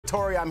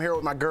Tori. I'm here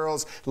with my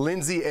girls,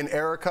 Lindsay and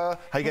Erica.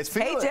 How you guys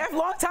feeling? Hey, Jeff,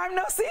 long time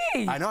no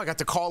see. I know. I got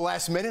the call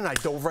last minute, and I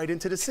dove right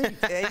into the scene.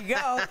 There you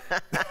go.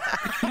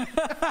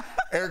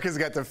 Erica's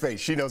got the face.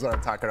 She knows what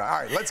I'm talking about.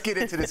 All right, let's get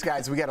into this,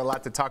 guys. We got a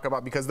lot to talk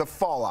about because the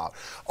fallout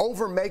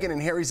over Meghan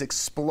and Harry's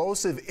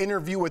explosive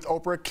interview with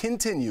Oprah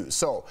continues.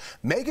 So,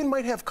 Meghan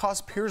might have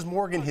cost Piers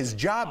Morgan his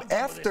job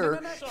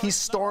after he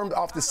stormed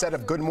off the set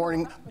of Good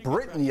Morning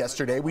Britain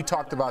yesterday. We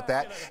talked about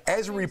that.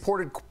 As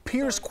reported,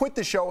 Piers quit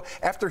the show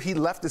after he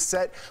left the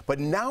set, but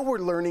now we're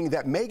learning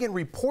that Meghan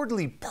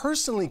reportedly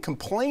personally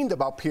complained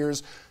about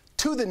Piers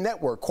to the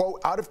network, quote,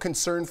 out of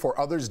concern for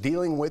others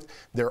dealing with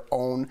their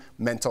own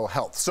mental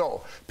health.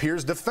 So,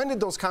 Piers defended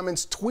those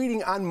comments,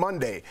 tweeting on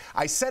Monday,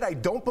 I said I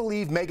don't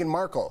believe Meghan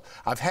Markle.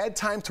 I've had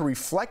time to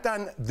reflect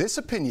on this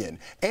opinion,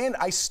 and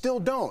I still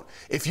don't.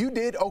 If you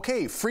did,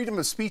 okay, freedom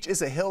of speech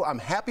is a hill I'm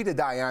happy to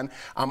die on.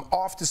 I'm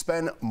off to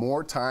spend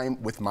more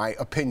time with my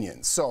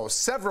opinions. So,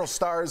 several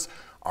stars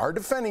are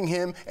defending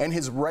him and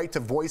his right to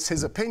voice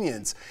his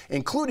opinions,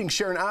 including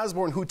Sharon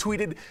Osbourne, who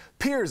tweeted,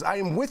 Piers, I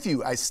am with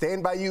you. I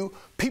stand by you.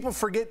 People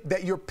forget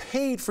that you're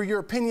paid for your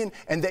opinion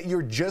and that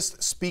you're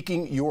just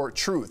speaking your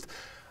truth.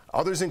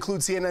 Others include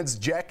CNN's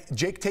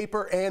Jake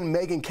Tapper and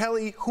Megyn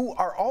Kelly, who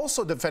are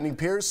also defending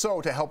Piers. So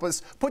to help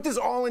us put this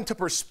all into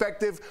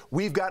perspective,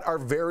 we've got our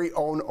very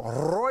own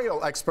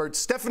royal expert,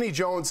 Stephanie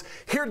Jones,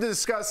 here to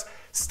discuss.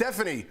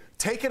 Stephanie,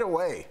 take it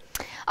away.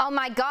 Oh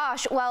my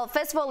gosh. Well,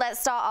 first of all, let's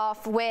start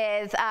off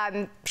with,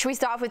 should we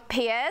start off with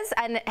Piers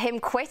and him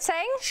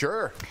quitting?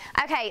 Sure.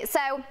 Okay, so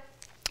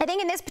I think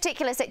in this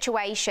particular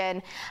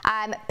situation,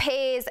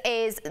 Piers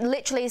is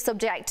literally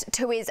subject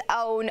to his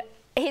own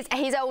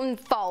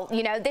fault.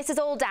 You know, this is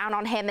all down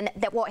on him and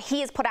that what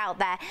he has put out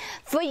there.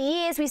 For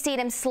years, we've seen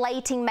him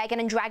slating Meghan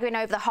and dragging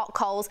her over the hot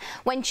coals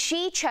when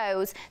she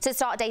chose to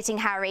start dating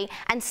Harry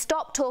and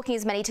stop talking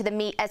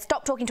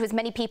to as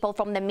many people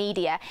from the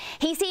media.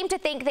 He seemed to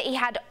think that he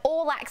had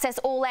all access,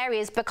 all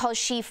areas, because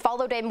she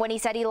followed him when he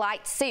said he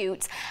liked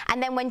suits.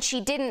 And then when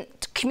she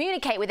didn't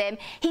communicate with him,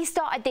 he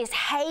started this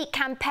hate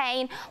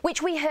campaign,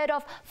 which we heard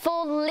of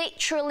for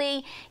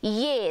literally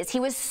years. He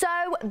was so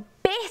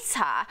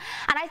bitter,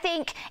 and I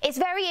think it's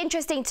very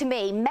interesting to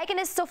me. Meghan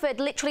has suffered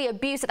literally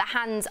abuse at the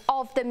hands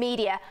of the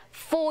media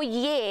for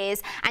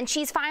years, and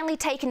she's finally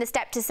taken the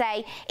step to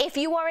say, if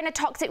you are in a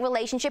toxic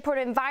relationship or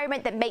an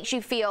environment that makes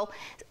you feel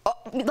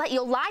like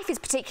your life is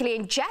particularly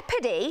in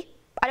jeopardy,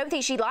 I don't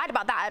think she lied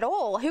about that at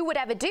all. Who would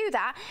ever do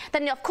that?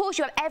 Then, of course,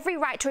 you have every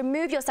right to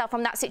remove yourself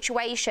from that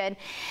situation.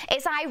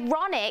 It's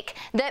ironic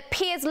that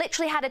Piers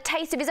literally had a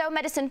taste of his own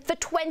medicine for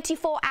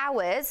 24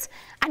 hours,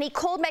 and he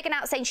called Meghan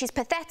out saying she's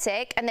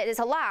pathetic and that it's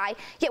a lie,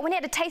 yet when he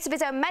had a taste of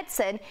his own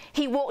medicine,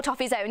 he walked off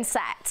his own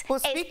set. Well,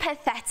 it's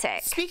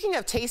pathetic. Speaking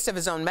of taste of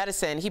his own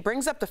medicine, he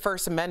brings up the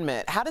First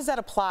Amendment. How does that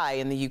apply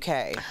in the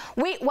UK?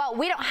 We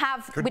don't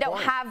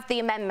have the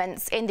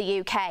amendments in the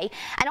UK.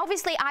 And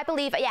obviously, I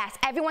believe, yes,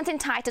 everyone's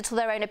entitled to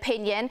their own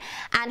opinion,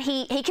 and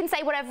he can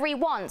say whatever he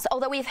wants.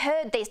 Although we've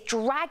heard this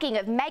dragging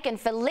of Meghan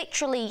for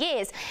literally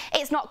years,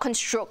 it's not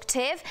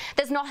constructive.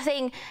 There's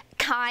nothing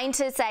kind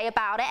to say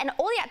about it, and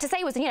all he had to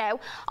say was,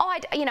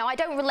 I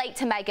don't relate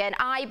to Meghan.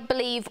 I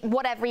believe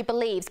whatever he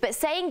believes. But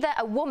saying that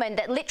a woman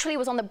that literally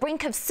was on the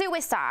brink of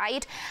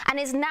suicide and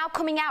is now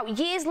coming out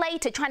years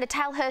later trying to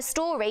tell her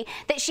story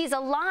that she's a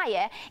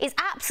liar is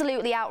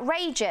absolutely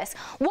outrageous.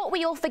 What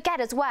we all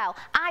forget as well,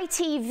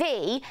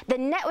 ITV, the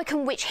network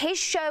in which his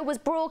show was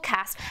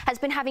broadcast, has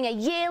been having a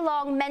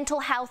year-long mental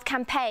health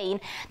campaign.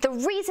 The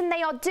reason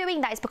they are doing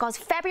that is because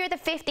February the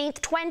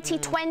 15th,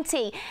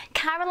 2020,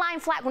 Caroline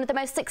Flack, one of the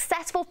most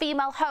successful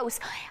female hosts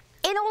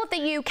in all of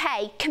the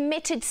UK,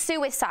 committed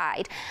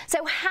suicide.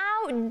 So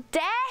how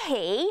dare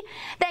he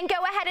then go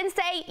ahead and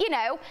say,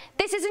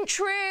 this isn't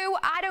true,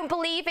 I don't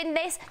believe in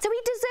this. So he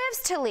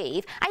deserves to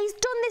leave. And he's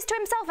done this to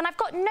himself, and I've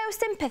got no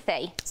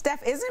sympathy.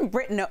 Steph, isn't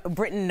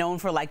Britain known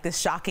for like this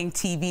shocking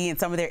TV, and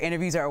some of their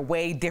interviews are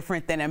way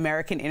different than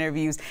American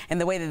interviews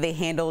and the way that they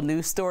handle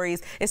news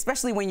stories,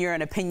 especially when you're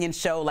an opinion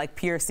show like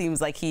Piers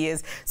seems like he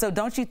is. So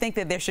don't you think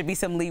that there should be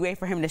some leeway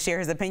for him to share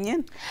his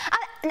opinion?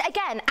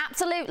 Again,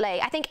 absolutely.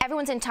 I think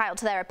everyone's entitled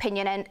to their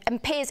opinion,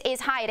 and Piers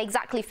is hired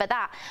exactly for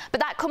that. But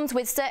that comes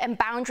with certain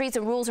boundaries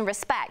and rules and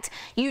respect.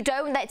 You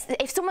don't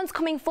if someone's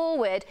coming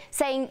forward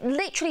saying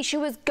literally she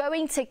was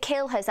going to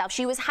kill herself,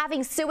 she was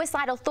having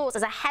suicidal thoughts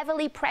as a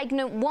heavily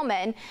pregnant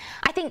woman,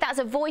 I think that's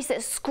a voice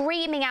that's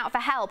screaming out for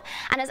help.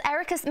 And as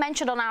Erica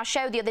mentioned on our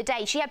show the other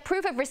day, she had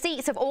proof of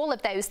receipts of all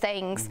of those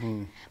things.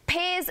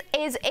 Piers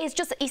is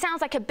just, he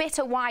sounds like a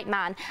bitter white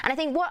man. And I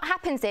think what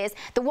happens is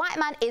the white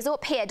man is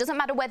up here, doesn't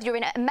matter whether you're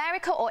in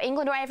America or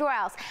England or everywhere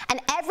else,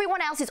 and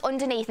everyone else is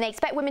underneath, and they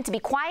expect women to be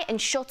quiet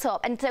and shut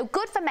up. And so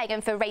good for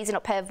Meghan for raising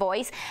up her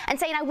voice and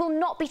saying, I will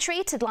not be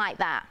treated like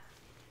that.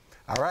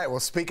 All right, well,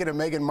 speaking of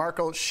Meghan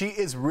Markle, she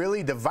is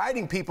really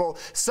dividing people.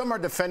 Some are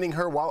defending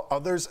her while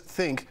others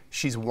think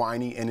she's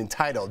whiny and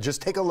entitled.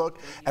 Just take a look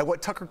at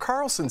what Tucker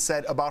Carlson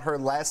said about her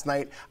last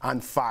night on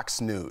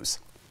Fox News.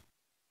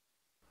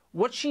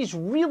 What she's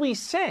really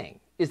saying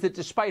is that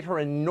despite her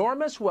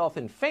enormous wealth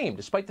and fame,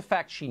 despite the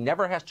fact she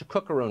never has to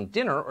cook her own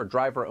dinner or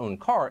drive her own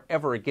car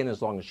ever again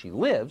as long as she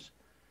lives,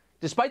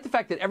 despite the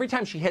fact that every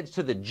time she heads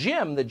to the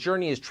gym, the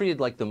journey is treated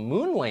like the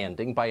moon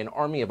landing by an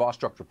army of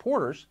awestruck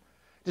reporters,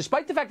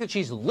 despite the fact that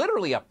she's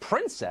literally a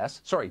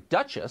princess, sorry,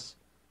 duchess,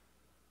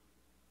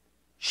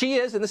 she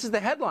is, and this is the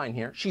headline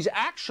here, she's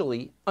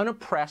actually an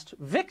oppressed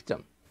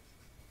victim.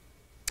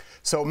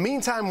 So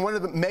meantime, one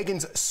of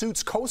Meghan's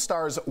Suits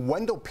co-stars,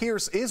 Wendell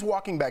Pierce, is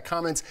walking back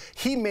comments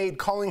he made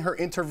calling her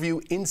interview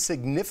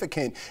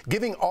insignificant,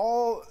 giving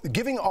all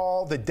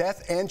the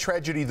death and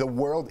tragedy the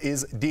world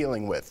is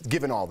dealing with,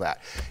 given all that.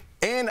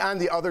 And on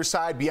the other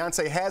side,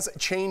 Beyonce has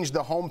changed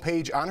the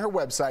homepage on her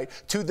website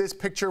to this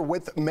picture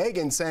with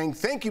Meghan saying,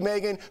 "Thank you,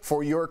 Meghan,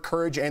 for your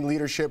courage and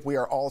leadership. We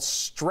are all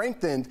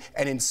strengthened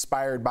and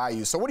inspired by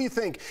you." So what do you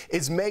think?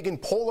 Is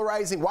Meghan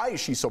polarizing? Why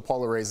is she so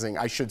polarizing,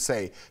 I should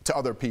say, to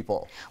other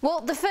people? Well,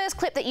 the first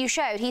clip that you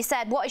showed, he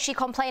said, what is she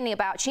complaining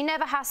about? She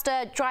never has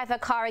to drive her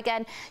car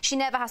again. She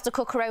never has to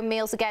cook her own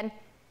meals again.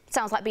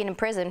 Sounds like being in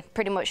prison,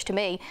 pretty much to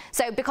me.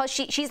 So because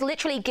she's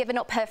literally given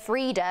up her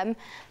freedom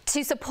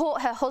to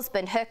support her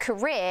husband, her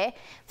career,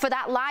 for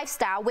that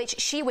lifestyle, which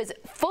she was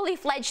fully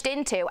fledged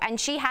into, and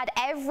she had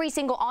every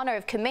single honor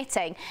of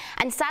committing.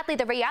 And sadly,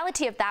 the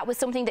reality of that was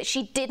something that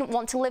she didn't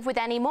want to live with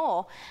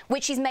anymore,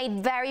 which she's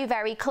made very,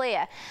 very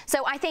clear.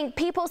 So I think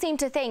people seem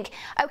to think,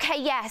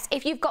 okay, yes,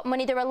 if you've got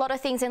money, there are a lot of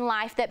things in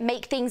life that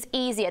make things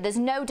easier. There's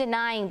no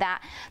denying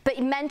that. But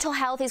mental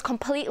health is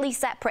completely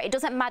separate. It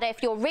doesn't matter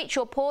if you're rich,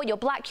 you're poor, you're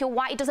black, you're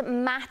white, it doesn't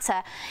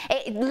matter.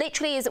 It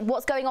literally is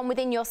what's going on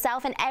within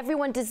yourself, and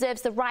everyone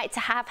deserves the right to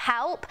have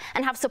help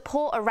and have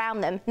support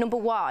around them, number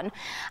one.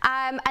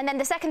 And then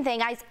the second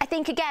thing, I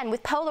think, again,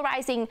 with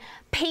polarizing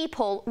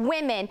people,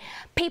 women,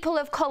 people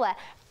of color,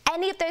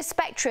 any of those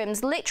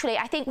spectrums, literally,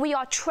 I think we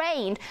are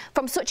trained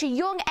from such a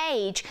young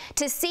age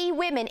to see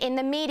women in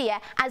the media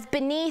as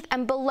beneath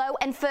and below,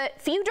 and for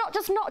you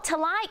not to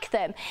like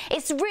them.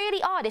 It's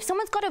really odd. If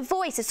someone's got a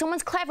voice, if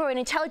someone's clever and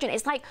intelligent,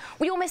 it's like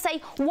we almost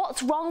say,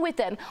 what's wrong with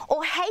them?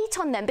 Or hate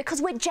on them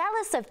because we're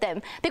jealous of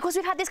them, because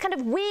we've had this kind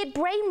of weird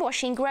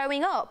brainwashing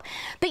growing up.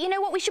 But you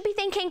know what? We should be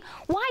thinking,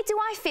 why do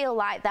I feel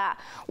like that?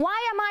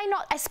 Why am I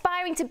not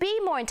aspiring to be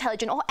more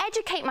intelligent or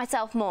educate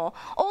myself more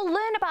or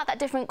learn about that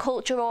different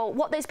culture or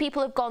what those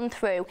people have gone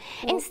through?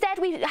 Instead,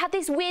 we have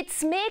these weird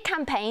smear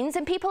campaigns,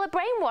 and people are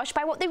brainwashed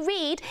by what they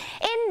read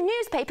in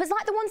newspapers,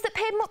 like the ones that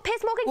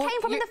Piers Morgan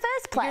came from in the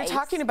first place. You're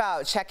talking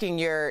about checking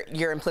your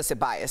implicit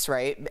bias,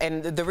 right?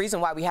 And the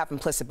reason why we have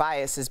implicit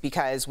bias is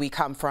because we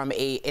come from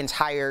an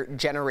entire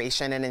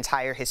generation, an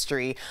entire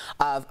history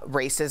of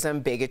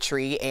racism,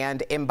 bigotry,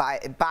 and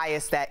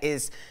bias that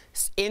is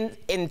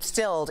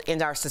instilled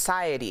in our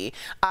society.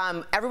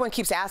 Everyone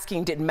keeps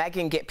asking, did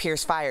Meghan get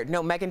Pierce fired?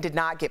 No, Meghan did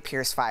not get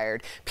Pierce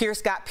fired.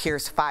 Pierce got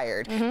Pierce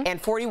fired.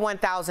 And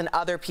 41,000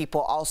 other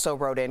people also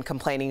wrote in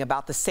complaining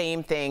about the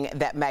same thing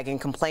that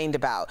Meghan complained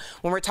about.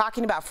 When we're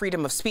talking about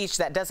freedom of speech,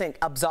 that doesn't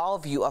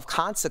absolve you of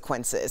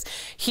consequences.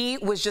 He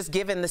was just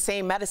given the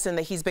same medicine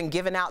that he's been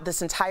given out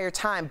this entire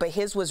time, but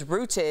his was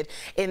rooted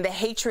in the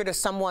hatred of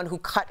someone who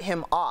cut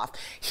him off.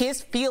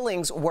 His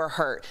feelings were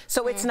hurt.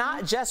 So it's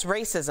not just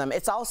racism,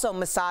 it's also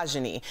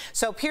misogyny.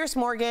 So Piers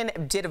Morgan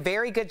did a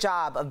very good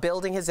job of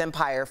building his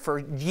empire for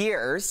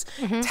years,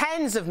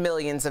 tens of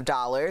millions of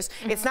dollars.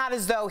 It's not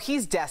as though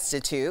he's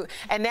destitute,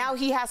 and now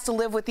he has to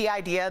live with the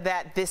idea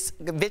that this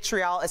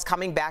vitriol is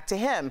coming back to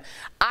him.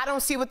 I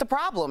don't see what the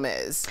problem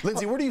is.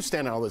 Lindsay, where do you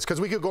stand on all this?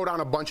 Because we could go down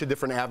a bunch of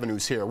different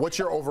avenues here. What's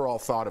your overall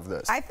thought of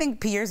this? I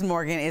think Piers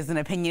Morgan is an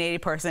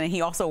opinionated person, and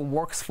he also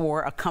works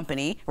for a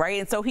company, right?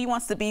 And so he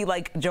wants to be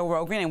like Joe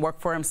Rogan and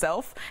work for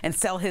himself and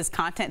sell his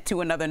content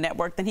to another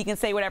network. Then he can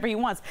say whatever he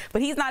wants,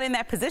 but he's not in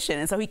that position,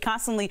 and so he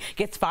constantly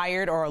gets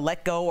fired or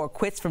let go or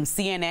quits from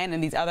CNN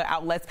and these other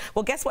outlets.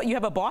 Well, guess what? You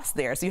have a boss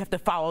there, so you have to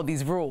follow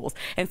these rules.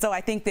 And so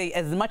I think that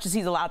as much as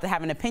he's allowed to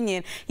have an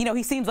opinion, you know,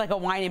 he seems like a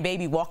whining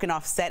baby walking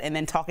off set and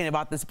then talking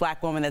about this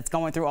black woman that's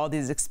going through all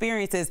these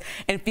experiences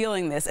and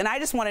feeling this. And I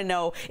just want to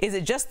know, is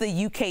it just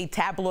the UK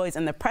tabloids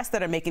and the press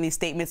that are making these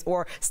statements,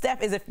 or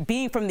Steph, is it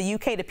being from the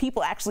UK, do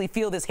people actually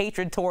feel this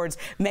hatred towards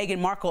Meghan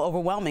Markle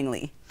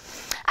overwhelmingly?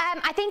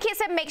 I think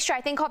it's a mixture.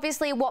 I think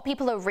obviously what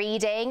people are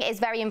reading is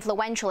very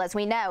influential, as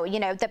we know. You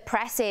know, the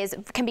press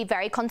can be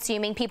very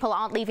consuming. People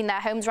aren't leaving their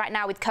homes right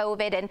now with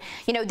COVID, and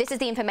you know, this is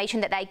the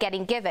information that they're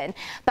getting given.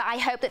 But I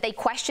hope that they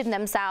question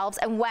themselves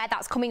and where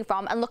that's coming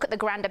from and look at the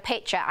grander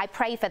picture. I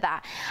pray for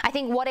that. I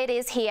think what it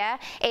is here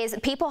is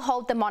people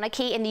hold the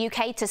monarchy in the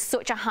UK to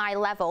such a high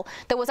level.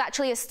 There was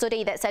actually a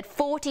study that said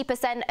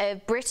 40%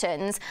 of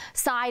Britons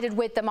sided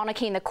with the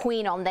monarchy and the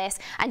Queen on this,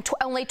 and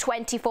only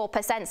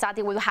 24%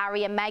 sided with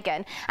Harry and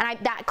Meghan. And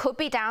that could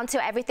be down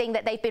to everything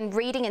that they've been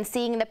reading and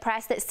seeing in the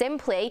press that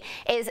simply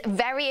is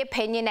very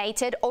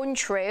opinionated,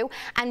 untrue,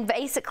 and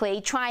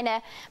basically trying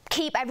to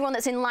keep everyone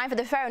that's in line for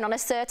the throne on a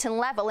certain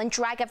level and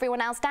drag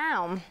everyone else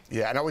down.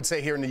 Yeah, and I would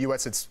say here in the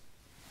U.S. it's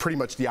pretty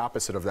much the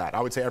opposite of that.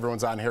 I would say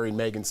everyone's on Harry and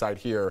Meghan's side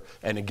here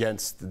and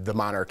against the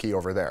monarchy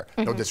over there.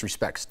 No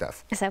disrespect,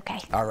 Steph. It's okay.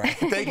 All right.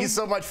 Thank you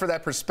so much for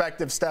that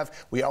perspective,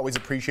 Steph. We always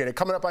appreciate it.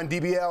 Coming up on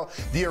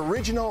DBL, the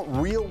original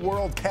Real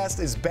World cast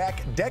is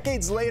back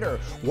decades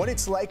later. What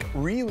it's like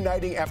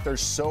reuniting after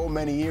so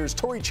many years.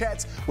 Tori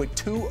chats with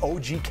 2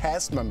 OG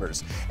cast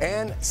members.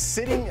 And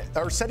setting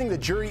the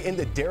jury in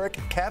the Derek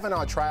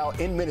Kavanaugh trial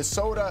in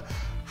Minnesota.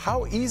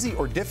 How easy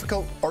or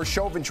difficult, or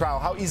Chauvin trial,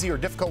 how easy or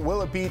difficult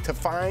will it be to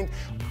find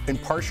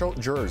impartial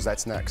jurors?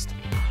 That's next.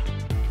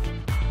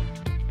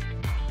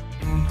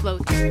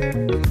 Close.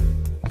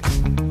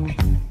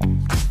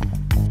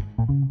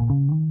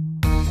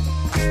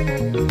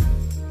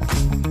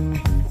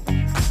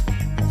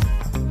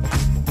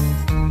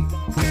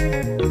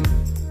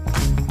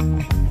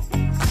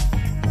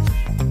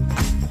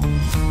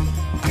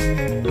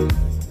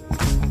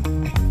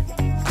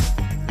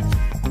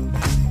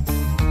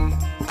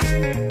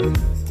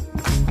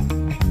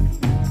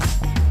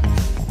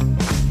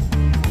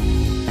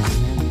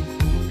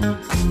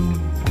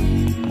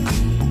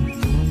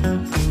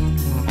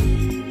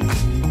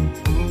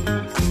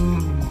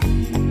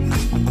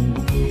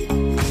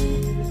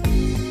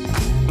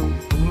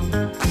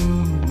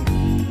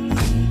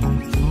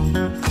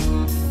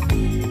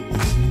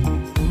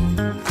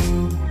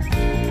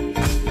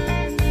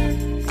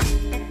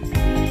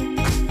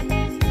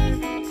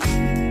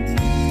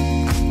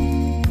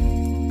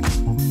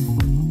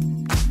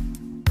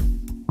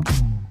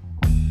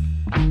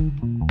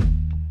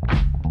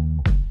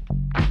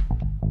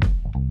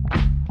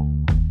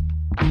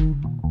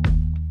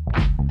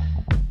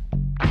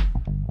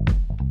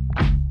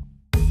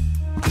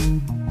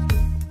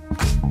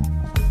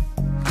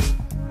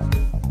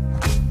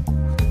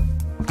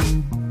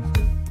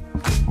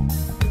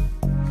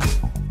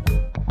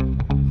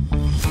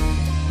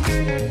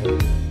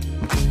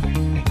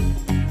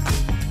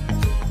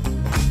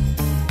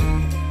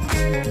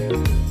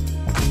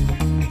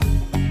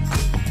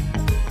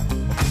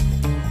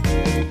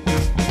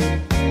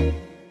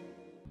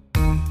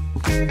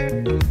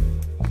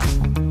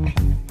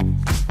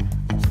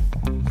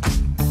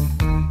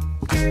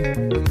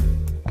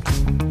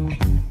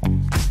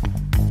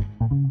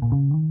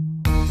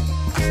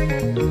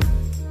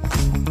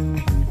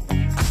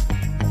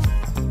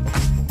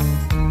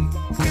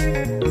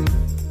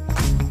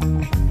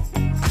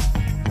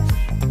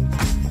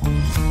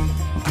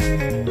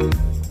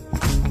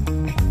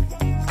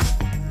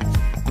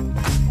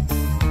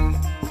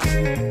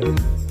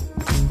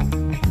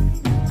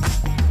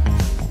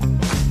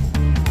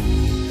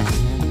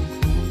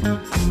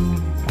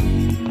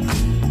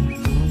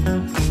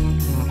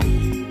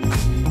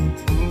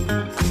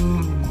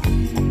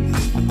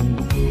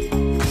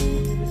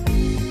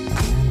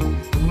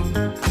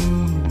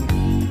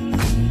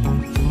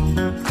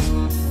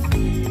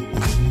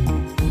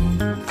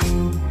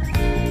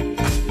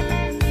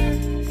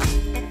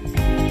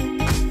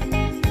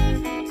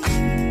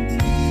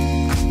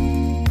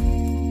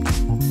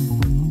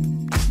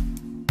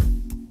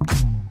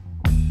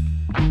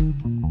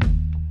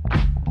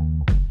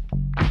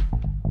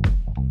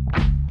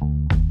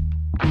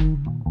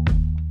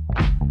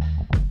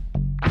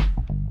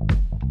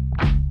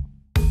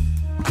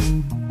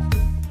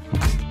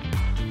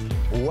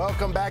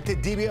 Welcome back to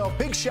DBL.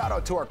 Big shout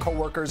out to our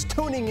coworkers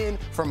tuning in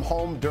from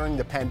home during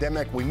the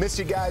pandemic. We miss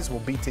you guys. We'll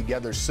be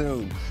together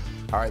soon.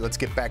 All right, let's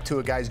get back to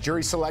it, guys.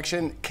 Jury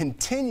selection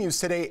continues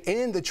today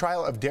in the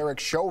trial of Derek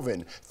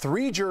Chauvin.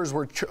 3 jurors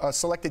were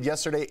selected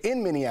yesterday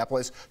in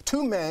Minneapolis,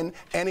 2 men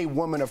and a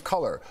woman of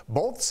color.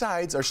 Both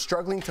sides are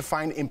struggling to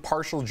find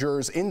impartial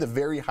jurors in the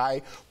very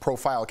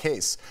high-profile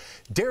case.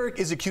 Derek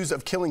is accused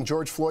of killing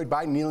George Floyd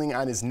by kneeling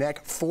on his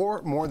neck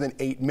for more than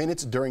 8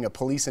 minutes during a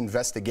police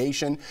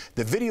investigation.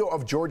 The video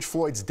of George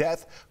Floyd's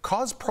death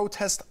caused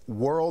protests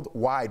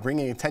worldwide,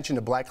 bringing attention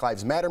to Black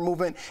Lives Matter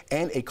movement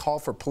and a call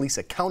for police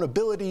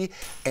accountability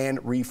and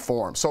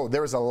reform. So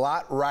there's a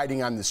lot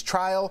riding on this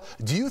trial.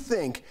 Do you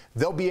think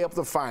they'll be able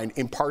to find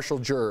impartial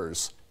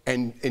jurors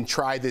and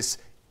try this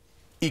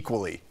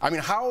equally? I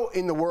mean, how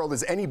in the world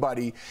has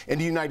anybody in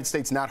the United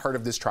States not heard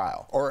of this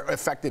trial or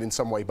affected in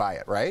some way by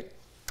it, right?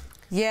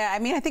 Yeah, I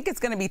mean, I think it's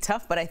going to be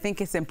tough, but I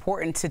think it's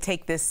important to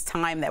take this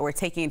time that we're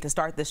taking to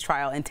start this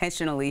trial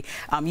intentionally,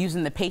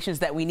 using the patience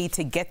that we need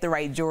to get the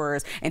right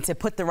jurors and to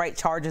put the right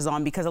charges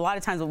on, because a lot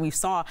of times what we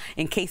saw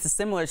in cases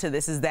similar to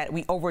this is that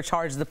we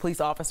overcharge the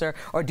police officer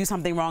or do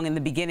something wrong in the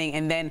beginning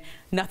and then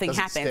nothing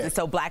happens. And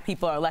so Black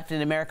people are left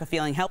in America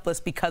feeling helpless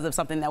because of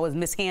something that was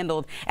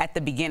mishandled at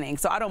the beginning.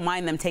 So I don't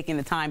mind them taking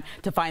the time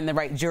to find the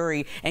right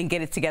jury and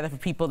get it together for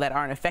people that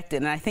aren't affected.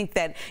 And I think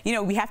that, you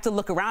know, we have to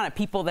look around at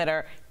people that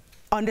are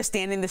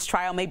understanding this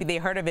trial. Maybe they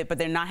heard of it, but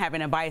they're not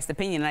having a biased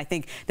opinion. And I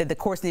think that the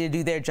courts need to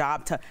do their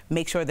job to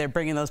make sure they're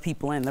bringing those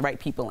people in, the right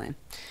people in.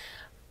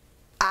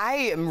 I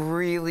am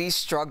really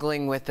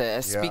struggling with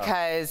this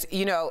because,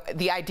 you know,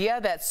 the idea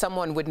that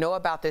someone would know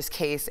about this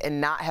case and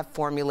not have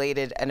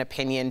formulated an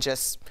opinion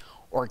just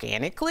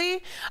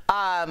organically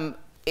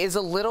is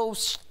a little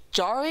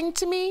jarring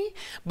to me,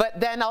 but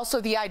then also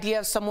the idea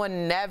of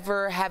someone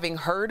never having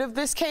heard of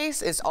this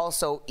case is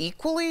also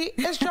equally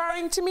as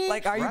jarring to me.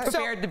 Like, are you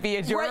prepared to be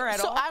a juror at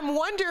all? So I'm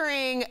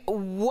wondering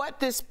what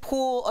this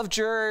pool of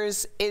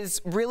jurors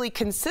is really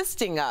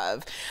consisting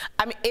of.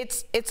 I mean,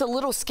 it's a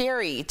little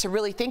scary to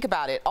really think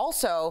about it.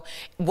 Also,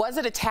 was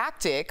it a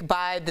tactic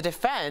by the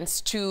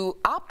defense to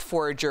opt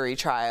for a jury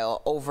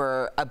trial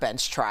over a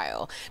bench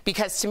trial?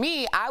 Because to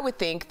me, I would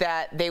think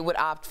that they would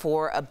opt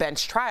for a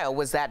bench trial.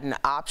 Was that an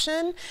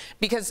option?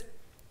 Because,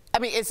 I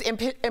mean, is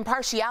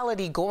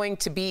impartiality going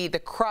to be the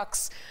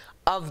crux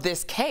of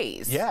this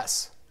case?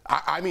 Yes.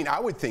 I mean, I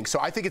would think so.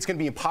 I think it's going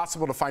to be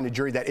impossible to find a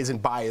jury that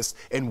isn't biased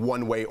in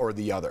one way or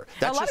the other.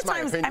 That's just my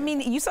opinion. I mean,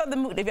 you saw the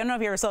movie. I don't know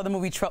if you ever saw the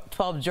movie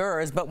 12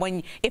 Jurors, but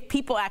if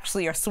people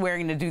actually are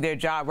swearing to do their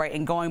job, right,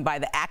 and going by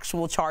the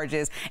actual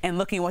charges and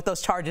looking at what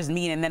those charges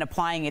mean and then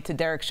applying it to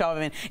Derek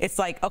Chauvin, it's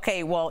like,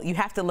 okay, well, you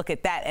have to look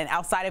at that. And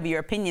outside of your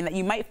opinion that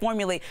you might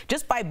formulate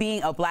just by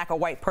being a black or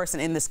white person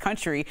in this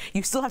country,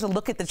 you still have to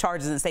look at the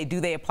charges and say,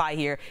 do they apply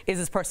here? Is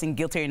this person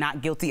guilty or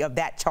not guilty of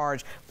that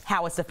charge?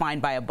 How it's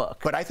defined by a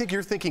book. But I think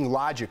you're thinking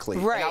logically.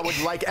 Right. And I would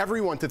like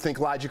everyone to think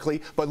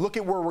logically, but look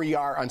at where we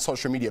are on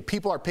social media.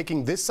 People are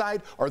picking this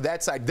side or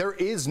that side. There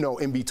is no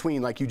in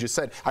between, like you just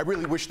said. I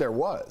really wish there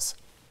was,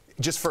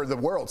 just for the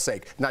world's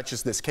sake, not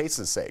just this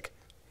case's sake.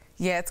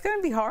 Yeah, it's going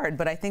to be hard,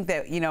 but I think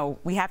that, you know,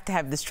 we have to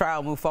have this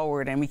trial move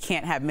forward, and we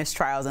can't have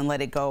mistrials and let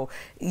it go,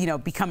 you know,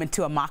 become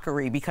into a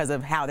mockery because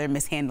of how they're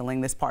mishandling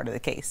this part of the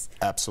case.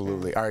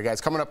 Absolutely. All right, guys,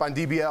 coming up on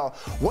DBL,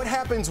 what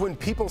happens when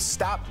people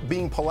stop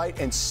being polite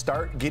and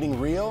start getting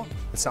real?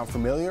 That sound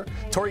familiar?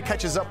 Tori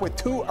catches up with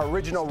 2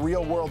 original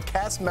Real World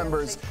cast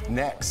members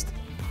next.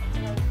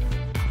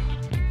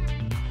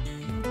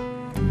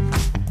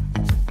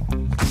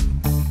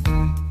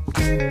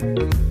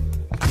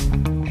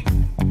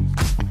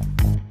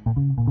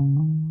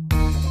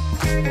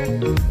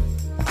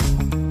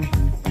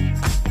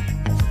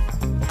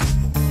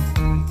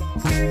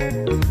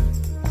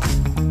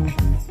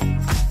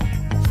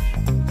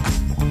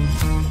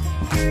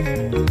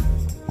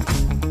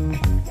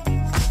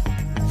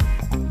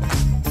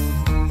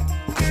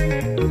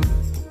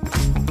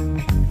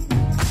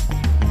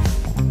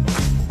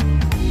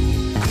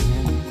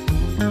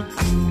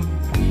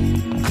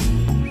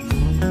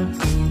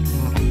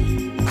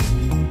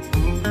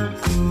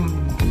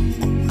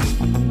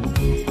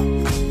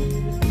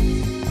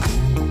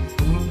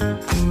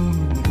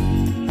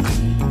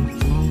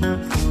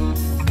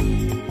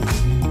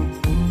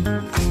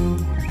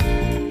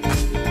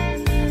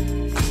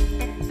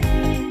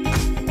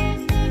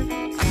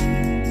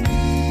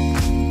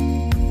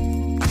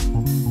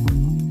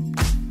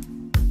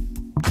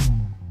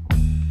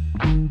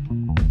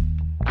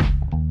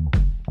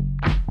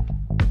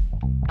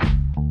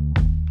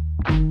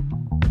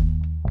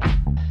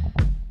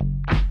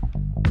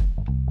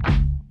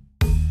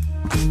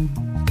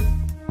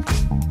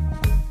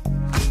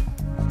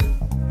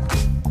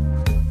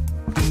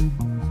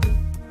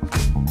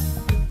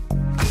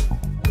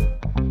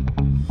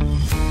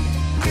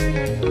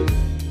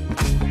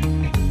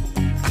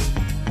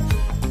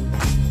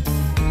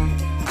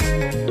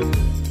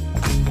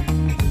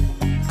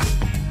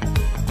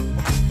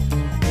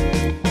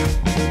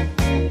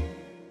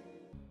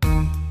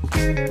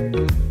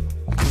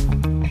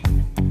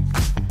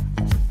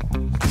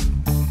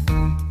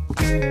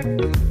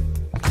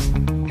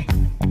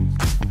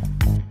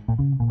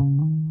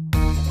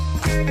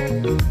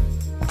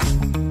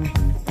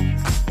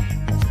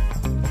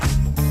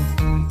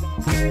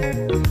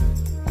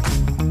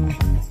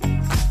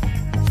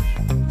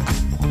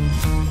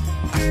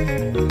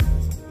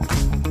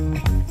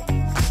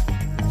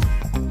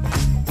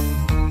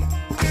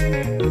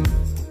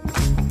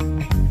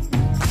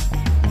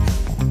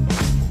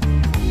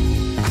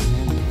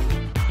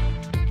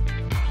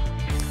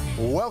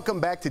 Welcome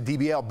back to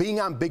DBL. Being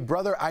on Big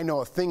Brother, I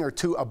know a thing or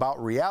two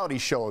about reality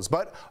shows,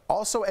 but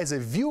also as a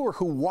viewer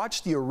who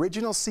watched the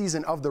original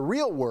season of The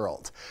Real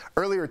World.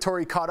 Earlier,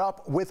 Tori caught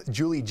up with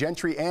Julie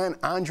Gentry and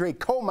Andre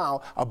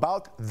Comau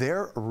about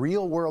their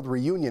Real World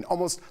reunion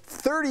almost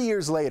 30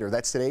 years later.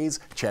 That's today's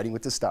Chatting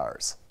with the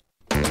Stars.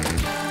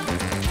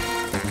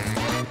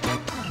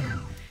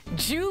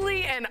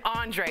 Julie and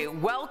Andre,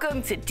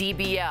 welcome to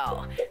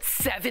DBL.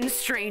 7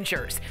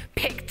 strangers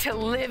picked to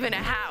live in a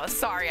house.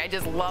 Sorry, I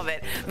just love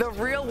it. The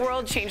Real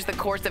World changed the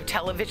course of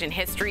television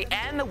history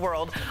and the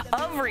world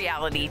of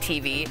reality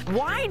TV.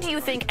 Why do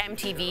you think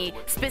MTV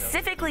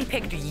specifically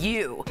picked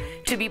you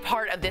to be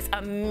part of this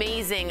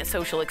amazing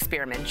social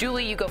experiment?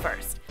 Julie, you go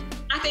first.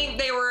 I think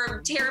they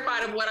were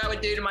terrified of what I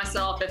would do to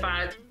myself if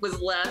I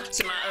was left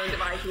to my own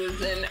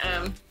devices.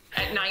 And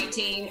at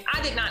 19,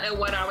 I did not know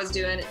what I was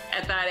doing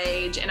at that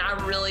age, and I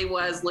really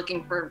was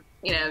looking for,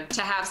 you know,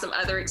 to have some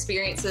other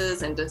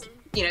experiences and to,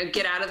 you know,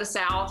 get out of the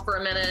South for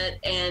a minute.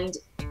 And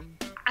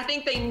I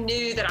think they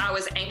knew that I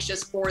was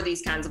anxious for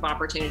these kinds of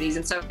opportunities,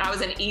 and so I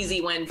was an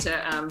easy one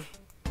to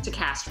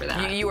cast for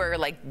that. You were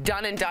like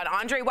done and done.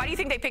 Andre, why do you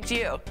think they picked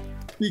you?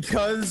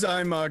 Because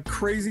I'm a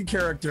crazy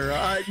character.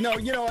 No,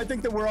 you know, I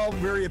think that we're all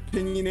very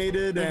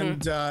opinionated,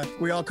 and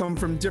we all come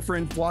from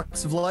different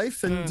walks of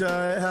life, and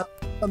have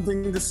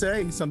something to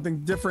say,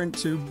 something different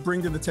to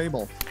bring to the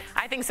table.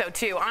 I think so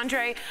too.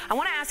 Andre, I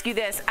want to ask you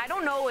this. I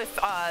don't know if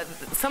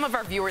some of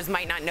our viewers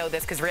might not know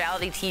this because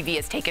reality TV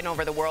has taken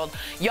over the world.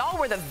 Y'all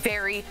were the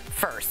very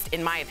first,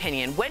 in my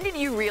opinion. When did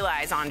you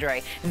realize,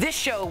 Andre, this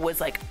show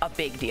was like a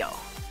big deal?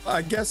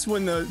 I guess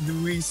when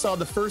we saw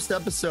the first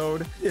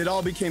episode, it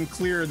all became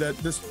clear that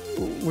this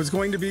was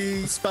going to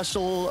be a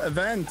special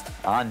event.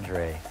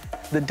 Andre.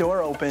 The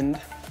door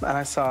opened and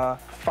I saw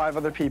 5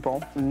 other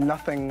people,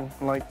 nothing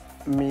like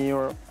me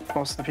or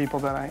most of the people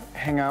that I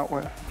hang out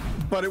with.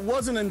 But it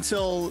wasn't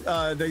until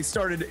they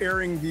started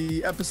airing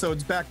the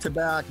episodes back to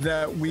back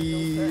that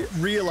we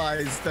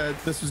realized that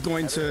this was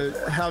going to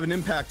have an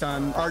impact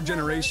on our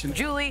generation.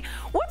 Julie,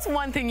 what's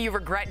one thing you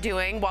regret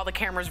doing while the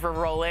cameras were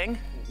rolling?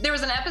 There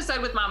was an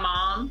episode with my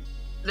mom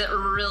that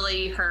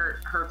really hurt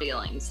her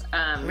feelings.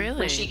 Really?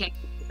 When she came.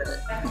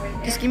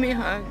 Just give me a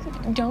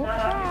hug. Don't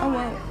cry. I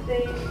won't.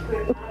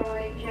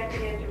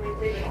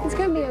 It's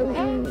gonna be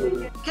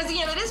okay. Because,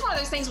 you know, it is one of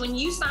those things when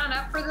you sign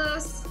up for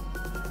this,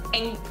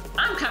 and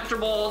I'm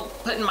comfortable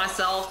putting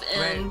myself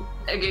in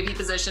a goofy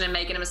position and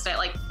making a mistake.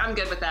 Like, I'm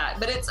good with that.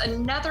 But it's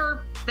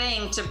another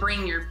thing to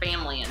bring your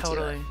family into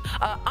it.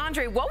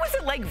 Andre, what was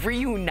it like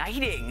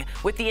reuniting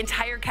with the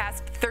entire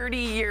cast 30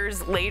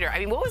 years later? I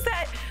mean, what was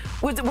that?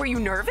 Were you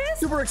nervous?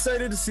 Super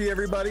excited to see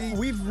everybody.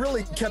 We've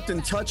really kept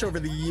in touch over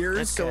the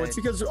years, so it's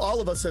because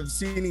all of us have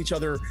seen each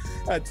other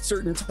at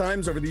certain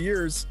times over the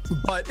years,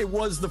 but it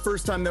was the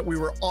first time that we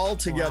were all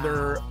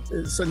together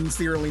since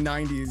the early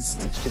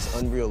 90s. It's just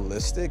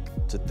unrealistic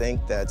to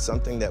think that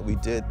something that we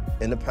did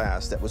in the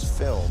past that was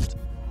filmed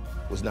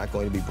was not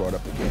going to be brought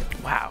up again.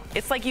 Wow.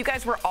 It's like you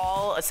guys were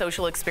all a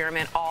social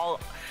experiment, all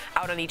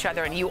out on each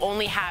other, and you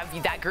only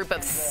have that group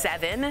of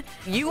 7.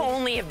 You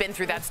only have been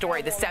through that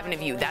story, the 7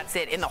 of you. That's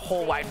it in the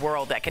whole wide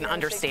world that can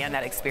understand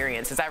that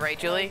experience. Is that right,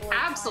 Julie?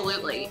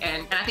 Absolutely.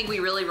 And I think we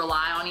really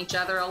rely on each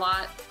other a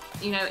lot,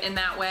 you know, in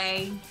that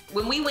way.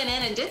 When we went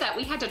in and did that,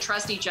 we had to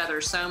trust each other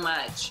so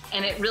much.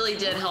 And it really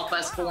did help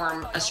us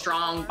form a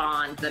strong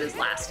bond that has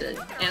lasted.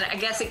 And I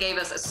guess it gave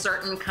us a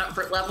certain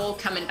comfort level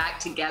coming back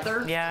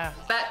together. Yeah.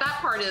 That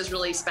part is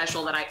really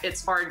special that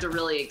it's hard to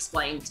really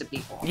explain to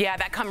people. Yeah,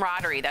 that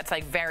camaraderie, that's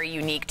like very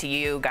unique to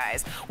you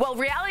guys. Well,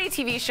 reality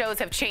TV shows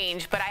have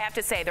changed, but I have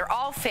to say, they're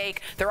all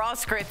fake, they're all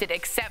scripted,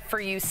 except for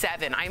you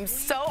 7. I'm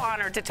so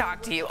honored to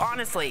talk to you.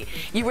 Honestly,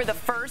 you were the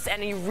first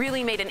and you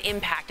really made an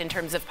impact in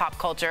terms of pop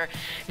culture.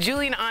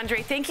 Julie and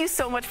Andre, thank you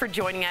so much for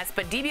joining us.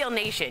 But DBL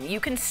Nation, you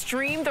can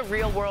stream The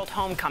Real World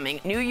Homecoming,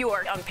 New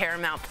York on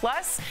Paramount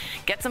Plus.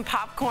 Get some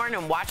popcorn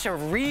and watch a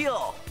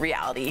real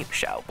reality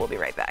show. We'll be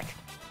right back.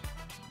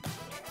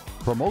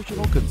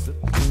 Promotional consent.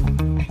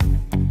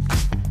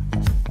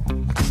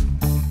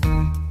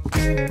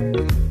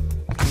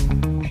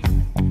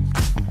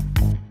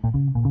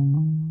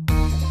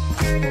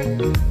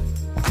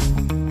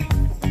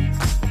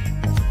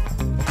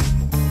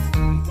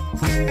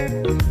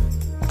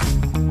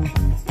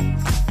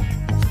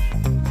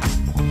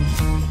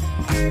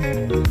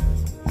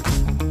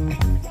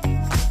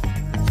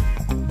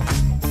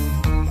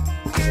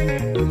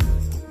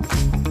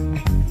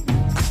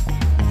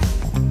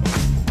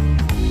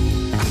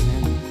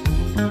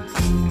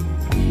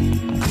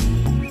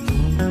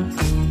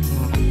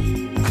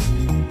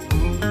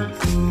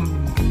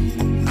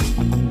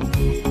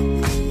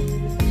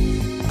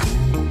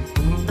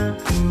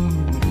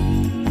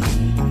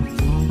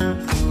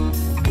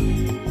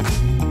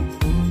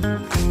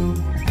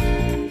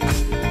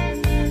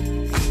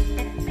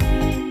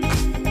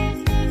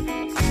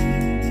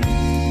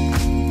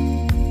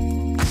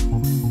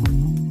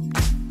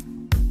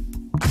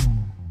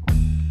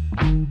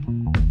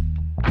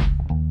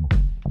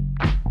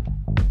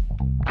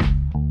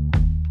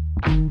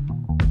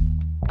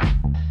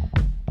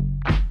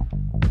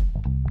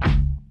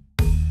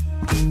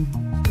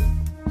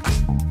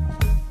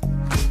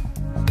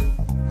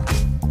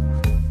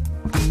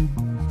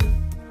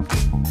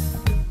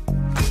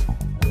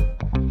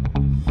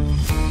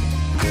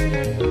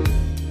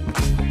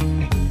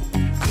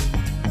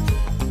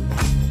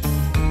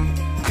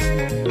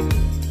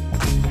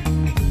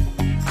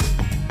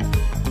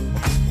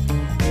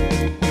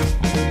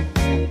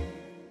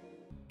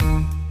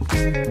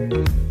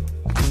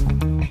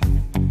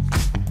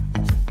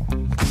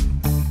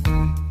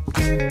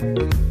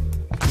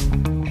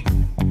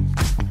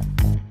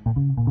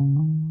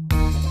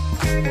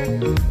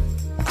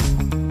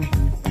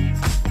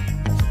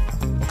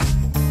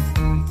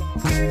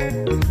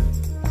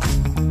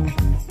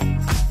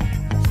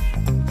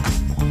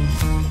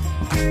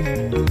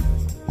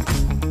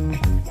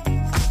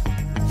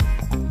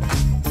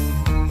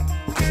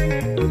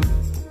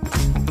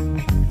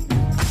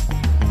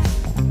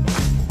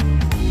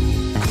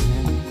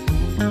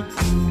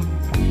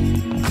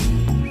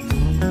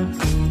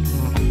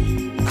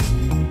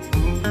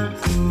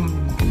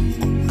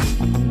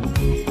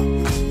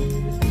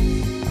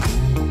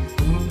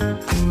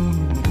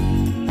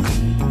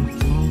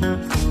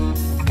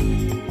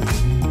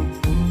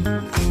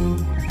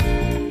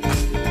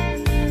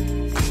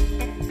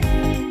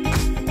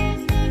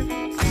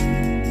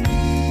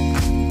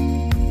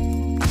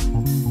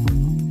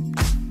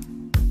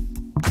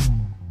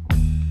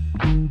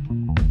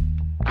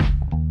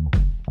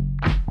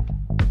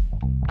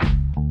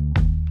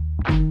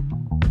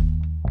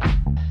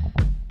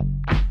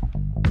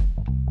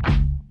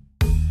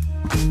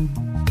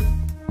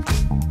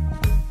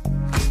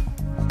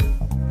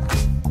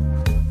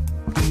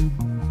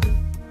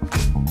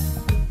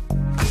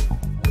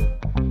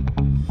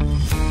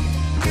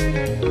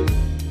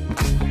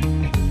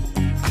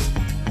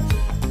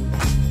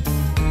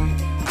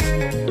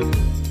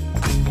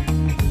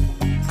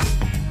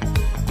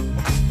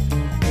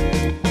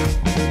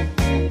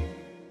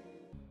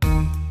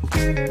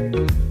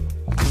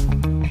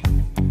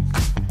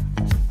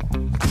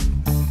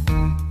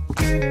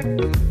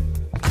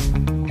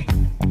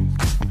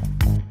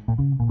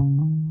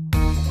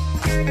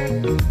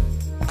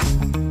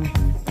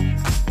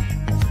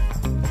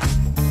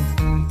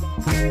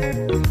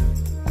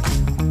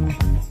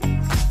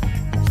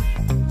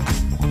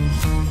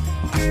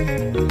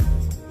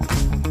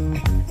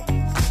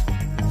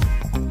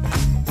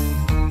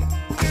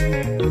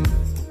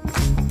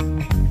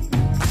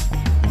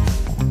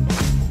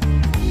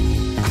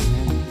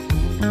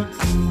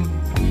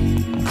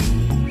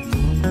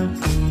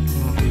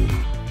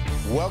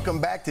 Welcome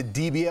back to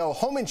DBL.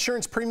 Home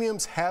insurance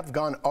premiums have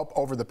gone up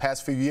over the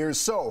past few years.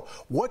 So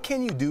what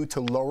can you do to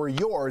lower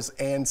yours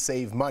and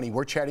save money?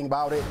 We're chatting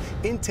about it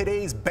in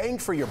today's Bang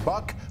for Your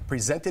Buck,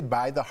 presented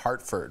by The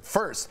Hartford.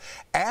 First,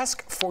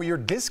 ask for your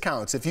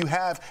discounts. If you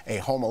have a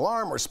home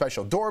alarm or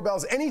special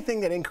doorbells,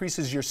 anything that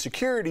increases your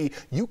security,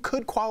 you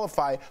could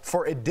qualify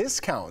for a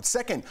discount.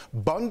 Second,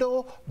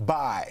 bundle,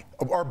 buy,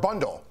 or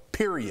bundle.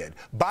 Period.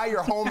 Buy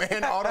your home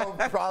and auto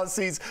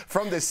policies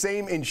from the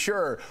same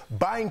insurer.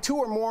 Buying 2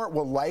 or more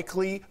will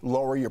likely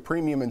lower your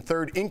premium. And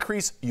third,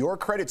 increase your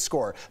credit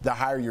score. The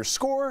higher your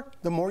score,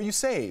 the more you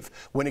save.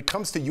 When it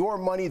comes to your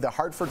money, the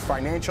Hartford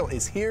Financial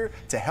is here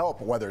to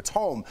help. Whether it's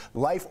home,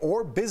 life,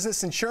 or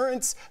business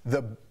insurance,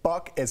 the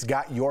Buck has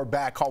got your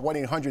back. Call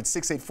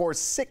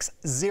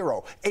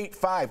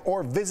 1-800-684-6085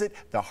 or visit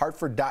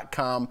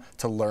thehartford.com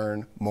to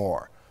learn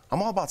more.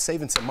 I'm all about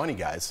saving some money,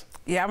 guys.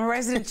 Yeah, I'm a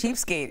resident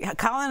cheapskate.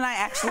 Colin and I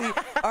actually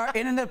are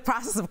in the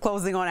process of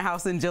closing on a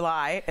house in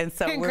July, and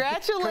so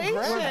Congratulations.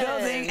 we're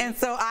building, and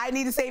so I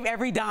need to save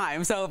every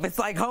dime. So if it's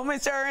like home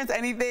insurance,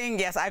 anything,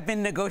 yes, I've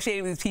been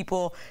negotiating with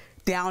people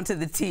down to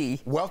the T.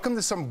 Welcome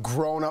to some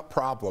grown-up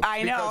problems.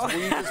 I know.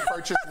 Because we just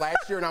purchased last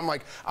year, and I'm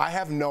like, I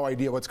have no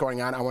idea what's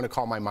going on. I want to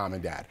call my mom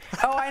and dad.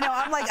 Oh, I know.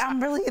 I'm like, I'm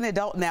really an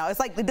adult now. It's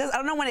like, I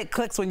don't know when it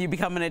clicks when you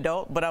become an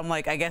adult, but I'm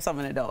like, I guess I'm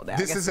an adult now.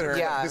 This is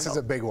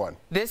a big one.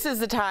 This is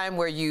the time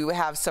where you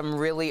have some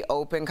really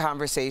open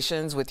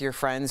conversations with your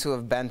friends who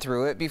have been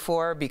through it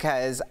before,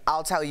 because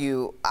I'll tell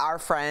you, our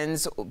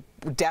friends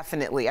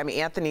definitely, I mean,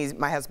 Anthony's,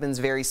 my husband's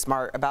very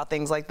smart about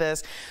things like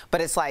this,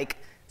 but it's like,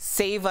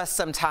 save us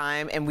some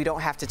time, and we don't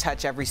have to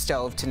touch every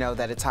stove to know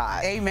that it's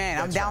hot. Amen.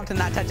 I'm down to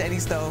not touch any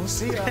stoves.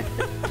 See ya.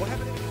 What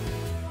happened?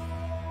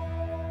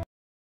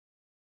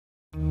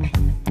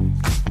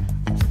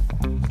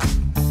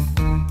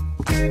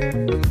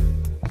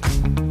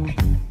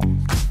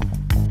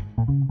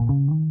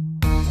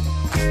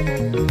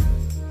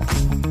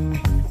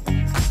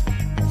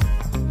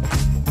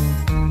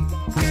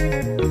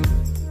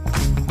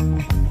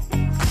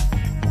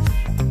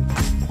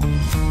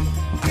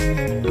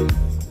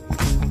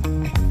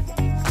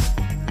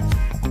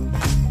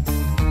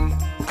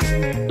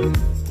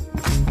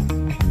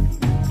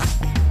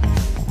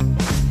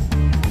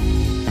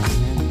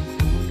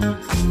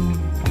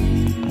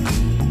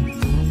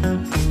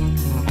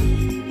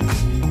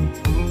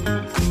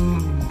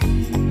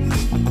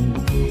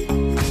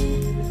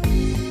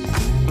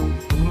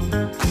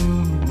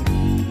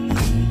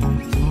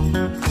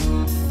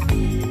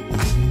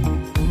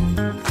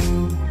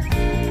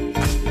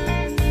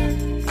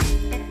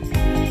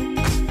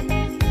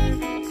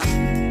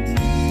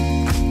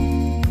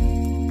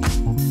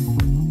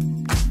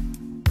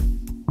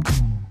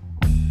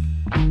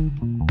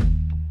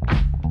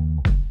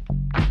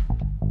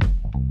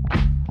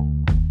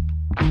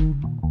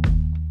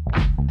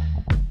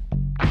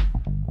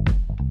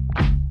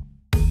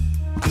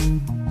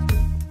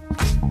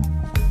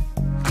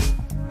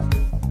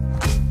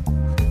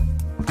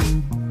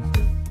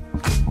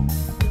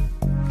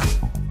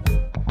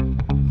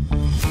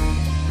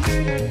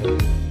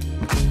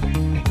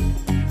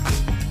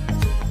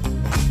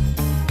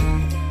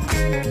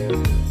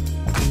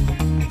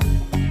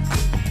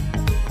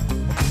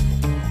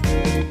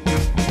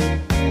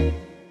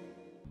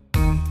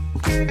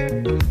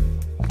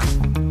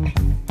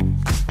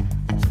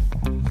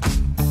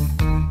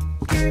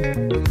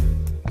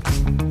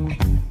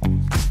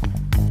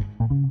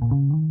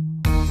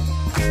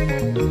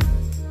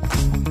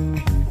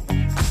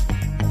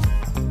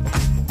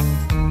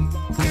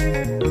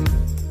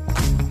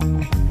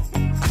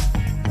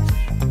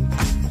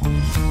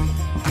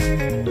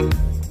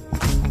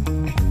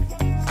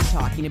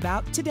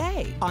 About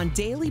today on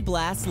Daily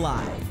Blast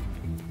Live.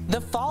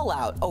 The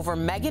fallout over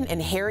Meghan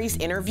and Harry's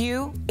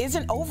interview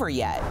isn't over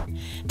yet.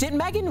 Did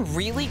Meghan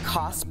really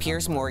cost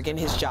Piers Morgan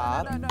his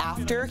job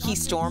after he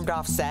stormed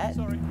off set?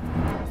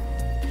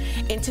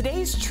 In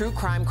today's True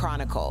Crime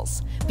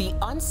Chronicles, the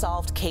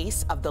unsolved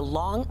case of the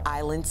Long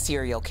Island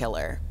serial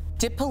killer.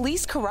 Did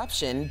police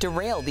corruption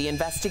derail the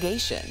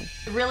investigation?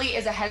 It really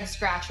is a head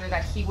scratcher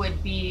that he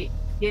would be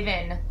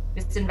given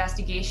this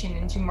investigation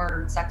into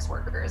murdered sex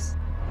workers.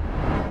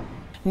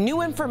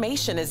 New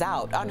information is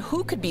out on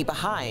who could be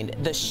behind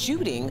the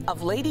shooting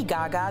of Lady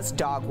Gaga's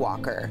dog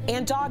walker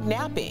and dog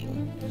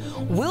napping.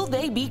 Will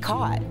they be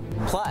caught?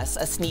 Plus,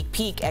 a sneak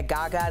peek at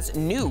Gaga's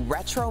new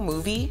retro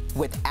movie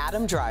with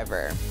Adam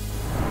Driver.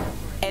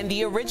 And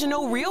the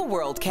original Real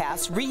World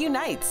cast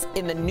reunites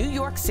in the New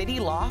York City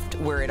loft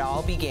where it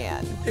all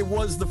began. It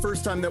was the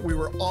first time that we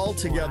were all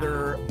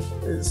together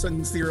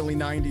since the early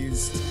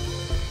 90s.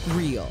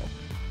 Real,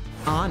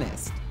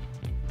 honest,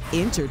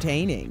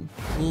 entertaining,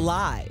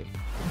 live.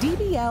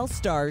 DBL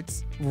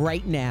starts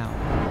right now.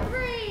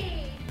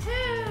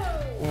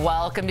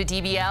 Welcome to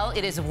DBL.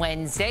 It is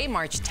Wednesday,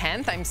 March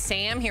 10th. I'm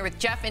Sam here with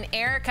Jeff and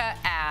Erica.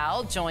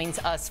 Al joins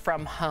us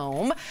from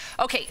home.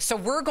 Okay, so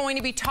we're going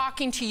to be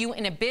talking to you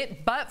in a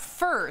bit, but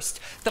first,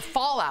 the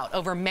fallout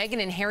over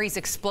Meghan and Harry's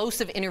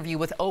explosive interview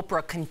with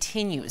Oprah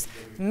continues.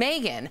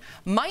 Meghan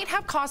might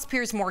have cost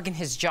Piers Morgan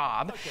his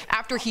job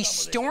after he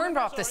stormed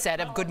off the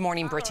set of Good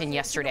Morning Britain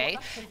yesterday.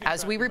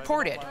 As we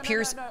reported,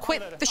 Piers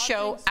quit the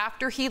show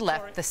after he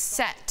left the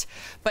set.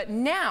 But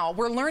now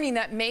we're learning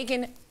that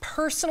Meghan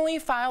personally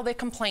filed a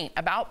complaint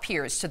about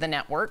Piers to the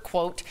network,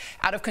 quote,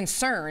 out of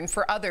concern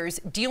for others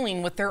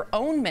dealing with their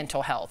own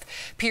mental health.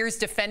 Piers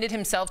defended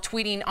himself,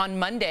 tweeting on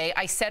Monday,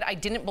 "I said I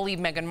didn't believe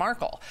Meghan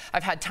Markle.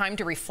 I've had time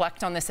to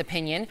reflect on this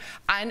opinion,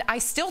 and I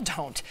still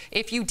don't.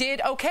 If you did,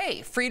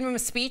 okay. Freedom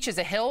of speech is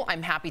a hill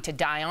I'm happy to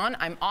die on.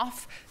 I'm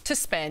off to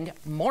spend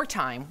more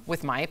time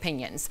with my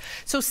opinions."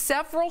 So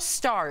several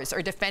stars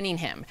are defending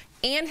him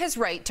and his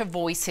right to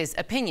voice his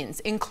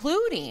opinions,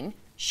 including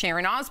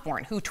Sharon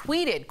Osbourne, who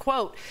tweeted,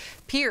 quote,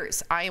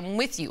 "Piers, I am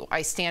with you.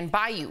 I stand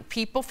by you.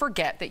 People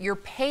forget that you're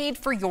paid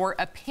for your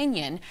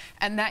opinion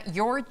and that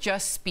you're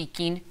just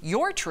speaking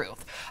your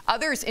truth."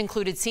 Others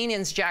included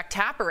CNN's Jack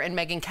Tapper and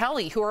Megyn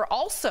Kelly, who are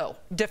also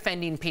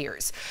defending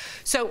Piers.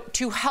 So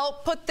to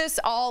help put this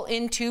all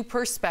into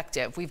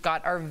perspective, we've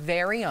got our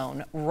very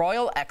own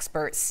royal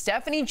expert,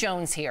 Stephanie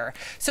Jones, here.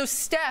 So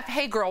Steph,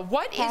 hey girl,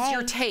 what is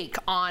your take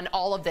on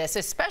all of this,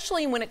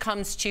 especially when it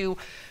comes to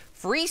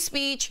free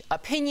speech,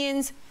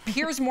 opinions,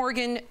 Piers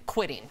Morgan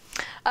quitting?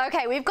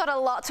 Okay, we've got a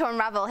lot to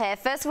unravel here.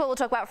 First of all, we'll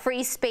talk about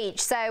free speech.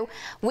 So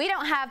we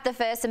don't have the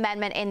First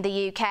Amendment in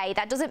the UK.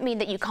 That doesn't mean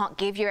that you can't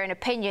give your own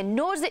opinion,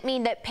 nor does it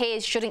mean that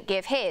Piers shouldn't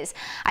give his.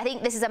 I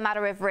think this is a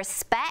matter of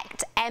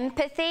respect,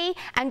 empathy,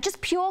 and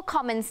just pure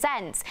common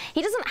sense.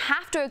 He doesn't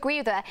have to agree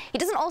with her. He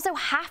doesn't also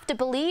have to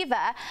believe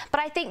her. But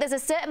I think there's a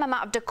certain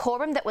amount of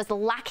decorum that was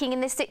lacking in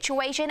this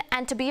situation.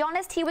 And to be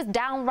honest, he was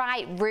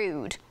downright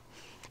rude.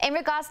 In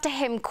regards to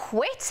him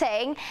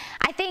quitting,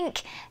 I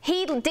think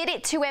he did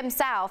it to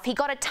himself. He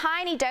got a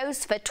tiny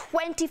dose for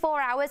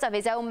 24 hours of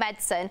his own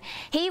medicine.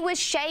 He was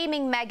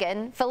shaming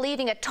Meghan for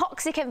leaving a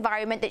toxic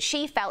environment that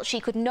she felt she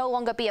could no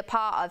longer be a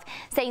part of,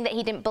 saying that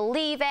he didn't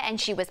believe it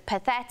and she was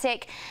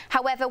pathetic.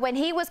 However, when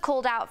he was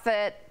called out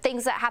for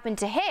things that happened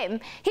to him,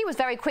 he was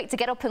very quick to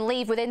get up and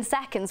leave within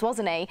seconds,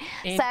 wasn't he?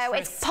 So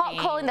it's pot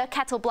calling the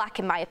kettle black,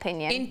 in my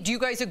opinion. Do you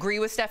guys agree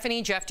with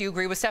Stephanie? Jeff, do you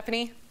agree with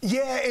Stephanie?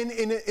 Yeah,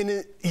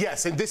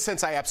 yes, in this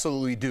sense, I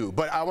absolutely do.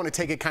 But I want to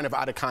take it kind of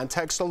out of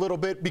context a little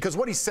bit, because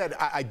what he said,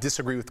 I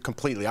disagree with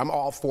completely. I'm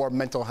all for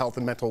mental health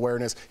and mental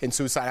awareness and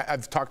suicide.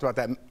 I've talked about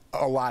that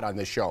a lot on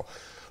this show.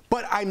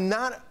 But I'm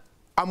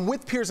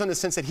with Piers in the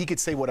sense that he could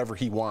say whatever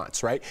he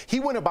wants, right? He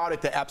went about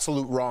it the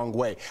absolute wrong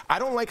way. I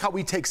don't like how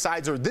we take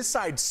sides, or this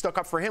side stuck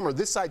up for him or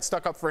this side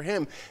stuck up for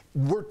him.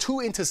 We're too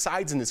into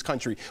sides in this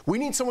country. We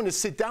need someone to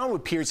sit down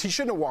with Piers. He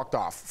shouldn't have walked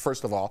off,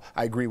 first of all.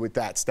 I agree with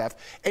that, Steph.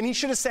 And he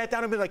should have sat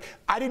down and been like,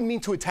 I didn't mean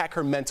to attack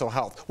her mental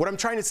health. What I'm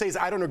trying to say is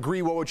I don't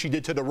agree with what she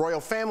did to the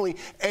royal family,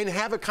 and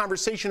have a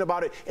conversation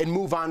about it and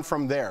move on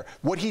from there.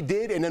 What he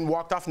did and then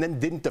walked off and then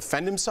didn't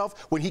defend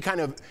himself when he kind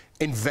of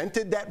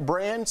invented that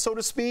brand, so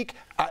to speak,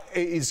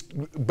 is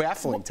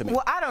baffling to me.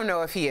 Well, I don't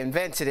know if he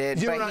invented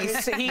it, but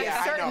he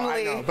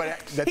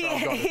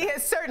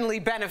has certainly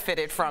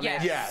benefited from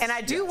it. Yes, and I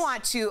do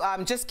want to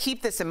just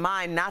keep this in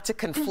mind, not to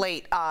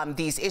conflate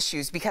these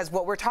issues, because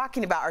what we're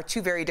talking about are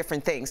two very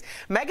different things.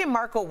 Meghan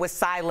Markle was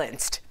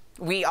silenced.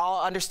 We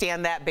all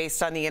understand that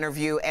based on the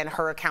interview and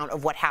her account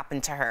of what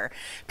happened to her.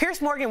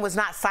 Piers Morgan was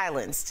not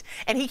silenced,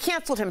 and he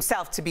canceled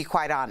himself, to be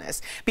quite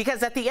honest,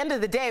 because at the end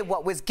of the day,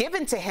 what was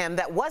given to him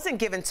that wasn't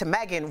given to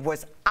Meghan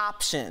was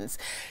options.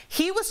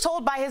 He was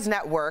told by his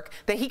network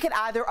that he could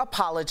either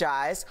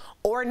apologize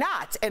or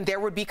not, and there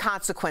would be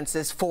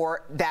consequences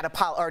for that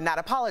not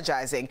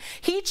apologizing.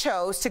 He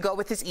chose to go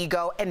with his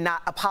ego and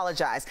not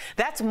apologize.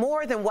 That's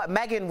more than what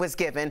Meghan was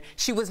given.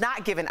 She was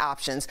not given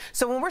options.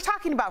 So when we're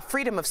talking about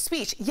freedom of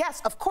speech, yes,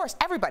 of course,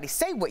 everybody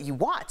say what you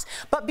want,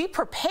 but be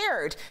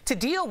prepared to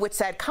deal with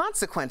said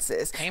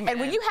consequences. Amen. And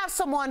when you have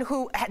someone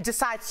who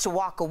decides to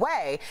walk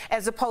away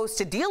as opposed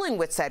to dealing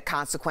with said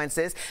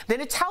consequences,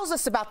 then it tells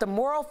us about the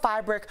moral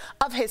fabric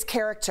of his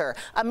character.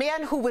 A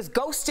man who was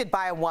ghosted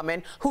by a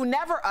woman who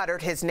never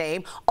uttered his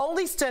name,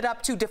 only stood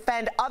up to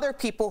defend other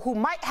people who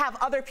might have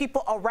other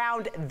people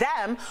around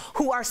them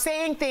who are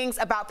saying things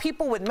about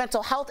people with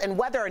mental health and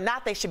whether or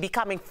not they should be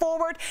coming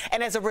forward.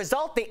 And as a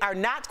result, they are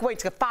not going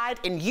to confide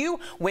in you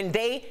when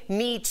they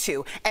need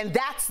to. And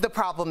that's the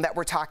problem that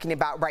we're talking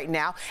about right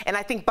now. And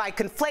I think by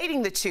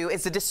conflating the two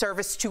is a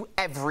disservice to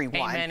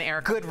everyone. Amen,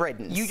 Erica. Good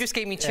riddance. You just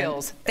gave me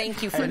chills.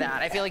 Thank you for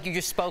that. I feel like you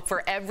just spoke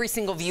for every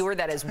single viewer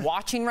that is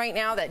watching right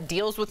now that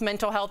deals with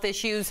mental health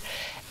issues.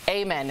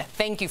 Amen.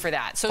 Thank you for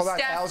that. So hold on,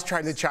 Al's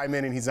trying to chime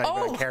in and he's not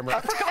even on camera.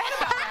 I forgot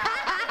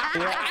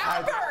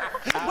about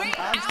that. Wait,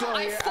 Al,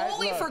 I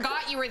fully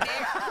forgot you were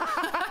there.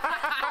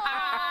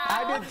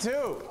 I did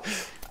too.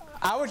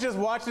 I was just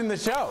watching the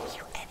show.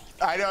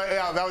 I know,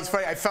 yeah, that was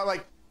funny. I felt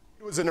like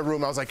He was in the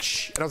room. I was like,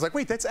 shh. And I was like,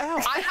 wait, that's Al.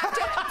 I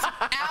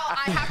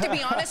have to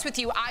be honest with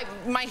you.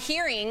 My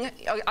hearing,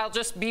 I'll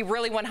just be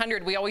really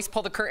 100. We always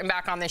pull the curtain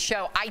back on this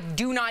show. I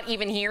do not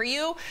even hear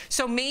you.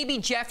 So maybe,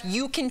 Jeff,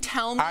 you can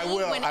tell me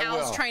when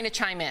Al's trying to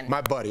chime in. My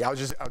buddy. I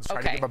was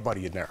trying to get my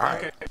buddy in there. All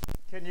right.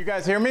 Can you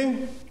guys hear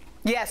me?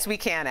 Yes, we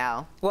can,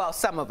 Al. Well,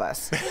 some of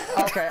us.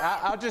 Okay,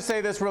 I'll just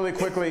say this really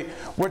quickly.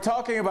 We're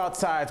talking about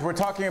sides. We're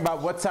talking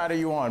about what side are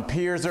you on,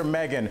 Piers or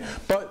Meghan.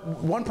 But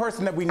one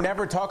person that we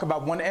never talk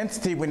about, one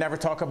entity we never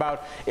talk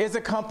about, is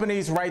a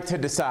company's right to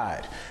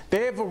decide.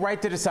 They have a right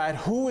to decide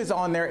who is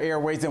on their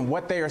airways and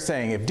what they are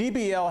saying. If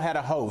DBL had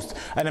a host,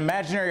 an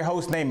imaginary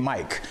host named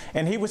Mike,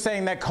 and he was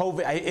saying that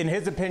COVID, in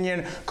his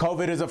opinion,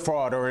 COVID is a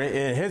fraud, or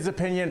in his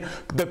opinion,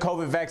 the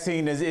COVID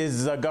vaccine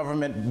is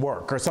government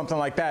work, or something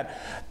like that,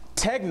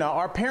 Tegna,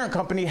 our parent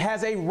company,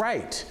 has a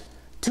right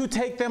to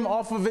take them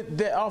off of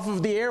their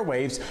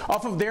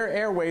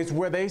airwaves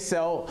where they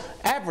sell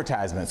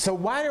advertisements. So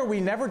why are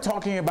we never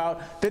talking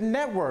about the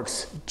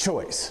network's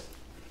choice?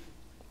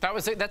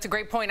 That's a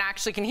great point. I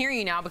actually can hear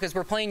you now because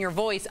we're playing your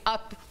voice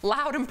up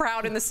loud and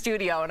proud in the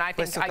studio, and I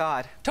think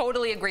I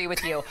totally agree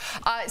with you.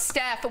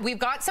 Steph, we've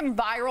got some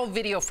viral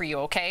video for you,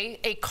 okay?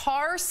 A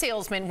car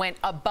salesman went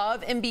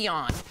above and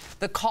beyond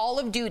the call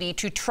of duty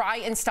to try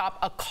and stop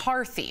a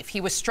car thief. He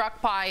was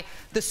struck by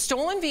the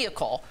stolen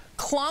vehicle,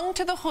 clung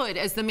to the hood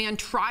as the man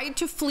tried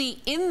to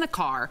flee in the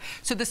car.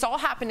 So this all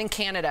happened in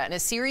Canada, and a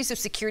series of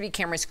security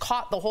cameras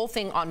caught the whole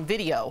thing on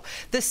video.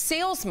 The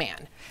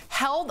salesman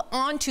held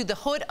onto the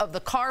hood of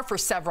the car for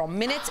several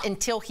minutes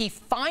until he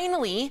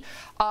finally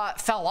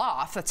fell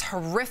off. That's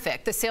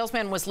horrific. The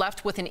salesman was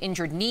left with an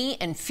injured knee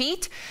and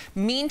feet.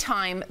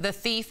 Meantime, the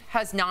thief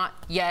has not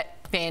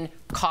yet been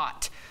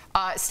caught.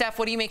 Steph,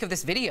 what do you make of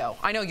this video?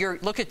 I know I gotta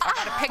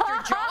pick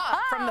your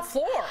jaw from the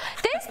floor.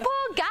 This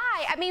poor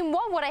guy, I mean,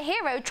 what a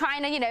hero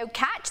trying to,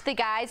 catch the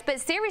guys, but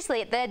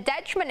seriously, at the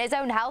detriment of his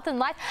own health and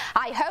life,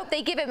 I hope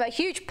they give him a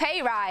huge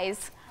pay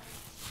rise.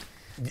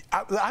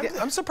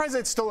 I'm surprised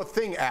it's still a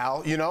thing,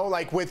 Al,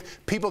 like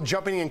with people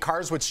jumping in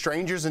cars with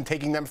strangers and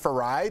taking them for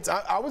rides.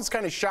 I was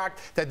kind of shocked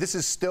that this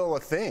is still a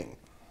thing.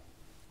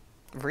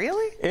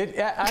 Really?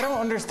 I don't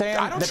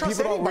understand that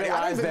people don't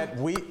realize that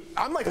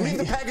I'm like, leave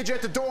the package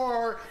at the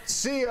door.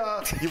 See ya,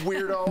 you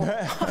weirdo.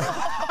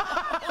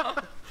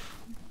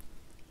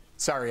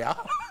 Sorry,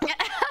 Al.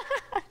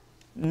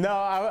 No,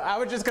 I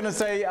was just going to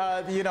say,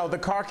 the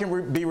car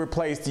can be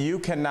replaced. You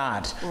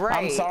cannot. Right.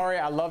 I'm sorry.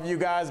 I love you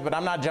guys, but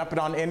I'm not jumping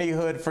on any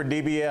hood for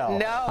DBL.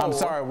 No. I'm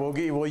sorry.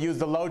 We'll use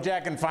the low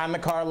jack and find the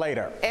car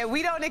later. And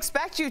we don't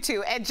expect you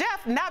to. And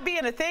Jeff, not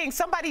being a thing,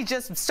 somebody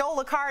just stole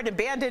a car and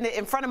abandoned it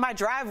in front of my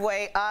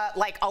driveway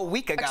like a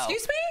week ago.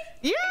 Excuse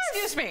me? Yes.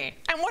 Excuse me.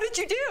 And what did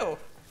you do?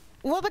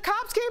 Well, the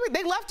cops came and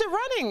they left it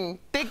running.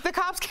 The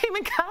cops came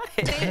and got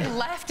it. They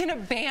left an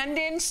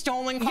abandoned,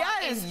 stolen car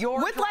in your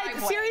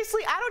driveway.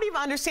 Seriously, I don't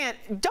even understand.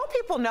 Don't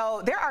people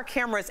know there are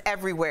cameras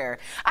everywhere?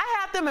 I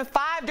had them in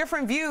 5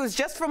 different views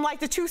just from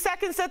the 2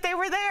 seconds that they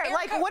were there.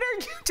 Erica, what are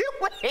you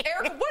doing?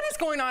 Erica, what is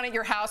going on at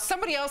your house?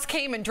 Somebody else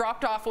came and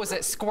dropped off, was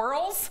it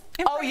squirrels?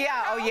 Oh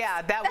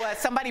yeah, that was,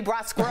 somebody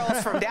brought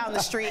squirrels from down the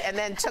street and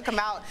then took them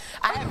out.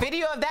 I have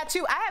video of that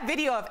too. I have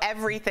video of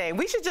everything.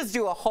 We should just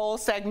do a whole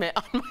segment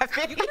on my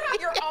video. You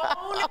have your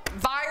own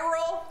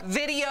viral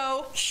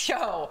video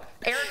show.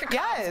 Erica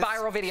Cobb's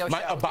viral video show.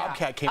 A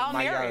bobcat came in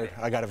my yard.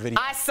 I got a video.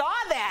 I saw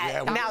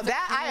that. Yeah, now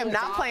that I am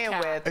not playing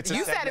with.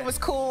 You said it was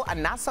cool,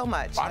 and not so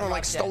much. I don't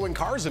like stolen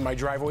cars in my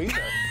driveway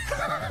either.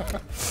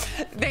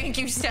 Thank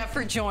you, Steph,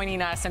 for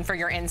joining us and for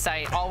your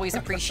insight. Always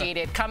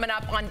appreciated. Coming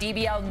up on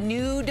DBL,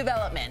 new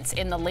developments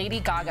in the Lady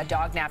Gaga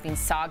dog-napping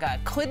saga.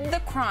 Could the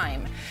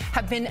crime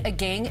have been a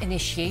gang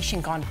initiation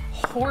gone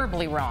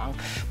horribly wrong?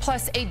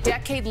 Plus, a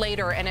decade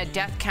later and a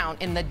death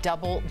count in the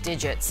double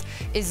digits.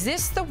 Is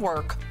this the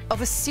work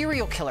of a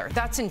serial killer?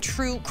 That's in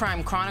True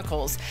Crime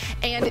Chronicles.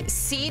 And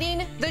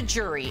seating the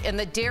jury in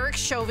the Derek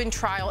Chauvin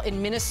trial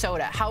in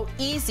Minnesota. How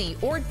easy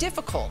or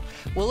difficult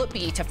will it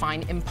be to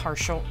find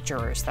impartial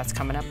jurors? That's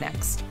coming up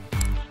next.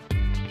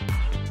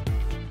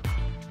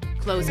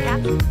 Close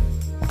caption.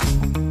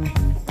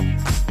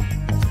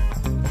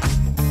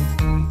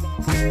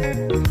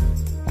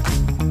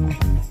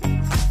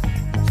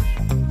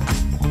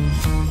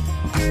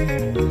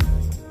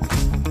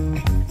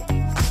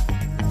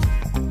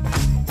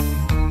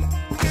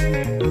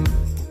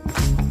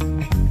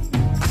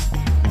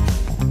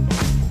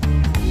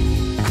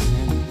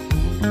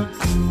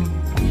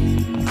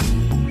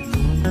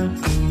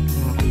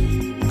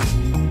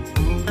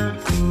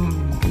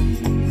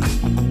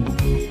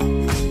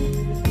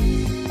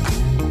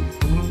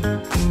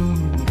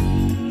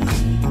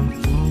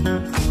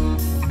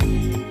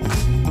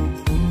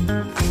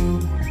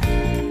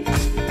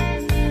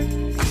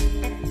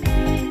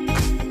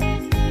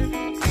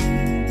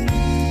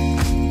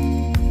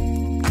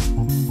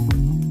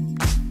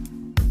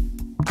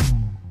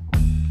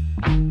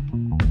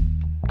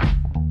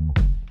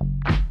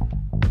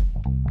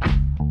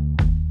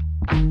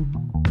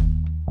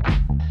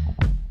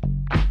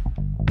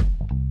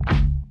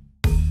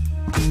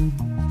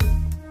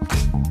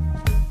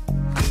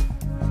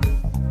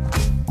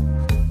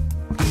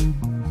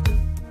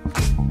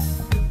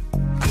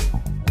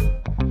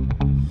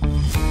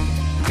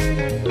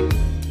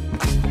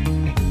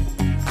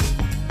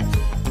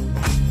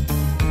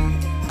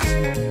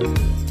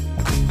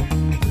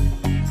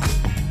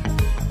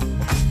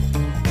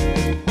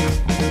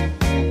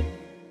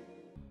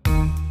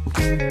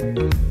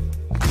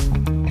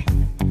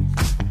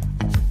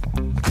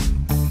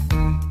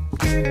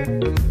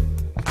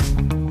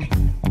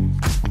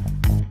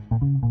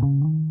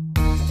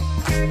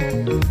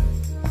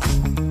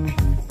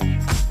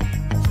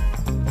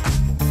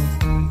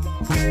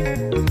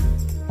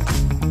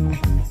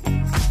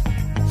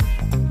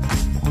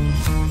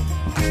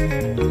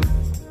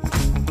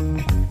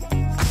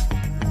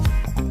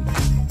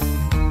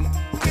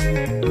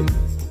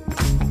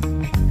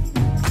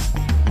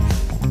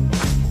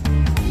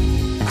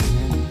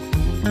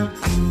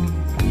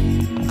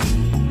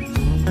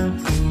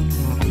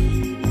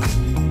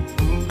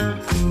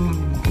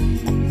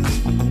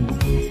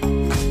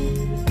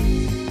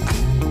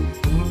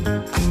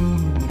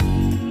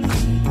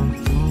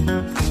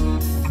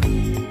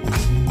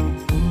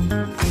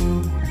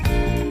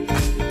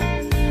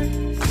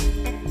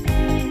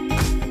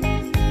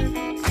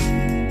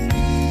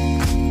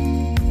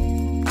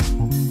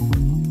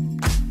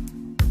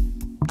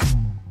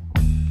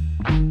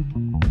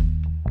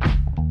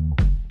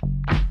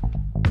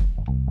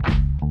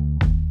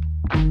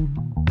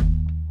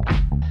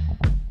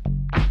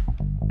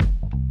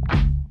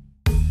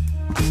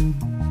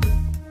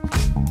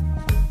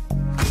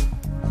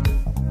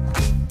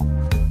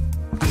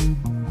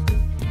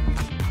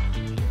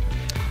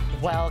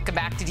 Welcome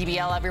back to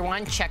DBL,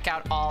 everyone. Check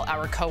out all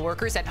our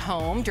coworkers at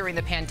home during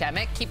the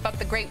pandemic. Keep up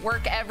the great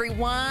work,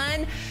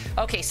 everyone.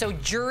 Okay, so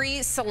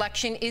jury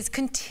selection is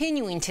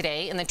continuing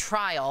today in the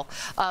trial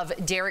of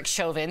Derek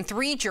Chauvin.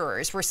 3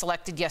 jurors were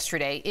selected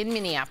yesterday in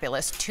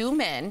Minneapolis, 2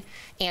 men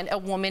and a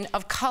woman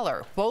of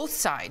color. Both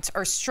sides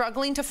are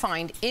struggling to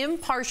find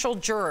impartial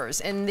jurors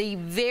in the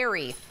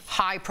very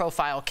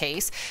high-profile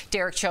case.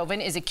 Derek Chauvin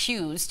is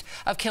accused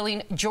of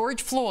killing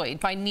George Floyd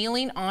by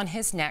kneeling on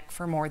his neck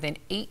for more than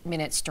 8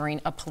 minutes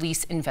during a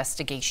police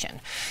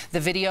investigation. The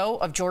video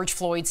of George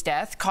Floyd's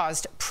death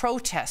caused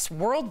protests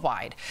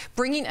worldwide,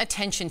 bringing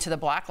attention to the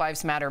Black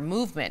Lives Matter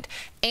movement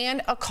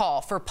and a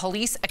call for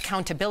police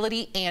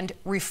accountability and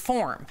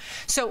reform.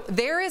 So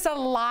there is a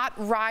lot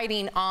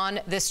riding on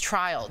this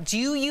trial.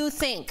 Do you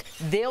think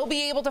they'll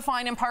be able to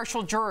find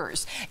impartial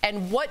jurors?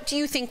 And what do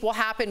you think will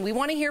happen? We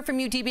want to hear from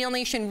you, DBL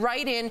Nation.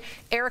 Right in.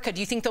 Erica, do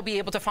you think they'll be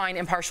able to find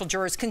impartial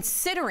jurors,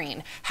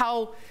 considering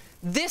how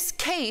this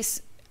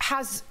case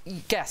has...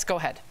 Yes, go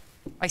ahead.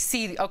 I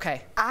see.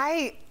 Okay.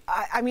 I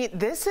mean,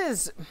 this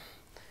is...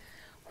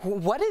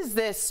 What is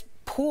this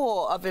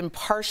pool of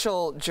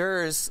impartial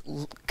jurors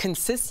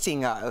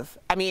consisting of?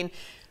 I mean,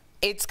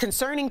 it's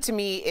concerning to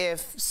me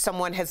if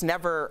someone has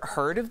never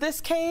heard of this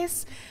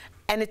case,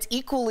 and it's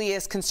equally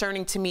as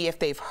concerning to me if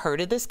they've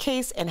heard of this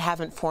case and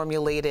haven't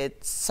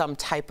formulated some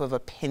type of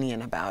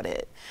opinion about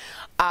it.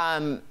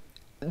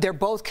 They're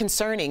both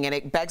concerning, and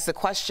it begs the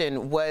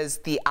question, was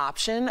the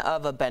option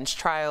of a bench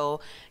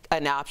trial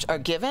an option or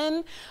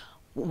given?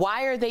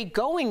 Why are they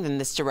going in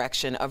this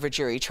direction of a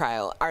jury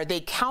trial? Are they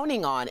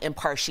counting on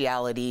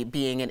impartiality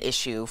being an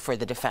issue for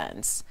the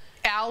defense?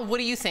 Al, what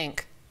do you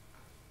think?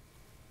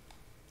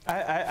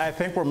 I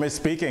think we're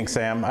misspeaking,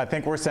 Sam. I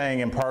think we're saying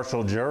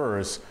impartial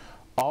jurors.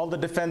 All the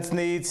defense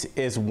needs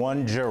is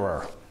one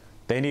juror.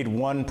 They need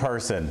one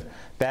person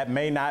that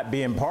may not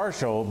be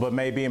impartial, but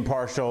may be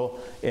impartial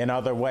in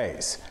other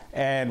ways.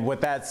 And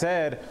with that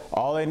said,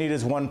 all they need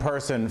is one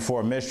person for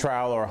a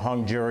mistrial or a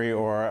hung jury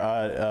or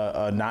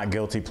a not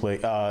guilty plea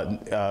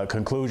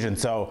conclusion.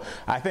 So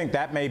I think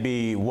that may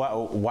be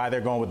why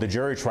they're going with the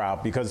jury trial,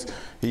 because,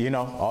 you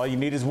know, all you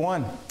need is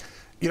one.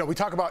 You know, we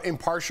talk about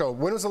impartial.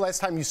 When was the last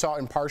time you saw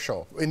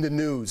impartial in the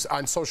news,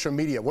 on social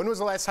media? When was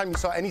the last time you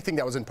saw anything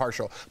that was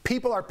impartial?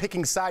 People are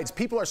picking sides.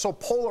 People are so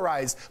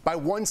polarized by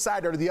one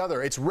side or the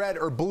other. It's red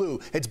or blue.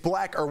 It's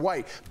black or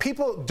white.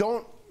 People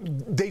don't.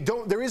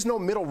 There is no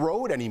middle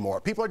road anymore.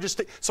 People are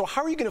just, so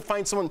how are you going to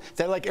find someone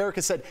that, like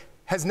Erica said,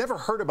 has never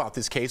heard about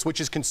this case,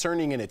 which is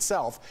concerning in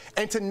itself,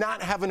 and to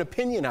not have an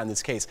opinion on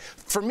this case?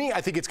 For me,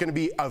 I think it's going to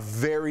be a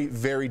very,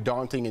 very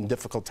daunting and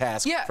difficult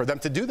task for them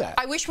to do that.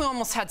 I wish we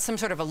almost had some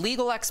sort of a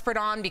legal expert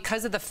on,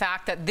 because of the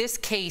fact that this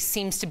case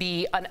seems to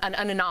be an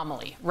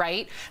anomaly,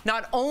 right?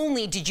 Not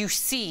only did you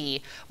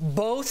see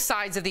both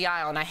sides of the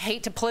aisle, and I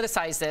hate to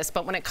politicize this,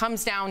 but when it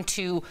comes down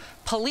to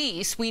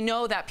police, we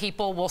know that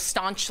people will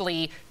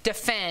staunchly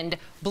defend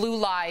blue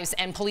lives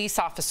and police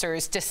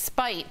officers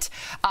despite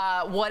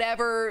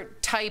whatever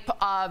type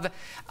of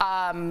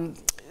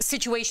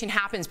situation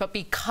happens. But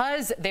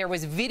because there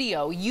was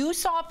video, you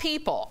saw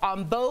people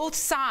on both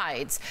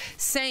sides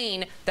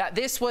saying that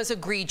this was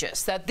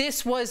egregious, that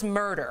this was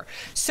murder.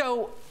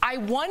 So I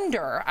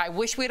wonder, I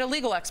wish we had a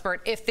legal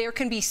expert, if there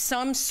can be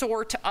some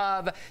sort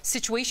of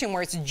situation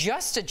where it's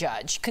just a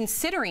judge,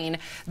 considering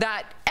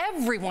that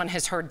everyone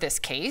has heard this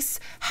case.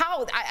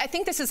 I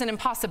think this is an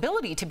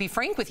impossibility, to be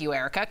frank with you,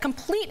 Erica, a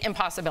complete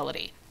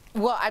impossibility.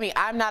 Well, I mean,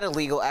 I'm not a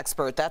legal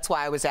expert. That's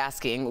why I was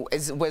asking,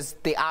 was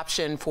the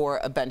option for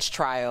a bench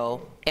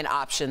trial an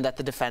option that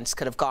the defense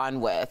could have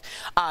gone with?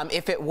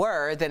 If it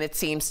were, then it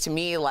seems to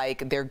me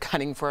like they're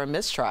gunning for a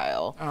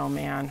mistrial. Oh,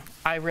 man.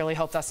 I really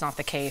hope that's not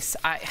the case.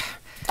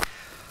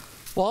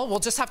 Well, we'll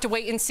just have to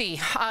wait and see.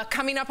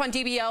 Coming up on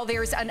DBL,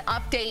 there's an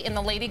update in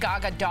the Lady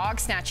Gaga dog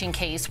snatching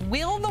case.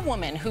 Will the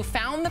woman who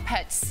found the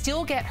pet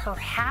still get her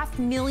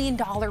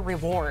 $500,000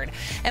 reward?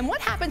 And what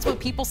happens when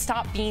people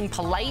stop being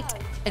polite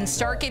and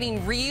start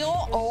getting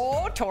real?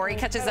 Oh, Tori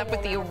catches up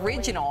with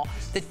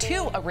the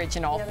two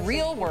original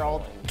Real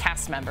World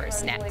cast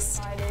members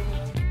next.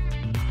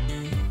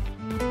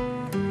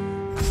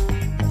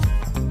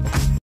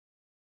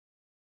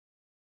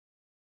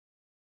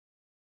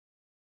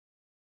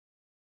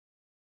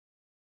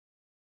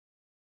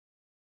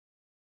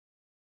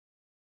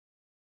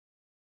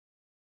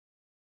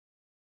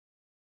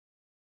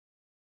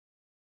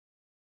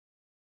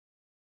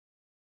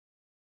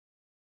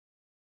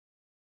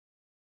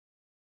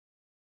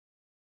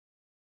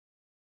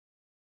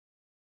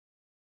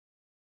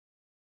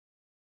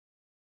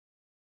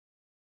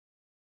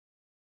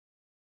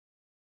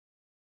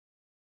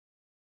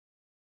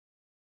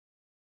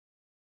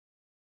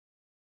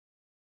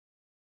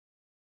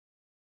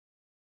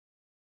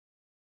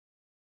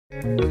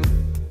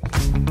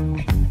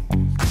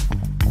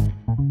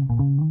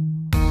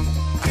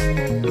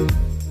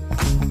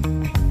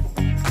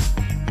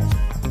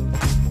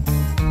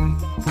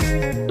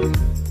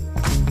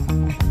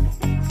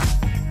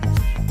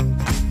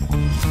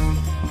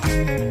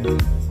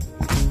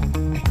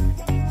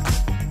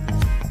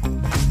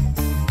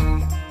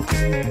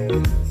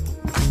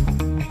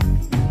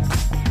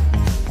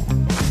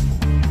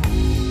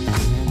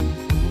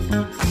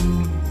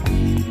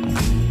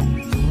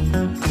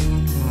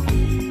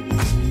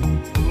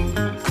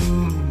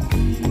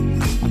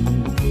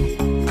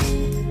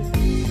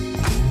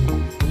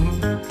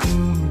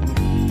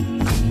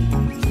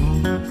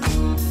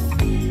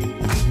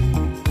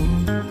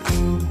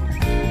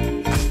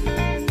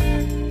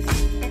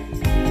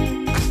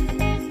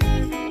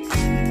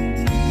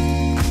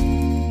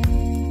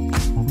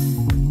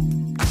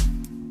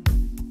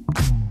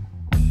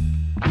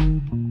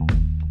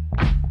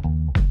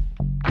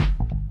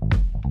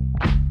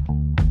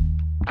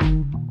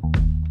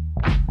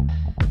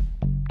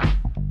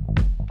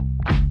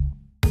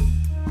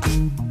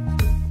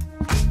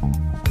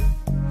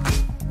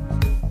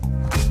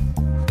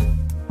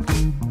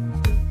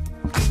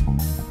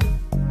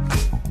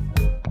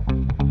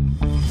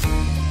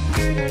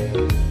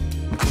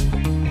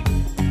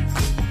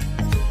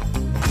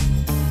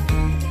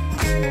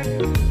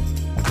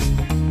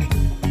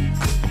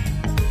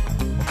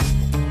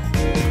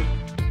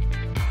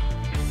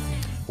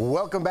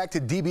 Welcome back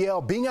to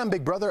DBL. Being on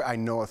Big Brother, I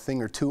know a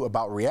thing or two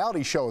about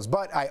reality shows,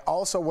 but I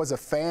also was a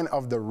fan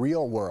of the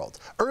Real World.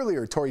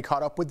 Earlier, Tori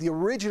caught up with the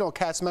original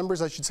cast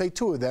members, I should say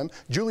two of them,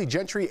 Julie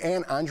Gentry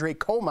and Andre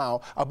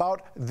Comau,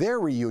 about their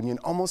reunion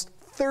almost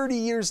 30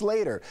 years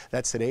later.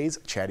 That's today's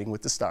Chatting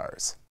with the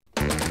Stars.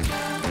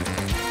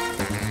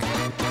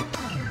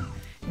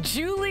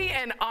 Julie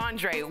and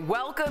Andre,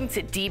 welcome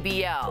to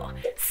DBL.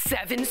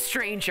 7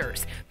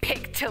 strangers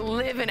picked to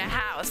live in a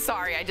house.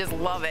 Sorry, I just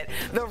love it.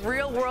 The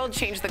Real World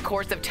changed the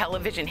course of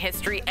television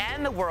history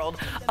and the world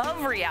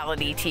of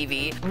reality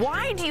TV.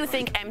 Why do you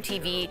think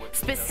MTV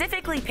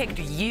specifically picked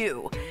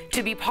you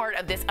to be part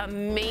of this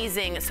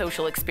amazing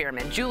social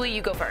experiment? Julie,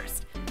 you go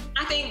first.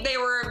 I think they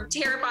were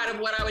terrified of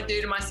what I would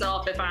do to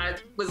myself if I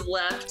was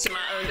left to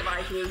my own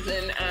devices.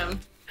 And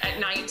at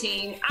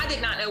 19, I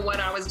did not know what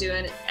I was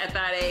doing at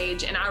that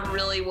age, and I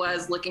really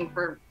was looking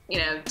for,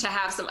 to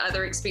have some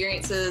other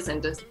experiences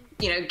and to,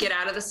 get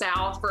out of the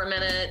South for a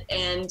minute.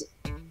 And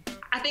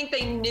I think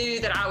they knew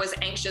that I was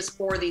anxious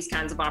for these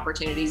kinds of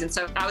opportunities, and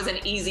so I was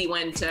an easy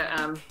one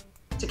to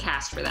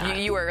cast for that.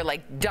 You were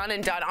like done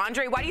and done.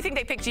 Andre, why do you think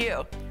they picked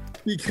you?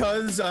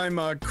 Because I'm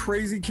a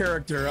crazy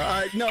character.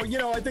 I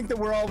think that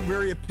we're all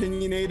very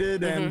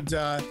opinionated, and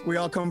we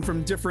all come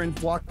from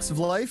different walks of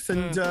life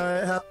and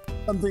have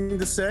something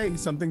to say,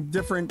 something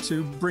different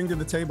to bring to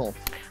the table.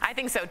 I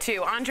think so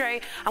too. Andre,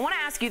 I want to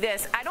ask you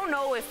this. I don't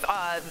know if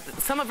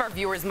some of our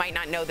viewers might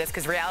not know this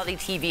because reality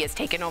TV has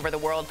taken over the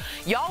world.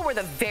 Y'all were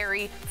the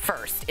very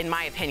first, in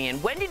my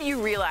opinion. When did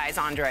you realize,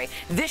 Andre,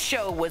 this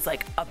show was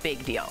like a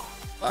big deal?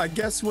 I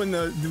guess when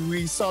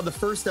we saw the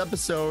first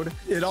episode,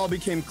 it all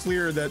became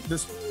clear that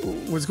this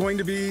was going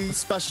to be a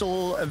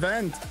special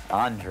event.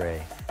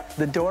 Andre.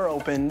 The door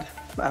opened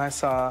and I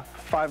saw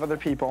 5 other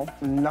people,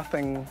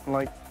 nothing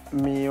like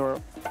me or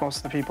most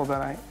of the people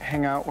that I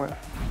hang out with.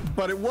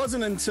 But it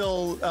wasn't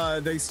until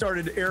they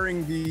started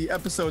airing the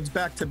episodes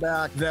back to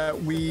back that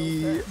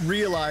we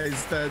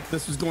realized that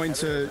this was going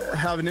to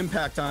have an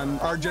impact on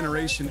our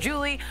generation.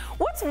 Julie,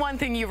 what's one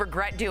thing you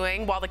regret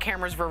doing while the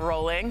cameras were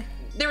rolling?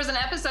 There was an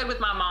episode with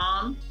my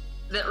mom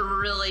that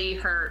really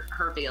hurt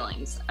her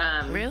feelings.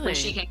 Really? When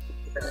she came.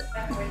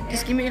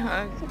 Just give me a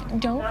hug.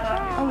 Don't.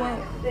 I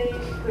won't.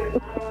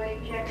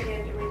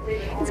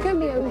 It's gonna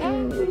be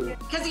okay.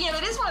 Because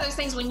it is one of those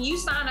things when you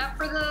sign up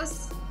for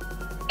this,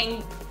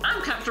 and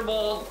I'm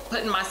comfortable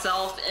putting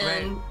myself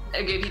in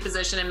a goofy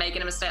position and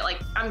making a mistake.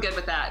 Like, I'm good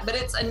with that. But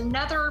it's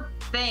another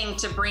thing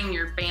to bring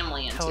your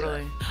family into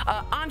it.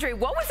 Andre,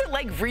 what was it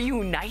like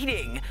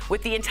reuniting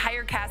with the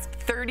entire cast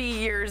 30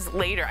 years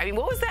later? I mean,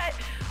 what was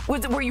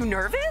Were you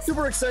nervous?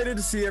 Super excited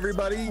to see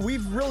everybody.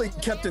 We've really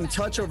kept in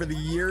touch over the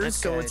years,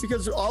 so it's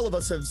because all of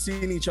us have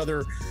seen each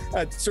other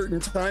at certain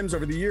times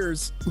over the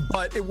years,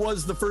 but it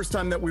was the first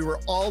time that we were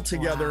all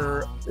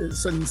together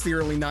since the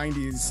early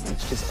 90s.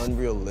 It's just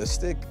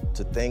unrealistic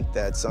to think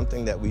that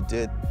something that we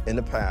did in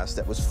the past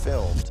that was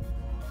filmed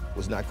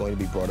was not going to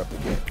be brought up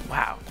again.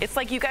 Wow. It's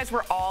like you guys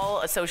were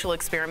all a social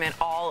experiment,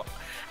 all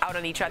out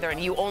on each other, and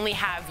you only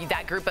have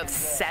that group of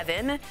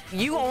 7.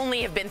 You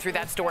only have been through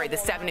that story, the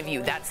 7 of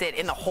you. That's it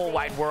in the whole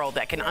wide world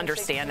that can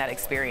understand that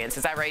experience.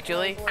 Is that right,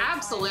 Julie?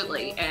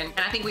 Absolutely. And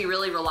I think we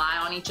really rely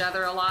on each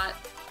other a lot,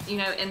 you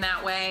know, in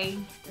that way.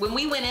 When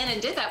we went in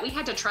and did that, we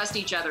had to trust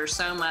each other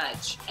so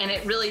much. And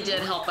it really did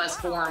help us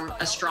form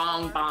a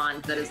strong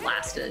bond that has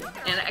lasted.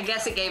 And I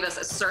guess it gave us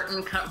a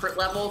certain comfort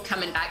level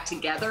coming back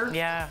together.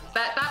 Yeah.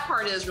 That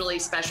part is really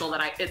special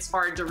that it's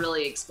hard to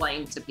really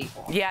explain to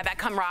people. Yeah, that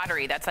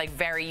camaraderie, that's like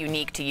very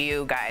unique to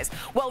you guys.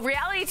 Well,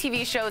 reality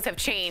TV shows have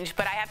changed,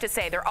 but I have to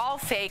say they're all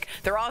fake,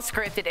 they're all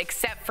scripted,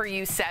 except for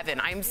you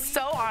 7. I'm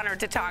so honored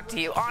to talk to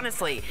you.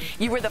 Honestly,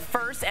 you were the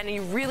first and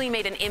you really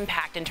made an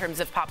impact in terms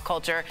of pop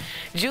culture.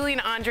 Julie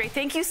and Andre,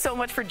 thank you so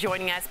much for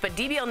joining us. But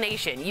DBL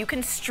Nation, you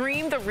can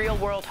stream The Real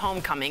World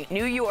Homecoming,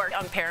 New York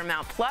on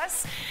Paramount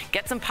Plus.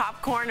 Get some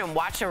popcorn and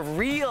watch a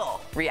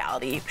real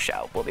reality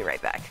show. We'll be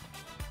right back.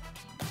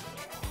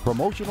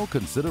 Promotional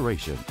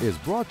consideration is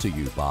brought to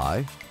you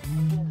by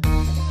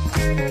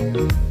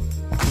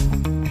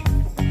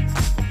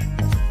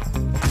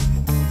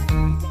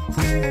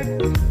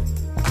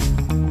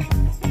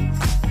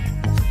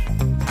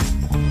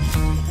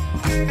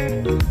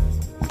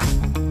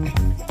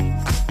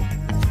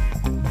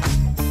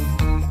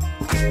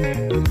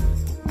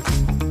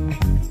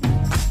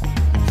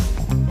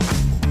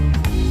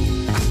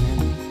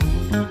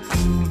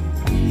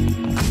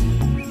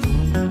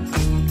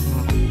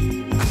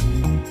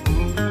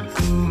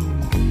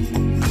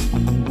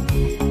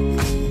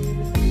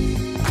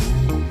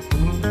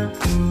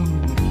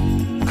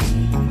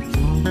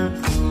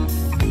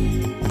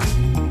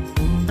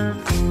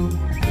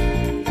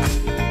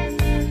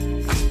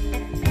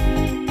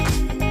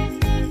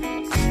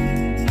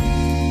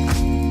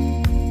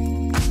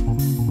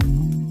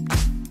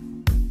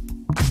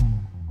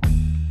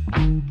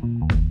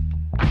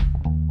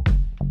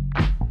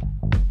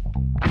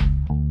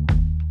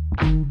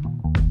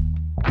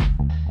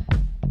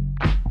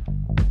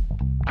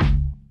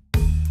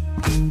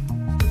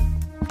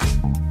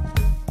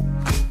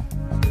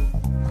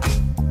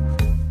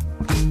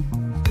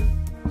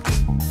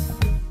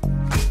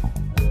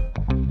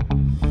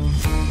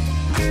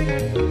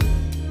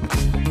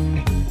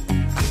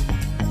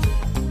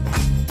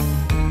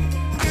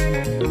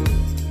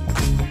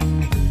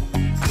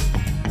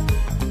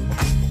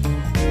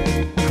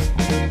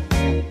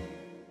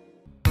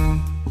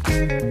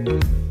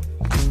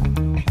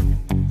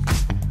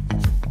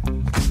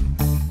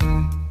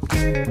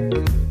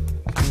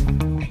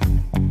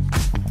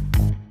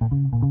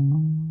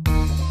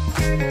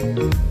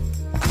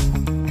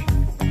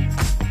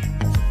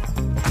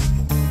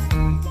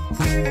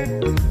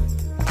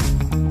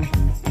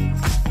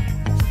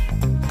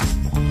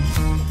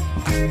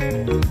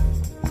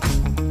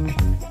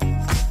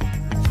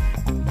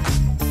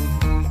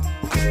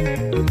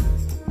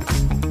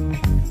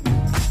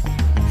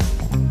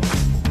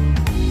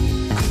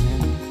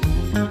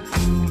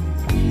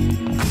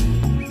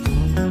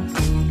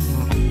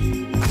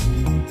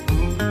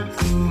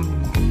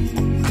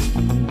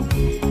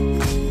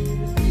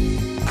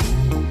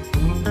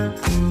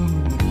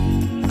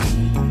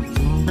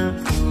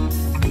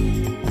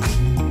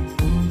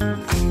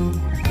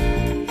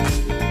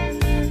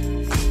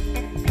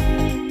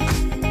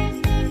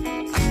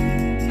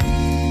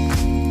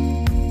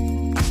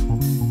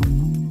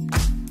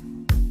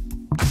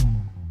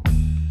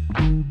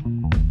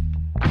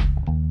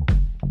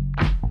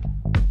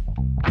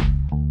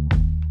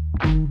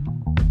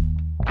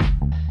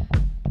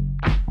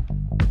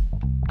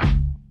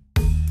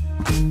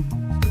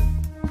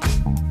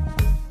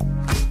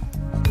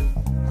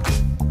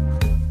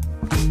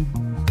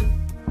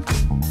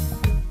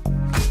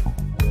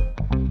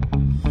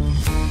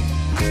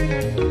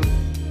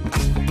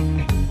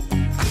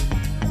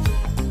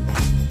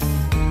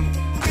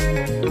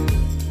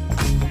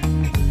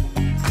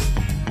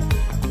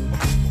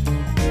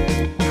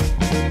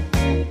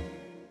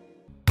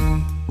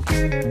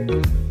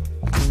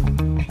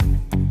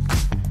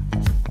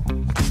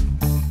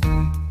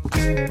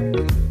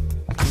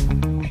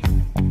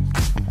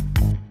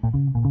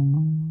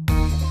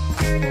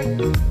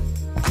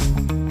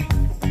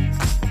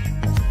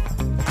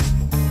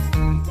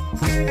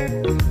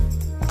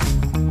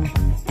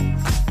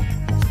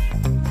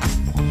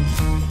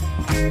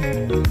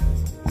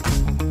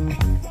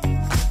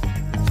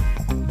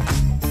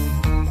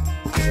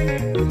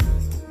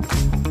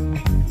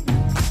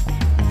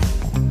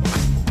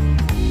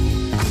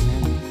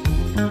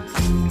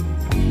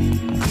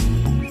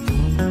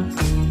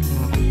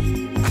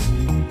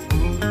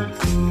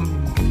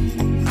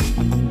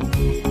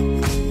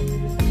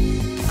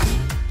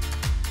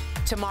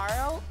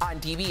Tomorrow on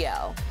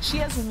DBL. now. She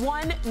has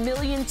 1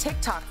 million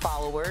TikTok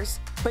followers,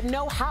 but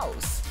no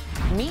house.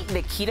 Meet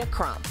Nikita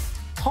Crump,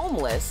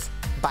 homeless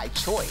by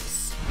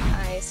choice.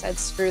 I said,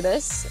 screw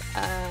this.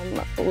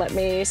 Let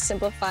me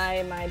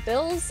simplify my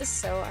bills.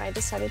 So I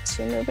decided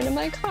to move into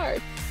my car.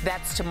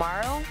 That's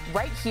tomorrow,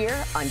 right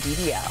here on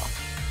DBL.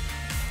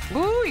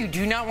 Ooh, you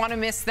do not want to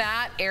miss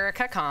that.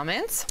 Erica,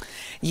 comments?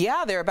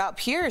 Yeah, they're about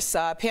Pierce.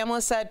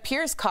 Pamela said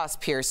Pierce cost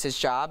Pierce his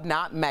job,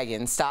 not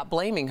Megan. Stop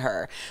blaming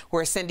her.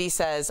 Where Cindy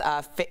says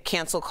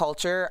cancel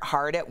culture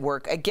hard at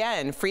work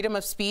again. Freedom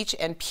of speech,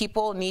 and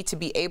people need to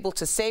be able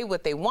to say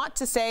what they want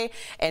to say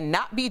and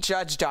not be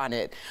judged on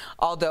it.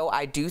 Although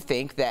I do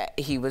think that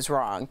he was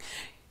wrong.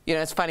 You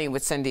know, it's funny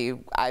with Cindy,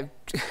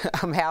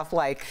 I'm half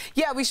like,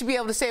 yeah, we should be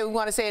able to say what we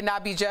want to say and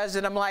not be judged.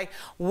 And I'm like,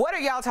 what are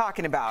y'all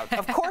talking about?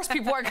 Of course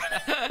people are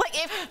gonna,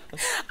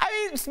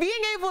 being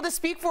able to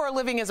speak for a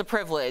living is a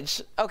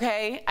privilege,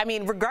 okay? I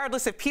mean,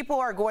 regardless if people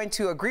are going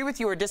to agree with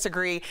you or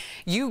disagree,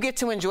 you get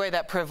to enjoy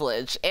that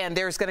privilege, and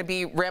there's gonna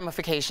be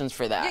ramifications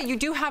for that. Yeah, you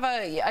do have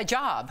a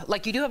job.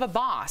 Like, you do have a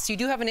boss. You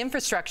do have an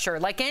infrastructure,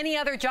 like any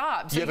other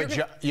job. So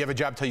you have a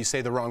job till you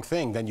say the wrong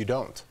thing, then you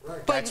don't.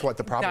 Right. That's what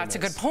the problem is. That's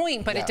a good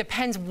point, but it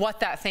depends what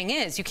that thing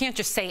is. You can't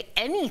just say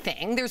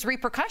anything. There's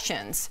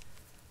repercussions.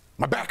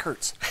 My back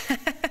hurts.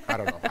 I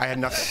don't know. I had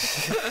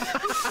nothing.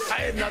 I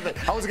had nothing.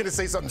 I was going to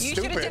say something stupid.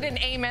 You should have did an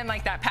amen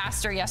like that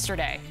pastor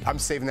yesterday. I'm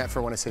saving that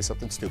for when I say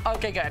something stupid.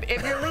 Okay, good.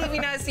 If you're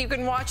leaving us, you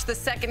can watch the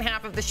second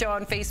half of the show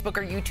on Facebook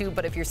or YouTube,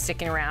 but if you're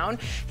sticking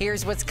around,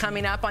 here's what's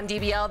coming up on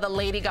DBL. The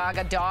Lady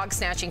Gaga dog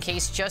snatching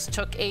case just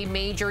took a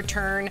major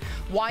turn.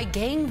 Why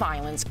gang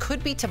violence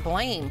could be to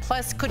blame.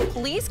 Plus, could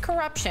police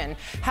corruption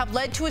have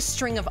led to a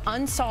string of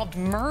unsolved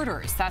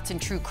murders? That's in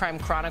True Crime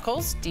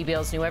Chronicles.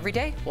 DBL's new every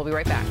day. We'll be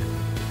right back.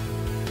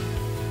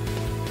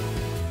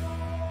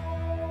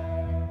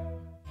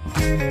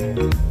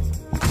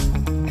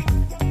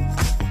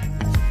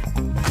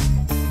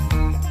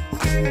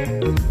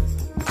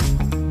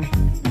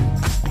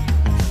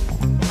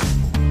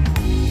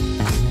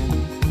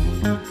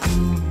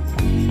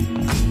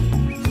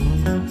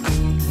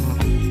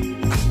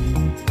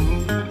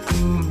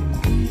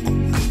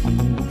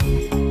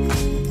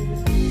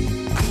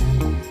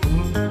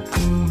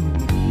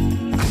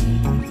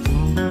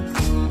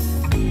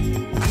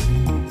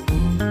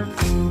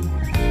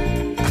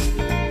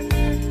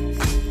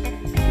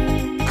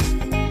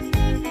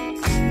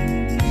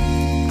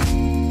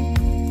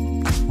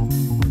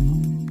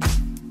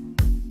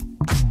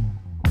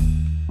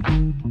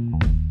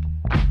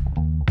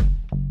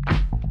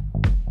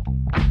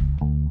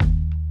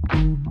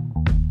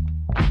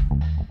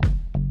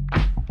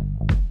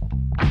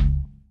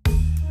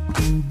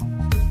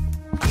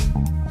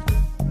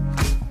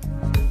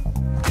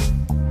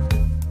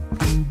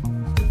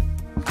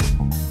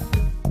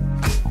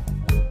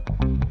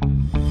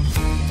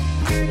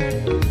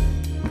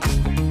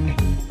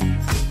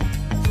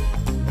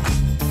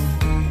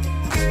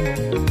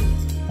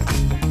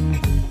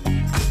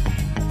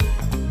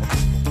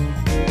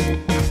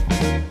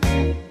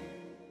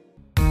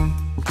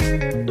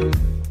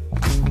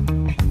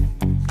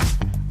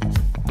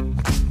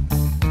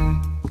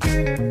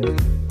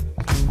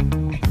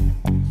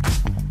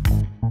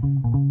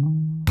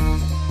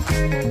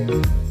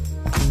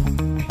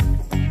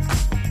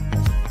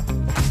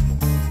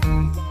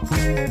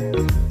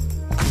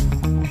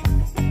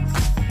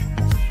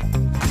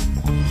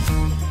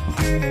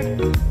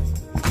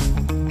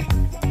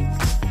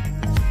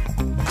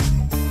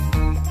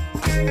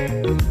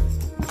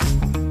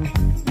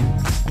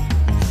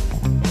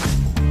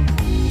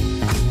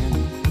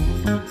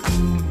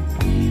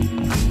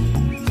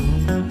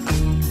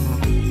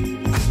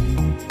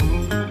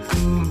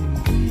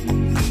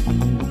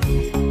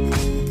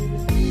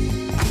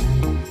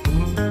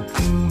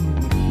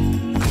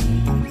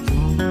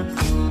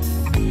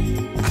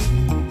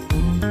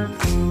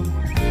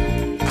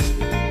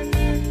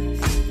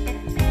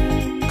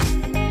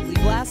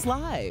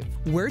 Live,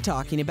 we're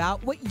talking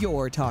about what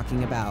you're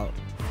talking about.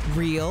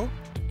 Real,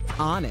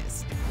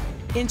 honest,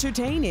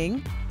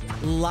 entertaining,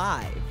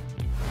 live.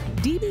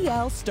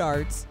 DBL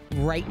starts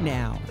right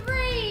now.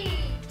 3,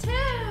 2.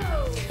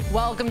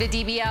 Welcome to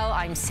DBL.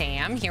 I'm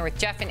Sam, here with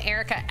Jeff and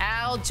Erica.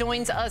 Al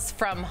joins us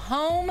from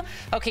home.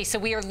 Okay, so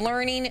we are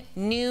learning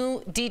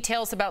new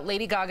details about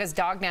Lady Gaga's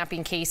dog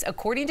napping case.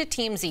 According to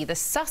TMZ, the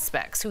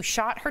suspects who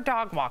shot her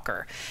dog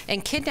walker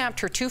and kidnapped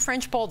her 2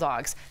 French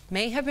bulldogs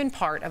may have been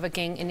part of a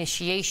gang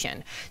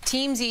initiation.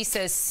 TMZ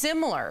says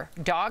similar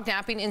dog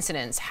napping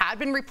incidents had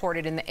been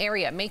reported in the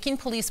area, making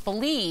police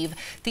believe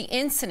the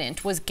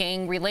incident was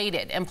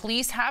gang-related. And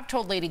police have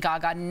told Lady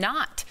Gaga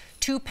not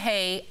to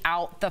pay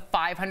out the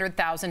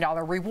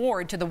 $500,000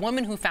 reward to the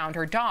woman who found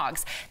her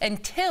dogs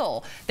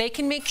until they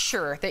can make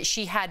sure that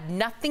she had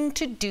nothing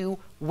to do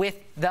with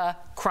the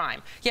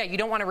crime. Yeah, you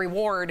don't want to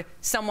reward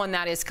someone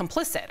that is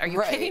complicit. Are you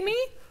kidding me?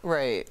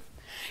 Right.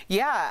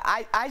 Yeah,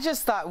 I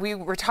just thought, we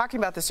were talking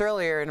about this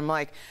earlier, and I'm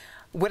like,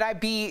 would I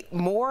be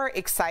more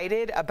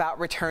excited about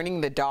returning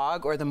the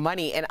dog or the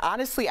money? And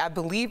honestly, I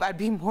believe I'd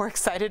be more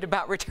excited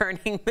about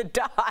returning the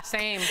dog.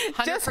 Same,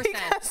 100%. Just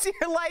because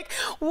you're like,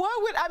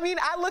 what would, I mean,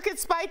 I look at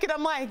Spike and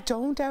I'm like,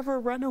 don't ever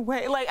run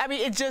away. Like, I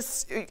mean, it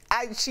just,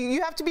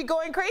 you have to be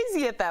going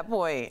crazy at that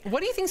point.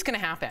 What do you think's going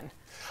to happen?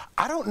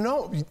 I don't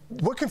know.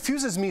 What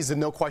confuses me is the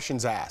no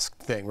questions asked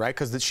thing, right?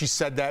 Because she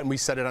said that and we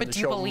said it on the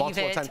show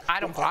multiple times. I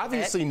don't believe it.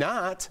 Obviously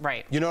not.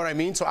 Right. You know what I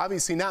mean? So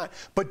obviously not.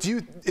 But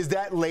is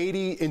that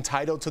lady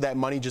entitled to that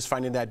money just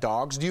finding that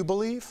dogs, do you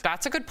believe?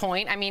 That's a good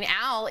point. I mean,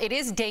 Al, it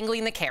is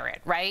dangling the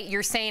carrot, right?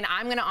 You're saying,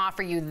 I'm going to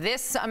offer you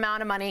this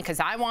amount of money because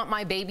I want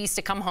my babies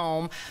to come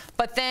home.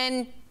 But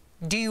then,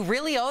 do you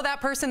really owe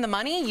that person the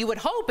money? You would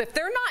hope if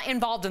they're not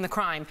involved in the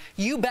crime,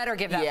 you better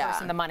give that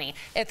person the money.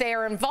 If they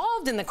are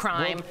involved in the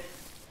crime,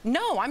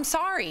 no, I'm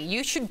sorry.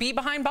 You should be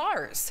behind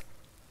bars.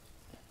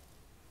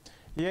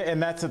 Yeah,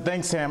 and that's the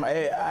thing, Sam. I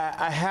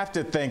have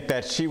to think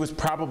that she was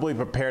probably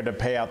prepared to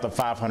pay out the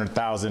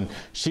 $500,000.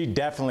 She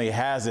definitely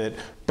has it,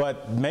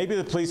 but maybe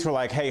the police were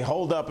like, hey,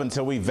 hold up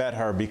until we vet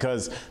her,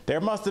 because there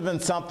must have been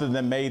something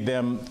that made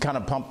them kind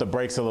of pump the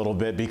brakes a little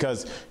bit,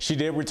 because she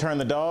did return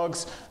the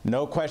dogs,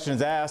 no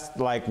questions asked,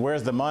 like,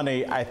 where's the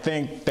money? I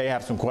think they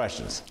have some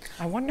questions.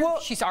 I wonder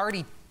if she's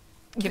already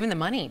given the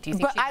money. Do you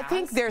think I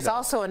think there's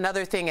also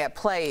another thing at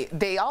play.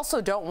 They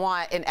also don't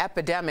want an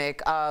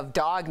epidemic of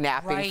dog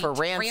napping for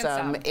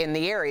ransom in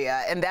the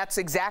area, and that's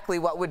exactly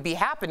what would be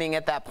happening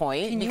at that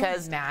point. Can you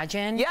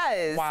imagine?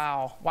 Yes.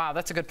 Wow,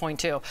 that's a good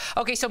point too.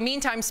 Okay, so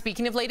meantime,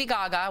 speaking of Lady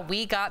Gaga,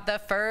 we got the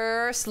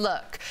first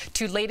look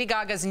to Lady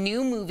Gaga's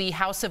new movie,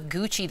 House of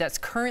Gucci, that's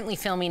currently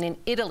filming in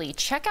Italy.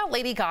 Check out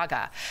Lady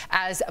Gaga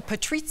as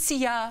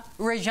Patrizia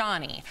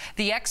Reggiani,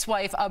 the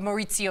ex-wife of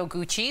Maurizio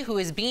Gucci, who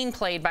is being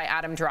played by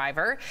Adam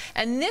Driver.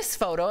 And this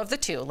photo of the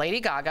two, Lady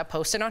Gaga,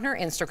 posted on her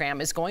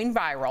Instagram, is going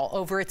viral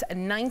over its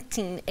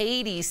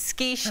 1980s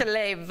ski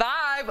chalet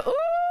vibe. Ooh,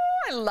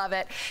 I love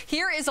it.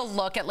 Here is a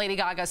look at Lady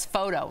Gaga's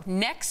photo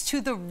next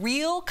to the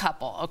real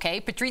couple,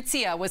 okay?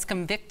 Patrizia was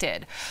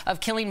convicted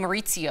of killing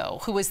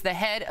Maurizio, who was the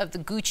head of the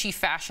Gucci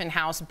fashion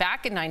house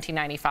back in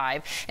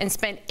 1995 and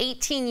spent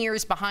 18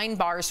 years behind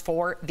bars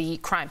for the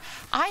crime.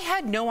 I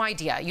had no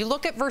idea. You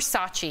look at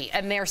Versace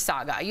and their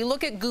saga. You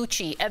look at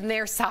Gucci and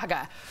their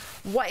saga.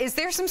 What, is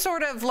there some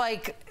sort of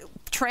like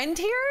trend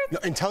here? No,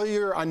 until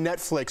you're on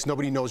Netflix,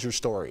 nobody knows your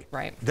story.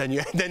 Right. Then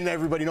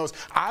everybody knows.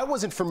 I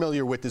wasn't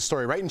familiar with this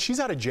story, right? And she's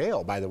out of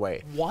jail, by the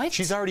way. What?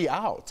 She's already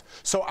out.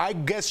 So I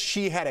guess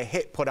she had a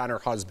hit put on her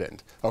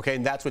husband, okay?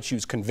 And that's what she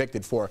was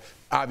convicted for.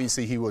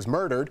 Obviously, he was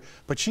murdered,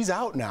 but she's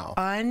out now.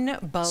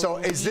 Unbelievable. So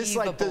is this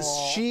like,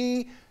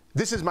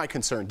 this is my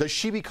concern. Does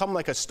she become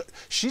like a,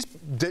 she's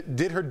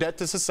did her debt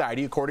to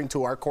society according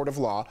to our court of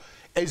law.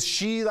 Is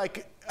she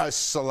like a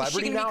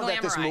celebrity now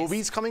that this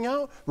movie's coming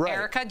out? Right.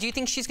 Erica, do you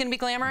think she's going to be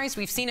glamorized?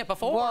 We've seen it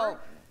before. Well,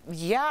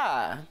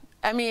 yeah.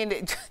 I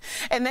mean,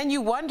 and then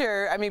you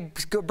wonder, I mean,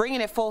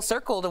 bringing it full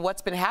circle to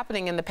what's been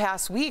happening in the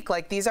past week,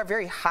 like these are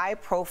very high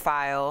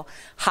profile,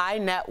 high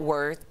net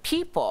worth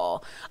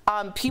people.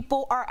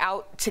 People are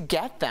out to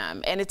get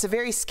them, and it's a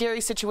very scary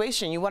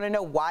situation. You want to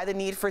know why the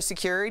need for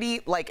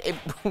security, like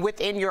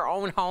within your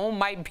own home,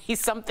 might be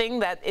something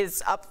that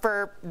is up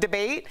for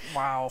debate.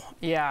 Wow.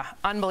 Yeah,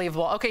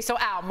 unbelievable. Okay, so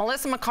Al,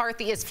 Melissa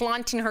McCarthy is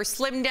flaunting her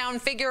slimmed down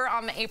figure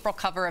on the April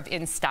cover of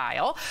In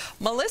Style.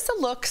 Melissa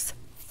looks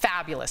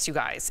fabulous, you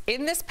guys,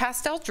 in this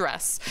pastel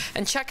dress.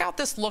 And check out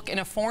this look in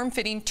a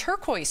form-fitting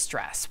turquoise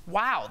dress.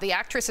 Wow, the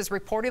actress has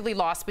reportedly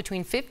lost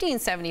between 50 and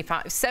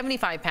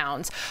 75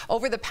 pounds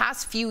over the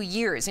past few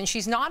years. And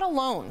she's not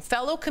alone.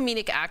 Fellow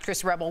comedic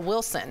actress Rebel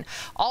Wilson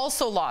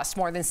also lost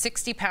more than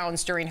 60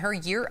 pounds during her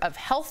year of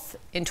health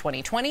in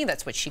 2020.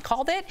 That's what she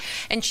called it.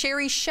 And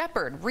Sherry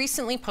Shepherd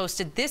recently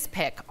posted this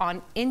pic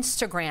on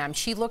Instagram.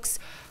 She looks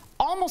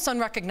almost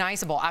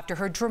unrecognizable after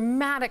her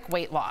dramatic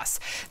weight loss.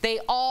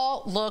 They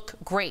all look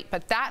great,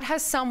 but that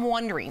has some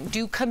wondering,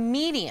 do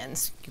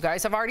comedians, you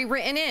guys have already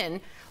written in,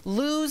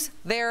 lose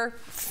their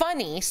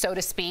funny, so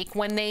to speak,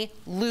 when they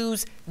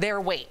lose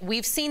their weight?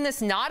 We've seen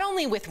this not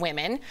only with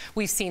women,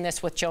 we've seen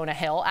this with Jonah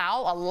Hill.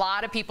 Al, a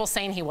lot of people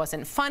saying he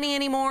wasn't funny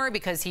anymore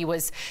because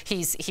he's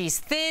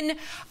thin.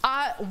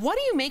 What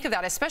do you make of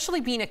that,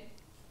 especially being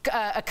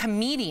a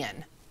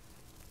comedian?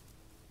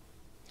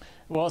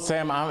 Well,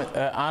 Sam,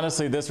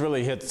 honestly, this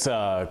really hits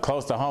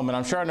close to home, and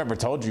I'm sure I never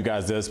told you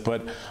guys this,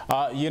 but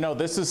you know,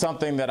 this is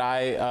something that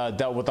I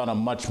dealt with on a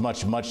much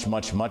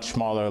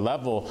smaller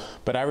level.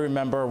 But I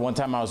remember one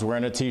time I was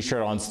wearing a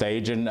T-shirt on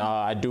stage, and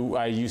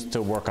I used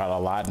to work out a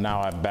lot.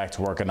 Now I'm back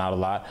to working out a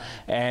lot,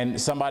 and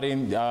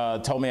somebody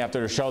told me after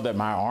the show that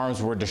my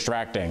arms were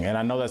distracting, and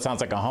I know that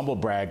sounds like a humble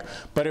brag,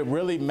 but it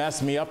really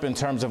messed me up in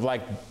terms of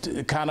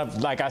like kind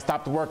of like I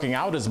stopped working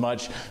out as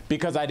much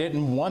because I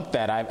didn't want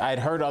that. I'd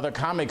heard other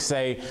comics say,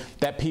 say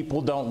that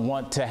people don't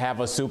want to have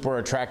a super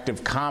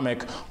attractive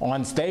comic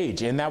on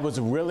stage. And that was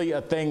really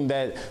a thing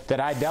that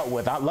I dealt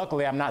with.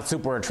 Luckily, I'm not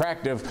super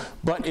attractive,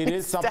 but it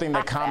is something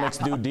that comics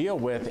do deal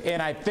with.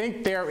 And I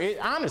think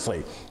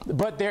honestly,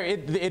 but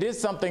it is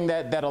something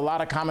that a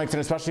lot of comics,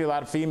 and especially a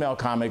lot of female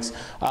comics,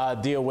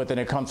 deal with, and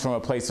it comes from a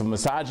place of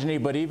misogyny.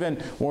 But even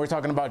when we're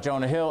talking about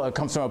Jonah Hill, it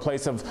comes from a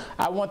place of,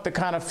 I want the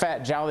kind of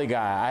fat, jolly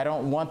guy. I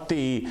don't want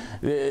the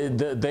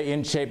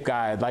in-shape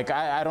guy. Like,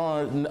 I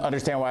don't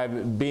understand why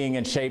being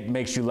in shape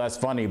makes you less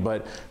funny,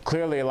 but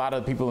clearly a lot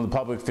of people in the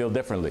public feel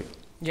differently.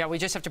 Yeah, we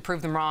just have to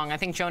prove them wrong. I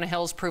think Jonah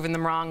Hill's proven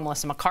them wrong.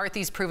 Melissa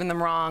McCarthy's proven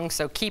them wrong,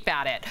 so keep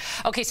at it.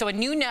 Okay, so a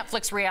new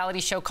Netflix reality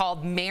show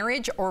called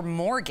Marriage or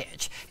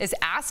Mortgage is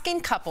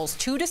asking couples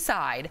to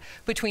decide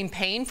between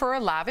paying for a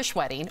lavish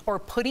wedding or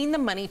putting the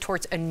money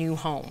towards a new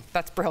home.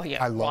 That's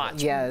brilliant. I love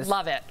it. Yes.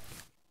 Love it.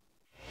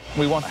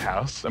 We want a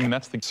house. I mean,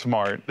 that's the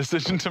smart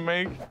decision to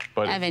make.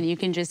 But Evan, you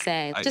can just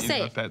say it. Just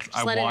say it.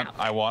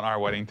 I want our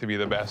wedding to be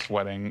the best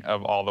wedding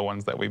of all the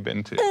ones that we've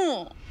been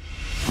to.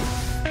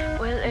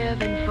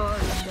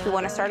 We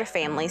want to start a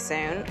family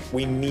soon.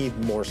 We need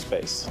more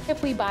space.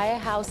 If we buy a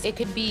house, it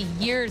could be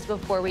years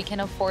before we can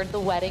afford the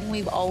wedding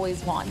we've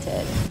always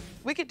wanted.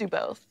 We could do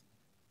both.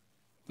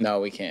 No,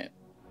 we can't.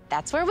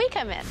 That's where we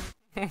come in.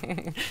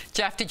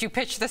 Jeff, did you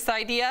pitch this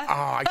idea? Oh,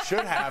 I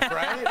should have,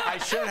 right? I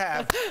should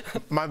have.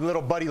 My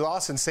little buddy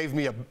Lawson saved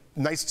me a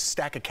nice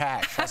stack of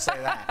cash, I'll say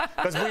that.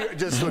 Because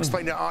just to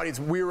explain to the audience,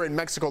 we were in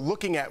Mexico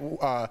looking at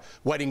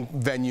wedding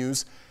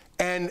venues,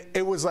 and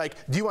it was like,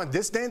 do you want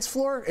this dance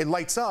floor? It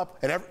lights up.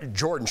 And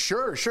Jordan,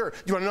 sure. Do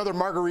you want another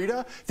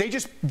margarita? They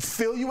just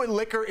fill you with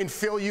liquor and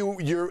fill you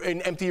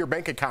and empty your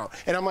bank account.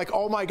 And I'm like,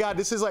 oh my God,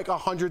 this is like a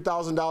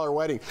 $100,000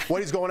 wedding.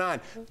 What is going on?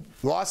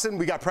 Lawson,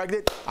 we got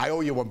pregnant. I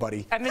owe you one,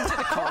 buddy. And then to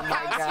the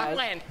courthouse you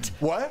went.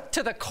 What?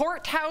 To the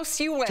courthouse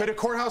you went. To the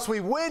courthouse we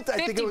went. I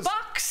think it was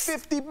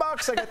 $50.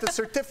 $50. I got the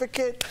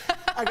certificate.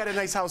 I got a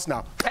nice house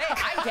now. Hey,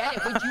 I get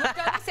it. Would you have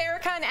done this,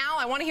 Erica and Al?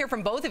 I want to hear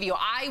from both of you.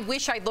 I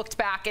wish I looked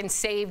back and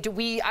saved.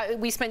 We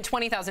spent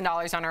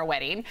 $20,000 on our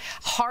wedding,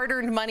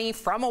 hard-earned money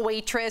from a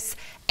waitress,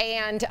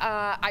 and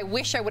I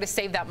wish I would have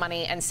saved that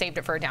money and saved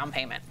it for a down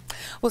payment.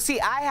 Well, see,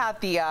 I have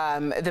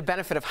the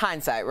benefit of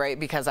hindsight, right?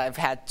 Because I've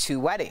had 2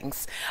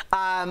 weddings.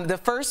 The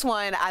first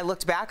one, I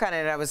looked back on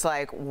it and I was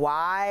like,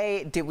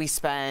 why did we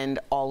spend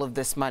all of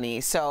this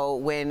money? So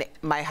when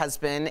my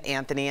husband,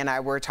 Anthony, and I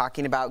were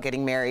talking about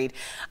getting married,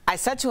 I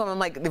said to him, I'm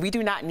like, we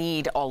do not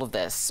need all of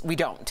this. We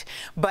don't.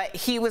 But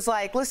he was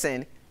like,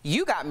 listen,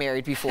 you got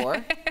married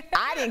before.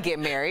 I didn't get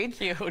married.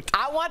 Cute.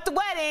 I want the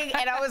wedding.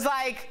 And I was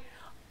like,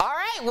 all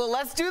right, well,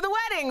 let's do the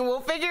wedding.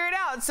 We'll figure it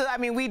out. So, I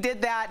mean, we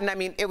did that. And, I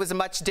mean, it was a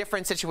much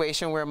different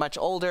situation. We were much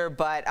older.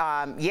 But,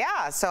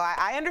 yeah, so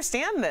I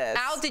understand this.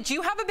 Al, did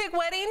you have a big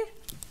wedding?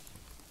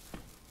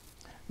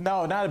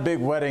 No, not a big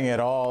wedding at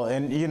all.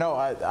 And, you know,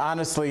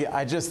 honestly,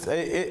 I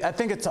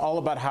think it's all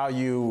about how do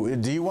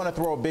you want to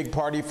throw a big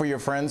party for your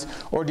friends,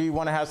 or do you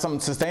want to have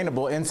something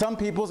sustainable? And some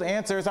people's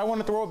answer is, I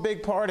want to throw a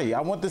big party. I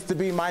want this to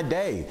be my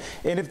day.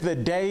 And if the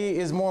day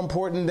is more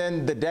important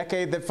than the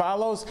decade that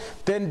follows,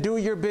 then do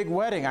your big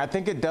wedding. I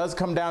think it does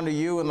come down to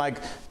you, and like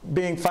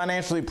being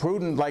financially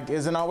prudent, like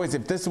isn't always,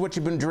 if this is what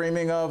you've been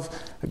dreaming of,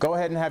 go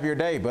ahead and have your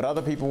day. But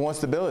other people want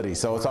stability.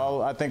 So it's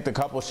all, I think the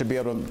couple should be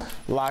able to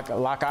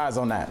lock eyes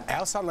on that.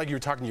 Al sounded like you were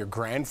talking to your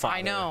grandfather.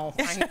 I know.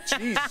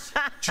 Jeez,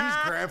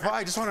 Grandpa,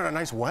 I just wanted a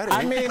nice wedding.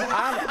 I mean,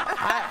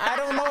 I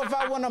don't know if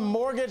I want to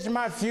mortgage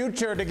my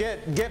future to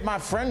get my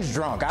friends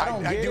drunk.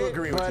 I do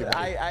agree with you.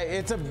 But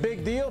it's a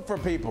big deal for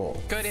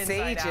people. Good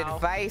insight, Sage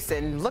advice,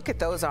 and look at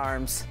those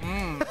arms.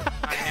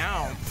 I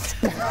know.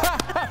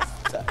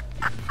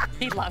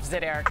 He loves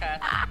it, Erica.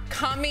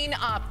 Coming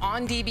up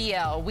on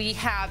DBL, we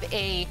have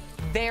a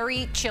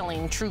very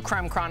chilling true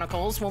crime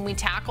chronicles when we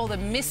tackle the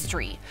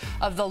mystery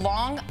of the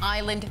Long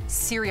Island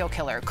serial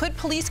killer. Could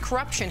police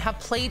corruption have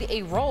played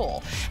a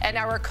role? And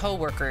our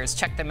co-workers,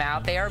 check them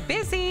out. They are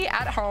busy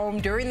at home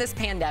during this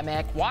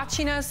pandemic,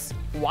 watching us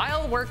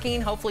while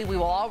working. Hopefully we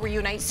will all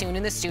reunite soon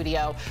in the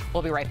studio.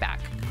 We'll be right back.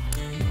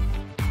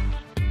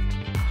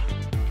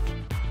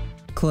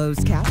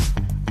 Closed cap.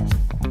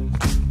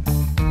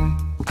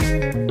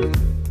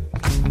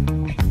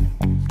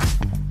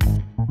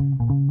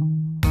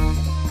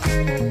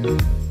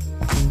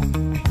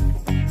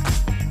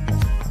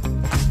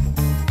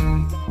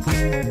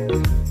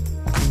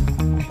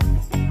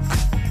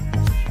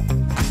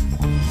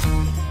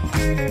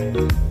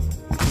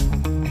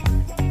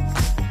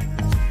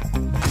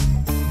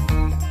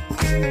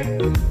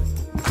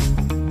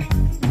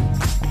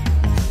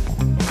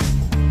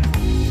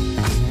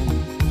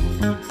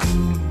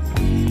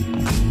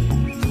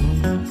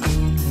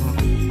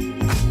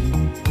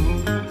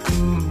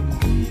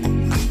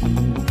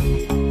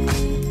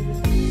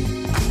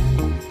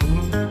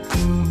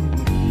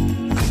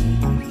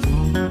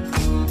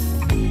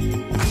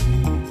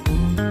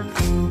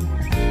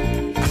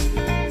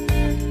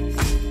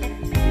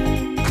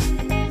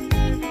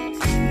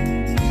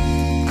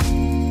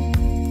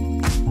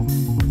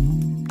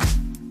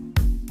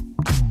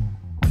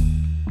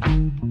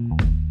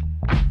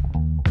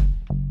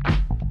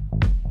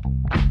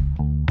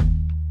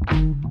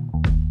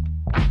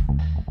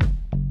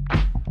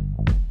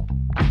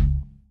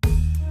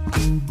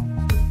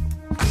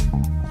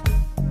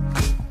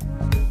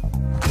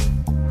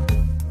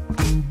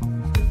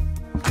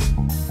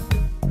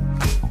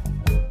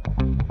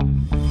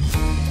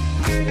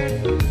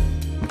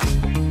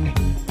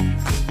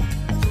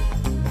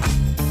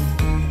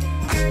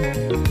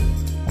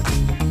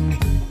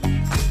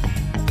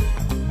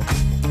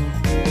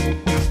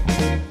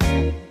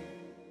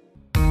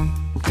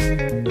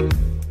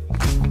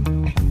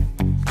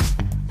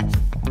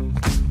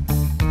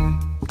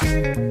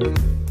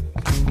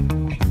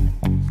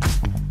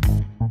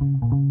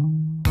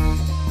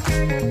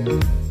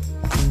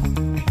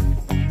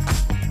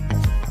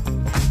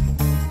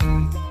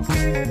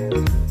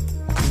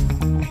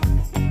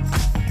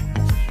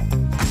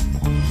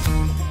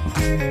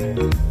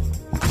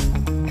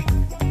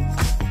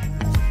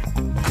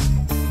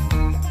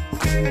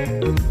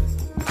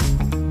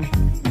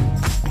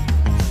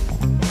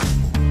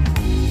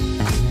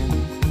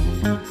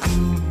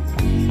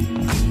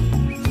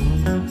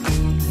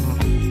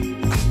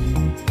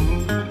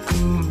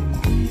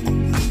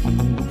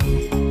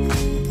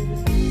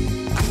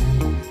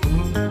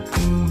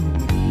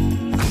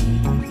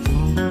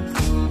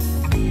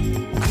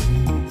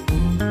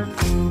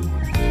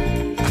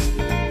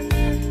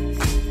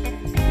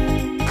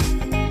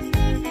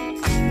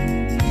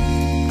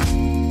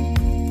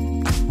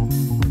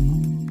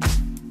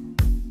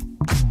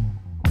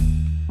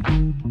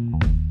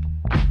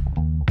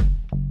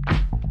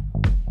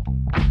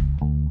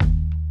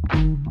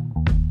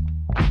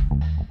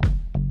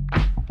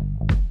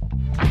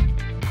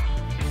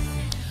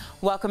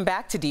 Welcome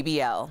back to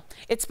DBL.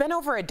 It's been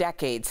over a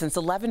decade since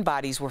 11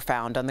 bodies were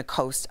found on the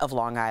coast of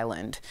Long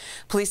Island.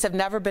 Police have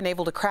never been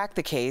able to crack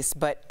the case,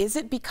 but is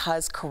it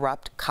because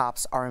corrupt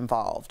cops are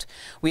involved?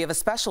 We have a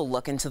special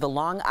look into the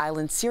Long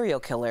Island serial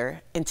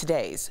killer in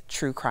today's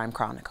True Crime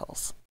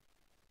Chronicles.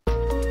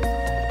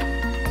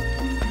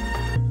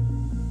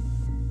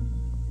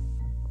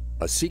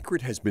 A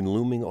secret has been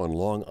looming on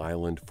Long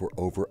Island for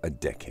over a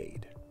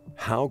decade.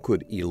 How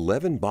could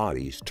 11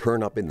 bodies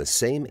turn up in the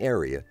same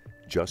area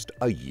just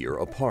a year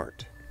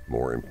apart?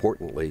 More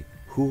importantly,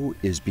 who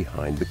is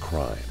behind the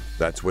crime?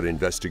 That's what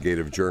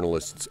investigative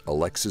journalists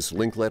Alexis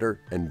Linkletter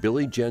and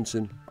Billy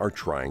Jensen are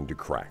trying to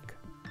crack.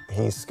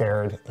 He's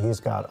scared.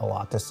 He's got a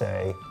lot to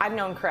say. I've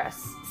known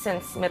Chris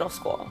since middle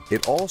school.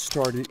 It all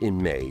started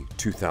in May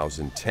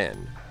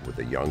 2010 with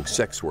a young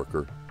sex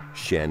worker,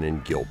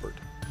 Shannon Gilbert.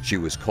 She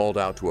was called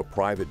out to a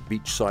private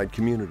beachside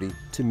community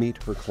to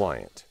meet her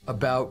client.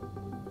 About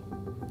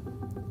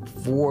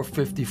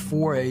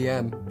 4:54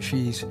 a.m.,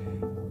 she's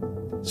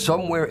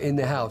somewhere in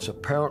the house,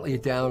 apparently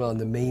down on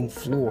the main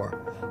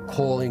floor,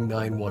 calling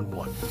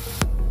 911.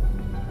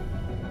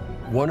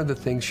 One of the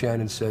things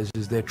Shannon says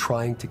is, "They're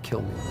trying to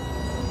kill me."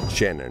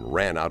 Shannon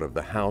ran out of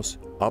the house,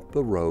 up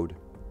the road,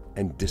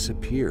 and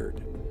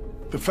disappeared.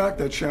 The fact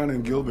that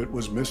Shannon Gilbert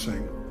was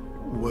missing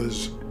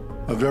was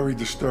a very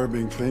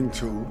disturbing thing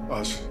to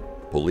us.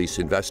 Police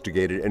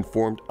investigated and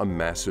formed a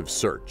massive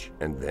search.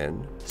 And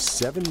then,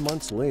 7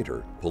 months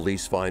later,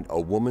 police find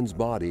a woman's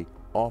body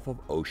off of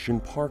Ocean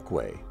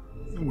Parkway.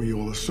 We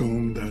all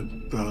assumed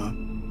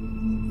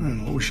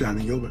that, it was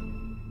Shannon Gilbert.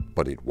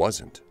 But it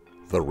wasn't.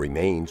 The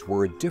remains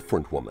were a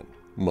different woman,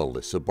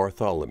 Melissa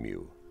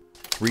Bartholomew.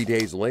 3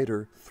 days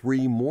later,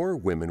 3 more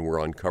women were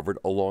uncovered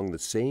along the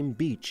same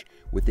beach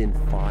within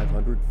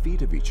 500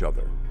 feet of each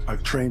other.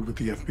 I've trained with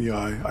the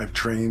FBI. I've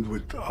trained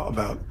with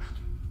about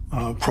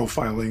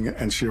profiling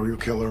and serial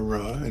killer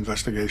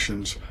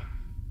investigations.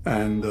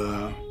 And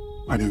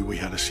I knew we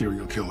had a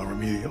serial killer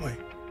immediately.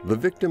 The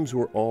victims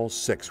were all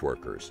sex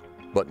workers,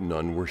 but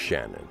none were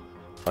Shannon.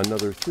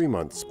 Another 3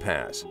 months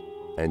pass,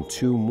 and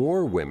 2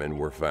 more women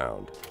were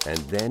found. And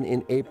then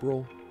in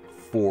April,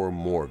 4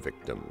 more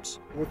victims.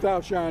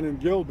 Without Shannon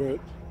Gilbert,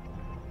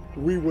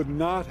 we would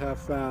not have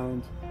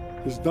found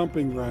his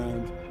dumping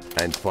ground.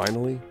 And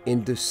finally,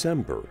 in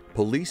December,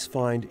 police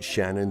find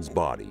Shannon's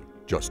body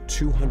just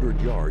 200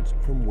 yards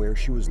from where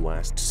she was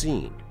last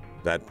seen.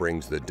 That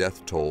brings the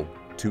death toll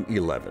to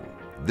 11.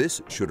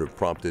 This should have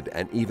prompted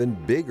an even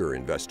bigger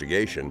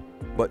investigation,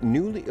 but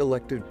newly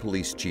elected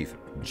police chief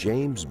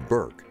James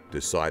Burke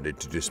decided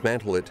to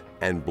dismantle it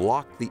and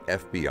block the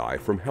FBI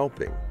from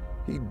helping.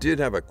 He did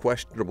have a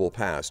questionable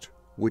past,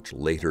 which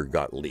later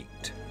got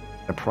leaked.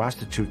 A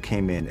prostitute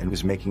came in and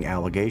was making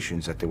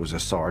allegations that there was a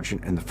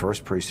sergeant in the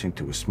 1st precinct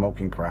who was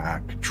smoking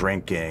crack,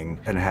 drinking,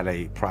 and had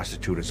a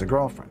prostitute as a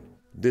girlfriend.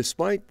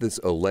 Despite this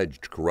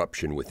alleged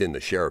corruption within the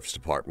sheriff's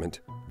department,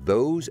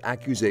 those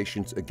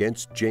accusations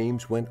against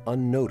James went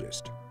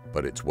unnoticed.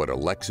 But it's what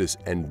Alexis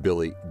and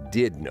Billy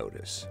did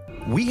notice.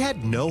 We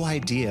had no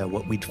idea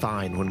what we'd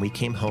find when we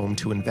came home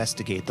to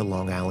investigate the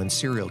Long Island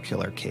serial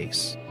killer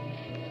case.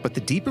 But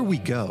the deeper we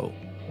go,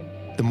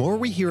 the more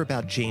we hear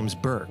about James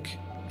Burke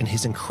and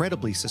his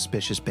incredibly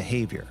suspicious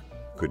behavior.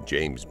 Could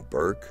James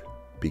Burke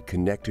be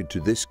connected to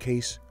this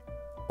case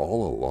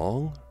all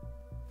along?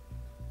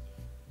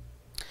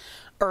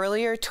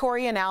 Earlier,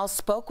 Tori and Al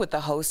spoke with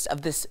the host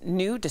of this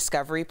new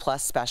Discovery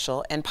Plus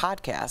special and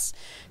podcast.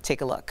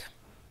 Take a look.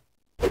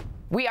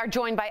 We are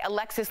joined by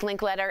Alexis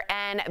Linkletter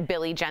and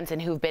Billy Jensen,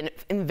 who've been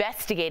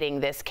investigating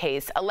this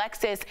case.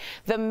 Alexis,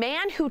 the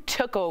man who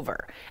took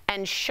over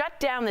and shut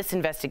down this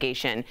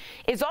investigation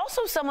is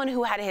also someone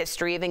who had a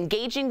history of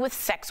engaging with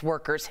sex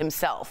workers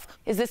himself.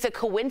 Is this a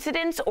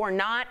coincidence or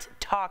not?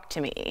 Talk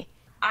to me.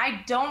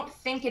 I don't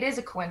think it is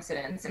a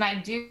coincidence. And I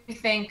do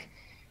think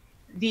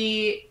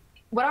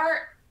what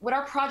our what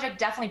our project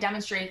definitely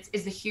demonstrates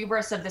is the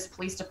hubris of this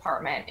police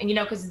department. And,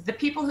 because the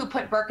people who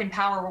put Burke in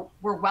power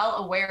were well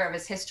aware of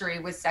his history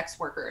with sex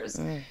workers.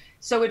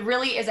 So it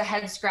really is a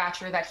head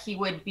scratcher that he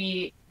would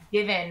be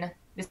given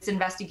this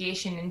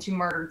investigation into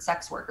murdered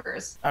sex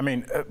workers. I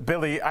mean,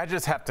 Billy, I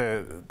just have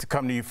to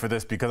come to you for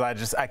this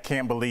because I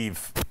can't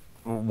believe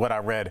what I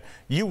read.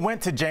 You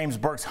went to James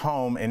Burke's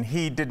home and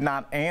he did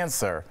not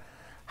answer.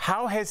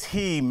 How has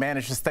he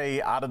managed to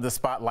stay out of the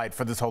spotlight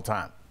for this whole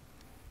time?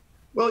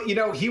 Well,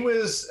 he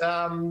was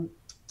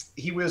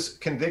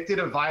convicted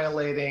of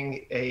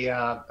violating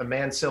a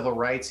man's civil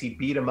rights. He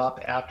beat him up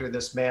after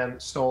this man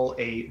stole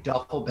a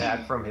duffel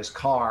bag from his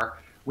car,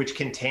 which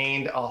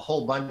contained a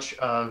whole bunch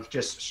of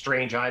just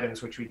strange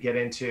items, which we get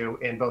into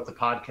in both the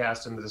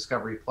podcast and the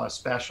Discovery Plus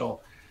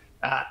special.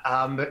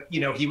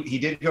 He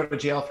did go to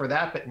jail for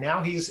that, but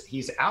now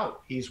he's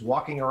out. He's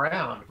walking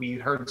around. We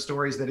heard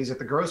stories that he's at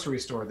the grocery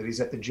store, that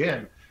he's at the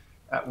gym.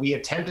 We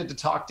attempted to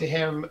talk to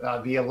him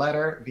via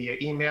letter, via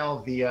email,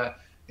 via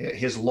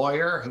his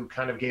lawyer, who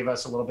kind of gave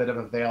us a little bit of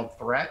a veiled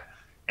threat.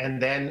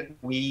 And then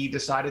we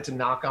decided to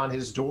knock on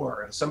his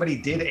door. Somebody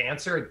did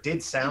answer. It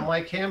did sound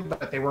like him,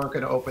 but they weren't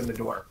going to open the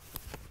door.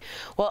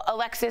 Well,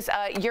 Alexis,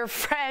 your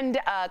friend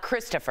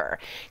Christopher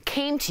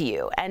came to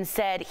you and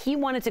said he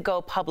wanted to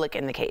go public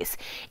in the case.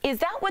 Is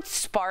that what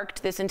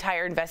sparked this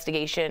entire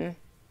investigation?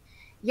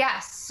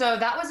 Yes. So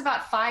that was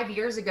about 5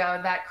 years ago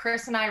that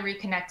Chris and I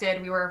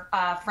reconnected. We were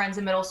friends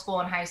in middle school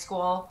and high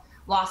school,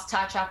 lost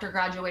touch after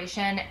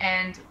graduation.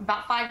 And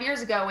about 5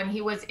 years ago, when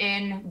he was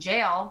in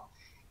jail,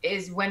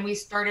 is when we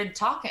started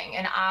talking.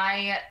 And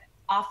I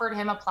offered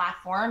him a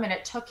platform, and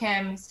it took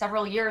him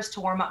several years to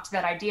warm up to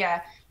that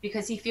idea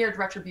because he feared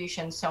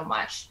retribution so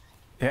much.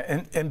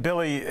 Yeah, and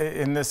Billy,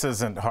 and this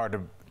isn't hard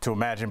to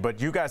imagine,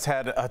 but you guys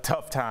had a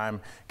tough time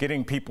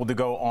getting people to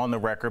go on the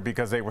record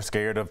because they were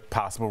scared of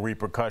possible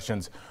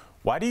repercussions.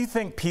 Why do you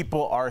think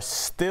people are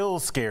still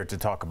scared to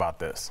talk about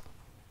this?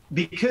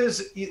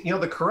 Because,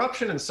 the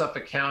corruption in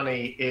Suffolk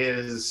County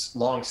is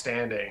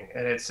longstanding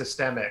and it's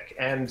systemic.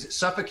 And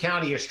Suffolk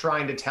County is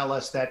trying to tell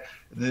us that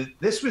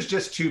this was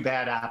just two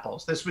bad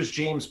apples. This was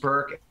James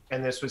Burke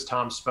and this was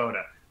Tom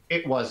Spoda.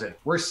 It wasn't.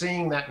 We're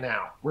seeing that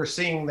now. We're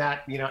seeing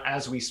that,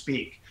 as we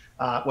speak,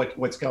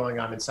 what's going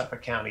on in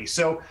Suffolk County.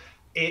 So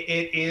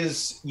it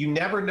is, you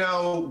never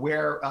know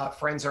where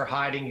friends are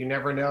hiding. You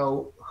never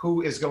know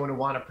who is going to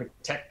want to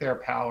protect their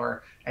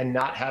power and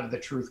not have the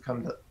truth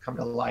come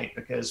to light,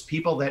 because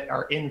people that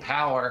are in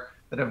power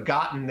that have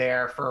gotten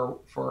there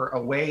for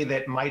a way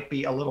that might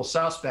be a little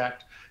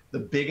suspect, the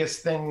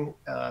biggest thing,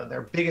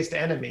 their biggest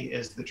enemy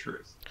is the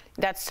truth.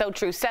 That's so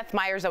true. Seth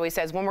Meyers always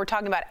says when we're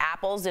talking about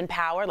apples in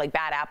power, like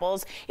bad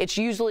apples, it's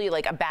usually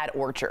like a bad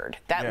orchard.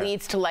 That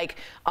leads to like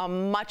a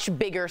much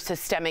bigger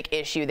systemic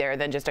issue there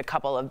than just a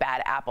couple of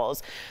bad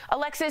apples.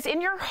 Alexis,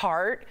 in your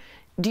heart,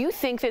 do you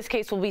think this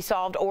case will be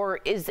solved,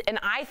 or and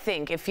I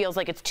think it feels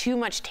like it's too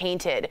much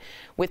tainted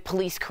with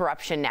police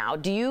corruption now.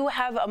 Do you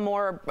have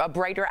a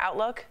brighter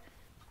outlook?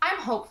 I'm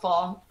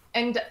hopeful.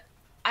 And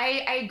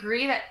I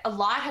agree that a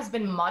lot has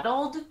been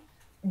muddled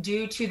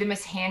due to the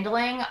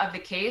mishandling of the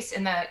case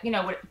and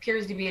what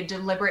appears to be a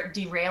deliberate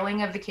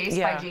derailing of the case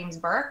by James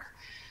Burke.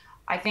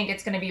 I think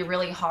it's going to be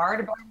really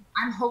hard, but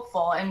I'm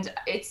hopeful. And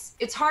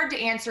it's hard to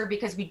answer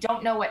because we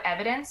don't know what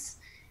evidence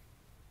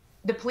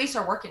the police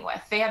are working with.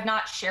 They have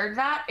not shared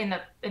that in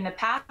the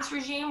past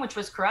regime, which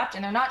was corrupt,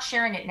 and they're not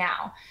sharing it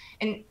now.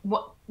 And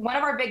one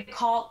of our big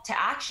call to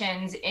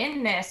actions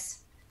in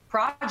this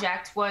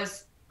project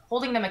was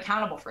holding them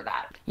accountable for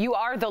that. You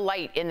are the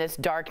light in this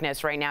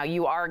darkness right now.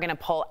 You are going to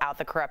pull out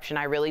the corruption.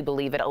 I really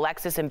believe it.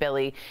 Alexis and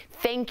Billy,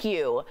 thank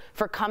you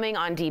for coming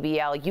on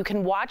DBL. You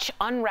can watch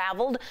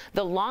Unraveled,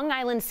 the Long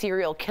Island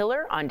serial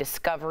killer on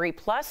Discovery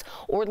Plus,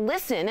 or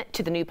listen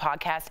to the new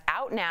podcast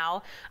out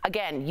now.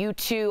 Again, you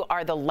two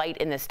are the light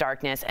in this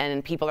darkness,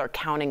 and people are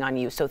counting on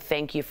you. So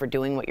thank you for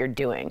doing what you're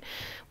doing.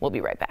 We'll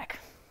be right back.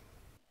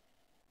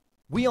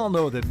 We all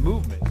know that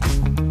movement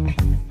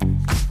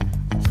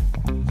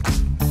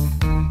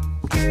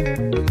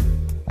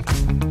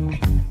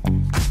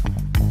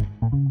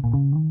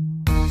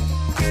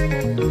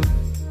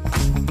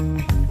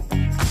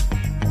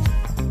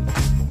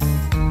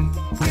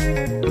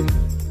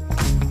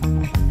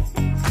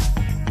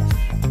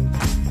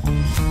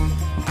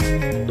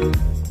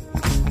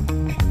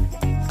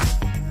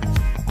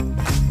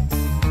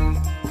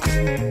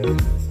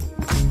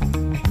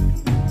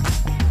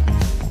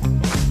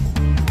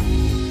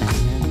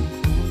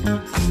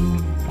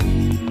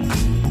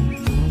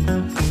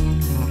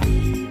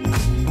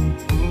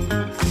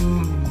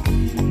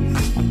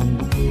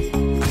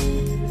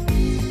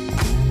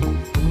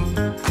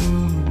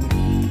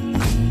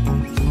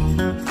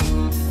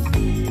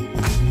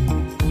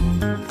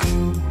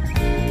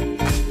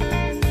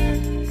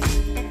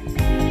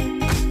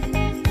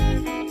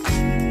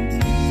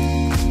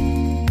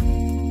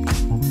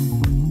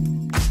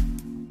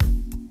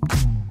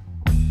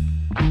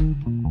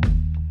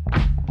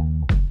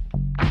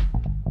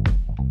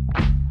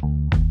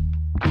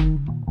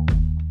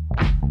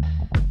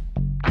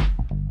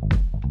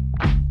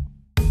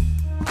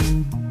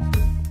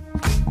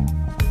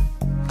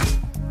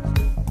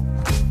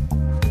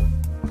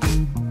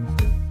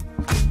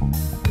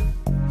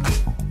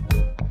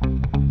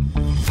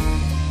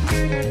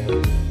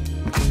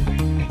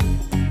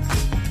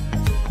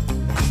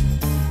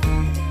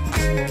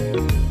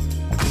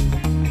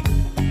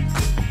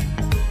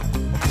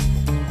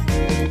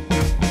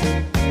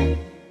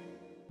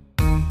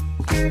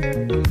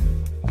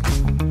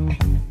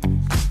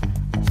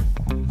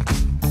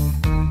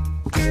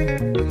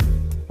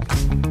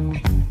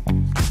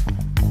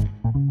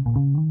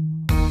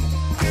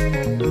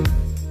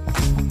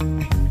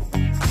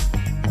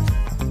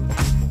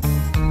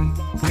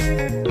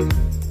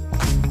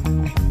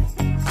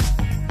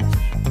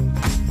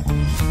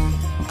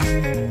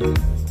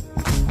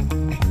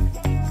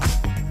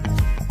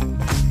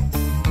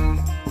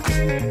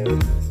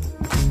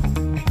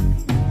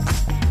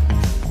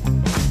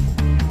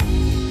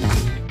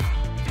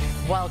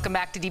Welcome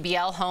back to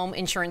DBL. Home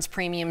insurance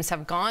premiums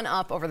have gone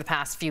up over the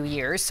past few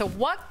years. So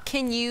what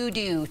can you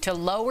do to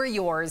lower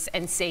yours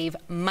and save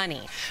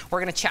money? We're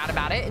going to chat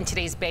about it in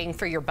today's Bang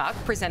for Your Buck,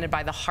 presented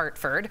by The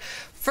Hartford.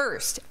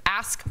 First,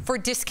 ask for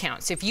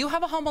discounts. If you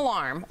have a home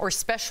alarm or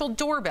special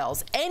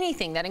doorbells,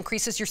 anything that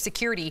increases your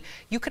security,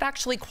 you could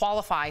actually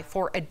qualify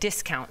for a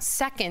discount.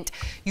 Second,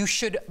 you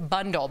should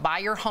bundle. Buy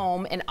your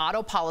home and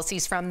auto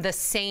policies from the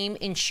same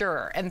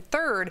insurer. And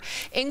third,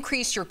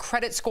 increase your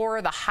credit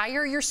score. The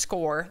higher your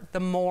score, the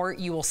more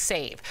you will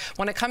save.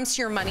 When it comes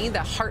to your money,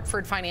 the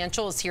Hartford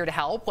Financial is here to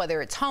help,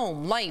 whether it's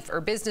home, life, or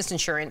business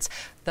insurance.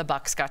 The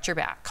Buck's got your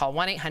back. Call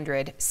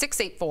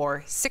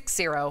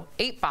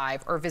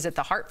 1-800-684-6085 or visit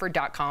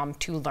thehartford.com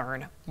to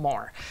learn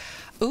more.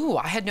 Ooh,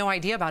 I had no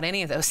idea about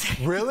any of those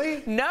things.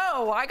 Really?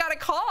 No, I got to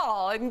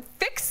call and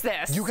fix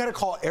this. You got to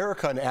call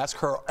Erica and ask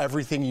her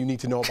everything you need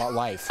to know about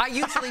life. I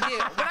usually do.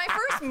 When I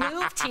first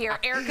moved here,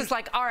 Erica's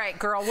like, all right,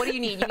 girl, what do you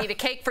need? You need a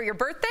cake for your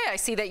birthday? I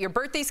see that your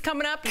birthday's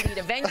coming up. You need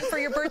a venue for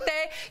your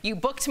birthday. You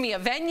booked me a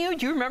venue.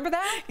 Do you remember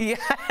that? Yeah.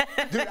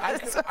 Dude,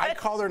 I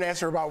called her and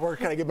asked her about where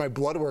can I get my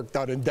blood work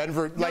done in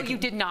Denver. No, you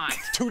did not.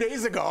 2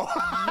 days ago.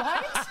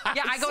 What?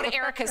 Yeah, I go to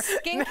Erica's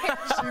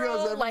skincare. She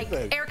knows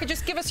everything. Like, Erica,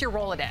 just give us your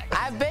Rolodex.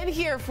 I've been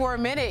here for a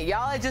minute.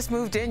 Y'all had just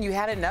moved in. You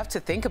had enough to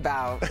think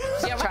about.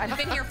 Yeah, well, I've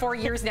been here 4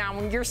 years now,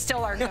 and you're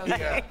still our go-to.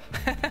 Yeah.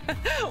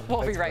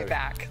 We'll be right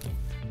back.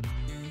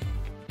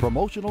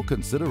 Promotional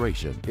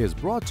consideration is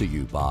brought to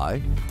you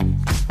by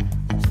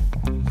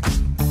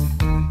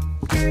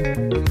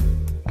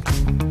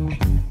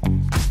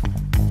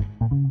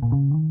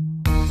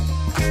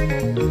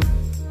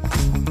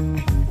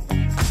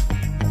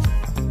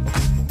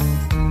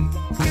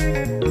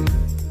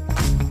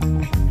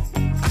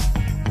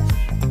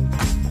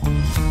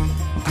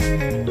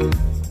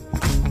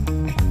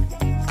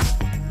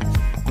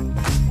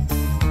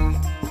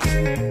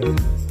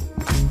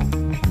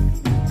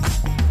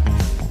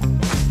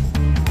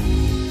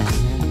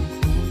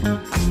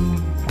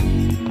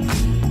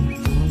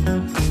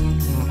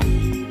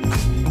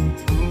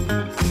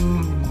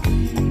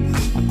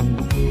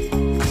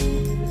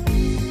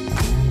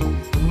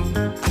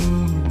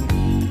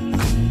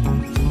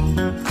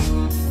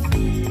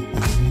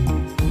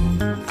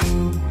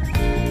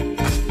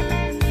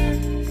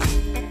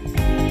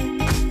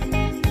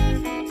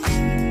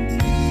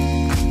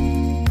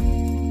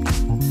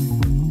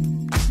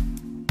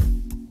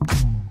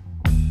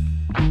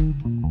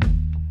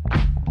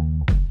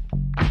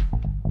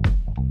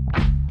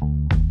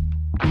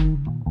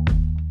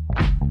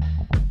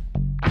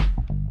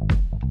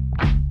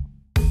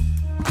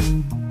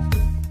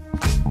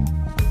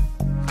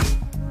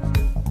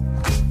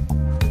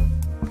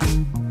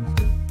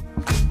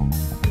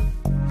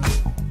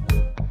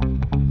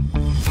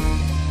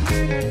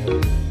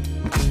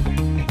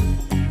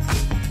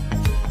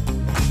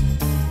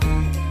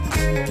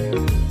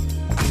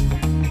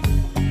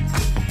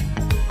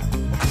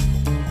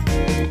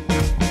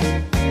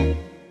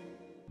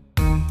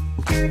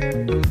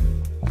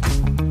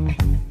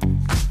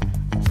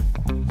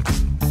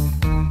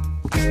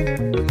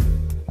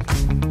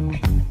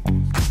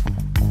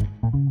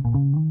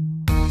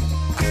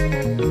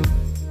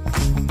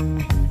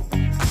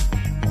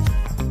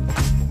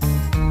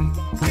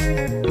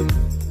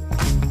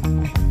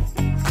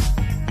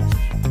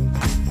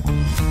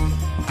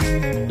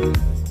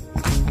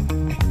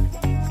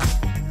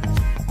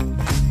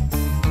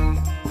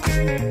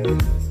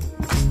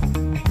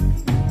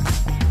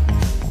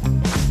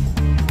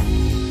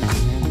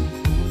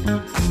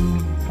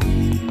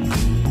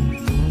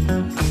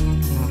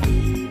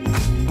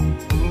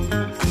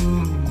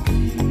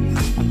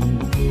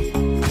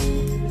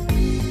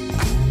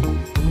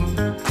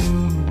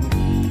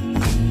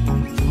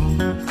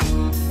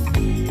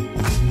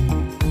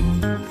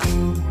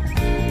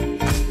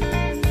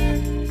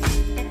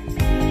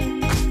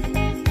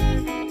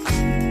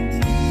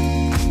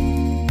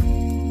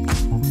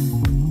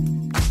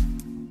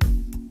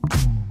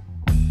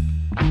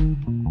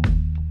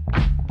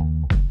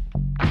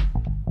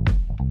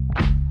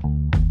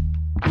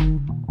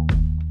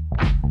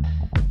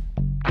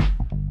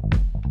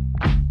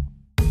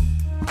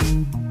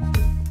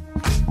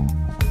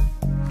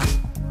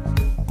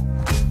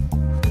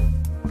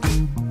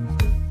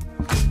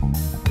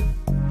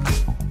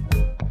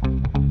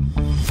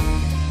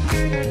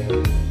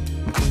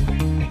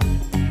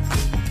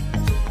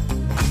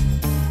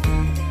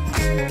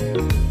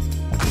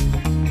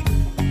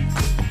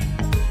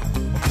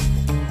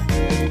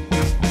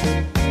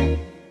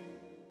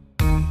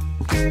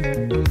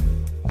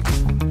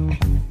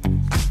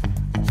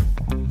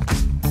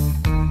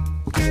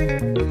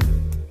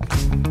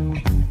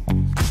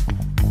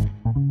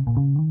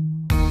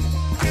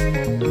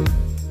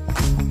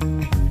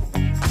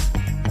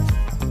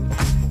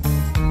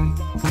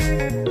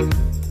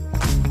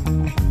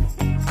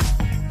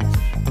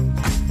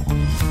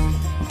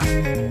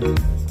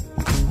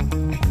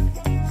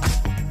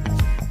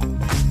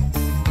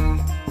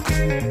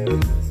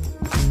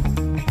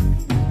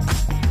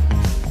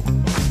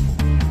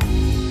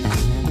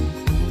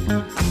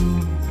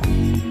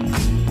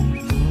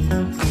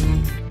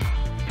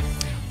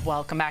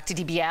Welcome back to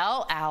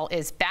DBL. Al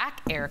is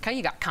back. Erica,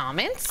 you got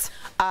comments?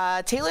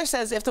 Taylor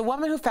says, if the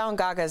woman who found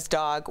Gaga's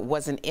dog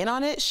wasn't in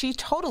on it, she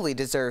totally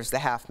deserves the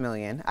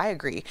 $500,000. I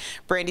agree.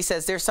 Brandy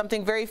says, there's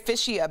something very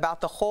fishy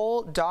about the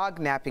whole dog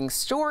napping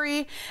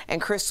story.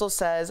 And Crystal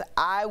says,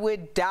 I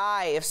would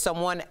die if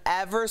someone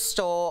ever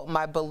stole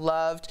my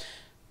beloved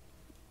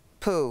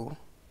poo.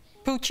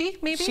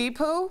 Poochie, maybe? She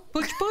poo?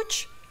 Pooch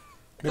pooch?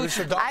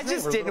 I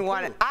just didn't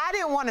want to. I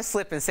didn't want to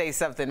slip and say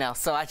something else,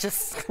 so I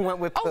just went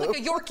with poo. Oh, like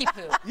a Yorkie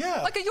poo.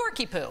 Yeah. Like a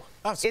Yorkie poo.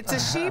 It's a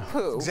she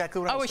poo.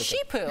 Exactly what I was thinking.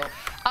 Oh, a she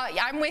poo.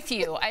 I'm with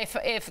you.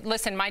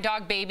 Listen, my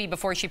dog Baby,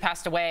 before she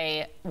passed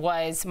away,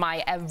 was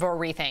my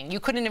everything. You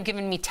couldn't have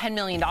given me $10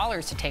 million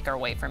to take her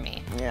away from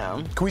me.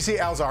 Yeah. Can we see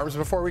Al's arms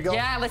before we go?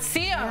 Yeah, let's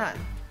see them.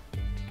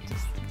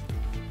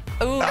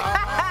 Yeah. Ooh.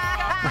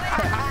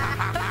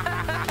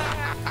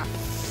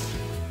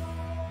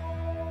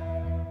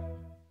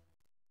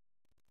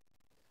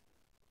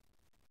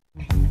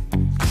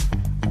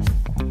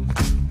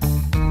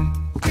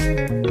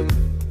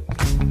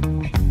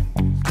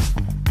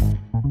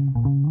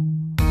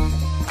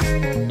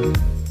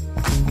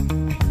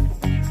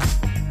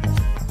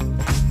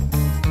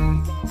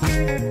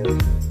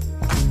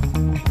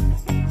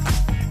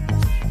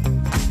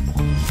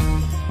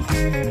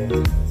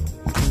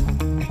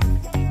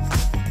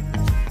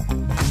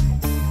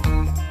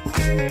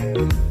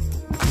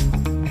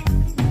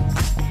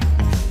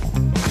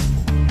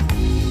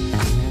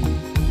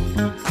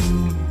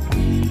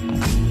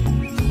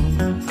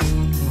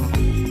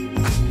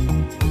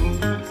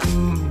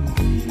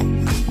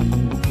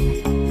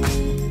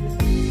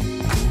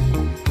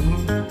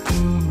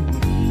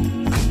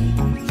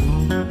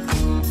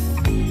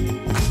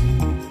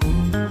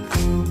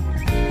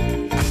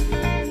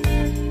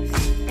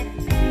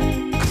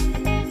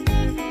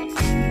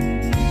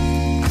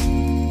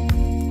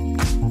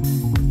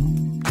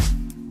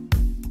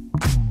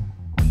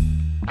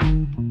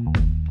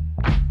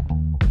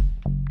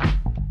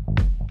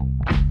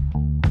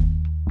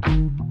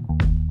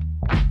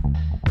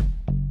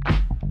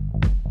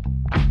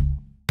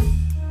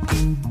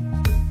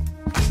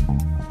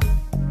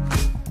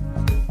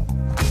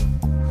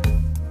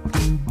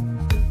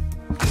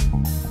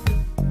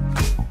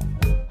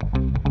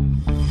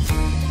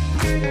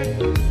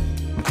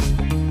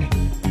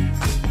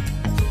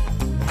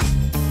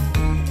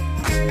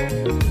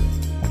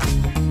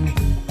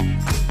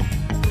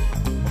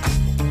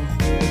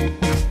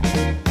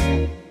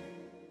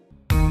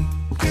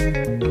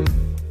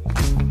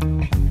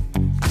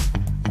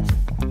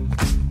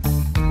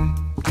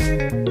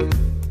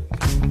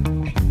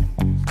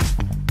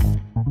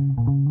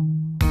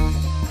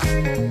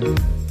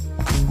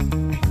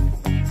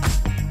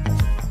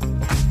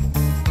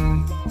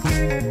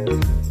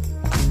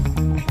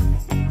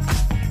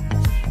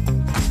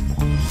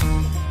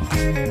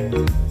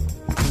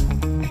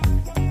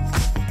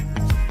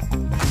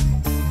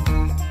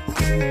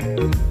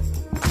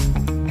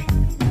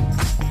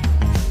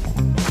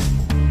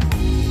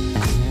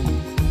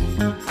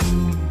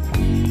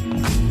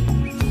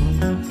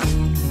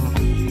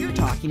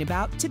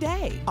 About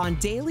today on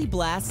Daily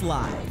Blast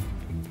Live.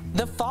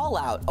 The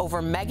fallout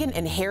over Meghan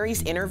and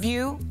Harry's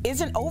interview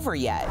isn't over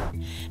yet.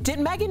 Did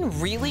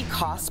Meghan really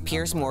cost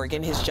Piers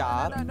Morgan his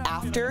job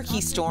after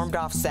he stormed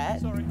off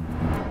set?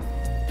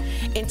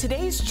 In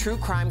today's True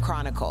Crime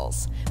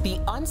Chronicles, the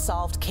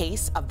unsolved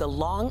case of the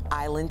Long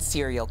Island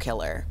serial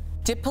killer.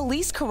 Did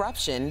police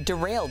corruption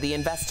derail the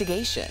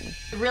investigation?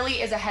 It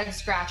really is a head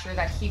scratcher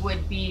that he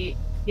would be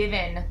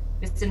given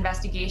this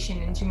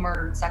investigation into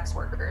murdered sex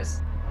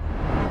workers.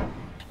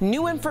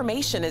 New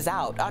information is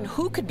out on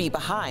who could be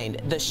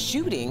behind the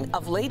shooting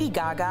of Lady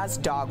Gaga's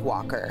dog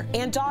walker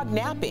and dog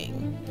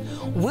napping.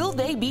 Will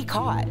they be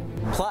caught?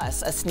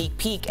 Plus, a sneak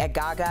peek at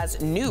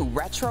Gaga's new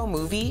retro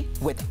movie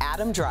with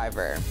Adam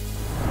Driver.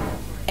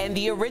 And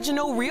the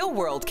original Real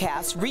World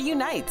cast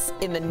reunites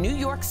in the New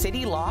York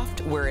City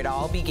loft where it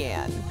all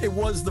began. It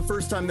was the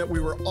first time that we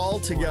were all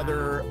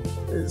together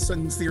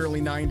since the early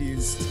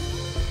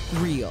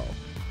 90s. Real,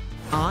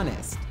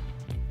 honest,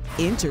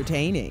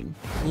 entertaining,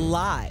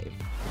 live.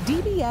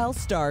 DBL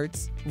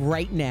starts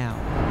right now.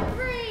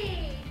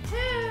 3,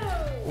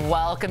 2.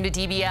 Welcome to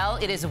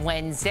DBL. It is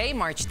Wednesday,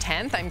 March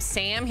 10th. I'm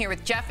Sam here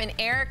with Jeff and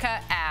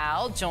Erica.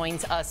 Al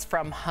joins us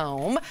from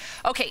home.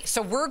 Okay,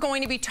 so we're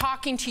going to be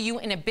talking to you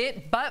in a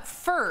bit, but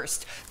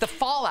first, the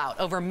fallout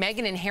over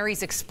Meghan and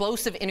Harry's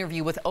explosive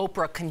interview with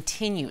Oprah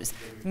continues.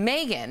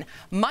 Meghan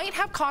might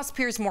have cost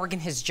Piers Morgan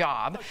his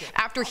job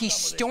after he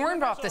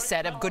stormed off the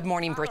set of Good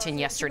Morning Britain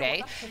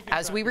yesterday.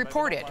 As we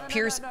reported,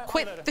 Piers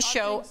quit the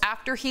show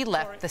after he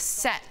left the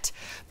set.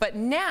 But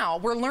now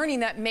we're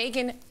learning that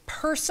Meghan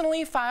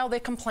personally filed a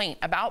complaint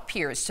about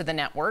Piers to the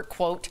network,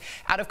 quote,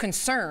 out of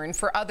concern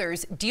for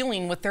others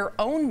dealing with their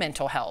own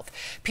mental health.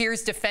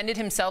 Piers defended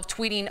himself,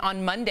 tweeting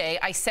on Monday,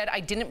 I said I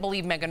didn't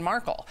believe Meghan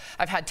Markle.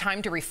 I've had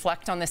time to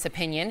reflect on this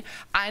opinion,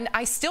 and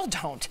I still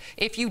don't.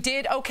 If you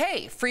did,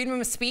 okay. Freedom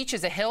of speech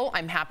is a hill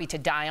I'm happy to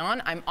die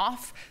on. I'm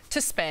off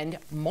to spend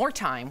more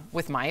time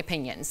with my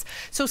opinions.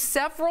 So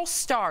several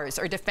stars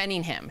are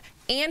defending him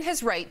and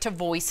his right to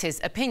voice his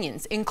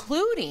opinions,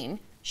 including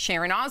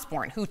Sharon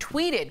Osbourne, who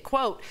tweeted,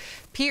 quote,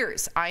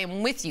 Piers, I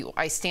am with you.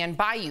 I stand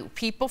by you.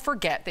 People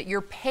forget that you're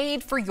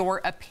paid for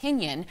your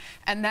opinion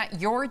and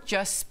that you're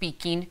just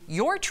speaking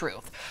your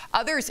truth.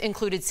 Others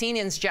included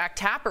CNN's Jack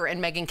Tapper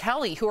and Megyn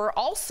Kelly, who are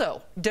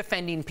also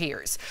defending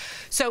Piers.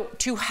 So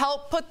to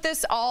help put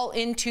this all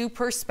into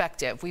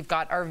perspective, we've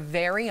got our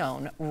very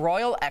own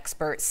royal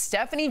expert,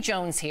 Stephanie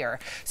Jones, here.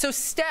 So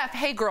Steph,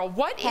 hey girl,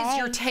 what is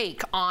your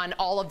take on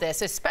all of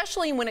this,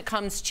 especially when it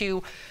comes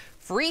to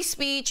free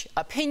speech,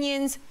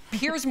 opinions,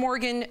 Piers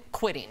Morgan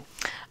quitting?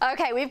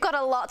 Okay, we've got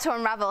a lot to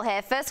unravel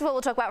here. First of all,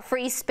 we'll talk about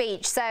free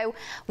speech. So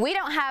we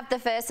don't have the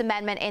First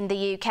Amendment in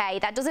the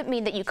UK. That doesn't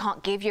mean that you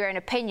can't give your own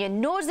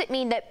opinion, nor does it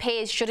mean that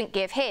Piers shouldn't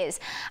give his.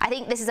 I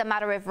think this is a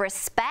matter of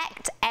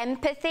respect,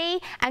 empathy,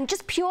 and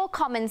just pure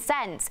common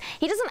sense.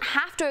 He doesn't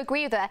have to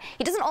agree with her.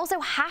 He doesn't also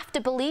have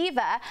to believe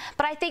her.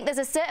 But I think there's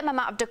a certain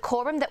amount of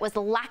decorum that was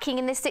lacking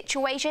in this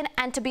situation.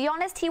 And to be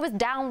honest, he was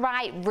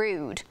downright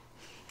rude.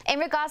 In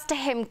regards to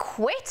him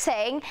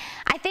quitting,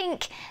 I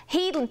think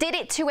he did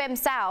it to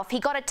himself. He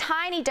got a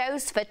tiny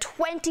dose for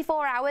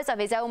 24 hours of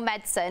his own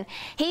medicine.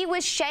 He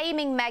was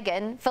shaming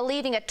Meghan for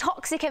leaving a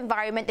toxic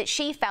environment that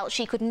she felt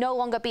she could no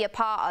longer be a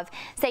part of,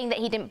 saying that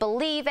he didn't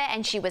believe it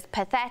and she was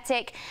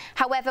pathetic.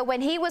 However,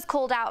 when he was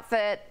called out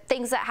for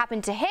things that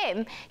happened to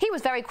him, he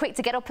was very quick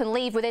to get up and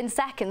leave within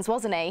seconds,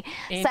 wasn't he?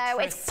 So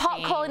it's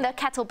pot calling the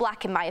kettle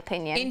black, in my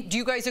opinion. Do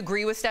you guys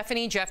agree with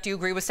Stephanie? Jeff, do you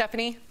agree with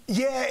Stephanie?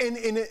 Yeah,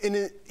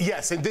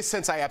 yes, in this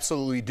sense, I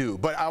absolutely do.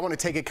 But I want to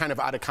take it kind of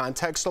out of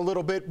context a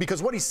little bit,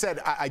 because what he said,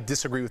 I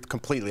disagree with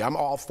completely. I'm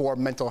all for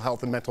mental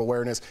health and mental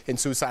awareness in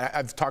suicide.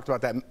 I've talked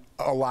about that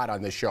a lot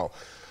on this show.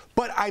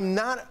 But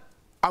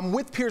I'm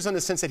with Piers in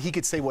the sense that he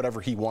could say whatever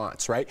he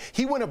wants, right?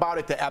 He went about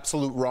it the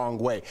absolute wrong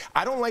way.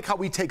 I don't like how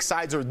we take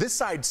sides, or this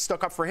side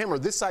stuck up for him, or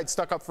this side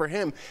stuck up for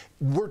him.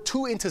 We're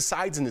too into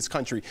sides in this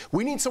country.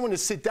 We need someone to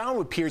sit down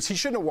with Piers. He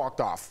shouldn't have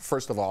walked off,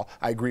 first of all.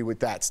 I agree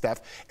with that,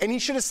 Steph. And he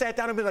should have sat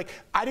down and been like,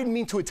 I didn't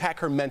mean to attack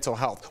her mental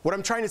health. What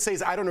I'm trying to say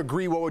is I don't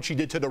agree with what she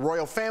did to the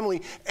royal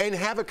family, and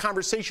have a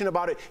conversation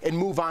about it and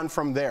move on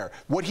from there.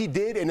 What he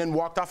did and then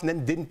walked off and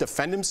then didn't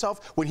defend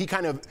himself when he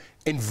kind of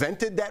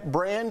invented that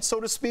brand,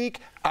 so to speak,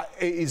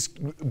 is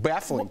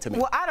baffling to me.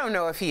 Well, I don't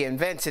know if he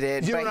invented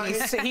it, but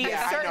he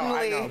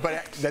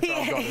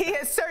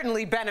has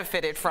certainly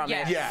benefited from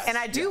it. Yes, and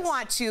I do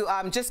want to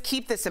just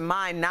keep this in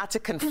mind, not to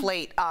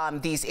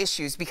conflate these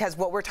issues, because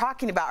what we're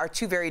talking about are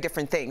two very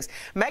different things.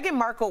 Meghan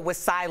Markle was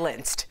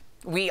silenced.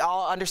 We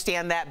all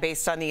understand that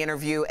based on the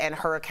interview and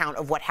her account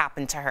of what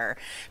happened to her.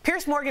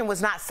 Piers Morgan was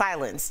not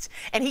silenced,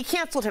 and he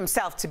canceled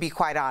himself, to be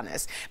quite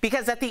honest,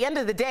 because at the end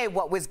of the day,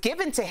 what was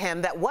given to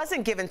him that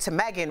wasn't given to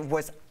Meghan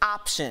was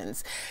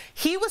options.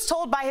 He was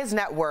told by his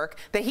network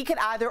that he could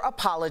either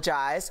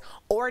apologize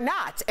or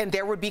not, and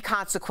there would be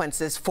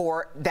consequences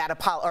for that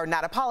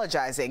not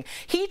apologizing.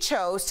 He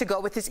chose to go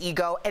with his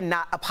ego and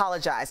not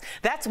apologize.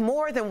 That's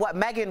more than what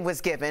Meghan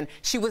was given.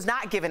 She was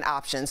not given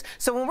options.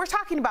 So when we're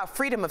talking about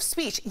freedom of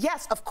speech, yes,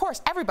 of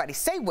course, everybody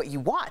say what you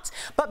want,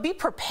 but be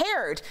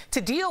prepared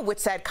to deal with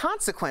said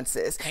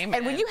consequences. Amen.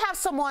 And when you have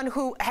someone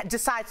who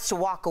decides to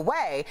walk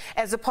away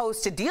as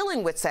opposed to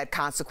dealing with said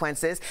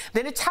consequences,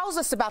 then it tells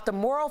us about the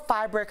moral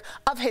fabric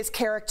of his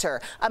character.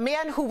 A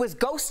man who was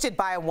ghosted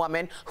by a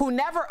woman who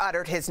never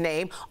uttered his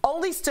name,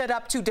 only stood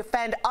up to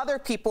defend other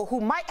people who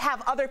might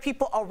have other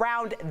people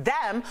around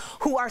them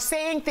who are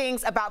saying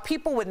things about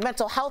people with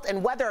mental health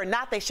and whether or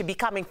not they should be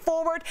coming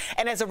forward.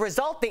 And as a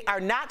result, they are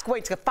not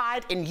going to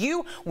confide in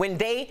you when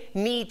they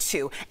need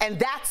to. And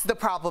that's the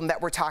problem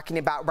that we're talking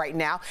about right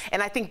now.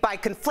 And I think by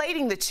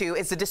conflating the two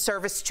is a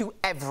disservice to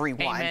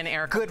everyone. Amen,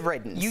 Erica. Good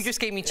riddance. You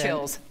just gave me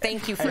chills.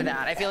 Thank you for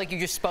that. I feel like you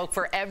just spoke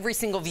for every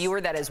single viewer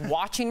that is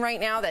watching right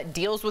now that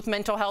deals with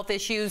mental health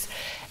issues.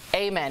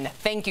 Amen.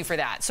 Thank you for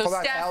that. So, hold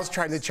on, Steph, Al's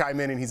trying to chime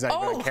in and he's not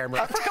even on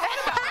camera.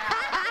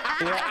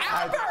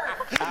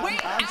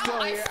 Wait,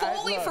 Al, I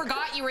fully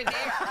forgot you were there.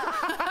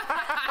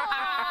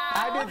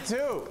 I did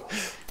too.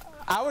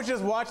 I was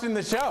just watching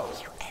the show.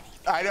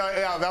 I know,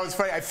 yeah, that was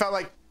funny. I felt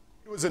like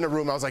it was in a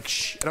room. I was like,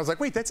 shh. And I was like,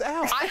 wait, that's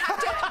Al. Al,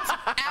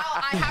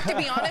 I have to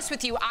be honest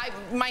with you.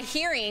 My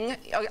hearing,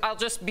 I'll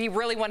just be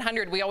really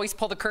 100. We always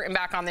pull the curtain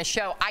back on this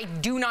show. I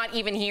do not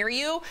even hear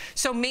you.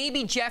 So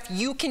maybe, Jeff,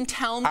 you can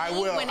tell me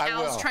when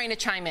Al's trying to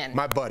chime in.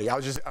 My buddy. I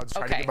was just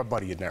trying to get my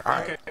buddy in there. All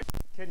right.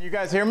 Can you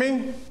guys hear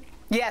me?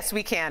 Yes,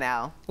 we can,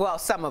 Al. Well,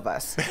 some of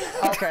us.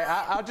 Okay,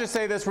 I'll just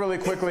say this really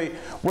quickly.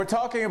 We're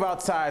talking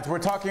about sides. We're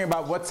talking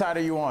about what side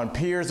are you on,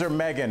 Piers or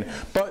Meghan.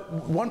 But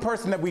one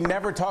person that we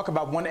never talk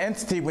about, one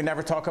entity we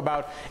never talk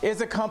about,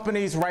 is a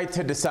company's right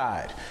to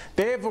decide.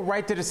 They have a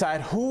right to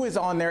decide who is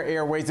on their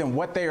airways and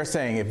what they are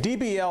saying. If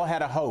DBL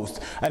had a host,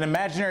 an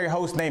imaginary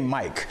host named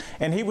Mike,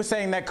 and he was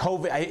saying that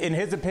COVID, in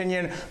his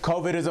opinion,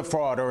 COVID is a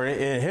fraud, or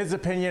in his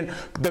opinion,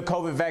 the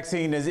COVID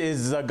vaccine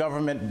is a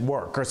government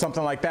work, or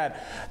something like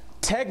that,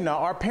 Tegna,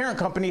 our parent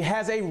company,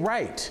 has a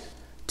right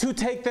to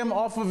take them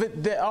off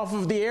of their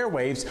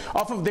airwaves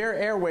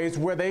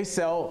where they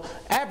sell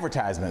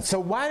advertisements. So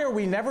why are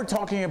we never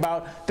talking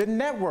about the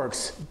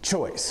network's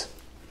choice?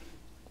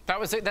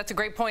 That's a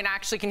great point. I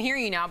actually can hear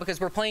you now because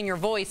we're playing your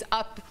voice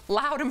up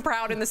loud and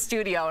proud in the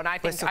studio, and I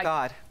think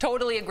I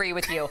totally agree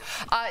with you.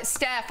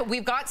 Steph,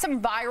 we've got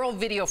some viral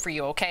video for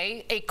you,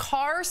 okay? A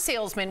car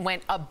salesman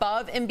went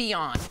above and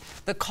beyond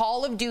the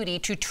call of duty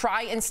to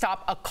try and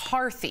stop a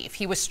car thief.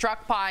 He was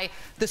struck by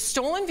the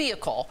stolen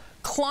vehicle,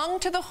 clung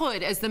to the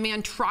hood as the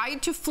man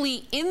tried to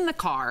flee in the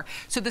car.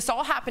 So this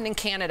all happened in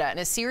Canada, and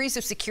a series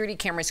of security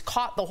cameras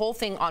caught the whole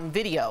thing on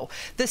video.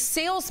 The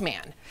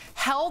salesman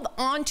held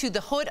onto the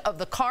hood of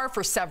the car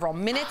for several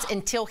minutes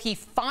until he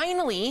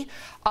finally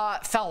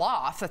fell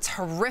off. That's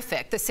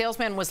horrific. The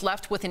salesman was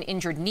left with an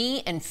injured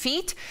knee and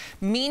feet.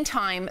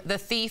 Meantime, the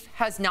thief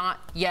has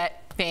not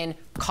yet been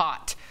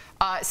caught.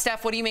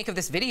 Steph, what do you make of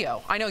this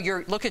video? I know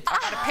you're I gotta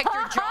pick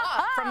your jaw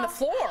up from the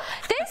floor.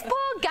 This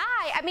poor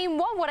guy, I mean,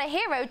 what a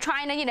hero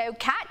trying to, you know,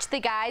 catch the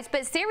guys,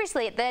 but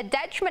seriously, at the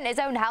detriment of his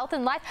own health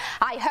and life,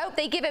 I hope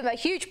they give him a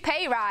huge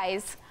pay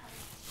rise.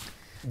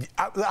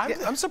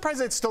 I'm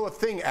surprised it's still a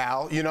thing,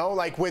 Al, you know,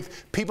 like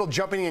with people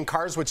jumping in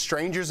cars with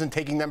strangers and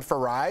taking them for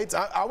rides.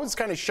 I was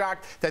kind of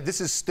shocked that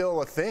this is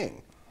still a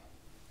thing.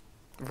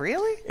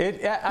 Really?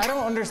 I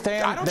don't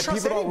understand that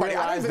people don't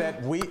realize that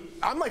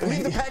I'm like,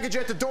 leave the package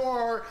at the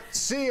door.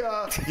 See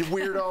ya, you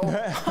weirdo.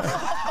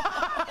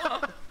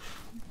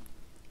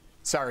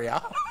 Sorry,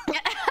 Al.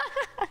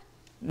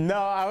 No,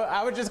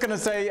 I was just going to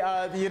say,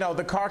 you know,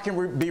 the car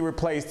can be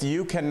replaced.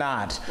 You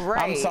cannot.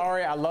 Right. I'm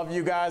sorry. I love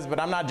you guys, but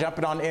I'm not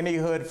jumping on any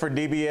hood for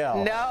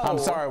DBL. No. I'm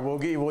sorry.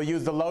 We'll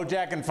use the low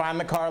jack and find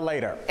the car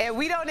later. And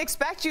we don't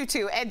expect you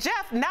to. And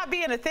Jeff, not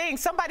being a thing,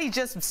 somebody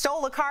just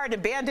stole a car and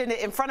abandoned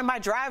it in front of my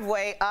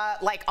driveway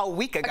like a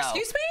week ago.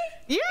 Excuse me?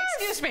 Yes.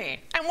 Excuse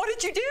me. And what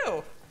did you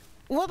do?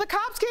 Well, the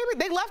cops came.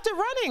 They left it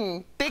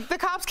running. The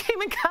cops came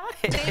and got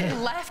it. They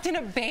left an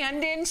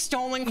abandoned,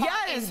 stolen car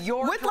in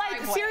your driveway.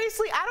 Like,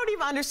 seriously, I don't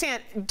even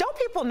understand. Don't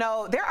people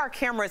know there are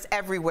cameras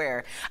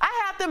everywhere? I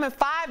had them in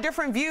 5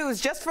 different views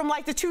just from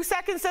like the 2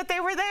 seconds that they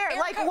were there. Erica,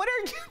 like, what are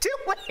you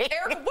doing?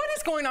 Erica, what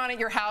is going on at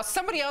your house?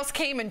 Somebody else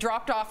came and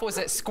dropped off, was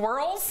it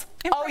squirrels?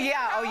 Oh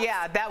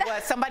yeah, that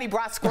was, somebody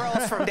brought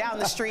squirrels from down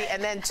the street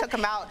and then took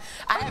them out.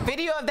 I have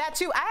video of that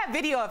too. I have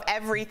video of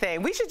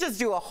everything. We should just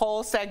do a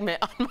whole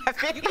segment on my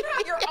video. You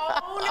have your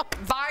own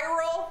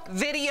viral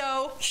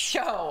video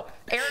show.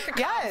 Erica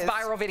Cobb's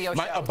viral video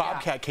show. A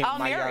bobcat came in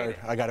my yard.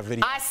 I got a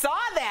video. I saw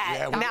that.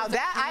 Yeah, now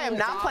that I am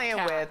not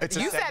playing with.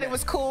 You said it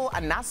was cool,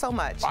 not so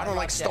much. I don't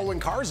like stolen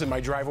cars in my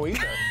driveway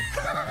either.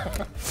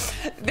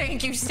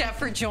 Thank you, Steph,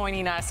 for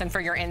joining us and for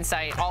your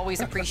insight.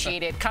 Always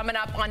appreciated. Coming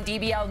up on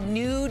DBL,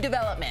 new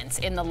developments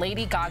in the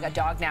Lady Gaga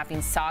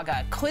dognapping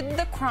saga. Could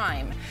the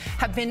crime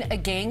have been a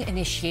gang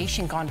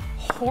initiation gone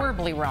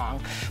horribly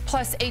wrong?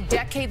 Plus, a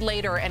decade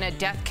later and a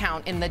death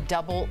count in the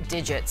double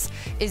digits.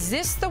 Is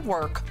this the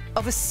work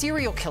of a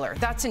serial killer?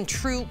 That's in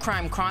True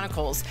Crime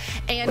Chronicles.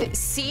 And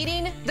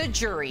seating the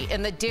jury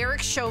in the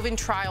Derek Chauvin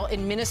trial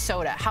in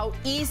Minnesota. How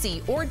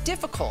easy or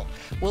difficult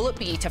will it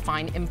be to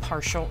find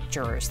impartial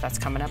jurors? That's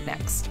coming up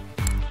next.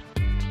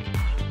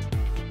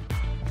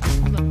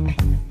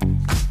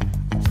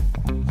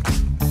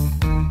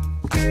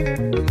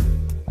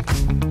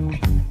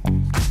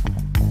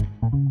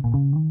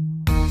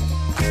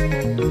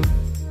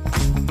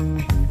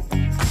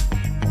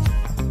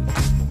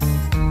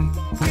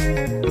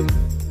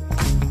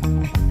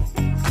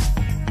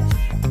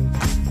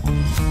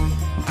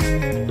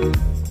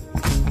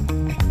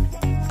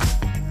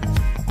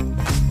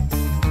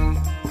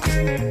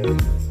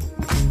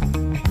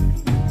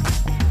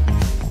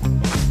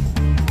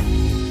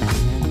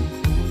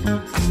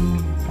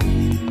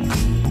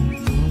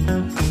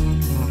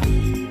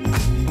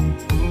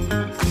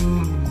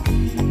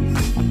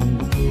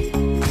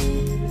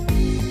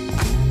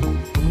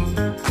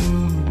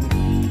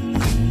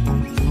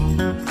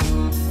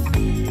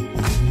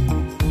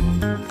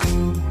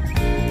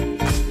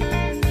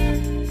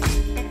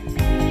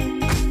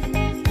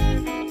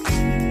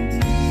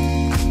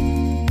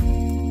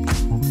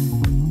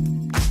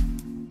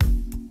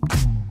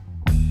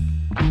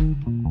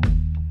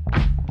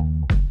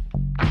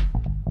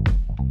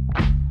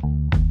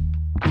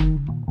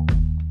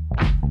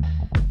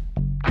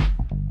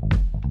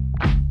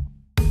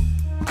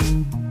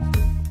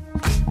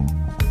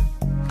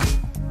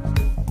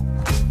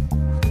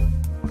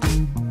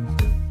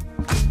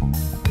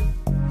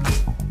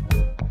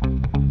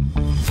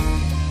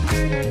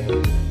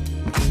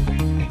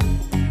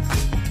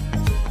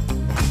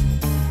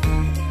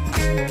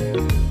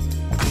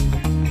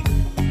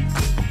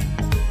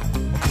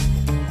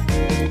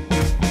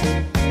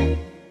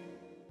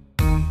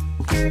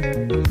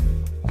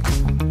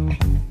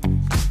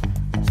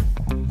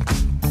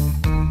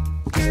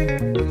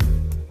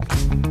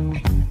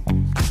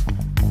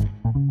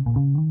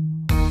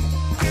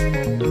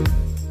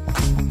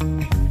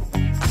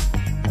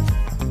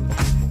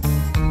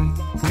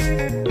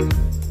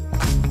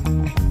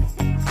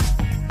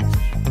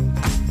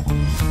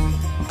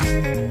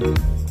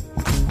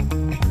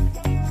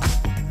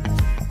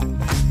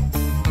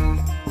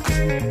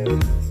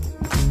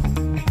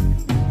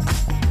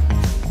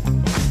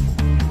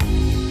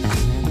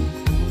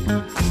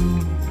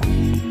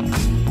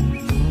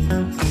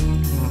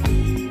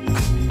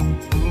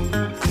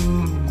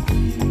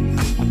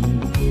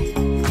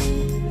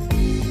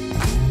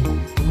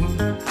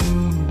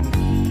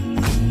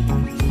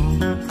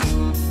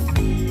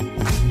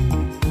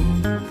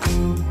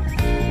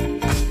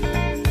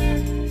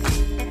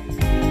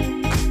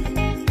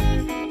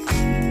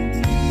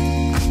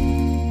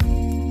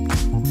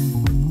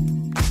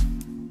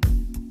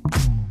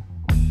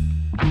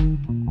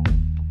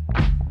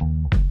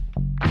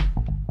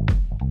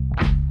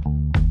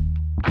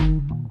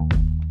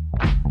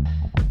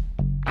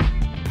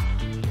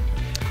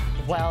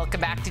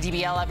 Welcome back to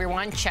DBL,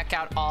 everyone. Check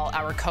out all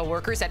our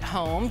coworkers at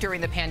home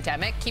during the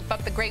pandemic. Keep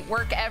up the great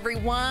work,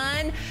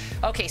 everyone.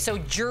 Okay, so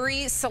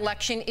jury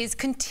selection is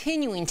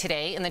continuing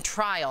today in the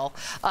trial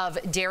of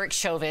Derek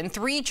Chauvin.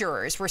 3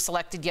 jurors were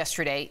selected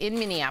yesterday in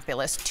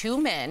Minneapolis, 2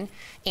 men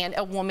and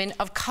a woman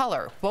of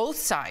color. Both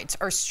sides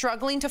are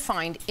struggling to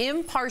find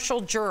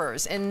impartial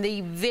jurors in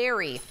the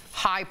very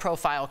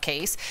high-profile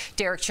case.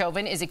 Derek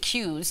Chauvin is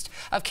accused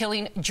of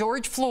killing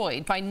George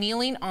Floyd by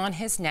kneeling on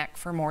his neck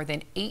for more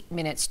than 8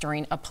 minutes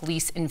during a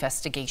police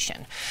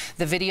investigation.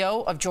 The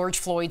video of George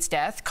Floyd's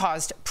death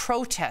caused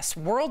protests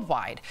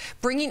worldwide,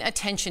 bringing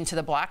attention to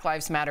the Black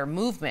Lives Matter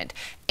movement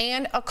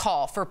and a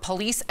call for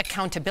police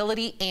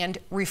accountability and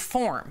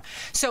reform.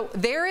 So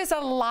there is a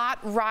lot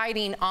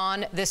riding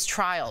on this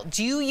trial.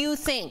 Do you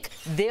think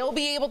they'll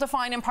be able to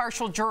find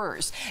impartial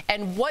jurors?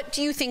 And what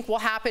do you think will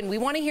happen? We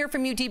want to hear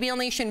from you, DBL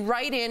Nation.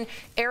 Right in.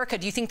 Erica,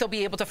 do you think they'll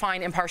be able to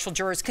find impartial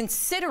jurors,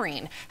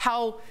 considering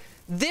how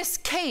this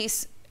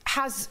case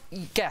has...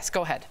 Guess,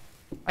 go ahead.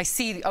 I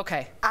see.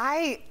 Okay.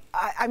 I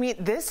mean,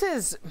 this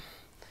is...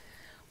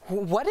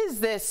 What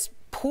is this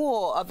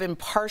pool of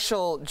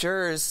impartial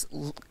jurors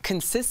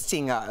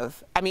consisting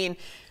of? I mean,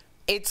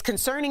 it's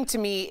concerning to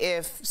me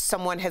if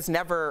someone has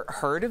never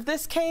heard of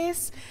this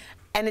case,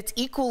 and it's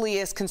equally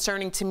as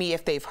concerning to me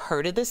if they've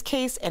heard of this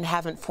case and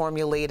haven't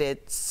formulated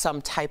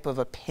some type of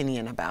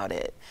opinion about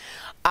it.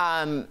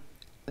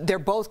 They're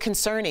both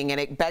concerning, and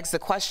it begs the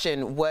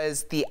question,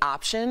 was the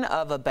option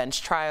of a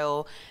bench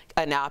trial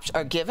an option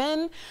or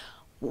given?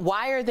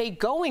 Why are they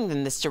going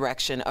in this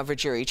direction of a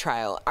jury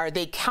trial? Are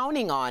they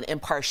counting on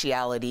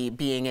impartiality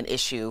being an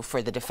issue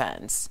for the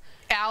defense?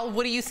 Al,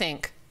 what do you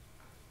think?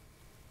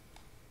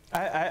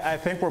 I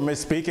think we're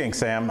misspeaking,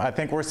 Sam. I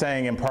think we're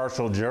saying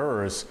impartial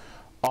jurors.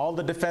 All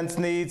the defense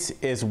needs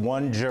is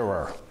one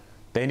juror.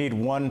 They need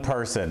one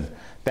person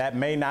that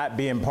may not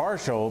be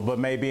impartial, but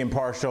may be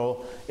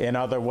impartial in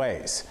other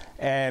ways.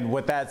 And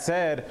with that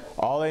said,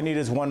 all they need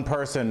is one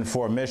person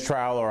for a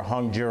mistrial or a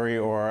hung jury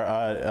or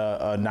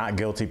a not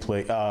guilty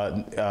plea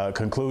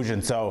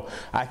conclusion. So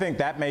I think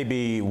that may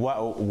be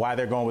why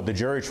they're going with the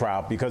jury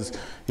trial, because,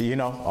 you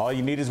know, all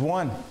you need is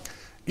one.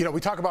 You know,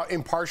 we talk about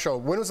impartial.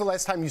 When was the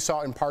last time you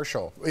saw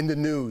impartial in the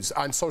news,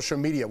 on social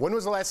media? When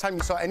was the last time you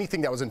saw anything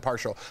that was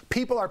impartial?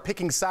 People are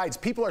picking sides.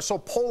 People are so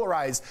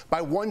polarized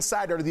by one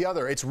side or the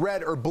other. It's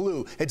red or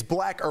blue. It's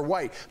black or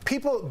white.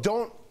 People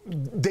don't.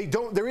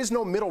 There is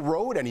no middle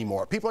road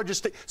anymore. People are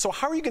just, so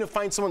how are you going to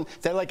find someone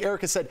that, like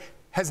Erica said,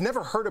 has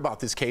never heard about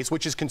this case,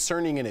 which is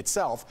concerning in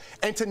itself,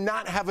 and to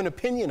not have an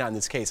opinion on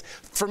this case?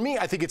 For me,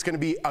 I think it's going to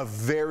be a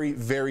very,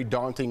 very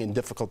daunting and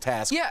difficult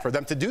task for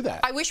them to do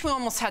that. I wish we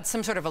almost had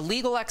some sort of a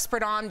legal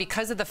expert on,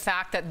 because of the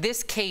fact that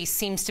this case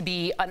seems to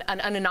be an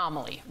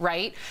anomaly,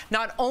 right?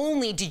 Not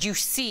only did you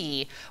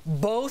see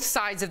both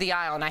sides of the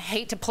aisle, and I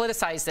hate to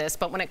politicize this,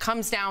 but when it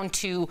comes down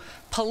to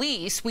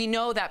police, we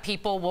know that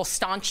people will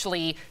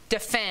staunchly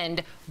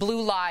defend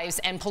blue lives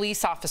and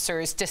police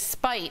officers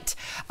despite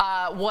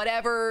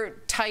whatever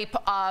type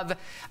of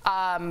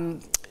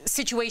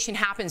situation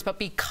happens. But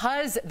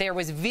because there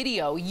was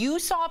video, you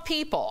saw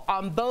people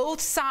on both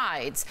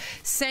sides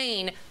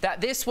saying that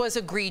this was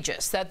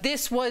egregious, that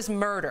this was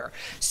murder.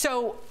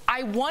 So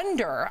I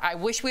wonder, I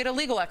wish we had a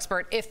legal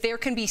expert, if there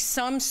can be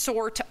some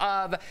sort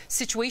of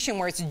situation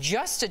where it's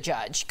just a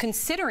judge,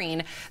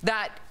 considering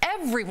that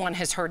everyone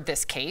has heard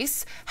this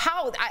case.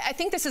 I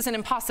think this is an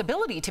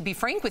impossibility, to be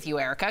frank with you,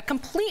 Erica, a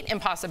complete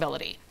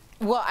impossibility.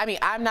 Well, I mean,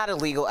 I'm not a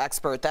legal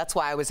expert. That's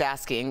why I was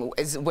asking,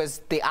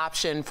 was the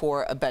option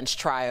for a bench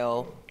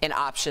trial an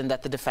option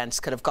that the defense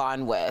could have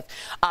gone with?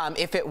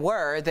 If it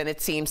were, then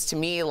it seems to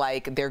me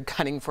like they're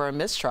gunning for a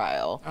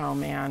mistrial. Oh,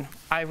 man.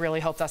 I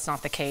really hope that's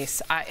not the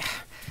case.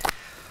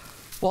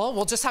 Well,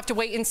 we'll just have to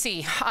wait and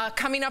see.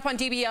 Coming up on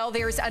DBL,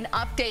 there's an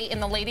update in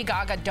the Lady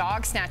Gaga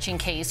dog snatching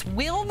case.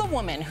 Will the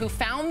woman who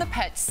found the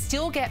pet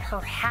still get her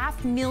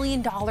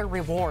 $500,000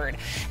 reward?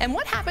 And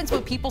what happens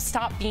when people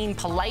stop being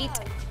polite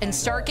and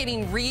start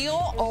getting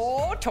real?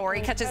 Oh, Tori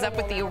catches up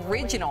with the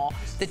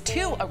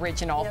two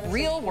original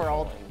Real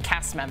World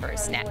cast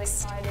members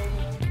next.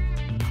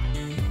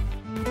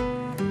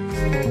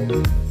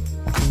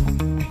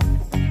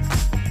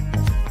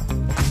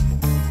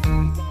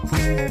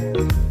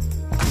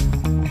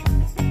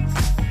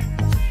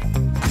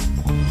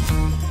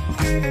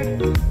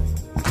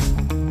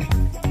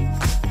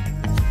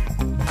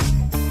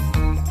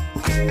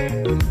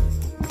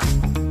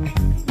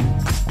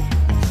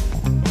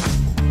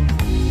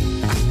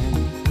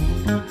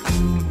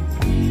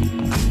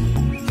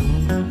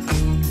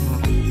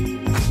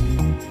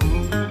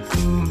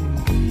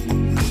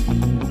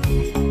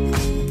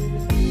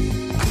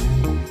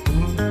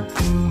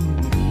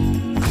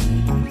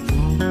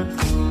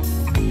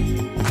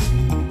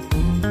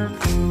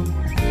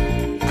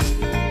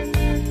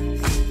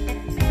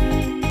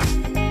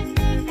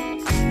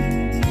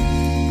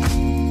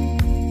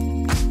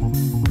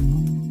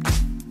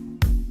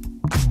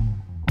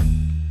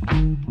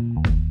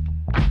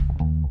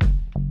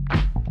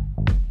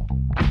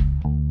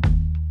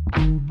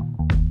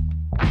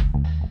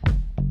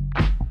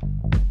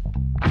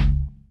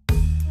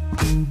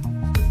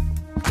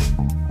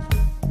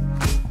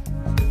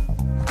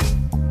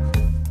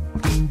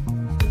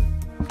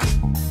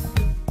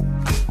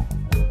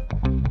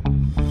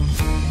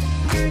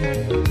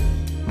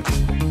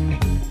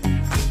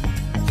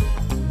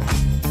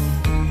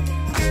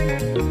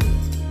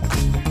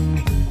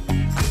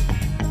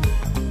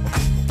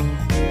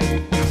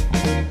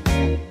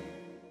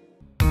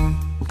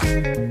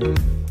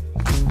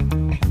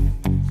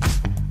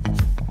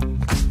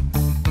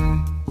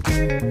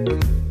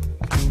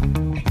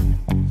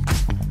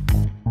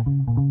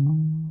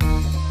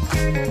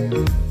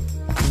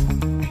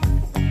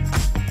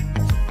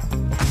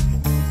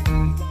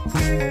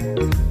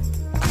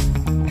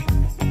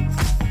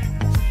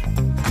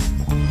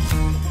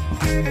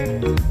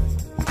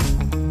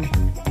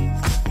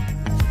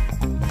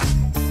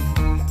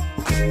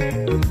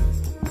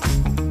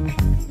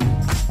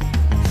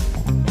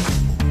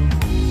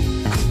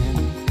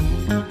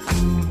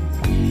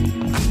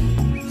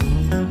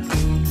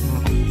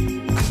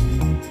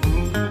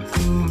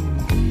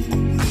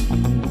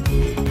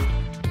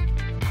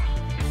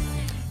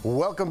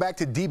 Welcome back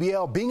to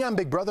DBL. Being on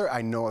Big Brother,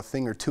 I know a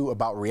thing or two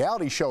about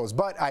reality shows,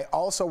 but I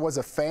also was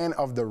a fan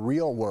of The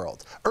Real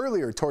World.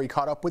 Earlier, Tori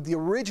caught up with the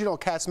original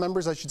cast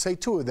members, I should say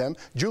two of them,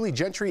 Julie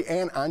Gentry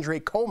and Andre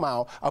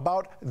Comau,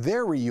 about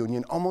their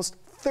reunion almost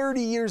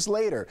 30 years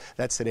later.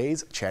 That's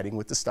today's Chatting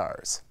with the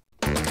Stars.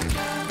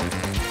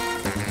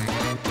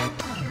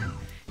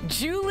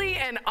 Julie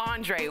and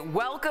Andre,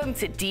 welcome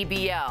to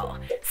DBL.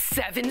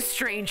 7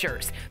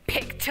 strangers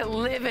picked to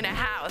live in a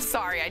house.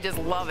 Sorry, I just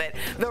love it.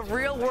 The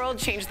Real World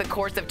changed the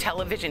course of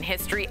television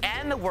history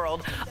and the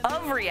world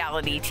of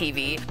reality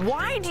TV.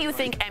 Why do you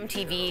think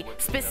MTV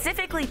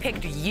specifically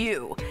picked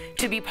you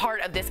to be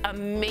part of this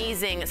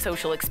amazing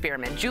social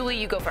experiment? Julie,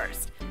 you go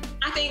first.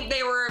 I think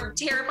they were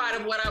terrified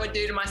of what I would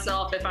do to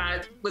myself if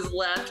I was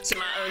left to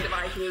my own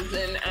devices.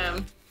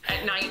 And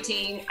at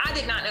 19, I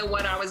did not know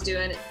what I was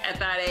doing at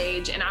that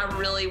age, and I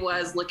really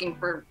was looking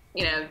for,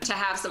 to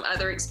have some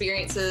other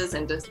experiences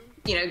and to,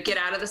 get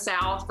out of the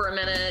South for a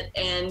minute.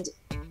 And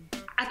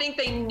I think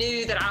they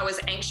knew that I was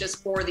anxious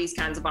for these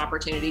kinds of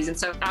opportunities, and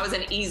so I was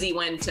an easy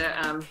one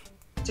to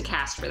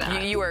cast for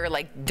that. You were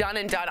like done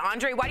and done.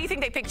 Andre, why do you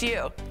think they picked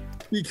you?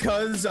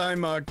 Because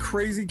I'm a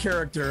crazy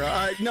character.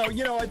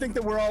 No, I think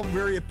that we're all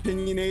very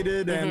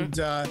opinionated, and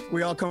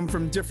we all come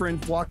from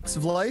different walks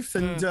of life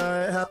and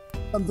have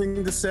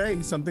something to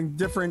say, something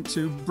different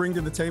to bring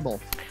to the table.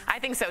 I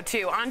think so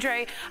too.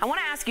 Andre, I want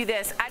to ask you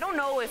this. I don't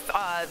know if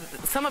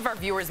some of our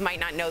viewers might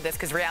not know this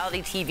because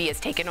reality TV has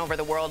taken over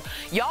the world.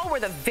 Y'all were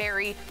the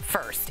very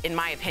first, in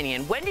my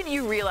opinion. When did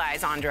you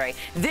realize, Andre,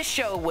 this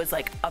show was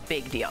like a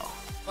big deal?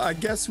 I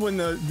guess when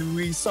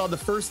we saw the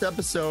first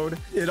episode,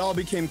 it all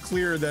became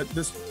clear that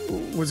this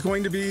was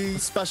going to be a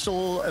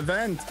special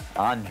event.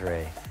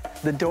 Andre.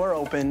 The door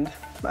opened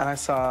and I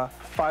saw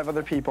 5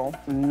 other people,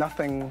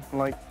 nothing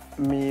like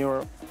me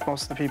or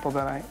most of the people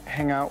that I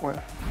hang out with.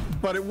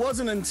 But it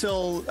wasn't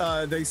until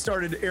they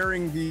started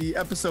airing the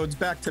episodes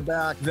back to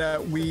back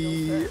that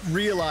we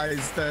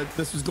realized that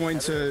this was going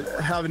to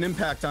have an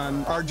impact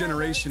on our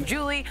generation.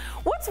 Julie,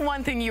 what's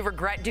one thing you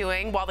regret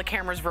doing while the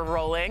cameras were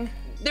rolling?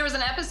 There was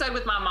an episode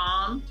with my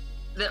mom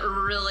that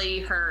really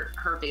hurt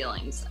her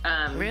feelings.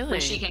 Really? When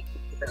she came.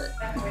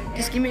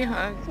 Just give me a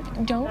hug.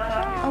 Don't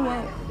cry. I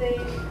won't.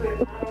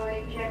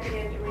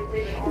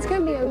 It's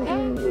gonna be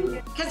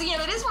okay. Because,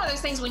 it is one of those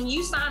things when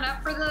you sign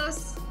up for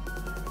this,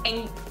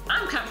 and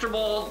I'm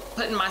comfortable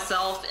putting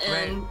myself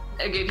in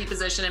a goofy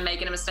position and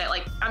making a mistake.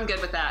 Like, I'm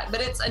good with that. But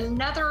it's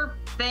another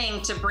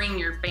thing to bring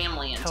your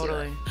family into.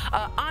 Totally.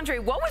 Andre,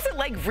 what was it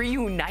like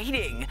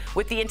reuniting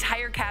with the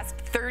entire cast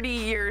 30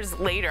 years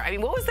later? I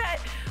mean, what was that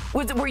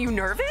Were you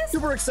nervous?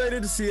 Super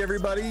excited to see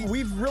everybody.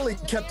 We've really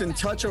kept in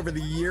touch over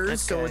the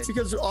years, so it's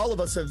because all of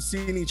us have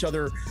seen each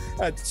other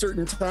at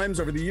certain times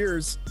over the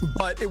years,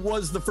 but it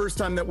was the first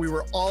time that we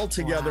were all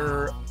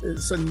together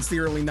since the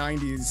early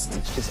 90s.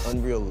 It's just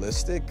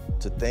unrealistic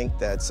to think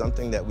that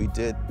something that we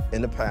did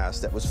in the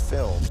past that was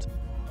filmed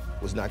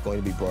was not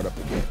going to be brought up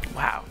again.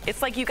 Wow.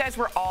 It's like you guys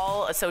were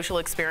all a social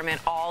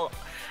experiment, all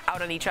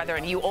out on each other,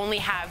 and you only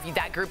have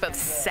that group of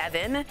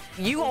 7.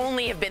 You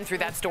only have been through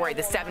that story,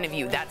 the 7 of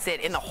you. That's it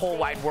in the whole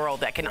wide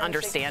world that can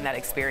understand that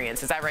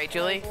experience. Is that right,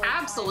 Julie?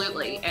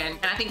 Absolutely. And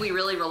I think we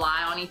really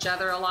rely on each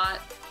other a lot,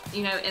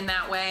 you know, in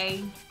that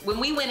way. When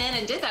we went in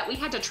and did that, we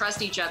had to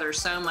trust each other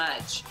so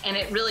much. And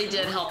it really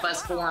did help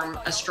us form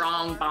a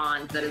strong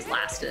bond that has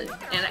lasted.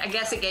 And I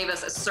guess it gave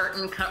us a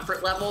certain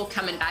comfort level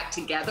coming back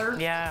together.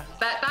 Yeah.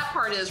 That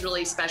part is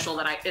really special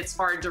that it's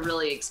hard to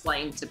really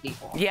explain to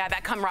people. Yeah,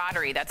 that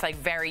camaraderie, that's like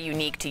very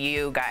unique to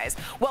you guys.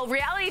 Well,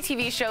 reality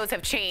TV shows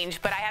have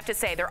changed, but I have to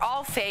say they're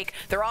all fake,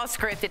 they're all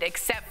scripted,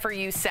 except for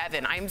you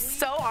 7. I'm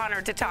so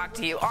honored to talk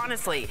to you.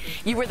 Honestly,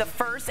 you were the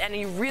first and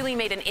you really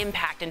made an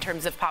impact in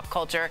terms of pop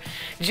culture.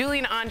 Julie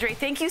and Andre,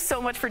 thank you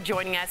so much for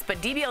joining us. But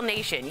DBL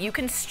Nation, you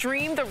can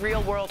stream The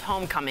Real World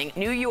Homecoming,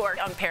 New York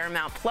on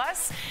Paramount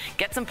Plus.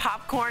 Get some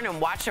popcorn and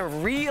watch a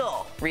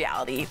real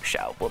reality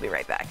show. We'll be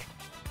right back.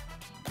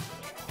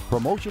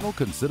 Promotional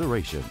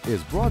consideration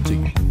is brought to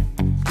you.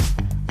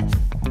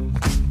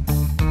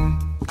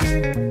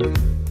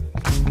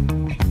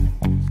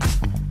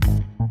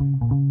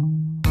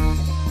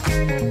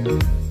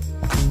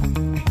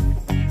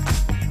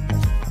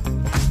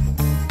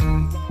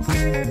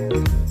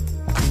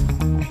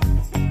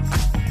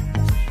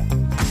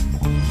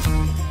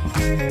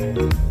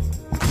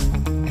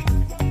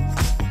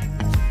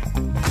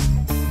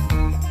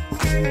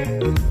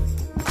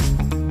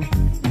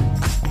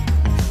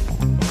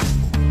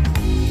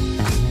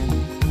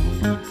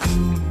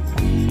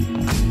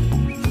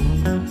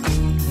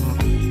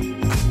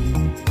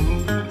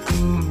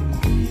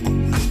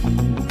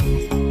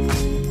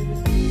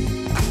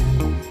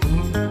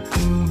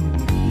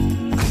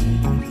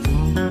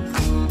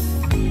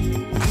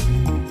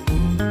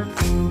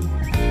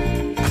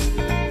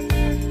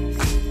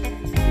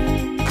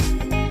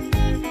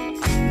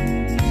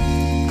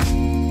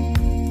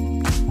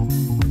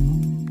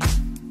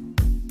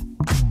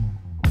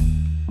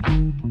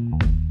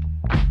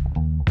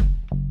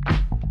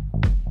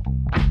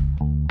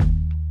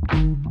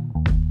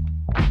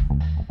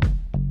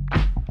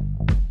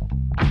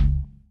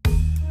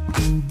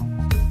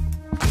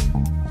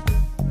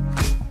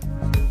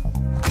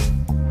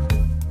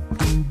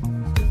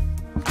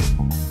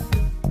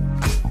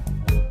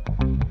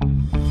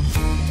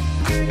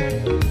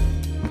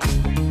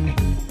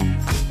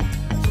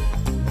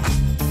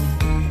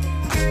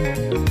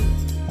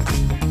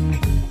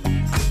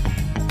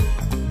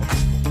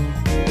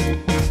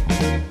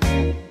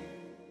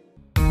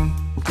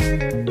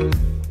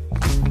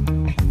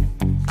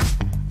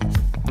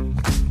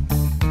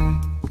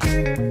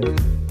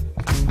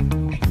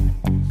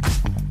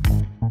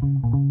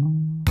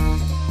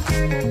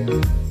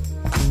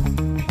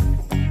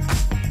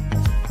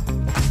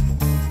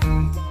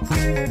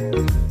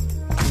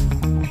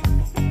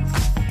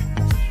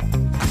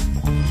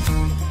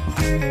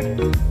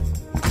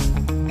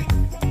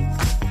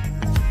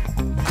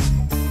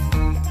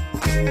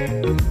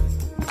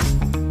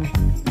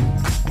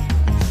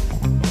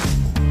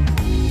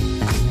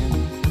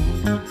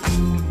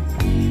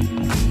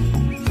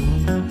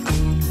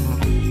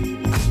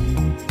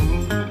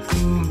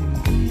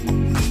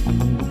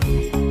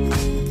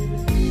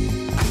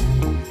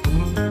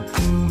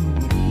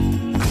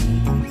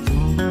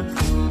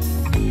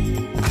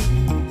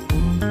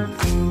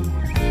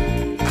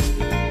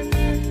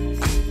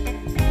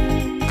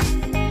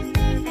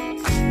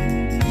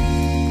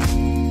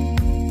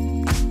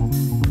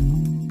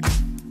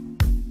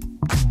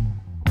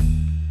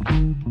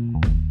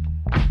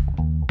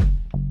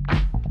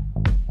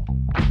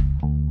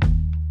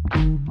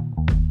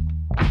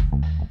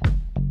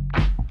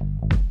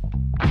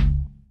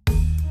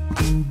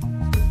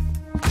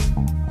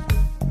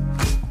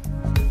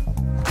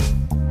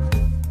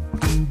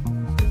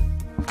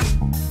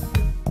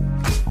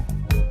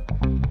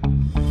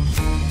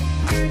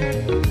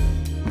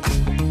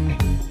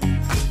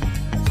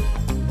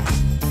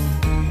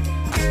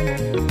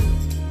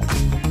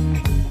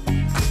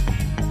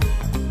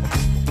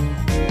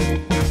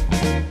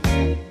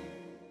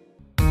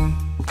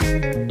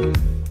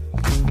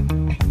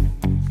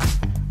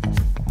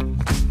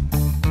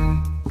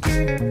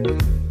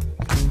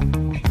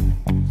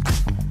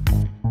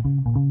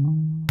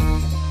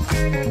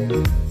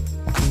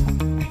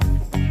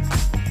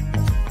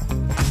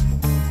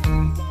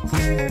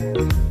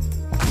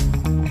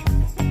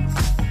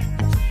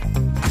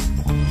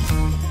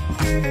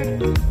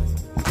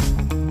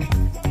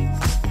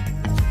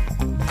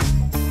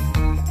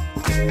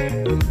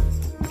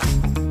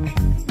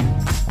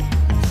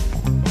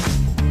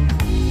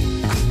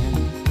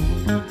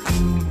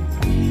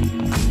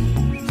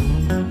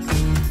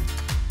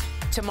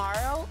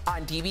 Tomorrow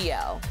on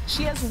DBL.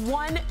 She has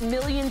 1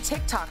 million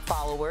TikTok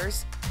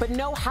followers, but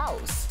no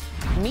house.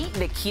 Meet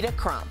Nikita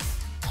Crump,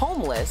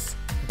 homeless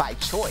by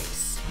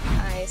choice.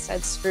 I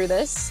said, screw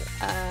this.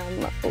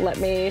 Let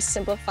me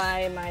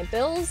simplify my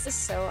bills.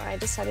 So I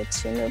decided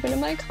to move into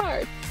my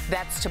car.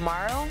 That's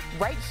tomorrow,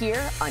 right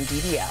here on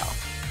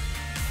DBL.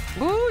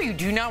 Ooh, you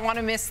do not want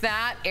to miss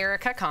that.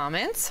 Erica,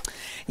 comments?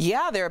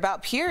 Yeah, they're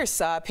about Pierce.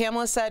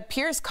 Pamela said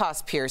Pierce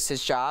cost Pierce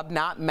his job,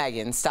 not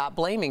Megan. Stop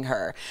blaming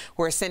her.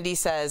 Where Cindy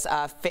says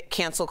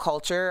cancel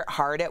culture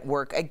hard at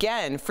work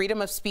again.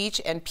 Freedom of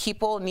speech, and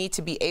people need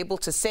to be able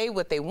to say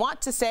what they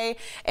want to say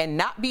and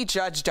not be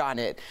judged on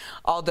it.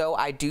 Although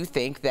I do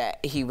think that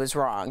he was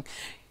wrong.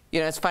 You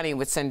know, it's funny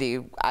with Cindy,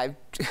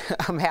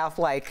 I'm half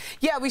like,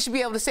 yeah, we should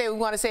be able to say what we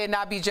want to say and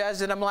not be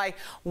judged. And I'm like,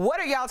 what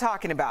are y'all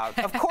talking about?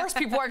 Of course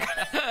people are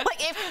gonna,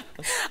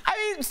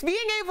 being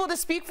able to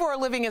speak for a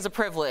living is a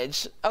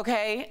privilege,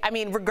 okay? I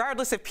mean,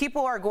 regardless if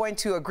people are going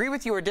to agree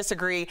with you or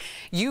disagree,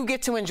 you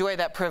get to enjoy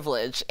that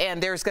privilege,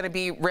 and there's gonna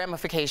be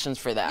ramifications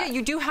for that. Yeah,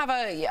 you do have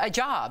a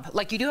job,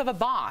 like you do have a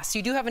boss,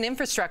 you do have an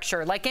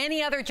infrastructure, like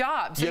any other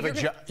job. So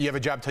you have a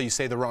job till you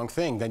say the wrong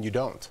thing, then you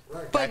don't.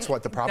 Right. That's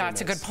what the problem is.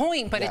 That's a good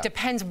point, but it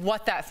depends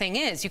what that thing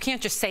is. You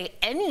can't just say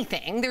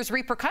anything. There's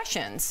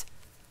repercussions.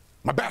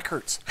 My back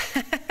hurts.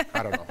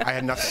 I don't know. I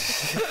had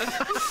nothing.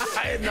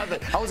 I had nothing.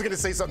 I was going to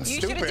say something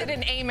stupid. You should have did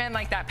an amen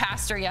like that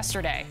pastor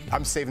yesterday.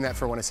 I'm saving that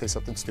for when I say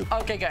something stupid.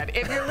 Okay, good.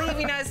 If you're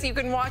leaving us, you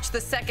can watch the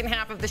second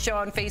half of the show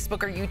on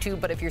Facebook or YouTube,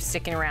 but if you're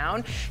sticking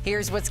around,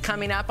 here's what's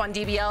coming up on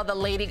DBL. The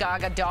Lady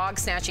Gaga dog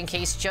snatching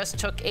case just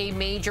took a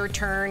major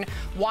turn.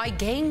 Why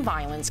gang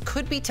violence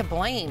could be to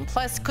blame.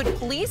 Plus, could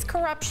police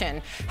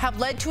corruption have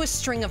led to a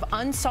string of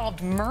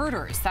unsolved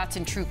murders? That's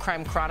in True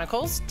Crime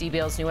Chronicles.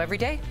 DBL's new every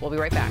day. We'll be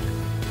right back.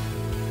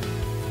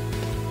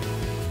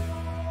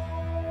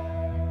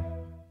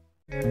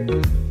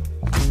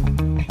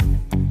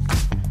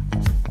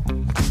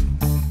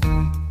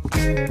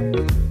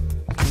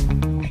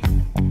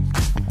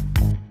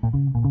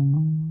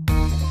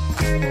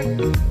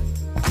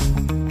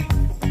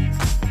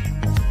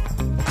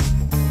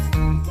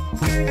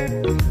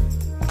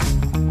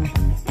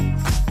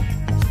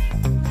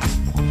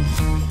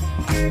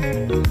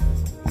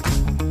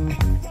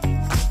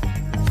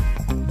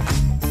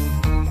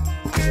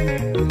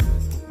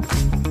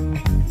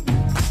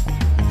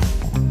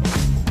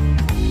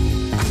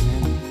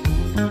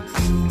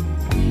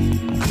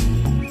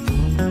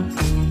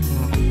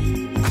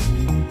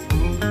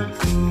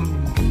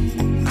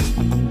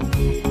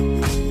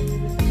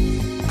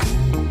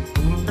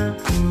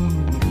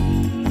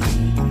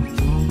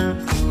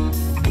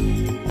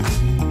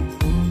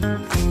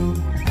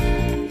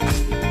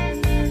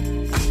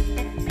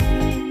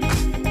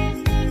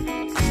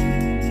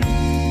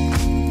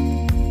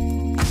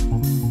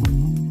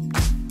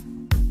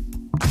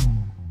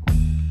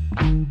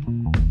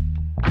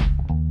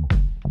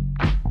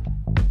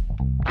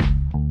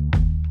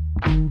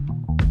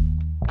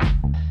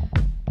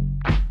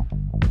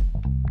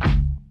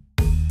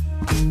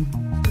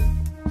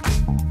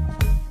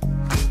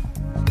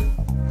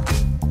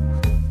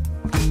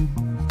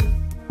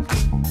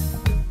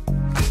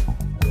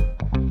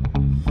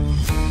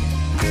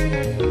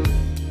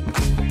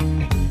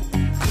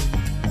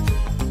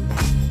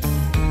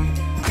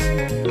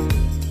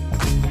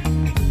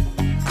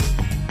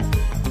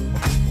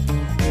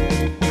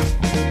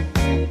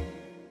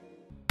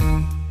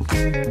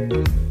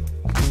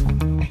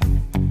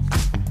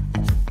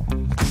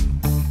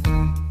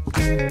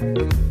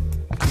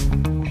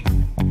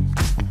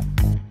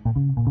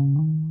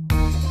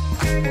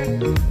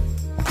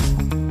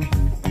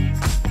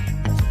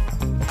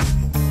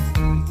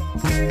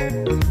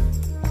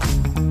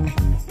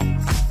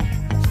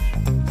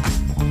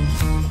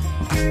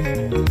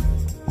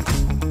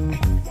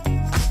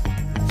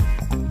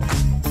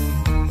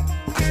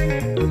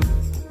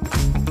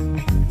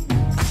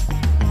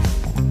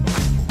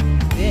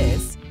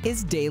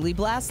 Is Daily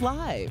Blast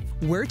Live.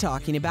 We're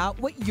talking about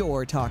what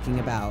you're talking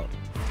about.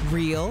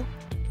 Real,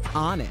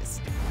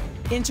 honest,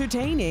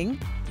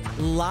 entertaining,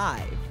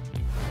 live.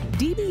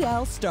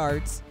 DBL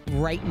starts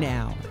right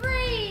now.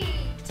 3,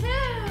 2.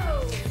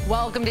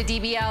 Welcome to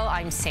DBL.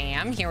 I'm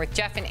Sam, here with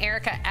Jeff and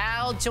Erica.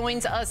 Al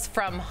joins us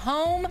from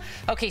home.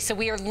 Okay, so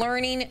we are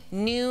learning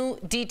new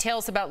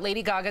details about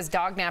Lady Gaga's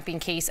dog napping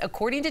case.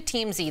 According to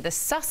TMZ, the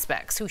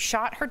suspects who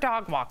shot her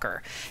dog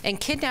walker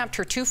and kidnapped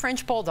her 2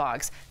 French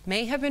bulldogs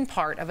may have been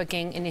part of a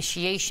gang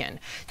initiation.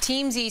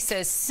 TMZ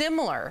says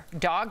similar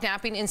dog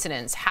napping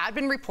incidents had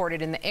been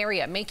reported in the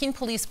area, making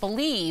police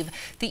believe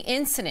the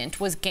incident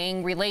was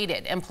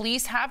gang-related. And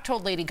police have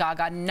told Lady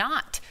Gaga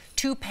not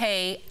to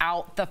pay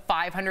out the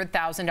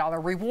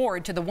 $500,000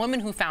 reward to the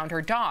woman who found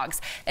her dogs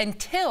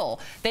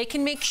until they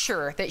can make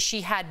sure that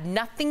she had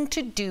nothing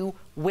to do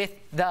with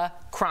the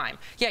crime.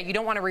 Yeah, you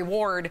don't want to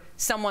reward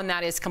someone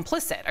that is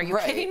complicit. Are you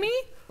kidding me?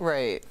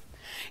 Right.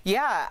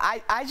 Yeah,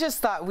 I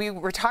just thought, we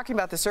were talking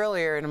about this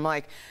earlier, and I'm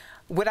like,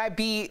 would I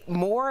be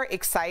more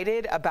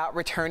excited about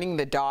returning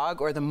the dog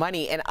or the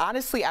money? And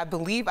honestly, I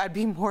believe I'd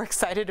be more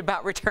excited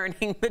about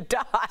returning the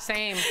dog.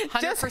 Same,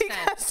 100%. Just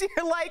because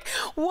you're like,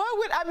 what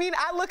would, I mean,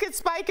 I look at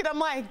Spike and I'm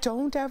like,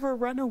 don't ever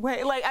run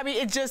away. Like, I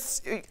mean, it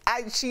just,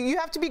 you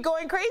have to be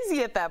going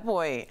crazy at that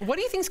point. What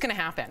do you think is going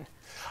to happen?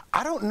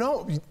 I don't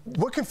know.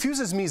 What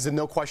confuses me is the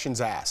no questions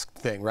asked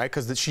thing, right?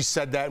 Because she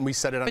said that and we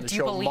said it on the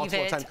show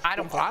multiple times. I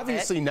don't believe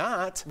obviously it.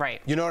 Not.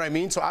 Right. You know what I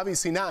mean? So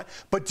obviously not.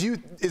 But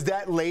is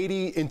that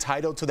lady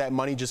entitled to that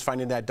money just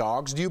finding that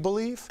dogs, do you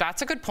believe?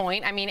 That's a good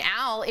point. I mean,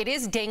 Al, it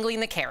is dangling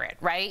the carrot,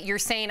 right? You're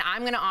saying,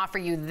 I'm going to offer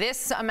you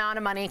this amount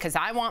of money because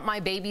I want my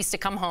babies to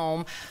come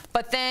home.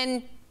 But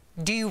then,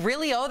 do you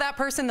really owe that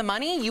person the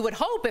money? You would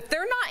hope if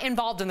they're not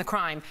involved in the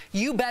crime,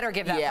 you better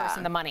give that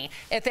person the money.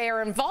 If they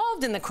are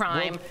involved in the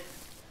crime,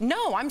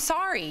 no, I'm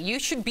sorry. You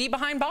should be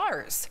behind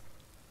bars.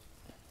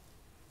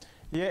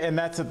 Yeah, and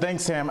that's the thing,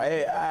 Sam.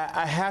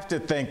 I have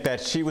to think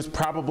that she was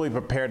probably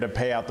prepared to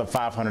pay out the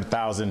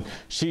 $500,000.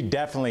 She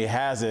definitely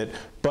has it,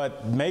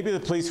 but maybe the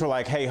police were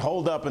like, "Hey,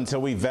 hold up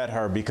until we vet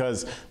her,"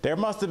 because there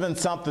must have been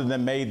something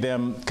that made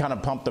them kind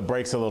of pump the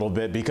brakes a little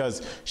bit.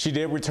 Because she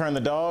did return the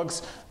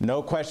dogs,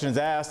 no questions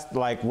asked.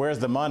 Like, where's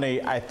the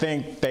money? I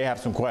think they have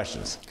some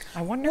questions.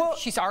 I wonder if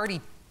she's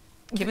already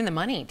given the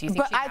money. Do you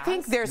think But I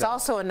think there's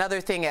also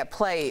another thing at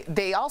play.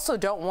 They also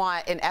don't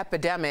want an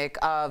epidemic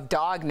of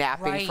dog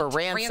napping for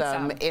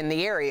ransom in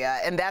the area,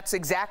 and that's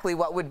exactly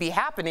what would be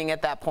happening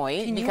at that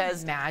point. Can you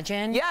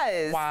imagine?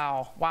 Yes.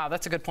 Wow. Wow,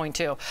 that's a good point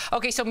too.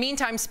 Okay, so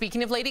meantime,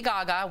 speaking of Lady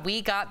Gaga,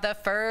 we got the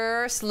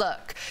first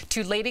look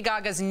to Lady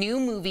Gaga's new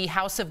movie,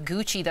 House of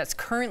Gucci, that's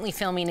currently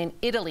filming in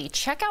Italy.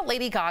 Check out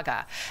Lady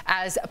Gaga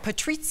as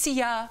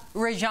Patrizia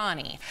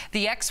Reggiani,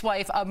 the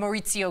ex-wife of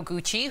Maurizio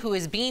Gucci, who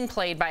is being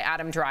played by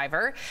Adam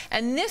Driver.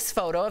 And this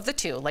photo of the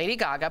two, Lady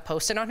Gaga,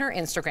 posted on her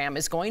Instagram,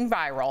 is going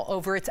viral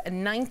over its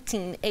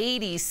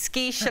 1980s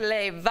ski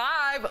chalet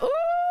vibe. Ooh,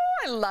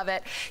 I love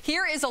it.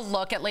 Here is a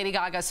look at Lady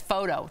Gaga's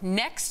photo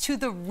next to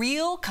the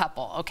real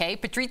couple, okay?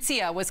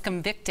 Patrizia was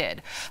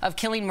convicted of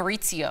killing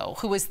Maurizio,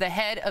 who was the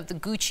head of the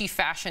Gucci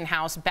fashion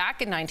house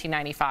back in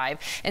 1995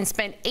 and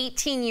spent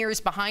 18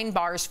 years behind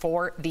bars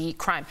for the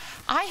crime.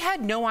 I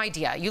had no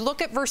idea. You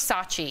look at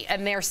Versace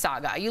and their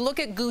saga. You look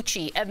at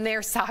Gucci and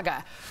their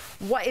saga.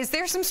 What, is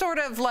there some sort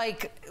of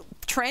like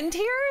trend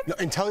here? No,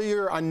 until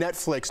you're on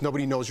Netflix,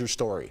 nobody knows your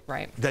story.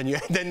 Right. Then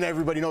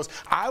everybody knows.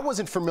 I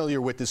wasn't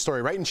familiar with this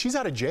story, right? And she's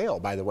out of jail,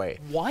 by the way.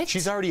 What?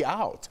 She's already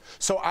out.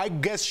 So I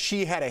guess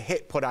she had a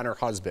hit put on her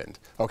husband,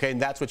 okay?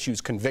 And that's what she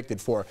was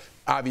convicted for.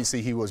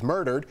 Obviously, he was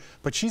murdered,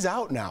 but she's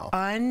out now.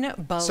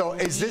 Unbelievable. So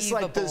is this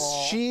like,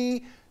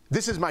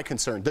 this is my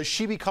concern. Does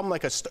she become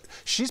like a,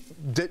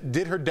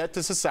 did her debt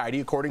to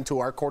society, according to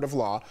our court of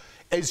law.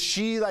 Is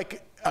she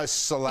like a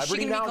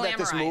celebrity now that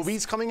this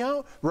movie's coming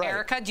out? Right.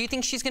 Erica, do you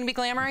think she's going to be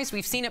glamorized?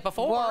 We've seen it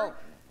before. Well,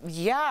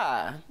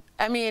 yeah.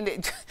 I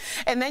mean,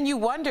 and then you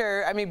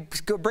wonder, I mean,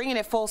 bringing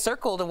it full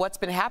circle to what's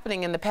been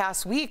happening in the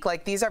past week,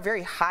 like these are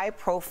very high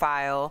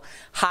profile,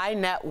 high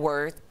net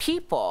worth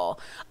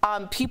people.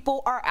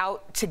 People are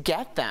out to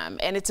get them,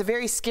 and it's a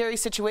very scary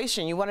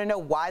situation. You want to know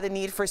why the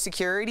need for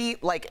security,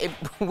 like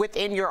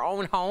within your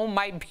own home,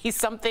 might be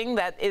something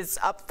that is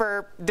up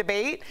for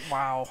debate.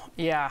 Wow.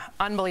 Yeah,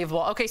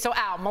 unbelievable. Okay, so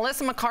Al,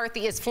 Melissa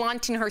McCarthy is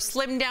flaunting her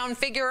slimmed down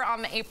figure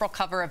on the April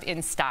cover of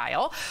In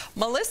Style.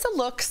 Melissa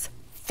looks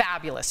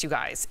fabulous, you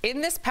guys,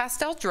 in this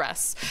pastel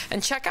dress.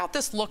 And check out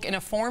this look in a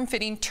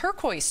form-fitting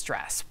turquoise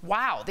dress.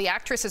 Wow, the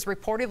actress has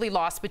reportedly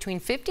lost between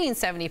 50 and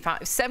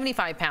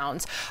 75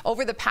 pounds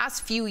over the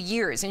past few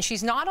years. And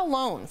she's not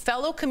alone.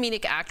 Fellow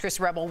comedic actress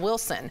Rebel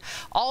Wilson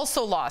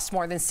also lost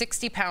more than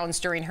 60 pounds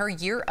during her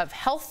year of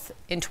health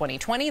in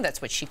 2020.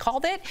 That's what she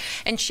called it.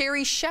 And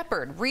Sherry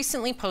Shepherd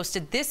recently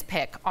posted this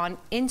pic on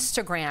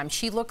Instagram.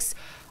 She looks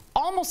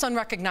almost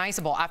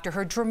unrecognizable after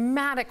her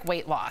dramatic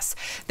weight loss.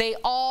 They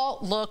all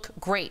look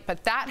great,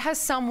 but that has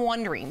some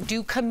wondering,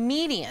 do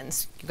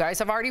comedians, you guys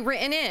have already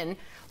written in,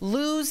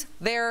 lose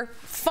their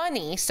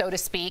funny, so to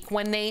speak,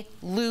 when they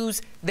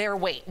lose their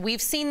weight?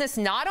 We've seen this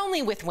not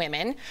only with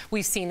women,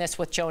 we've seen this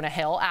with Jonah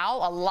Hill. Al,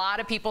 a lot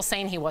of people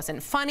saying he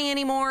wasn't funny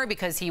anymore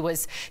because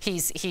he's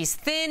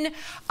thin.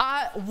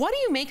 What do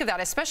you make of that,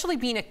 especially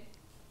being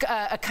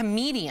a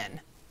comedian?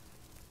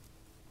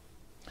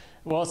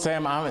 Well,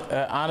 Sam,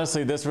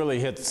 honestly, this really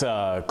hits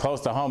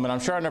close to home, and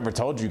I'm sure I never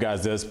told you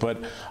guys this, but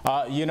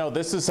you know,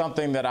 this is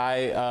something that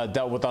I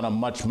dealt with on a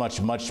much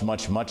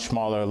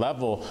smaller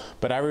level.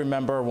 But I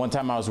remember one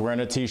time I was wearing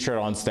a T-shirt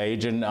on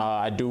stage, and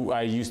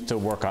I used to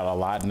work out a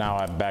lot. Now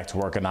I'm back to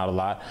working out a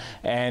lot,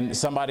 and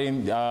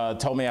somebody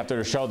told me after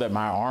the show that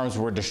my arms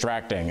were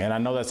distracting, and I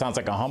know that sounds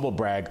like a humble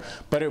brag,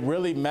 but it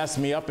really messed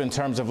me up in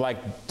terms of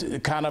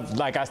like, kind of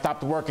like I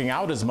stopped working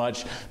out as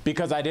much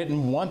because I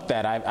didn't want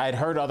that. I'd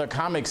heard other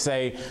comics say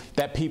say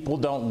that people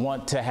don't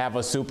want to have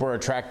a super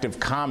attractive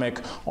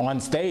comic on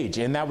stage.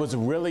 And that was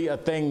really a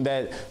thing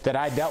that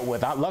I dealt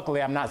with.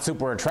 Luckily, I'm not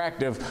super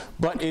attractive,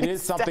 but it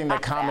is something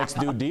that comics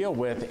do deal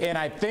with. And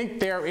I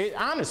think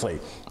honestly,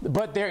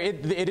 but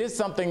it is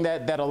something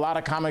that a lot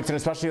of comics, and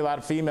especially a lot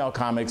of female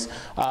comics,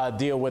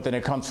 deal with, and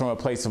it comes from a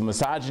place of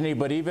misogyny.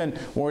 But even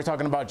when we're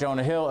talking about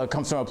Jonah Hill, it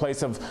comes from a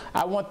place of,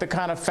 I want the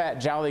kind of fat,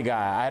 jolly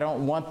guy. I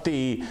don't want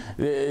the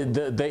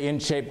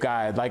in-shape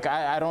guy. Like,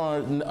 I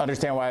don't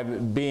understand why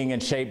being in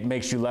shape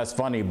makes you less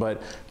funny,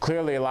 but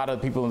clearly a lot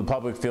of people in the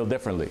public feel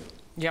differently.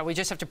 Yeah, we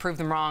just have to prove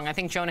them wrong. I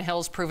think Jonah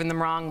Hill's proven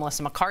them wrong.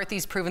 Melissa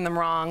McCarthy's proven them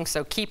wrong,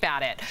 so keep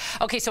at it.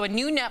 Okay, so a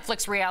new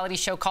Netflix reality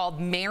show called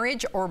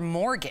Marriage or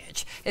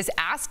Mortgage is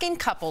asking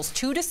couples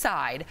to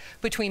decide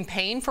between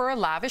paying for a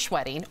lavish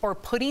wedding or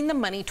putting the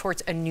money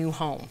towards a new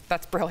home.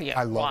 That's brilliant.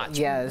 I love it.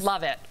 Yes.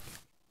 Love it.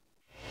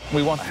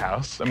 We want a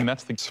house. I mean,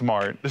 that's the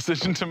smart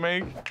decision to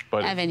make.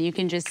 But Evan, you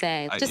can just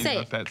say, just say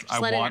it.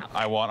 Just let it out.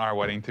 I want our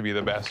wedding to be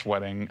the best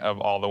wedding of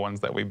all the ones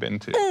that we've been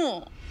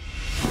to.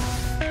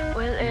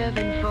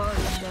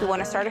 We want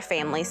to start a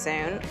family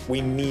soon.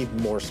 We need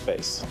more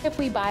space. If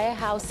we buy a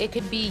house, it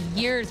could be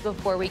years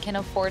before we can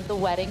afford the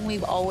wedding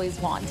we've always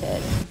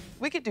wanted.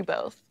 We could do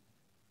both.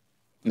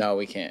 No,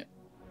 we can't.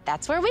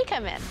 That's where we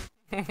come in.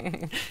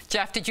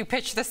 Jeff, did you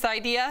pitch this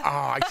idea? Oh,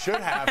 I should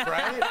have,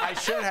 right? I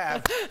should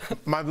have.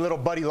 My little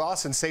buddy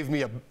Lawson saved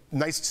me a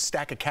nice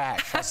stack of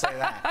cash, I'll say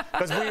that.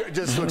 Because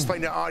just to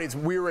explain to the audience,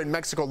 we were in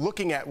Mexico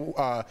looking at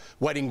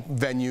wedding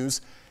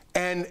venues,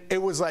 and it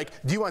was like,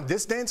 do you want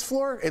this dance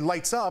floor? It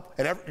lights up.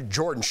 And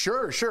Jordan,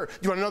 sure. Do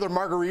you want another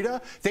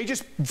margarita? They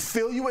just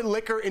fill you with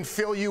liquor and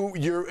fill you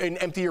and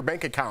empty your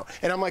bank account.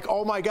 And I'm like,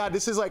 oh my God,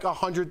 this is like a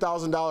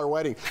 $100,000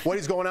 wedding. What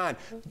is going on?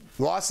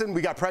 Lawson,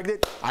 we got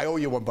pregnant. I owe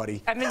you one,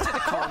 buddy. And then to the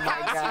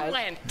courthouse you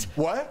went.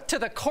 What? To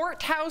the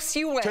courthouse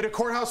you went. To the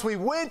courthouse we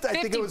went. I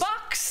think it was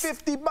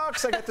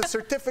 $50. I got the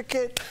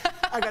certificate.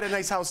 I got a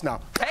nice house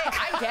now. Hey,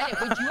 I get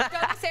it. Would you have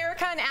done this,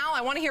 Erica and Al?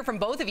 I want to hear from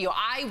both of you.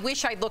 I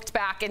wish I'd looked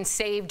back and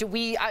saved.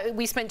 We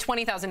spent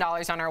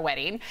 $20,000 on our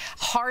wedding,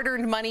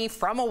 hard-earned money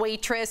from a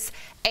waitress,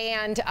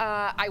 and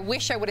I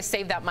wish I would have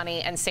saved that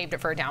money and saved it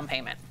for a down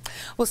payment.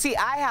 Well, see,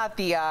 I have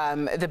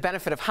the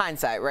benefit of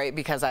hindsight, right?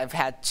 Because I've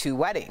had 2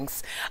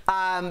 weddings.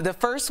 The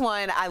first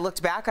one, I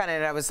looked back on it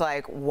and I was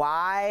like,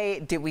 why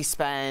did we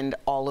spend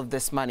all of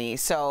this money?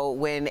 So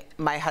when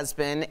my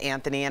husband,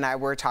 Anthony, and I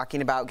were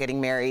talking about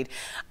getting married,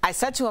 I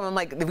said to him, I'm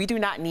like, we do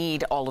not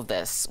need all of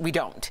this. We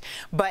don't.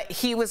 But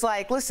he was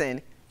like,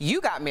 listen, you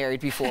got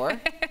married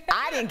before.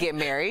 I didn't get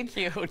married.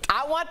 Cute.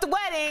 I want the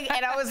wedding.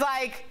 And I was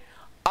like,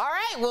 all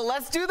right, well,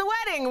 let's do the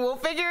wedding. We'll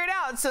figure it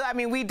out. So, I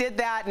mean, we did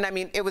that. And, I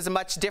mean, it was a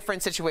much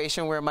different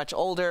situation. We were much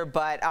older.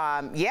 But,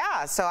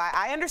 yeah, so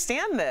I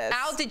understand this.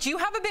 Al, did you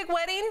have a big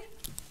wedding?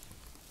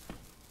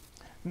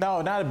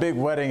 No, not a big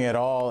wedding at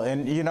all.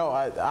 And, you know,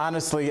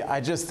 honestly, I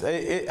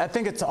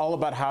think it's all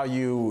about how do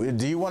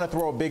you want to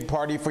throw a big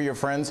party for your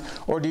friends,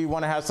 or do you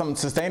want to have something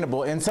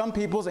sustainable? And some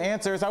people's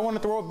answer is, I want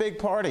to throw a big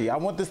party. I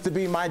want this to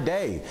be my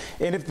day.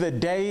 And if the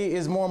day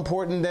is more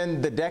important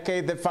than the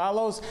decade that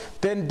follows,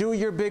 then do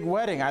your big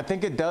wedding. I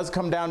think it does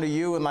come down to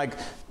you, and like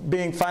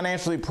being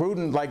financially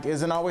prudent, like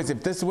isn't always,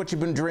 if this is what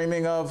you've been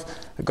dreaming of,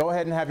 go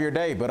ahead and have your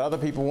day. But other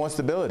people want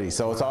stability.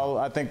 So it's all,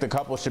 I think the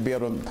couple should be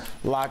able to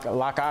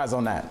lock eyes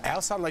on that. Al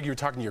sounded like you were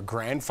talking to your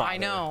grandfather. I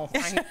know.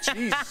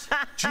 Jeez,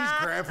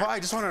 Grandpa, I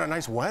just wanted a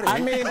nice wedding. I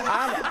mean,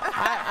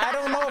 I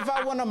don't know if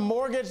I want to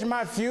mortgage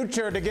my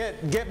future to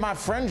get my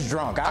friends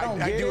drunk.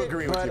 I do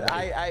agree with you.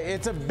 But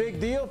it's a big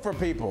deal for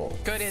people.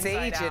 Good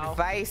insight, Sage Al.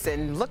 advice,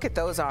 and look at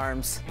those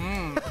arms.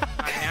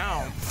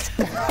 I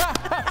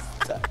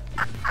know.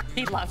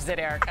 He loves it,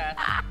 Erica.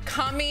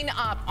 Coming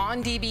up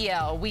on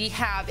DBL, we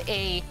have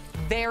a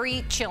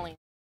very chilling.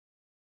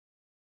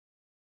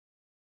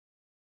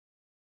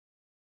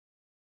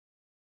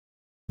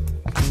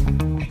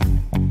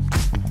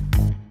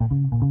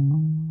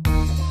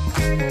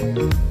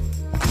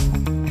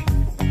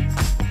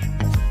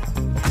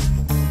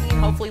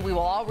 Hopefully we will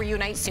all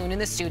reunite soon in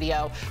the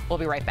studio. We'll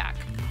be right back.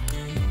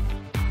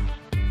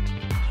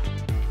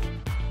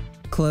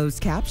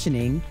 Closed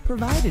captioning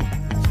provided.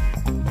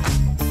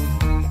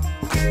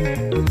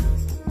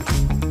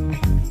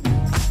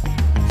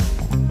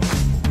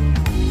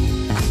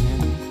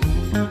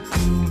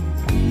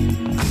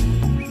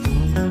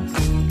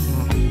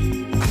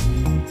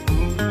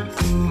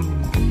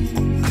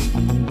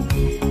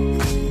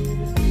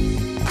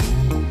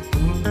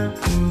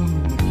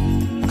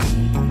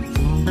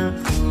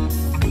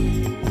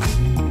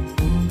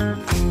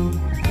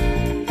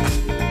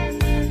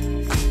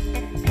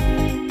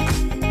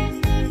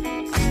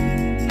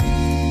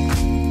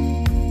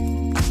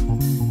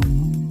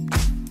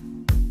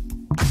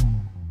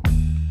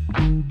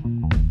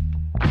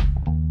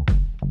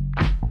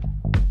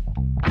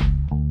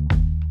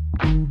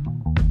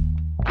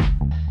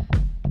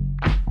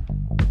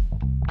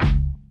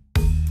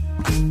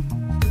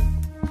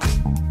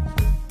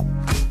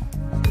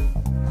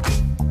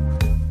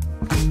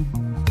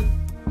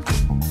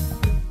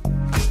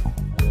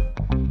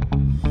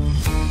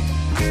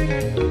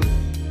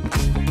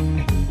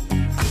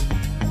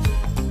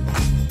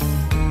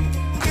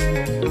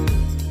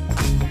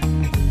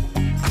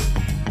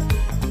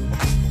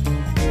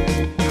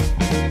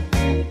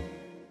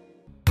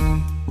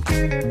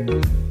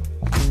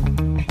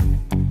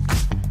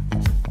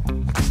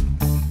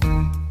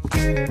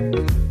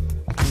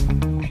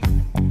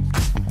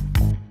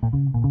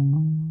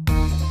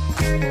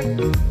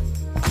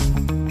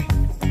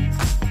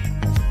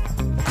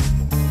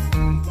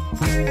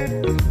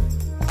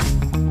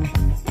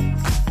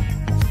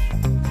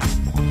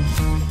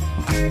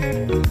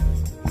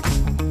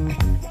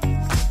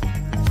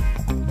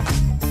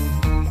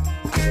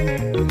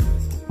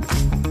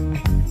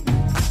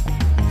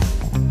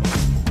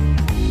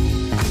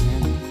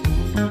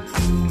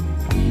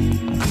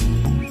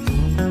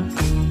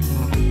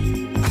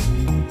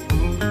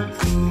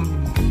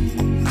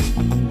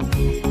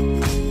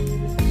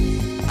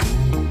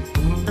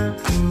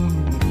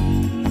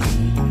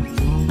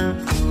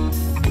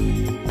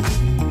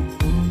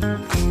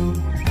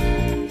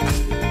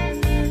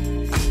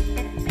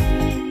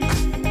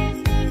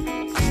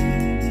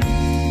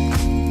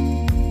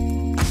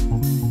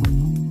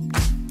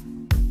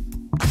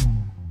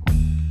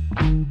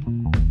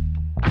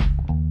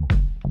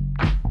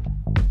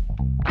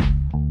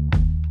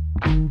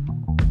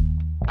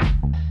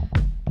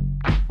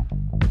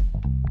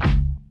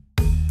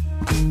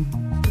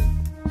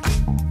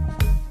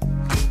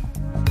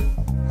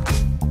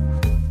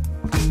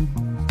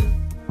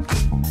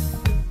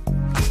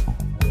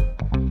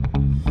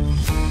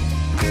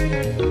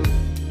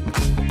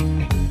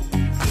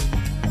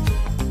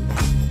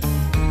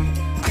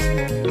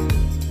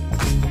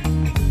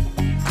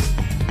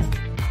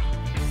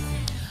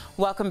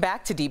 Welcome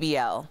back to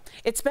DBL.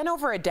 It's been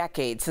over a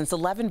decade since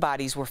 11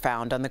 bodies were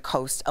found on the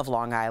coast of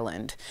Long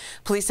Island.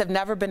 Police have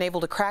never been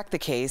able to crack the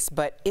case,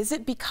 but is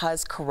it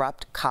because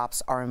corrupt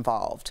cops are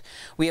involved?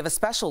 We have a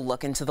special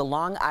look into the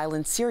Long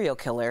Island serial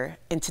killer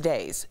in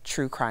today's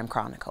True Crime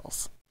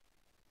Chronicles.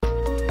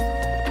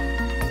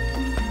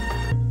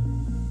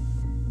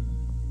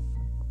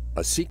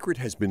 A secret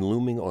has been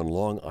looming on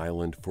Long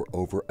Island for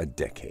over a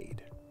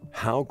decade.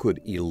 How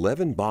could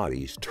 11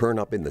 bodies turn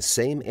up in the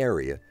same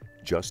area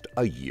just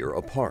a year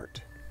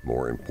apart?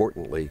 More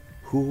importantly,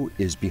 who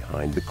is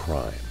behind the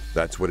crime?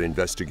 That's what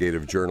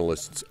investigative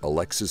journalists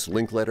Alexis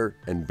Linkletter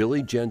and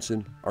Billy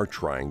Jensen are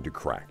trying to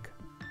crack.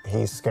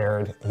 He's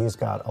scared. He's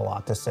got a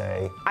lot to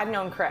say. I've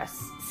known Chris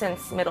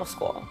since middle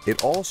school.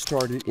 It all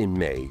started in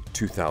May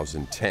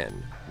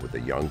 2010 with a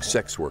young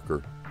sex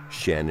worker,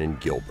 Shannon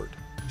Gilbert.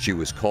 She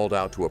was called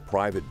out to a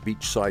private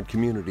beachside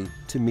community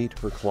to meet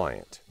her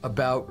client.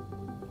 About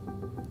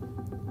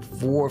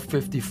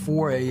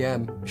 4:54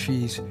 a.m.,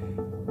 she's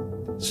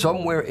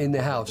somewhere in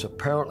the house,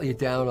 apparently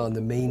down on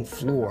the main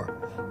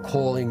floor,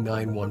 calling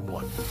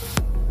 911.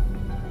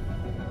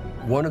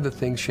 One of the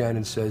things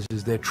Shannon says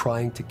is, "They're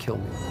trying to kill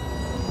me."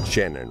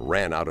 Shannon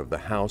ran out of the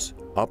house,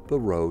 up the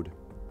road,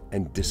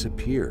 and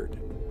disappeared.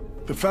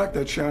 The fact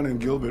that Shannon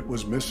Gilbert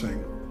was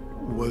missing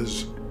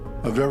was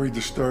a very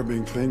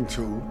disturbing thing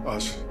to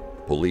us.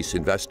 Police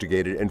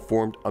investigated and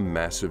formed a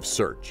massive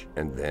search.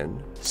 And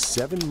then,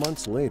 7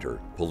 months later,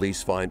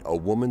 police find a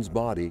woman's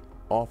body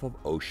off of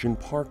Ocean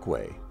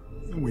Parkway.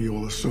 We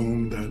all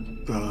assumed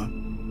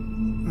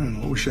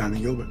that, it was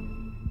Shannon Gilbert.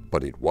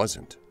 But it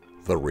wasn't.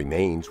 The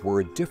remains were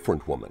a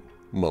different woman,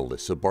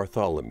 Melissa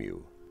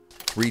Bartholomew.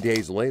 3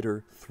 days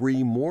later,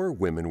 3 more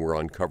women were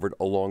uncovered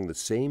along the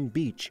same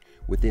beach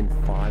within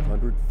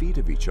 500 feet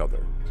of each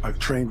other. I've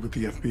trained with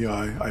the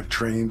FBI. I've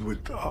trained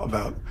with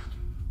about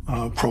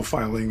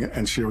profiling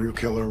and serial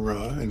killer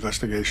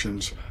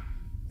investigations,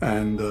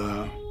 and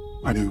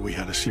I knew we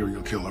had a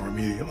serial killer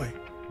immediately.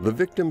 The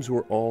victims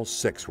were all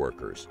sex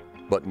workers,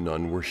 but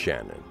none were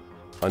Shannon.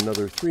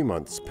 Another 3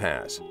 months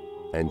pass,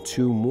 and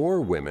 2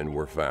 more women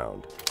were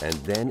found. And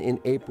then in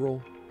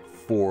April,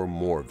 4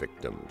 more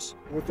victims.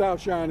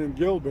 Without Shannon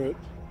Gilbert,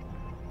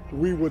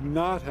 we would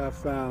not have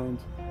found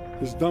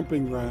his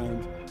dumping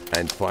ground.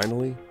 And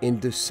finally, in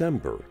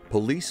December,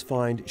 police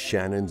find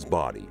Shannon's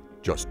body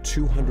just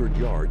 200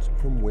 yards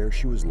from where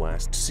she was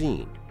last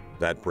seen.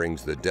 That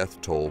brings the death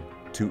toll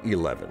to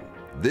 11.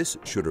 This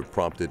should have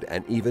prompted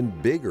an even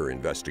bigger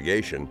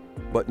investigation,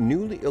 but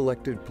newly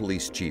elected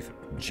police chief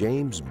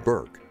James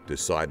Burke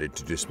decided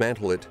to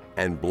dismantle it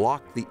and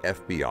block the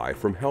FBI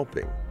from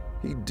helping.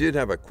 He did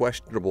have a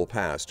questionable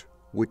past,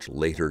 which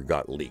later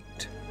got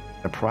leaked.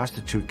 A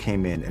prostitute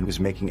came in and was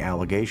making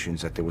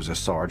allegations that there was a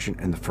sergeant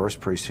in the 1st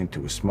precinct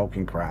who was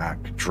smoking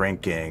crack,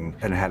 drinking,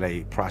 and had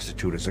a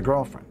prostitute as a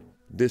girlfriend.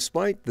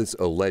 Despite this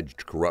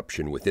alleged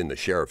corruption within the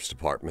sheriff's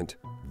department,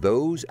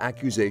 those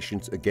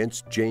accusations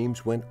against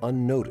James went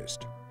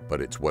unnoticed. But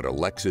it's what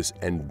Alexis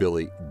and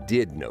Billy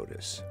did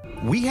notice.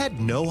 We had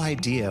no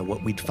idea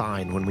what we'd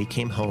find when we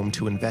came home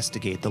to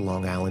investigate the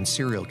Long Island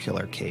serial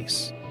killer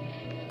case.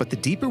 But the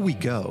deeper we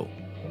go,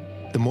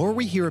 the more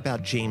we hear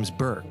about James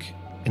Burke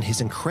and his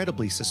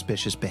incredibly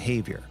suspicious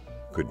behavior.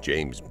 Could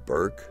James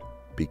Burke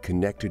be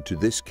connected to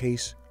this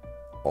case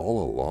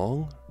all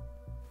along?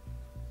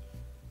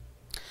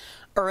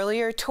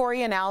 Earlier,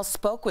 Tori and Al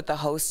spoke with the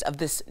hosts of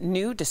this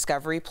new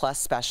Discovery Plus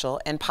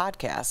special and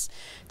podcast.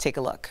 Take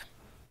a look.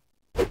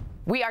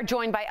 We are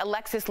joined by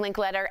Alexis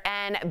Linkletter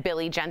and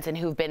Billy Jensen,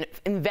 who've been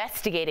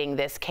investigating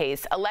this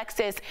case.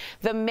 Alexis,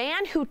 the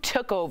man who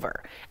took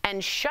over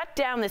and shut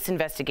down this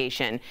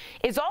investigation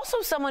is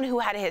also someone who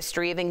had a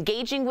history of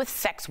engaging with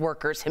sex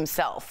workers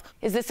himself.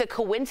 Is this a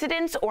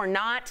coincidence or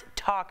not?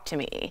 Talk to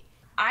me.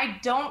 I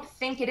don't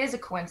think it is a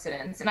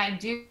coincidence, and I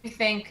do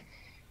think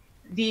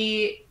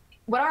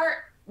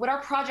what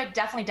our project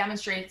definitely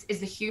demonstrates is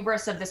the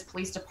hubris of this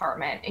police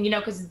department. And,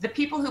 because the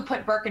people who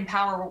put Burke in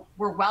power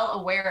were well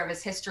aware of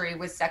his history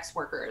with sex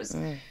workers.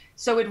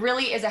 So it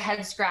really is a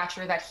head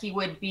scratcher that he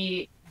would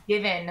be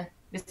given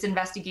this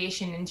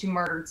investigation into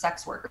murdered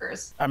sex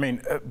workers. I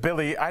mean,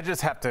 Billy, I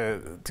just have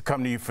to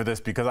come to you for this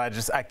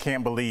because I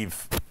can't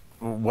believe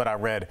what I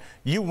read.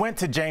 You went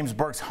to James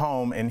Burke's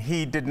home and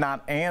he did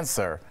not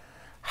answer.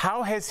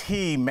 How has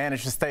he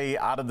managed to stay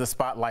out of the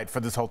spotlight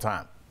for this whole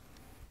time?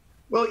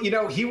 Well,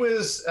 he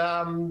was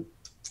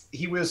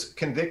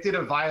convicted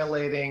of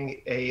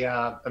violating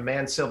a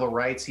man's civil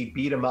rights. He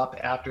beat him up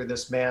after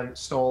this man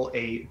stole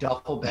a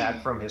duffel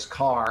bag from his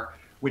car,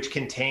 which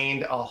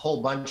contained a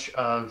whole bunch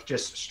of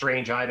just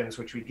strange items,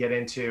 which we get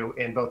into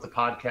in both the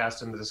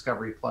podcast and the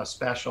Discovery Plus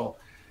special.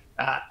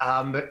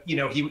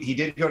 He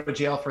did go to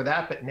jail for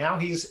that, but now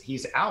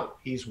he's out.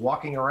 He's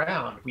walking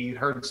around. We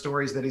heard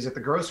stories that he's at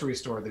the grocery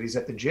store, that he's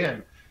at the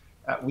gym.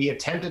 We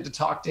attempted to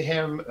talk to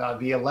him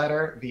via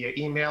letter, via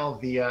email,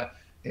 via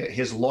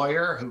his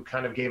lawyer, who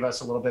kind of gave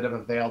us a little bit of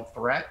a veiled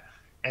threat.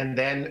 And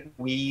then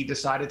we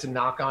decided to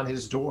knock on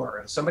his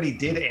door. Somebody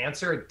did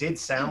answer. It did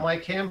sound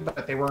like him,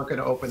 but they weren't going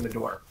to open the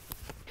door.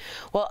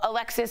 Well,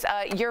 Alexis,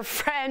 your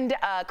friend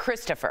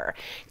Christopher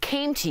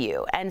came to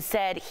you and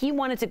said he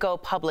wanted to go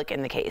public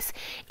in the case.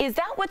 Is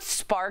that what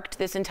sparked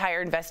this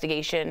entire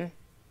investigation?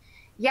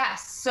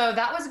 Yes. So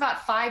that was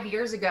about 5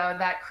 years ago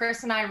that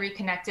Chris and I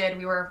reconnected.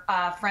 We were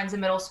friends in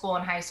middle school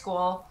and high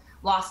school,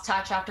 lost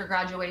touch after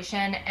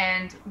graduation.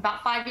 And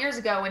about 5 years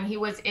ago, when he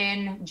was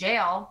in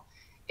jail,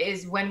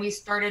 is when we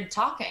started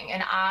talking.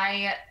 And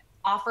I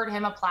offered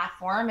him a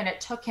platform, and it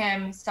took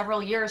him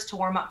several years to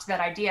warm up to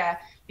that idea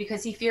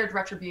because he feared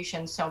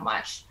retribution so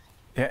much.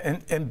 Yeah,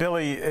 and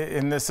Billy,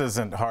 and this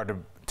isn't hard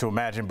to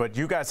imagine, but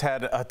you guys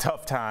had a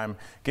tough time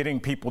getting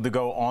people to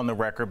go on the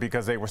record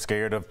because they were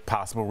scared of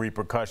possible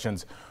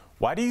repercussions.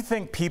 Why do you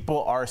think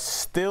people are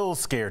still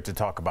scared to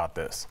talk about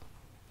this?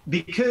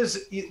 Because,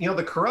 you know,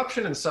 the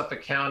corruption in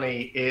Suffolk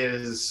County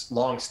is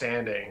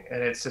longstanding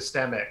and it's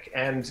systemic.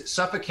 And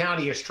Suffolk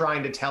County is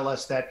trying to tell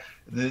us that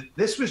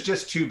this was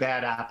just two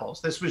bad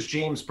apples. This was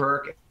James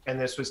Burke and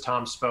this was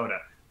Tom Spoda.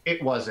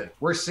 It wasn't.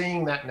 We're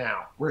seeing that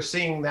now. We're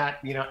seeing that,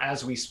 you know,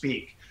 as we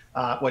speak,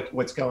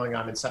 what's going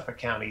on in Suffolk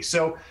County.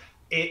 So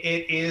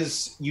it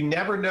is, you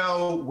never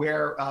know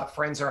where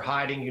friends are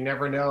hiding. You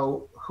never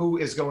know who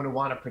is going to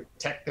want to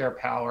protect their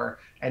power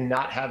and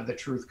not have the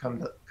truth come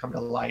to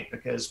light,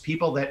 because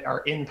people that are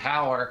in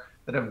power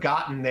that have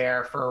gotten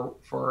there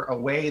for a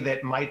way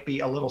that might be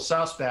a little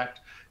suspect,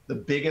 the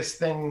biggest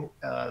thing,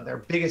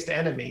 their biggest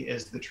enemy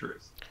is the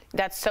truth.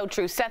 That's so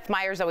true. Seth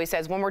Meyers always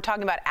says when we're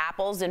talking about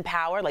apples in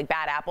power, like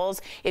bad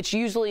apples, it's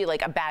usually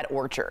like a bad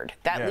orchard.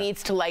 That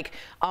leads to like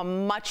a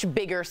much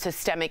bigger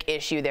systemic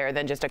issue there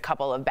than just a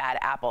couple of bad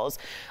apples.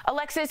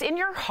 Alexis, in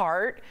your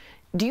heart,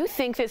 do you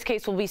think this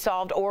case will be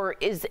solved, or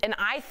and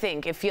I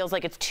think it feels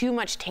like it's too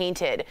much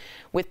tainted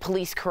with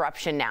police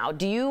corruption now.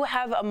 Do you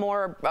have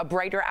a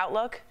brighter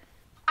outlook?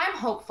 I'm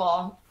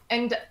hopeful.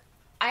 And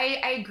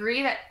I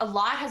agree that a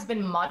lot has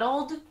been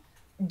muddled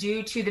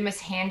due to the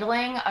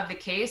mishandling of the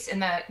case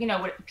and the, you know,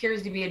 what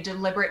appears to be a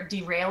deliberate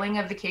derailing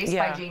of the case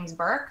by James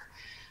Burke.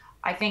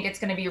 I think it's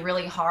going to be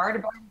really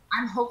hard, but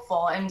I'm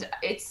hopeful. And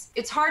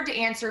it's hard to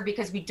answer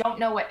because we don't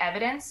know what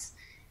evidence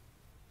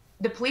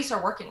the police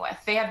are working with.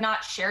 They have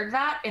not shared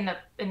that in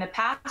the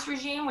past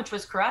regime, which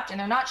was corrupt, and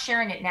they're not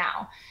sharing it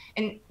now.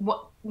 And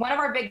one of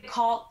our big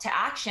call to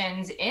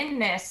actions in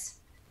this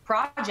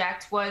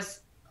project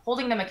was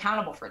holding them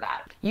accountable for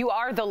that. You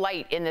are the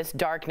light in this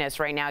darkness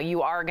right now.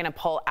 You are going to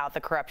pull out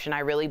the corruption. I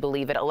really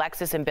believe it.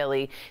 Alexis and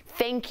Billy,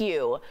 thank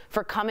you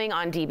for coming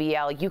on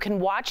DBL. You can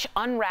watch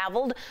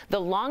Unraveled, the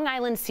Long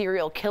Island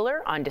Serial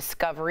Killer on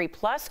Discovery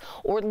Plus,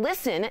 or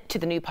listen to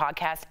the new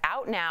podcast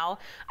out now.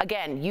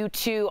 Again, you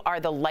two are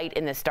the light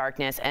in this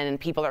darkness, and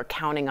people are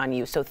counting on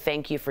you. So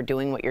thank you for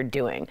doing what you're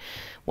doing.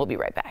 We'll be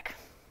right back.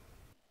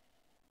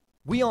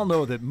 We all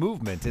know that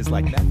movement is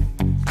like that.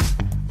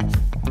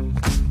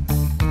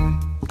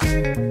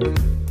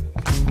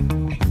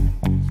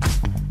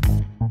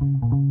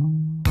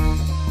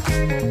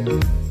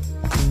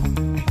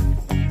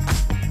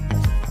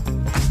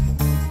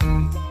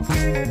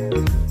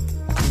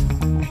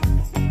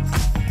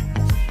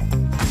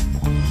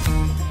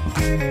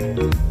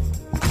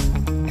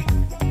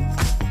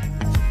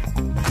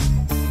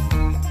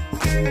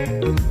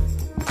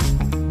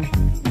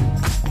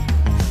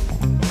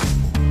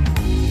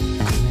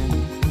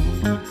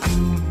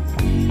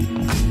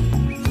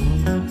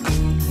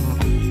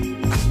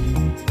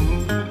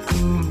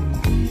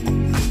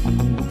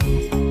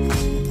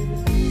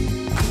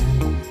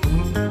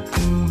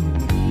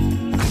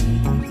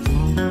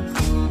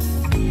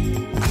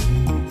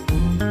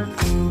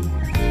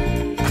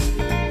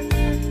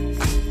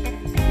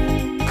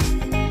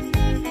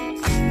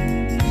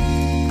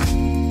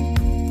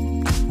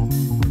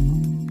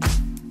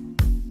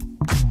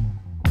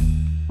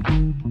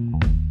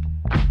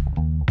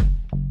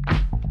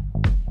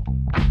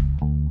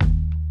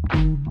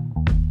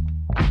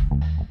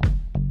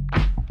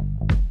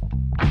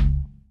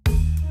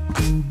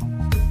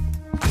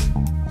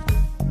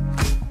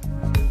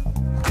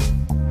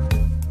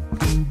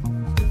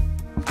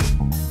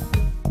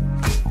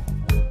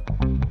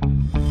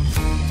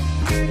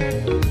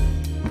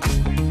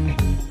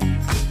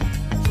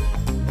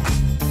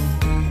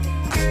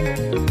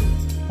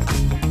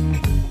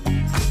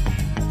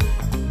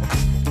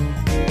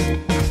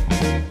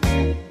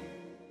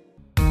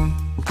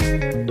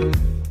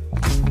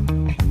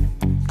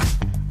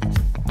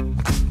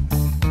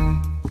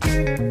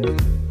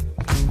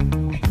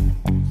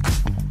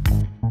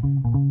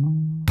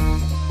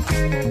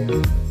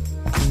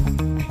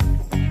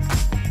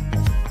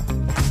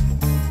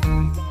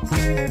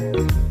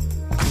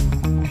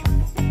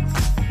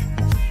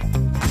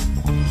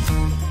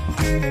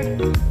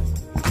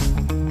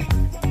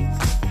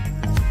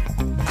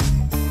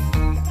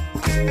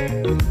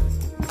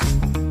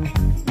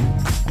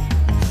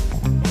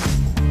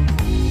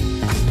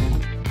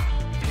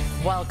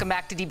 Welcome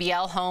back to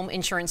DBL. Home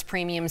insurance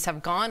premiums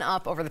have gone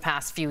up over the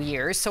past few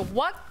years. So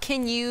what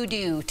can you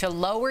do to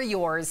lower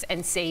yours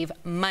and save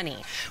money?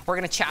 We're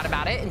going to chat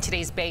about it in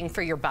today's Bang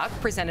for Your Buck,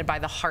 presented by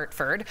The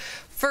Hartford.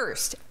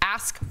 First,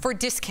 ask for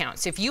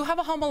discounts. If you have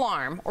a home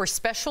alarm or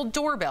special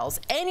doorbells,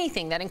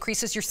 anything that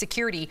increases your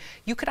security,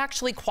 you could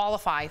actually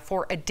qualify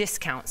for a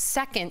discount.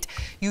 Second,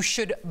 you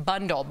should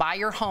bundle, buy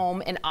your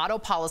home and auto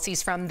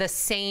policies from the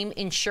same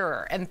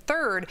insurer. And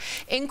third,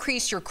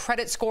 increase your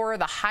credit score.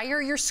 The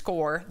higher your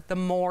score, the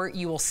more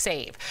you will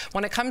save.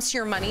 When it comes to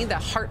your money, the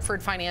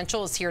Hartford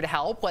Financial is here to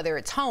help, whether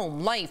it's home,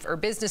 life, or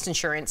business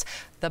insurance.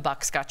 The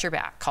buck's got your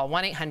back. Call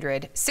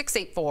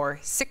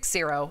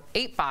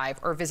 1-800-684-6085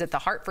 or visit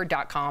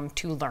thehartford.com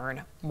to learn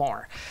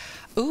more.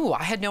 Ooh,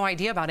 I had no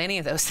idea about any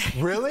of those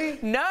things. Really?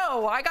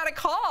 No, I got to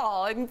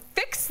call and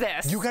fix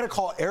this. You got to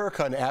call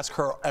Erica and ask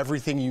her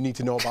everything you need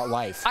to know about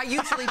life. I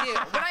usually do.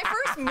 When I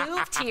first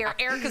moved here,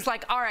 Erica's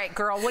like, all right,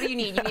 girl, what do you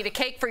need? You need a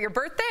cake for your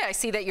birthday? I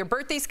see that your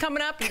birthday's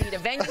coming up. You need a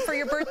venue for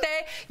your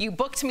birthday. You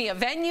booked me a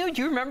venue.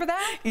 Do you remember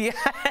that? Yeah.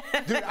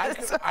 Dude,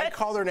 I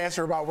called her and asked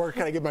her about where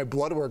can I get my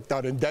blood work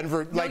done in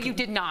Denver. No, you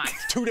did not.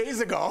 2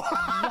 days ago.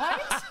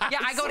 What? Yeah,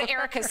 I go to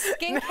Erica's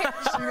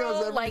skincare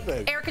bureau. Like,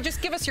 Erica,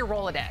 just give us your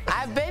Rolodex.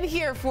 I've been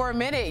here for a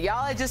minute.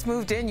 Y'all had just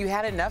moved in. You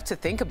had enough to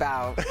think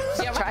about.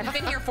 Yeah, we've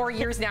been here 4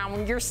 years now,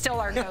 and you're still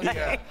our go-to.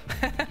 Yeah.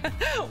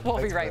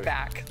 We'll be right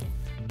back.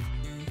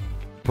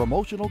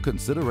 Promotional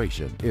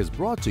consideration is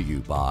brought to you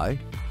by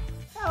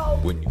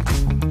When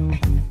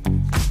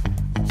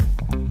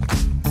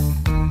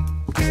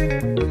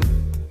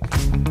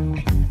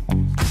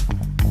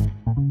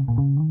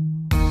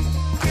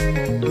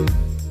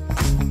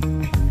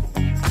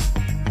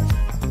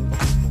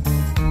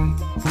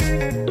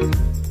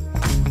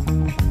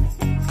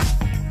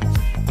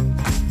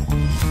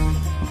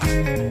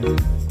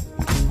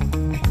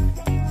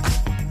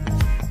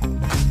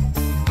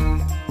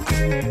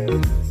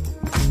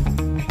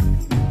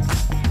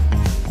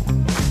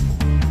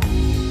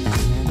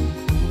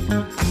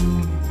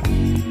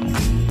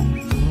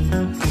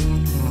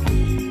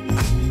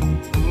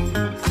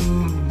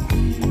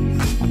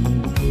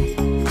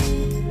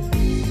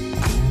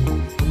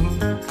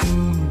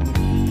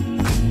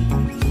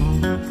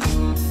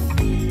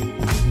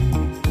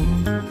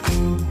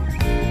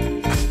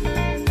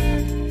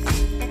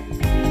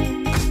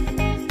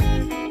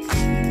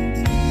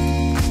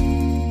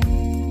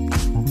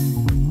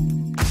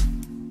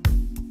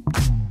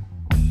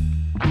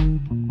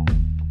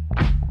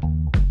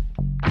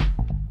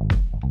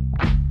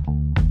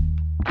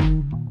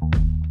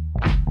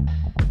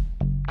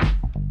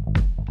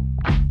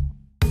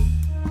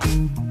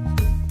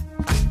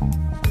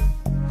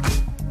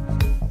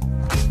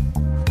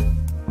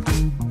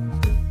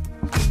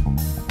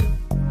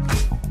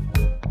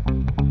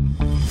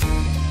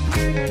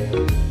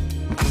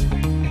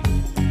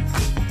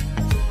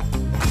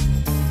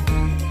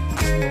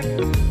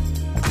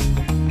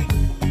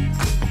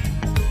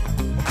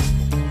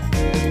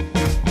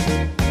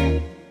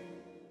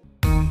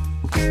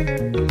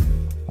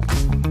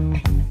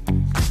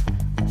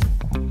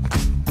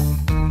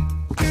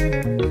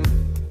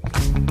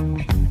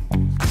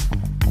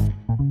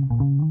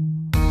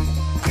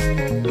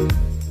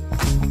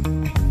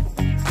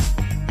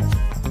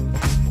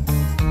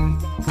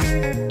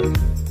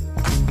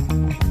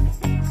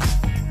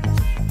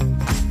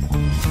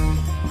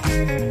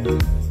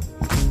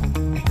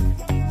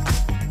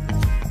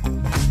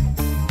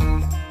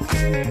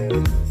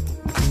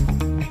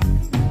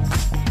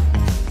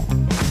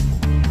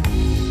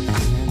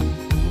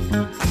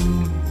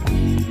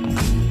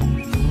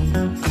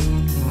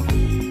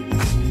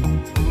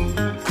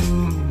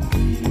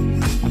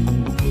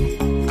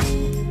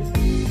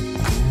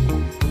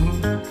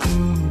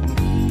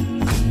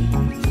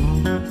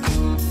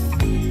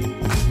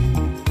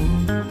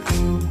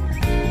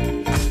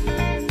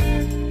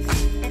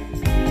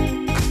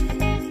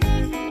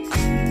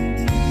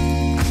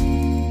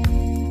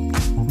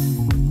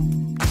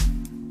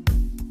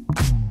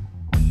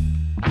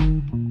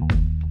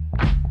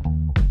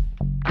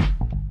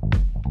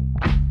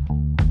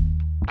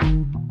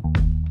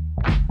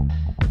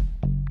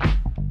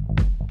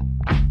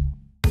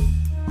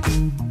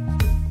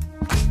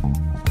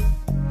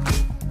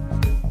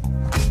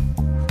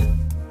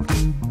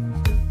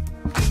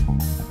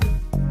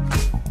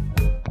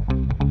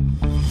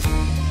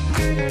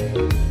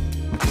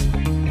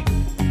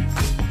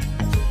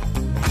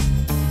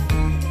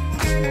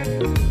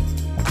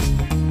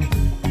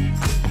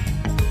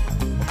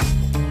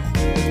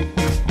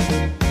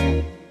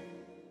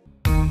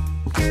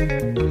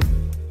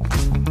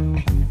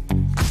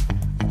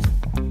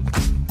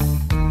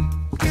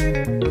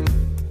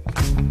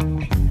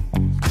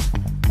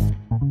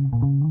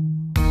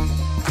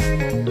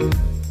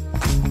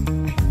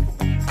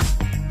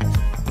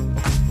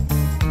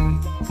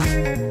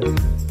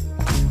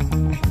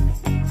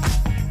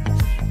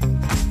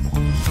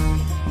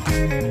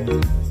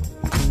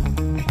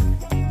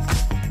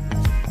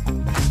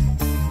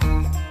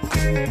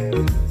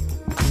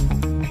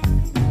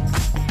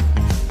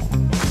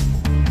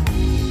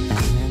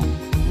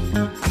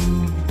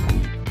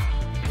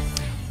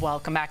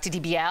Welcome back to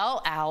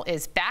DBL. Al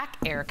is back.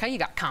 Erica, you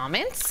got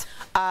comments?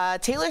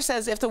 Taylor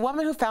says, if the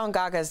woman who found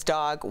Gaga's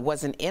dog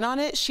wasn't in on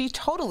it, she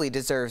totally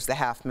deserves the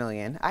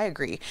 $500,000. I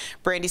agree.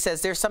 Brandy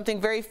says, there's something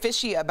very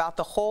fishy about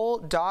the whole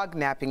dog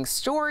napping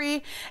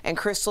story. And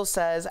Crystal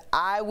says,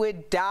 I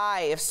would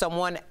die if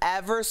someone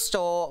ever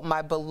stole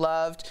my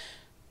beloved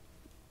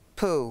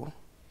poo.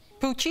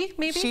 Poochie,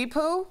 maybe? She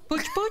poo?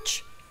 Pooch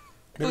pooch?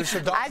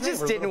 I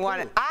just didn't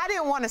want to. I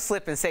didn't want to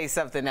slip and say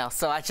something else,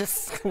 so I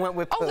just went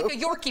with poo. Oh, like a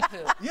Yorkie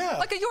poo. Yeah.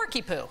 Like a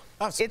Yorkie poo.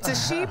 It's a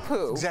she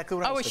poo. Exactly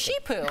what I was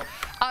thinking. Oh, a she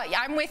poo.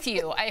 I'm with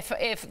you.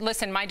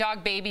 Listen, my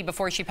dog Baby,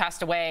 before she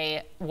passed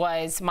away,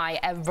 was my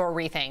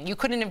everything. You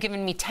couldn't have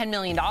given me $10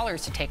 million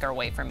to take her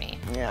away from me.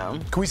 Yeah.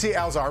 Can we see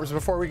Al's arms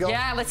before we go?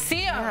 Yeah, let's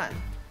see them.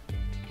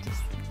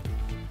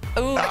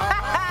 Ooh.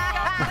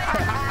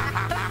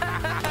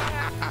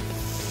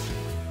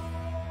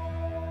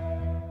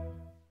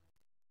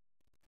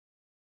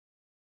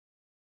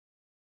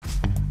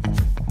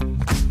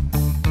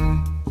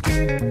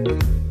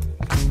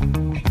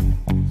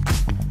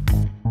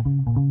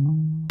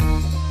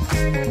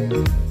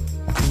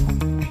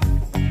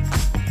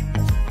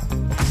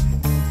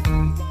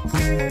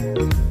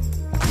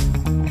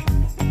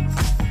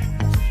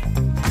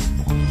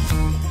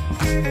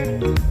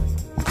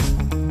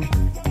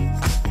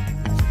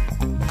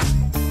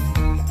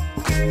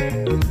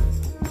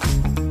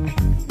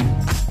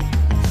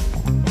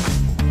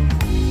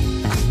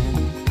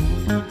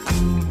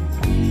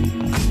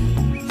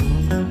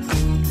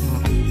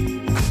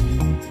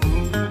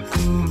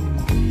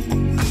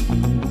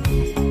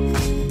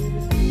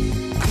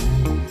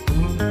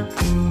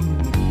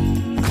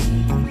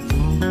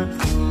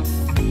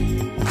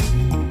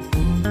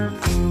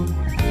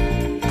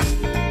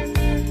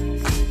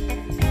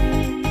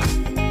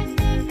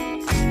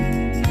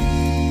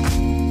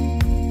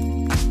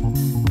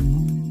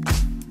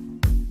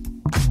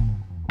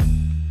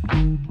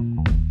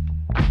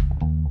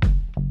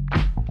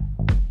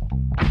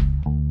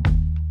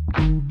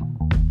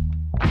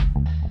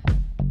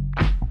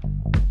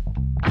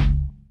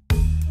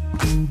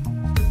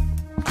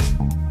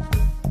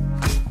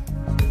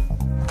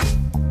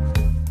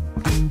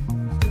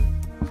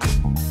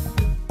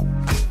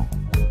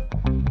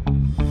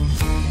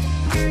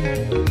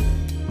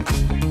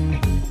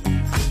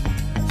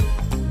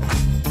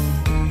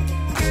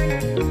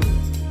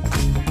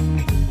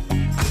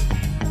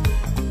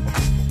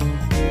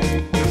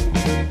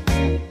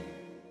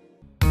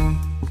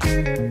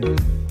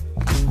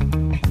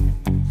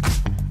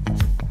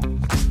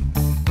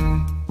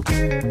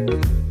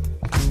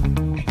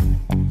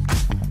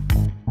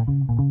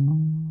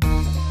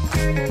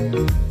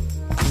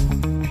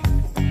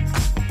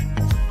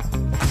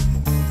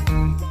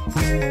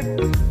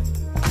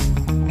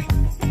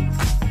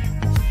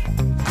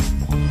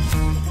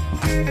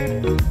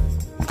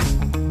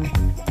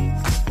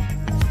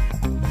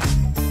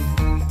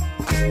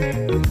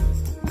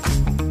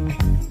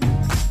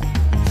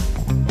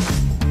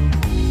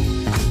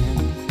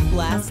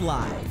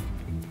 Live.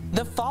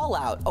 The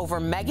fallout over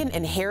Meghan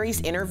and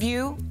Harry's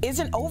interview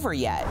isn't over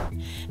yet.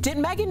 Did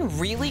Meghan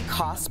really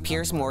cost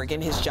Piers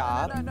Morgan his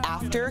job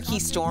after he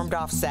stormed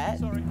off set?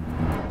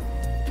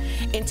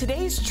 In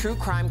today's True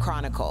Crime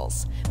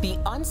Chronicles, the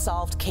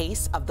unsolved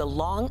case of the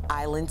Long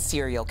Island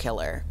serial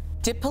killer.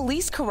 Did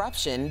police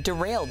corruption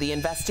derail the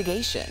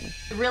investigation?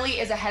 It really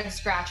is a head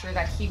scratcher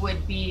that he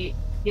would be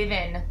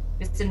given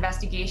this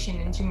investigation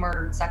into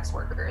murdered sex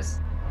workers.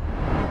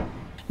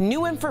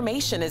 New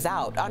information is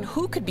out on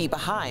who could be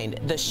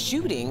behind the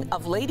shooting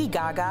of Lady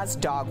Gaga's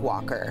dog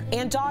walker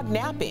and dog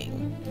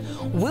napping.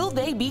 Will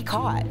they be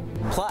caught?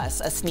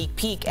 Plus, a sneak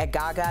peek at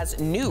Gaga's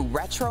new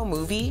retro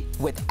movie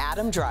with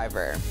Adam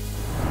Driver.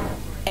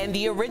 And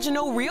the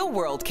original Real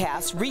World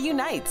cast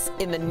reunites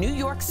in the New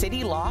York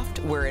City loft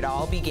where it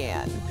all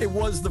began. It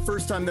was the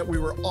first time that we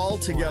were all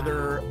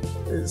together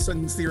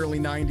since the early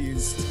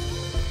 90s.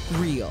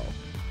 Real,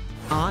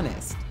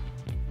 honest,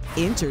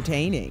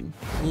 entertaining,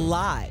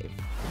 live.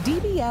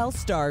 DBL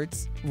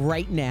starts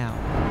right now.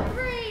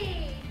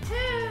 3,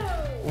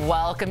 2.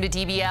 Welcome to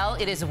DBL.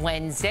 It is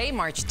Wednesday,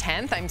 March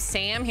 10th. I'm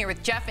Sam here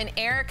with Jeff and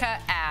Erica.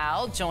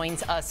 Al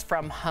joins us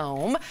from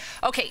home.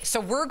 Okay, so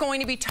we're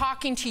going to be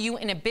talking to you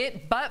in a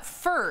bit, but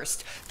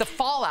first, the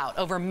fallout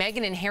over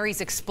Meghan and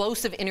Harry's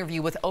explosive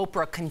interview with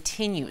Oprah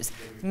continues.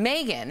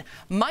 Meghan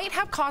might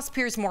have cost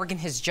Piers Morgan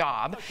his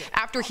job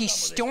after he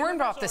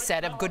stormed off the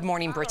set of Good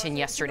Morning Britain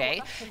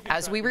yesterday.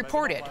 As we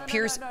reported,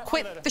 Piers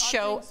quit the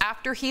show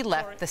after he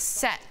left the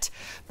set.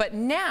 But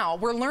now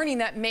we're learning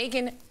that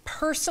Meghan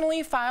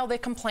personally filed a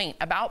complaint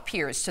about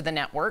Piers to the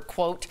network,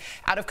 quote,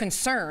 out of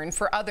concern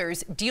for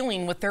others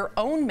dealing with their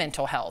own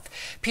mental health.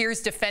 Piers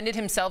defended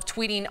himself,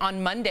 tweeting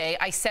on Monday,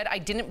 I said I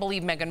didn't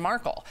believe Meghan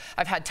Markle.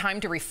 I've had time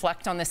to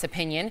reflect on this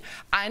opinion,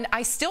 and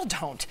I still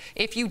don't.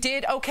 If you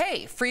did,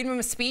 okay. Freedom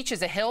of speech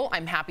is a hill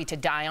I'm happy to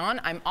die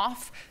on. I'm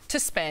off to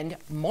spend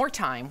more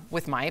time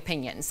with my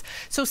opinions.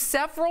 So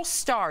several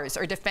stars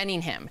are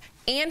defending him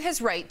and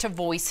his right to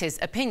voice his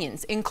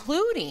opinions,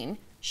 including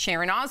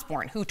Sharon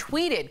Osbourne, who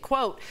tweeted,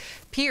 quote,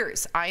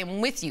 "Piers, I am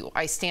with you.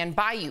 I stand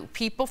by you.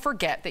 People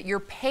forget that you're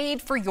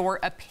paid for your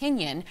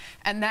opinion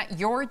and that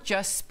you're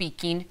just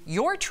speaking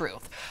your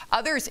truth."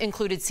 Others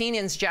included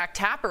CNN's Jack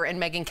Tapper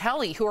and Megyn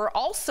Kelly, who are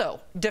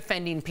also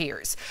defending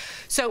Piers.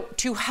 So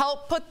to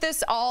help put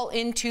this all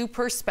into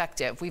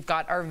perspective, we've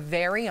got our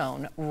very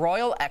own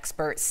royal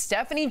expert,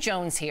 Stephanie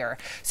Jones, here.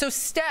 So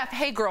Steph,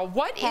 hey girl,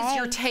 what is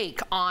your take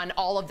on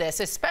all of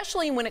this,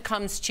 especially when it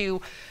comes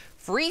to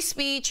free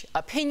speech,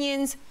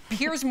 opinions,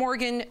 Piers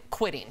Morgan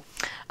quitting?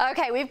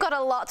 Okay, we've got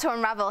a lot to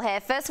unravel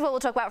here. First of all, we'll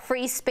talk about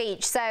free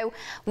speech. So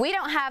we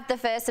don't have the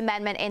First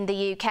Amendment in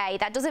the UK.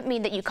 That doesn't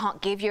mean that you can't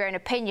give your own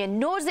opinion,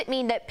 nor does it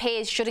mean that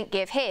Piers shouldn't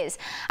give his.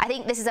 I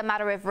think this is a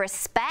matter of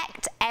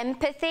respect,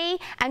 empathy,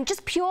 and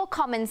just pure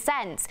common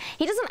sense.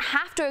 He doesn't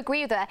have to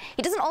agree with her.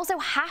 He doesn't also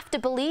have to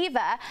believe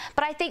her.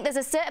 But I think there's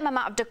a certain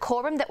amount of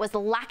decorum that was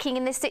lacking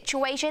in this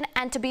situation.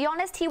 And to be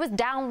honest, he was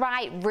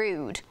downright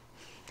rude.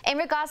 In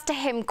regards to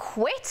him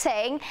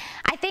quitting,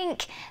 I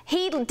think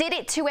he did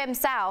it to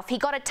himself. He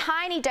got a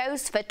tiny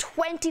dose for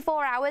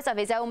 24 hours of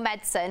his own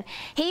medicine.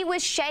 He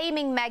was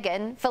shaming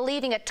Megyn for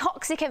leaving a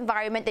toxic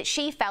environment that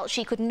she felt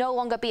she could no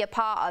longer be a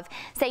part of,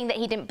 saying that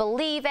he didn't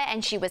believe it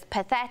and she was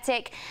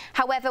pathetic.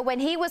 However, when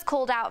he was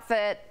called out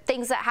for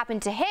things that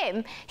happened to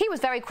him, he was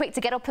very quick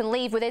to get up and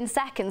leave within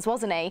seconds,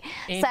 wasn't he?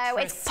 So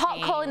it's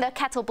pot calling the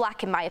kettle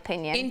black, in my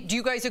opinion. Do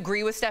you guys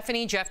agree with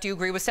Stephanie? Jeff, do you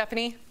agree with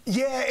Stephanie?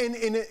 Yeah,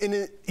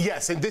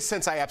 yes, in this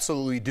sense, I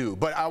absolutely do.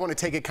 But I want to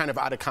take it kind of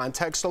out of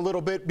context a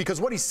little bit, because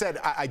what he said,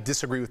 I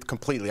disagree with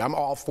completely. I'm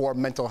all for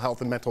mental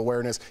health and mental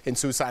awareness in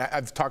suicide.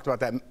 I've talked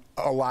about that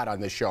a lot on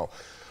this show.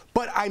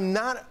 But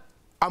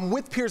I'm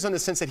with Piers in the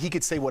sense that he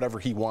could say whatever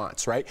he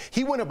wants, right?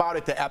 He went about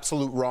it the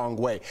absolute wrong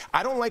way.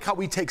 I don't like how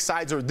we take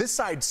sides, or this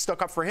side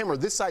stuck up for him, or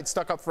this side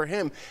stuck up for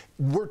him.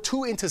 We're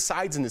too into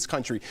sides in this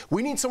country.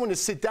 We need someone to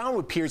sit down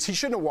with Piers. He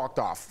shouldn't have walked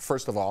off,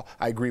 first of all.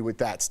 I agree with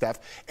that, Steph.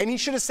 And he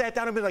should have sat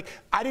down and been like,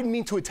 I didn't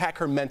mean to attack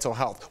her mental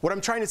health. What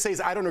I'm trying to say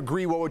is I don't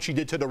agree with what she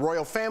did to the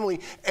royal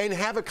family, and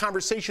have a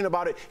conversation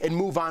about it and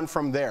move on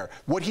from there.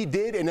 What he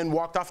did and then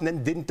walked off and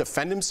then didn't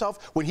defend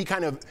himself when he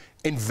kind of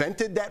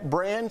invented that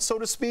brand, so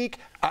to speak,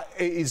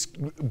 is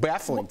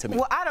baffling to me.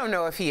 Well, I don't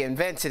know if he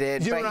invented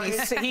it, but he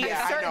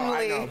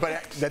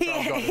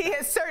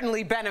has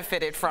certainly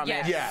benefited from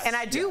it. Yes, and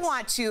I do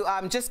want to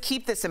just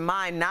keep this in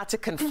mind, not to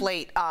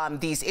conflate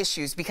these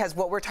issues, because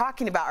what we're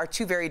talking about are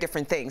two very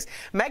different things.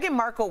 Meghan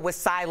Markle was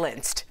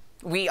silenced.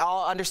 We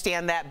all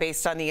understand that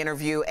based on the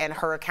interview and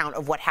her account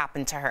of what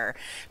happened to her.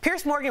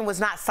 Piers Morgan was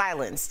not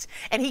silenced,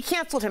 and he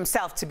canceled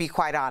himself, to be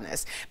quite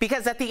honest,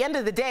 because at the end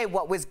of the day,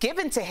 what was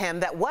given to him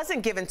that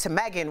wasn't given to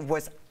Meghan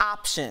was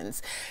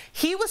options.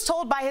 He was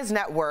told by his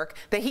network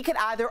that he could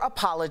either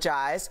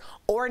apologize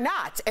or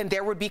not, and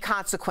there would be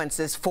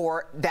consequences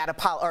for that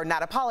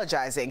not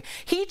apologizing.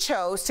 He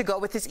chose to go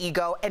with his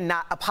ego and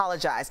not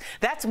apologize.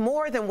 That's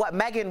more than what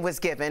Meghan was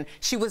given.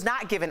 She was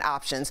not given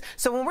options.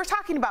 So when we're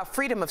talking about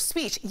freedom of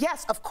speech, yes,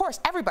 of course,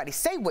 everybody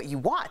say what you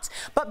want,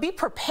 but be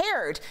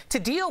prepared to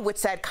deal with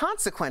said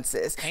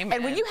consequences. Amen.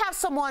 And when you have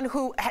someone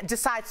who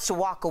decides to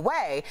walk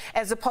away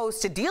as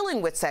opposed to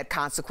dealing with said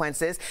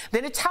consequences,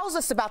 then it tells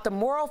us about the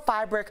moral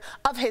fabric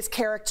of his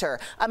character.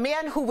 A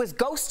man who was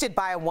ghosted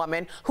by a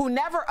woman, who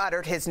never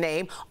uttered his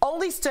name,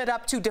 only stood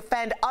up to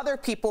defend other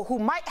people who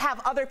might have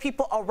other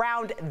people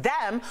around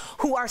them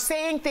who are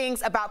saying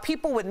things about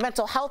people with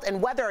mental health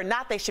and whether or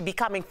not they should be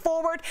coming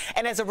forward.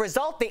 And as a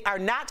result, they are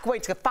not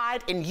going to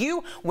confide in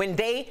you when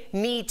they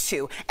need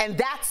to. And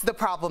that's the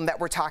problem that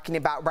we're talking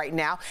about right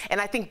now. And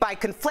I think by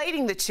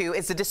conflating the two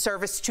is a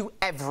disservice to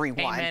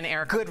everyone. Amen,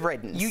 Erica. Good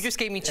riddance. You just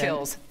gave me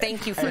chills.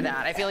 Thank you for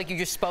that. I feel like you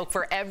just spoke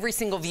for every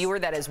single viewer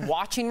that is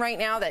watching right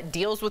now that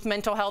deals with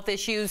mental health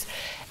issues.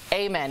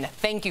 Amen.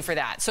 Thank you for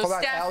that. So, hold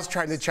on, Steph, Al's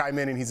trying to chime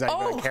in and he's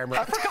not even on camera.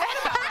 I forgot about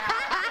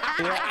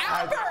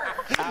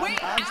that.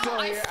 Wait,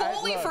 Al, I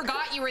fully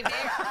forgot you were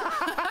there.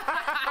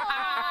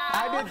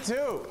 I did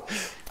too.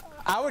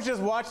 I was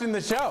just watching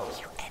the show.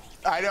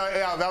 I know,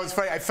 yeah, that was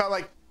funny. I felt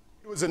like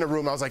it was in the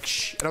room. I was like,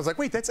 shh. And I was like,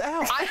 wait, that's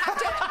Al. Al, I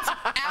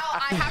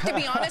have to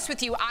be honest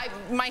with you.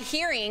 My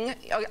hearing,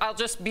 I'll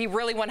just be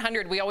really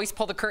 100. We always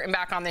pull the curtain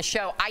back on this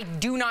show. I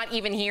do not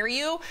even hear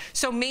you.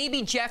 So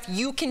maybe, Jeff,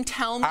 you can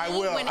tell me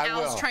when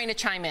Al's trying to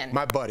chime in.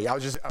 My buddy. I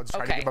was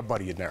trying to get my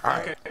buddy in there. All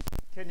right.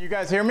 Can you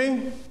guys hear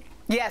me?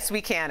 Yes, we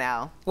can,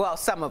 Al. Well,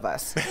 some of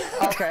us.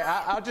 Okay,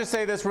 I'll just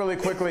say this really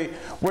quickly.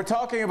 We're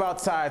talking about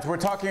sides. We're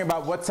talking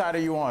about what side are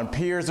you on,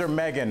 Piers or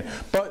Megyn.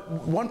 But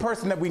one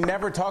person that we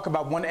never talk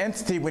about, one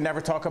entity we never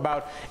talk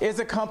about, is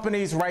a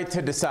company's right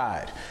to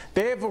decide.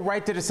 They have a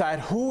right to decide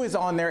who is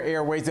on their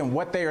airways and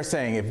what they are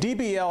saying. If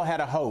DBL had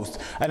a host,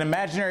 an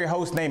imaginary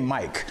host named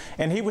Mike,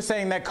 and he was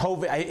saying that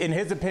COVID, in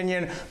his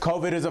opinion,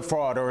 COVID is a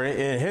fraud, or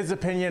in his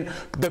opinion,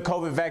 the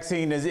COVID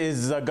vaccine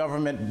is a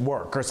government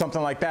work, or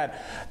something like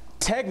that,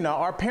 Tegna,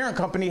 our parent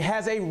company,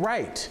 has a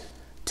right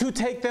to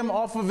take them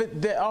off of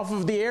the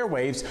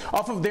airwaves,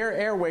 off of their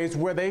airwaves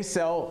where they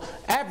sell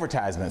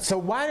advertisements. So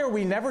why are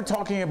we never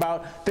talking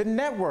about the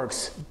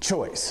network's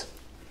choice?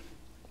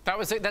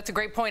 That's a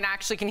great point. I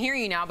actually can hear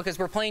you now because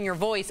we're playing your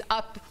voice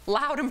up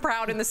loud and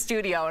proud in the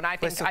studio, and I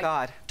think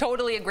I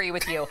totally agree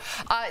with you.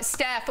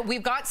 Steph,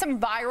 we've got some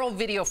viral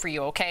video for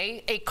you,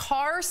 okay? A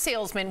car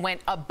salesman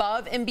went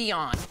above and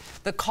beyond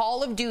the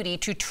call of duty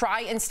to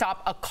try and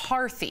stop a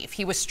car thief.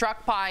 He was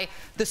struck by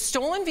the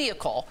stolen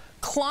vehicle,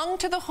 clung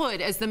to the hood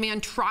as the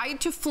man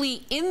tried to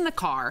flee in the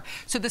car.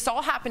 So this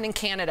all happened in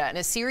Canada, and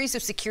a series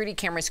of security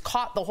cameras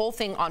caught the whole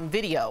thing on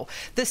video.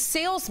 The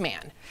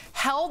salesman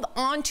held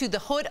onto the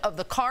hood of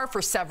the car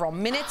for several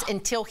minutes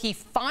until he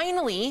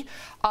finally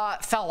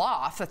fell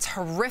off. That's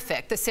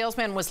horrific. The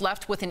salesman was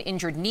left with an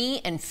injured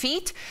knee and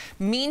feet.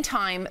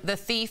 Meantime, the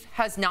thief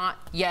has not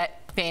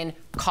yet been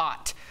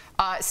caught.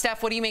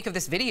 Steph, what do you make of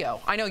this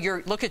video? I know you're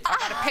I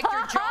gotta pick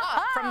your jaw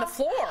up from the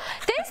floor.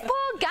 This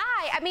poor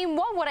guy, I mean,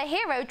 what a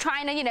hero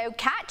trying to, you know,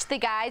 catch the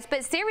guys,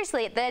 but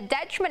seriously, at the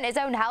detriment of his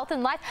own health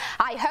and life,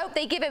 I hope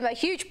they give him a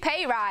huge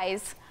pay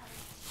rise.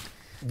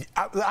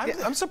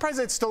 I'm surprised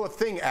that's still a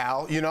thing,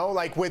 Al, you know,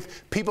 like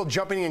with people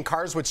jumping in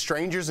cars with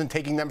strangers and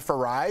taking them for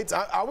rides.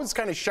 I was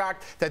kind of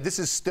shocked that this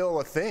is still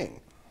a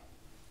thing.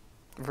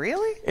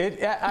 Really?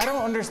 I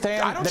don't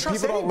understand that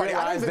people don't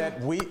realize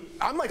that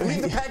I'm like,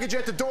 leave the package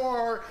at the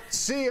door.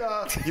 See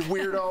ya, you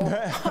weirdo.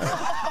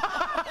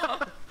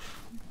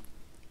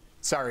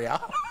 Sorry,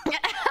 Al.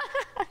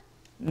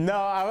 No,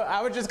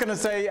 I was just going to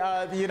say,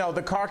 you know,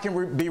 the car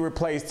can be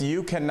replaced.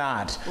 You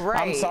cannot.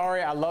 Right. I'm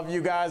sorry. I love you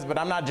guys, but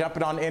I'm not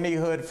jumping on any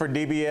hood for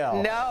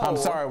DBL. No. I'm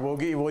sorry.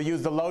 We'll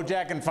use the low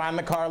jack and find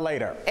the car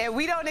later. And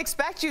we don't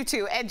expect you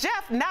to. And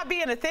Jeff, not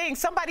being a thing,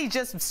 somebody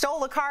just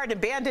stole a car and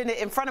abandoned it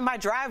in front of my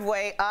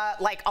driveway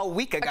like a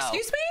week ago.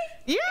 Excuse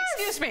me? Yes.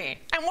 Excuse me.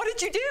 And what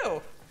did you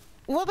do?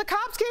 Well, the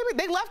cops came and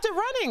they left it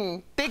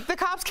running. The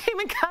cops came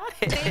and got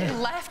it. They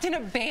left an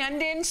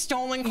abandoned,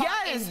 stolen car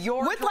in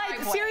your driveway.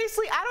 Like,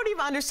 seriously, I don't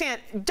even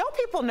understand. Don't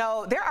people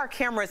know there are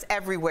cameras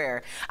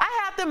everywhere? I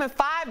had them in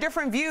 5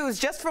 different views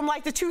just from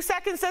like the 2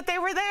 seconds that they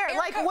were there. Erica,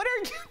 like, what are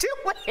you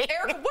doing?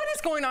 Erica, what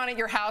is going on at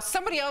your house?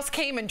 Somebody else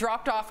came and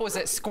dropped off, was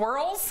it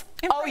squirrels?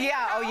 Oh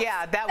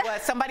yeah, that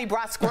was, somebody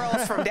brought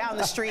squirrels from down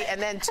the street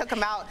and then took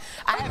them out.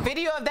 I have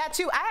video of that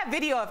too. I have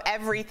video of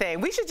everything.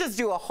 We should just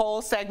do a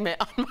whole segment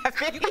on my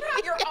video.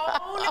 Your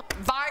own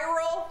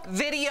viral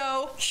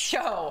video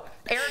show.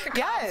 Erica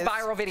Cobb's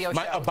viral video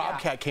show. A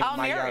bobcat came in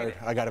my yard.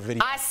 I got a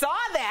video. I saw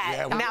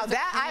that. Yeah, now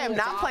that I am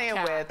not playing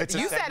with.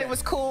 You said it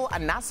was cool,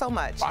 not so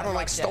much. I don't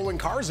like stolen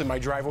cars in my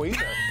driveway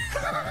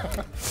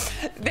either.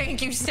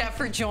 Thank you, Steph,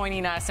 for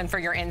joining us and for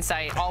your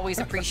insight. Always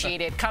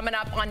appreciated. Coming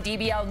up on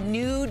DBL,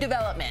 new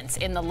developments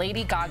in the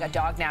Lady Gaga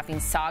dog napping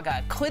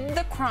saga. Could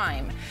the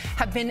crime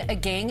have been a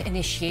gang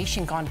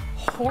initiation gone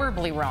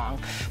horribly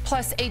wrong?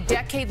 Plus, a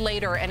decade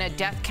later and a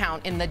death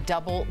count in the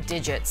double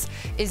digits.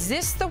 Is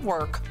this the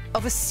work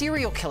of a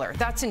serial killer?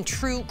 That's in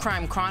True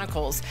Crime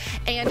Chronicles.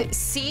 And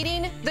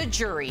seating the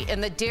jury in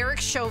the Derek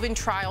Chauvin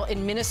trial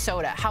in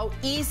Minnesota. How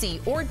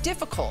easy or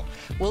difficult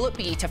will it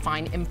be to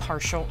find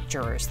impartial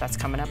jurors? That's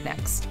coming up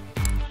next.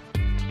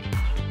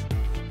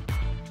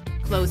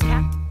 Close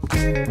cap.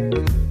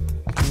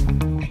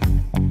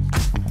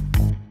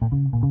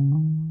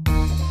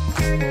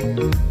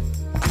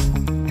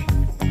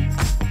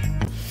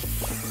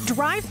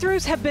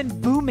 Drive-thrus have been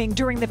booming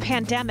during the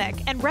pandemic,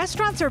 and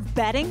restaurants are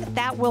betting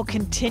that will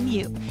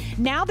continue.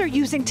 Now they're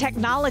using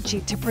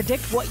technology to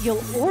predict what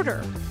you'll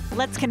order.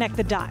 Let's connect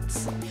the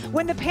dots.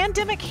 When the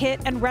pandemic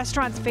hit and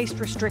restaurants faced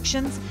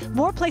restrictions,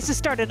 more places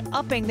started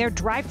upping their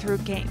drive-thru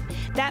game.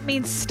 That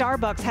means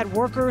Starbucks had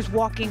workers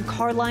walking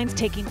car lines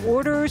taking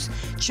orders.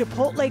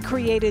 Chipotle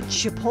created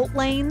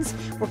Chipotlanes,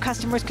 where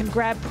customers can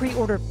grab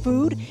pre-ordered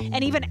food.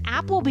 And even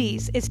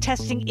Applebee's is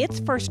testing its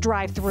first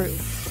drive-thru.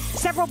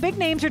 Several big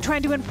names are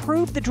trying to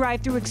improve the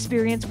drive-thru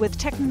experience with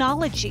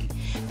technology.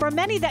 For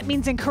many, that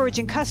means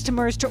encouraging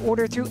customers to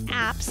order through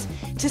apps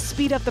to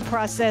speed up the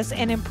process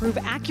and improve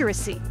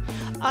accuracy.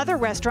 Other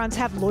restaurants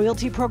have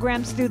loyalty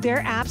programs through their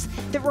apps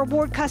that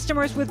reward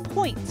customers with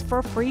points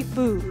for free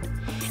food.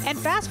 And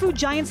fast food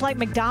giants like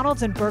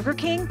McDonald's and Burger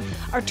King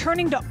are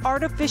turning to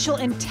artificial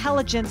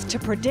intelligence to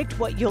predict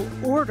what you'll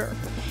order.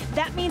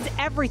 That means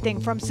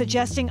everything from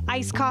suggesting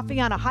iced coffee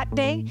on a hot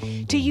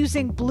day to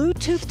using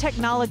Bluetooth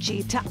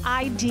technology to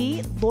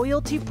ID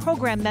loyalty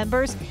program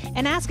members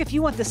and ask if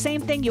you want the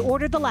same thing you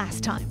ordered the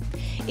last time.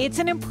 It's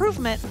an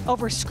improvement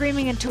over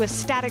screaming into a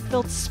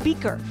static-filled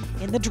speaker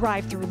in the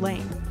drive-thru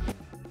lane.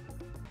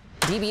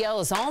 DBL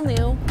is all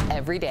new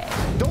every day.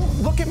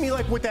 Don't look at me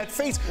like with that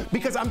face,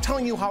 because I'm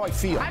telling you how I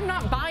feel. I'm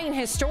not buying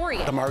his story.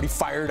 I'm already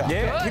fired up.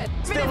 Yeah.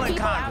 Still in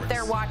people Congress. out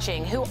there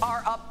watching who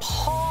are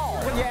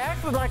appalled. Well, you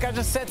acted like I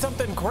just said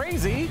something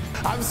crazy.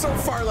 I'm so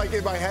far like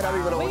in my head, I don't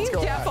even know what's going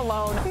on. Leave Jeff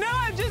alone. No,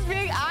 I'm just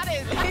being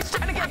honest. He's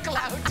trying to get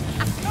clout.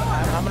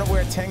 I'm going to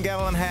wear a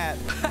 10-gallon hat.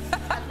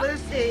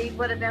 Lucy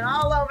would have been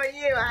all over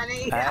you,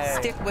 honey. Hey.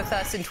 Stick with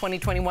us in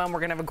 2021. We're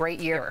going to have a great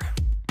year.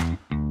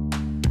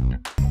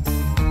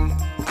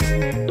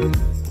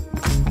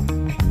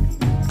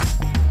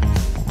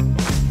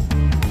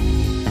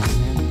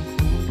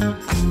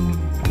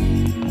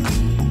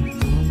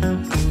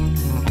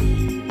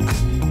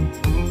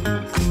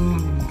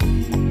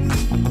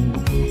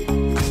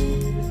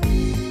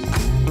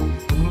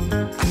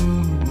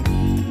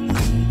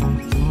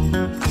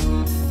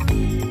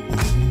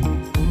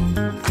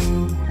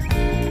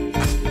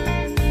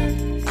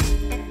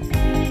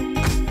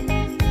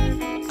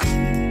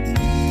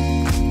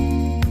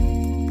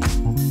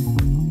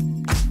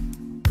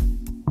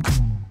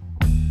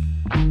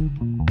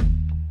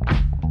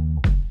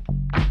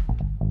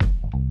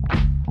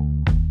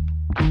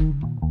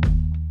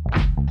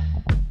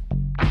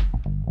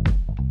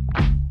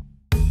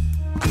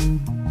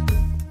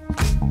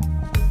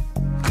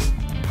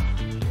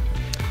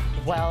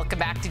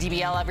 back to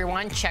DBL,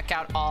 everyone. Check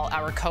out all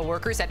our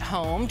coworkers at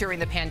home during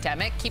the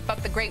pandemic. Keep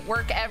up the great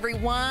work,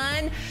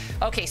 everyone.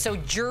 Okay, so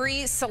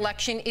jury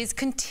selection is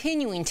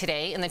continuing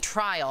today in the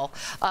trial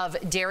of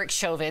Derek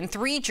Chauvin.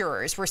 3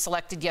 jurors were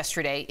selected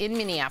yesterday in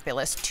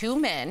Minneapolis, 2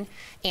 men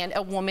and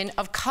a woman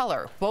of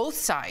color. Both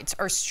sides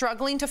are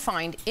struggling to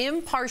find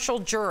impartial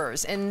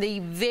jurors in the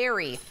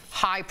very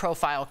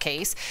high-profile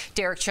case.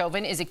 Derek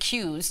Chauvin is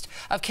accused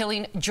of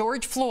killing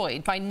George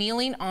Floyd by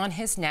kneeling on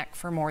his neck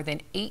for more than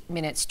 8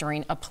 minutes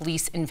during a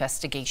police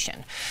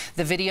investigation.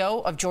 The video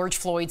of George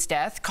Floyd's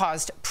death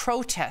caused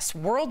protests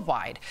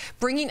worldwide,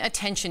 bringing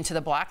attention to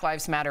the Black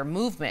Lives Matter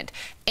movement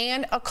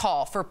and a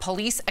call for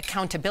police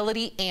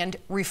accountability and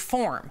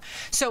reform.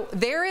 So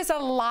there is a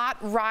lot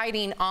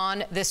riding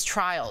on this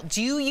trial.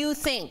 Do you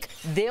think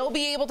they'll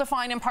be able to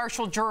find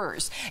impartial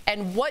jurors?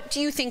 And what do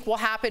you think will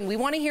happen? We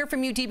want to hear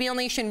from you, DBL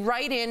Nation.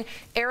 Right in.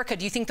 Erica,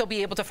 do you think they'll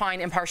be able to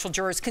find impartial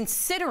jurors,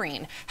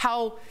 considering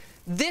how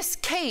this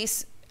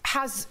case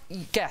has...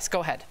 Yes, go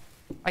ahead.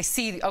 I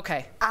see.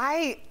 Okay.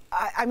 I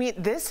mean,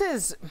 this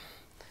is...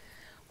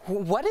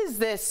 What is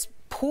this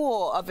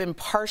pool of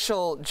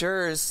impartial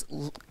jurors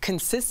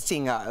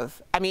consisting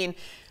of? I mean,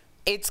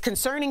 it's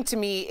concerning to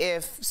me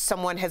if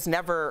someone has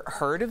never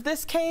heard of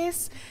this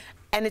case,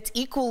 and it's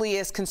equally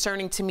as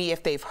concerning to me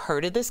if they've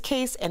heard of this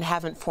case and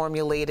haven't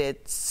formulated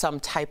some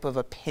type of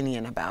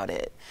opinion about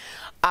it.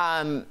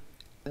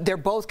 They're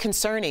both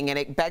concerning, and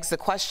it begs the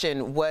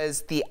question,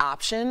 was the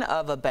option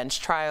of a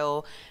bench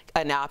trial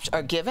an option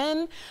or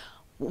given?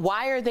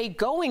 Why are they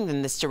going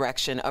in this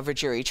direction of a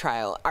jury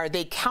trial? Are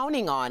they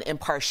counting on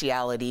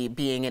impartiality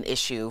being an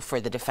issue for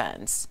the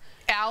defense?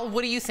 Al,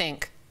 what do you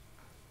think?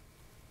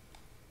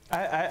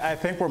 I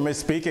think we're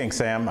misspeaking,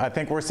 Sam. I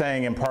think we're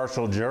saying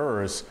impartial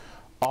jurors.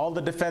 All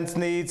the defense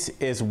needs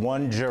is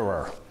 1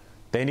 juror.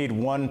 They need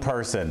 1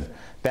 person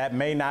that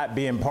may not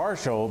be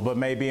impartial, but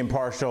may be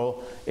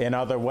impartial in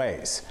other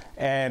ways.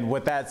 And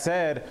with that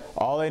said,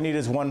 all they need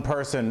is 1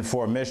 person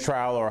for a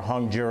mistrial or a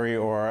hung jury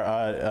or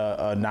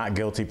a not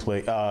guilty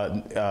plea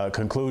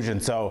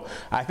conclusion. So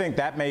I think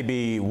that may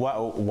be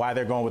why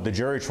they're going with the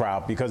jury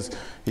trial, because,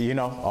 you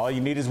know, all you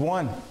need is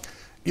 1.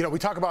 You know, we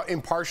talk about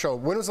impartial.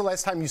 When was the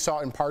last time you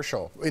saw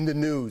impartial in the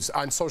news,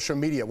 on social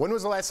media? When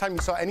was the last time you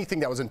saw anything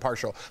that was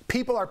impartial?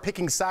 People are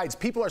picking sides.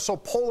 People are so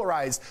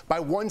polarized by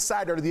one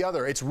side or the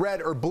other. It's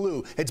red or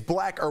blue. It's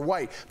black or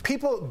white.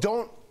 People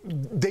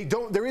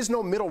there is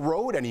no middle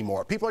road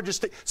anymore. People are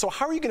just, so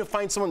how are you going to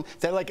find someone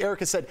that, like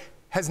Erica said,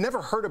 has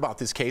never heard about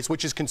this case,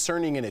 which is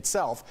concerning in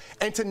itself,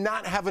 and to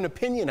not have an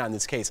opinion on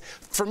this case?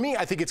 For me,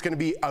 I think it's going to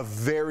be a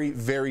very,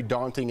 very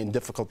daunting and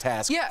difficult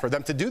task for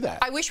them to do that.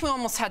 I wish we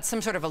almost had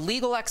some sort of a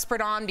legal expert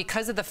on,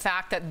 because of the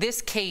fact that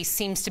this case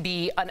seems to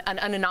be an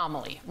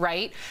anomaly,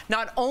 right?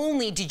 Not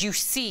only did you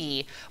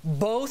see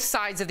both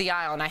sides of the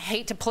aisle, and I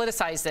hate to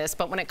politicize this,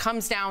 but when it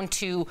comes down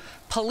to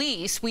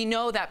police, we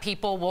know that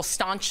people will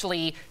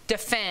staunchly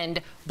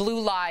defend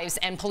blue lives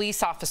and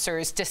police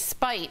officers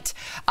despite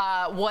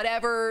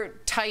whatever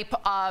type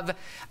of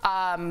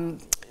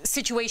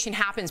situation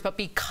happens. But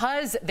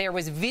because there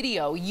was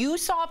video, you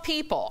saw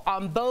people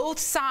on both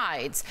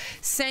sides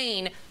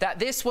saying that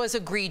this was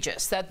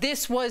egregious, that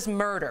this was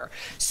murder.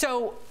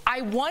 So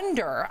I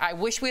wonder, I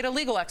wish we had a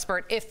legal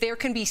expert, if there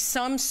can be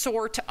some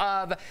sort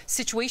of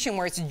situation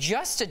where it's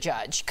just a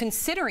judge,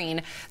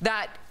 considering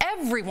that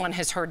everyone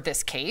has heard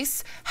this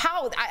case.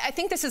 I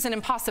think this is an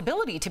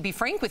impossibility, to be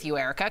frank with you,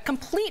 Erica,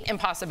 complete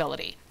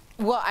impossibility.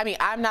 Well, I mean,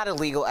 I'm not a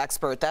legal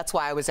expert. That's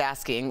why I was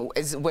asking,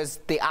 was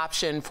the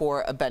option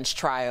for a bench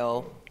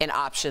trial an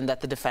option that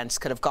the defense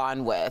could have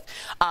gone with?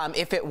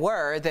 If it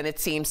were, then it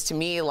seems to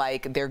me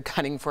like they're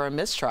gunning for a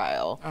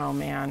mistrial. Oh,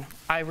 man.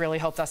 I really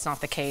hope that's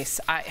not the case.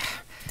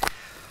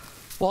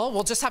 Well,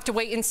 we'll just have to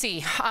wait and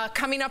see.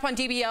 Coming up on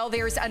DBL,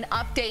 there's an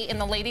update in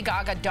the Lady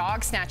Gaga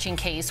dog snatching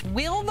case.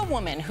 Will the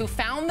woman who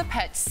found the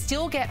pet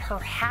still get her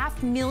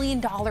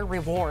 $500,000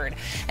 reward?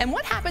 And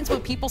what happens when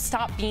people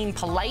stop being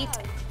polite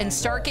and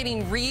start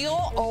getting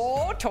real?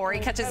 Oh, Tori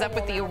catches up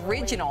with the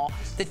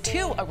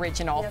 2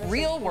 original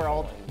Real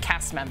World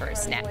cast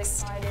members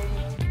next.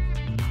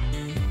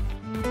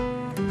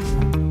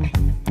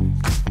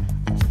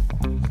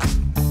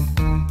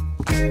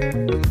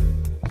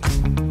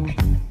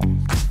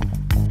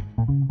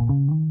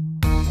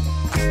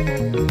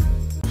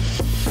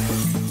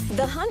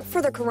 The hunt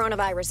for the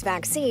coronavirus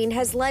vaccine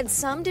has led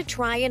some to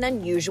try an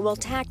unusual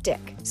tactic,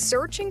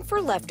 searching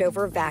for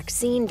leftover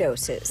vaccine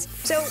doses.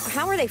 So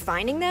how are they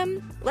finding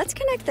them? Let's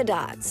connect the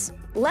dots.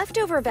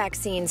 Leftover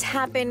vaccines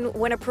happen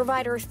when a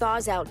provider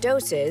thaws out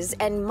doses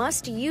and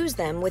must use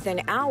them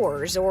within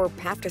hours or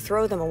have to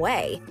throw them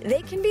away.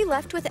 They can be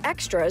left with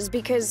extras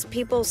because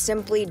people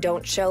simply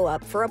don't show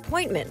up for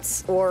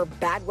appointments or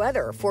bad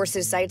weather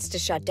forces sites to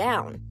shut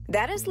down.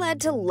 That has led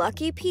to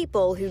lucky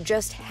people who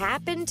just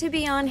happen to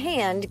be on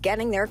hand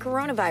getting their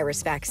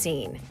coronavirus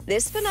vaccine.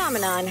 This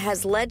phenomenon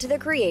has led to the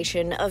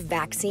creation of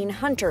vaccine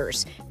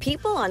hunters,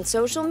 people on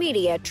social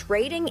media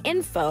trading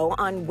info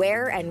on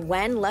where and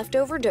when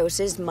leftover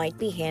doses might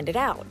be handed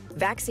out.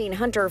 Vaccine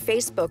hunter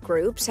Facebook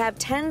groups have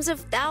tens of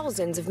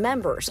thousands of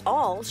members,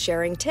 all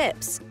sharing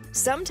tips.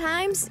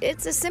 Sometimes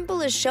it's as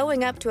simple as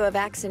showing up to a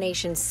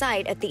vaccination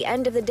site at the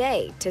end of the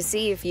day to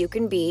see if you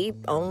can be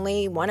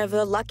only one of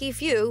the lucky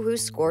few who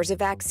scores a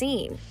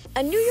vaccine.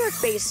 A New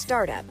York-based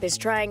startup is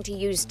trying to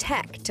use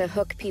tech to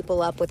hook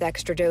people up with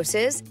extra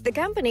doses. The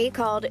company,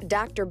 called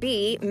Dr.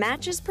 B,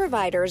 matches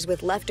providers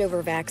with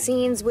leftover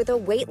vaccines with a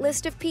wait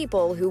list of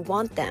people who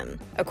want them.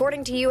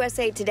 According to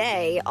USA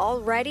Today,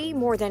 already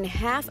more than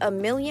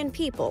 500,000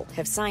 people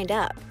have signed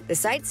up. The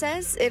site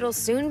says it'll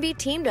soon be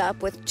teamed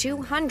up with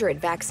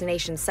 200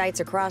 vaccination sites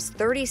across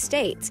 30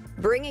 states,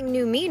 bringing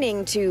new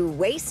meaning to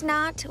waste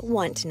not,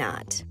 want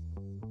not.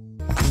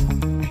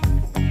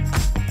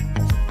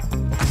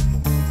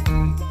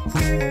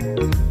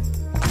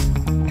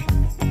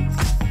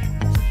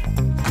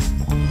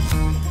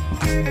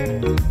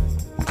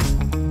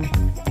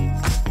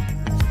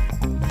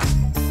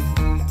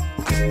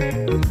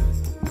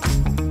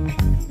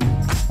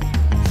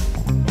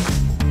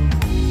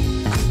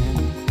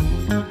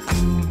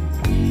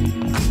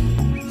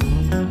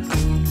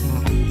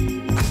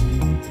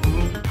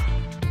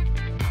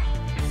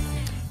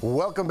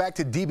 Welcome back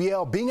to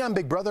DBL. Being on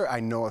Big Brother, I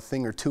know a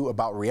thing or two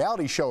about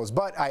reality shows,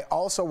 but I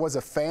also was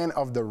a fan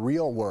of the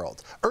real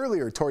world.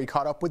 Earlier, Tori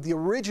caught up with the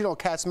original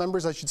cast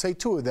members, I should say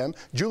two of them,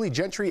 Julie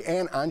Gentry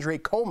and Andre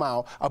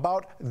Comau,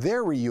 about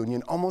their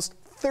reunion almost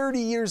 30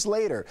 years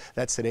later.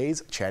 That's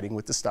today's Chatting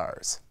with the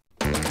Stars.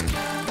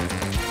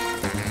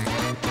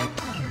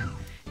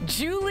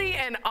 Julie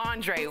and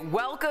Andre,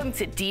 welcome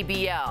to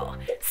DBL.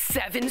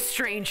 7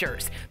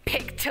 strangers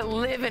picked to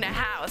live in a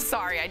house.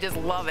 Sorry, I just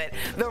love it.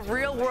 The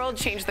real world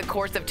changed the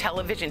course of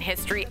television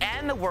history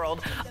and the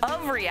world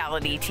of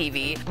reality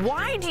TV.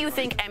 Why do you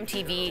think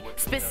MTV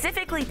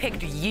specifically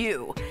picked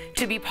you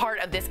to be part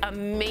of this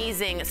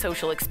amazing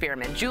social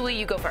experiment? Julie,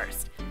 you go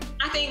first.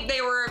 I think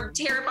they were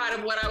terrified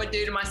of what I would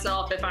do to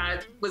myself if I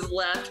was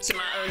left to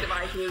my own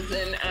devices.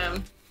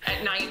 And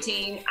at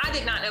 19, I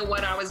did not know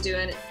what I was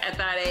doing at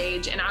that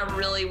age, and I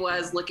really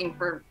was looking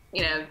for,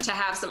 to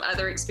have some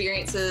other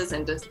experiences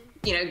and to,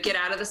 get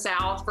out of the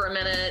South for a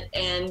minute.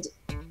 And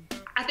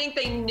I think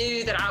they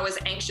knew that I was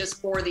anxious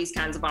for these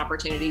kinds of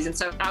opportunities, and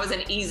so I was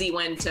an easy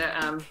one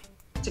to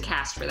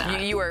cast for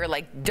that. You were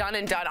like done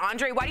and done.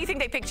 Andre, why do you think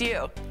they picked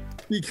you?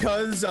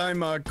 Because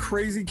I'm a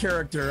crazy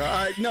character.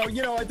 I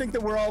think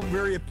that we're all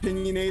very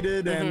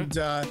opinionated, and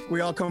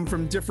we all come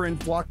from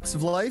different walks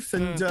of life,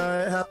 and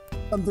have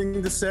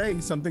something to say,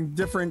 something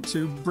different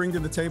to bring to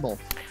the table.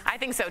 I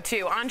think so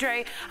too.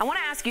 Andre, I want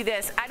to ask you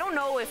this. I don't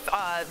know if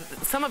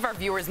some of our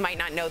viewers might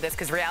not know this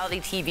because reality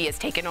TV has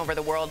taken over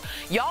the world.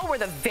 Y'all were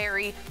the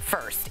very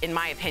first, in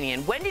my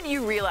opinion. When did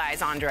you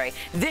realize, Andre,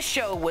 this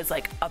show was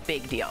like a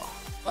big deal?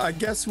 I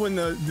guess when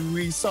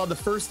we saw the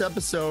first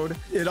episode,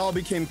 it all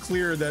became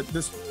clear that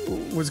this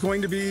was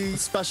going to be a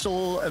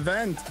special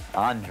event.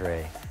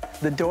 Andre.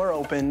 The door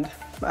opened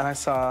and I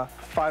saw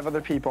 5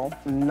 other people,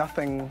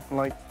 nothing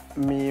like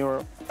me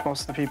or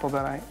most of the people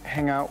that I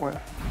hang out with.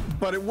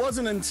 But it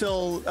wasn't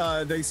until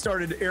they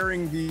started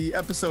airing the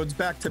episodes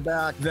back to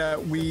back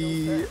that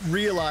we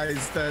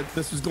realized that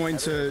this was going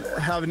to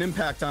have an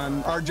impact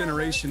on our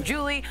generation.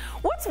 Julie,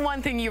 what's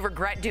one thing you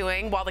regret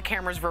doing while the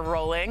cameras were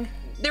rolling?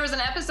 There was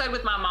an episode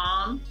with my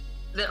mom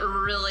that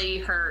really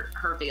hurt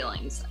her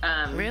feelings.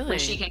 Really? When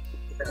she came.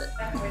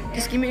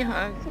 Just give me a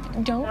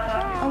hug. Don't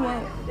cry. I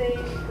won't.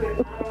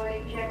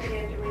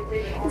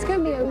 It's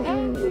gonna be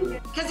okay.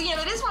 Because,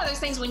 it is one of those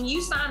things when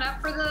you sign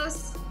up for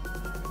this,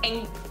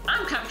 and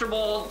I'm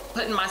comfortable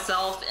putting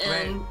myself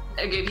in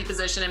a goofy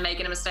position and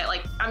making a mistake.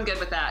 Like, I'm good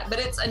with that. But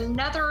it's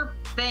another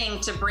thing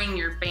to bring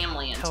your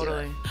family into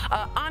it.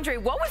 Andre,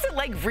 what was it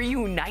like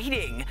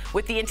reuniting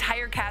with the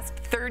entire cast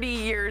 30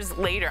 years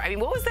later? I mean,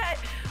 what was that?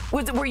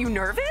 Were you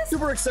nervous?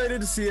 Super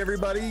excited to see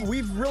everybody.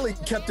 We've really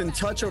kept in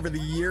touch over the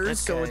years,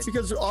 so it's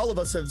because all of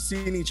us have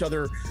seen each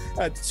other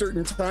at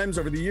certain times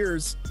over the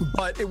years,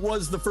 but it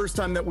was the first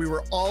time that we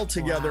were all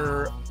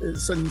together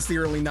since the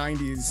early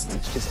 90s.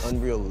 It's just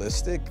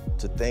unrealistic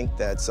to think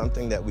that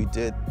something that we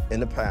did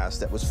in the past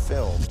that was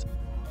filmed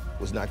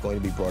was not going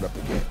to be brought up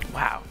again.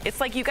 Wow.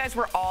 It's like you guys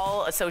were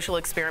all a social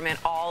experiment,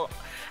 all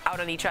out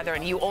on each other,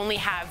 and you only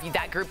have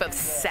that group of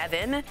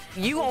 7.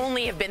 You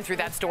only have been through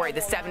that story,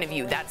 the 7 of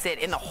you. That's it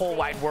in the whole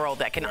wide world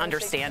that can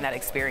understand that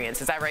experience.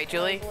 Is that right,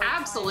 Julie?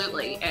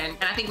 Absolutely. And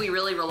I think we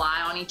really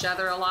rely on each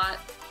other a lot.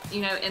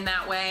 you know, in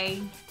that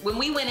way. When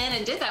we went in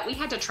and did that, we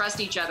had to trust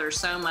each other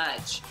so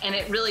much. And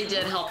it really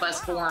did help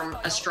us form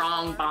a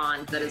strong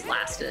bond that has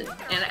lasted.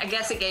 And I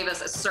guess it gave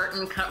us a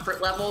certain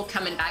comfort level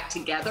coming back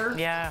together.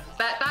 Yeah.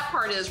 That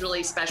part is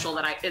really special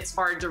that it's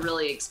hard to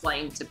really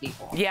explain to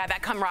people. Yeah,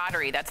 that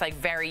camaraderie, that's like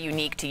very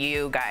unique to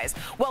you guys.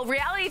 Well,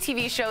 reality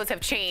TV shows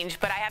have changed,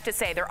 but I have to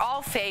say they're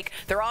all fake,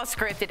 they're all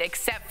scripted,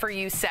 except for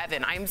you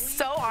 7. I'm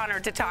so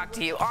honored to talk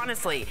to you.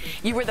 Honestly,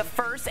 you were the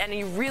first and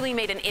you really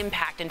made an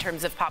impact in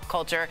terms of pop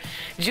culture.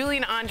 Julie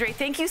and Andre,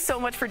 thank you so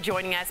much for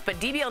joining us. But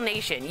DBL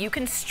Nation, you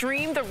can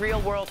stream The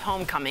Real World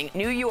Homecoming,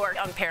 New York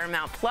on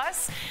Paramount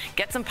Plus.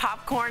 Get some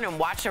popcorn and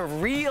watch a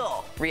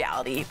real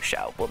reality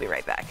show. We'll be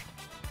right back.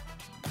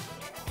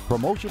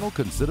 Promotional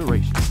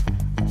consideration.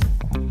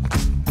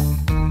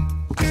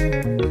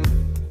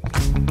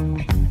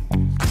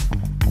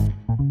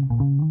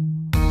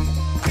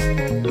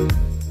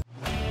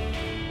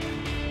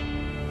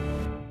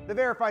 The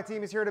Verify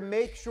team is here to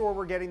make sure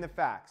we're getting the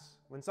facts.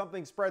 When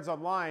something spreads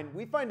online,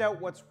 we find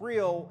out what's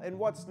real and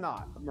what's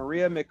not.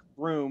 Maria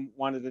McBroom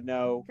wanted to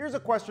know, here's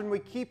a question we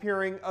keep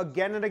hearing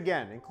again and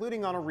again,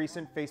 including on a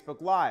recent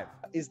Facebook Live.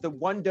 Is the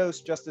 1 dose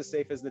just as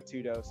safe as the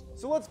 2 dose?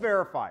 So let's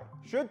verify.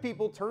 Should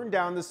people turn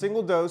down the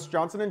single-dose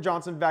Johnson &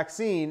 Johnson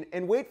vaccine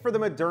and wait for the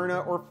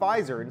Moderna or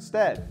Pfizer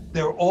instead?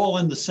 They're all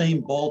in the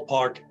same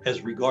ballpark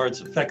as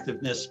regards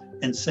effectiveness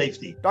and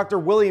safety. Dr.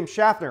 William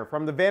Schaffner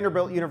from the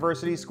Vanderbilt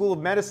University School of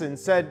Medicine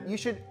said you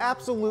should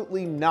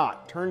absolutely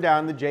not turn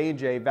down the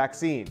J&J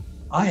vaccine.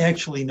 I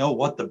actually know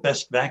what the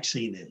best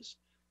vaccine is.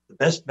 The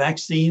best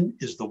vaccine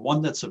is the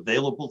one that's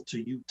available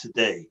to you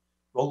today.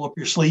 Roll up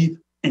your sleeve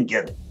and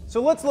get it.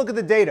 So let's look at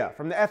the data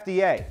from the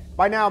FDA.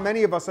 By now,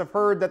 many of us have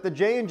heard that the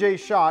J&J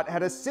shot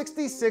had a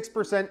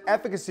 66%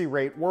 efficacy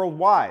rate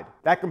worldwide.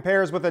 That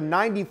compares with a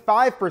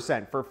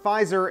 95% for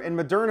Pfizer and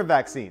Moderna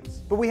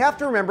vaccines. But we have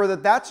to remember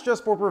that that's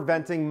just for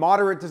preventing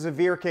moderate to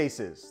severe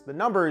cases. The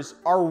numbers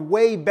are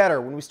way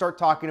better when we start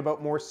talking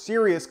about more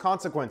serious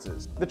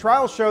consequences. The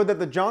trials showed that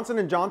the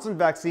Johnson & Johnson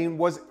vaccine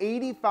was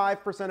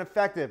 85%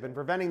 effective in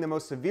preventing the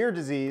most severe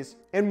disease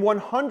and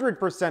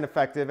 100%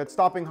 effective at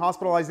stopping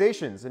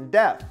hospitalizations and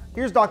death.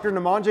 Here's Dr.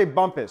 Namanje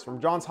Bumpus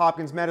from Johns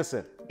Hopkins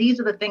Medicine. These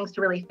are the things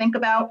to really think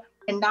about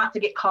and not to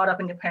get caught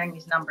up in comparing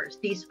these numbers.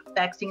 These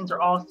vaccines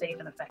are all safe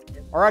and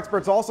effective. Our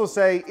experts also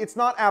say it's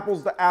not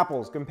apples to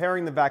apples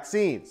comparing the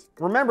vaccines.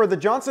 Remember, the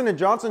Johnson &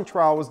 Johnson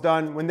trial was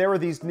done when there were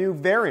these new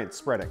variants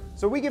spreading.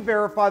 So we can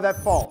verify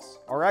that false.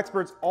 Our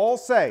experts all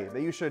say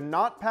that you should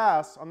not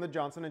pass on the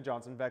Johnson &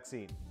 Johnson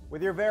vaccine.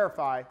 With your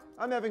Verify,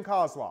 I'm Evan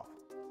Kozloff.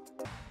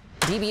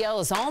 DBL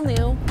is all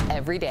new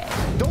every day.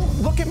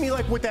 Don't look at me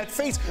like with that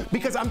face,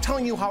 because I'm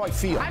telling you how I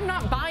feel. I'm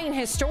not buying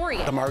his story.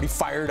 I'm already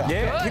fired up.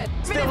 Yeah.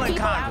 Still in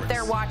people Congress. out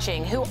there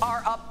watching who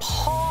are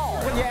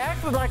appalled. Well, you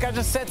acted like I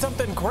just said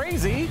something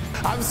crazy.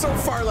 I'm so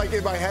far like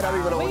in my head, I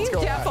don't even know what's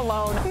going Jeff on.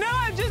 alone. No,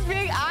 I'm just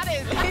being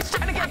honest. He's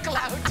trying to get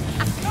clout.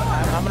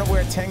 I'm going to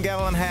wear a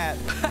 10-gallon hat.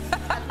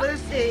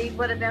 Lucy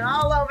would have been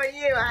all over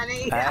you,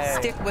 honey. Hey.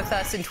 Stick with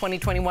us in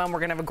 2021. We're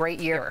going to have a great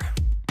year.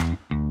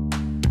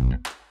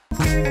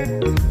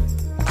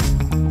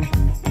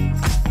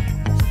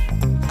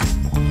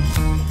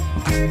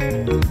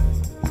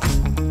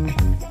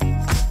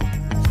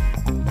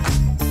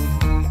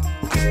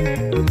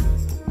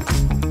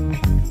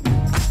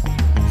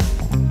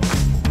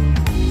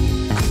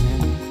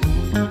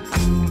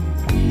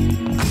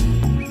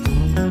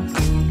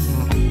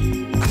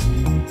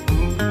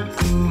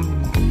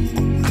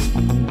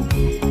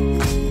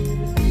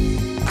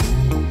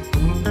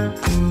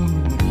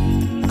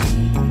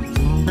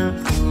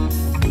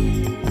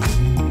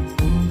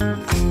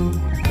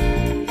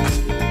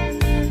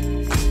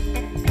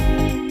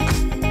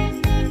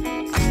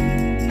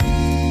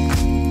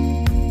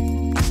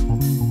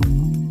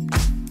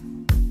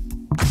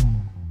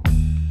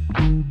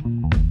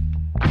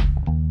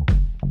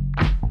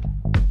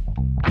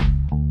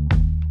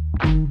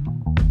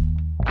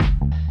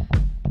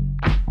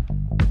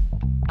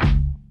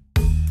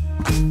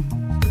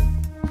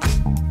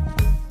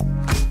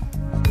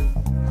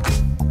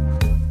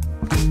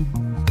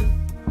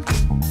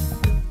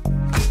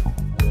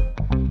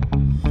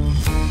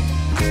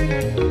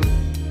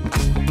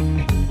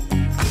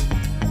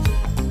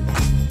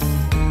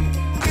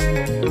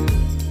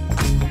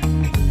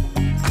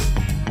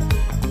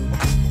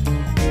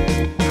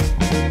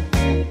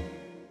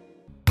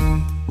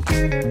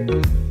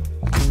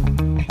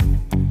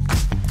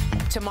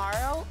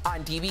 Tomorrow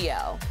on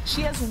DBL,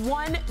 she has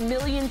 1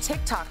 million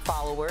TikTok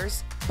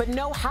followers, but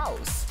no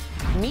house.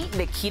 Meet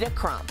Nikita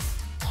Crump,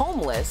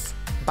 homeless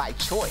by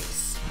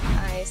choice.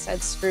 I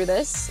said, screw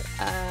this.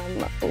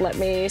 Let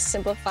me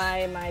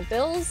simplify my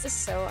bills.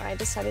 So I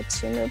decided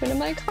to move into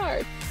my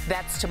car.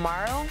 That's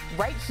tomorrow,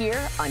 right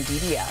here on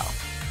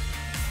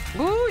DBL.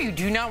 Ooh, you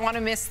do not want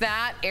to miss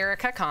that.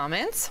 Erica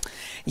comments.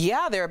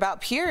 Yeah, they're about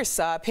Pierce.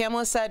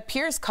 Pamela said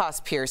Pierce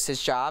cost Pierce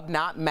his job,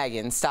 not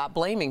Megan. Stop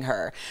blaming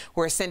her.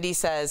 Where Cindy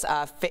says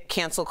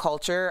cancel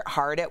culture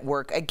hard at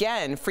work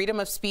again.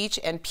 Freedom of speech,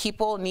 and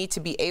people need to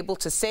be able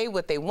to say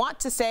what they want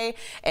to say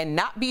and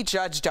not be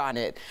judged on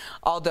it.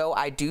 Although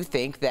I do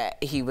think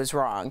that he was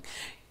wrong.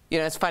 You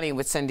know, it's funny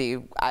with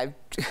Cindy,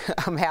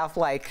 I'm half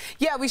like,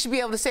 yeah, we should be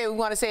able to say what we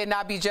want to say and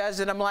not be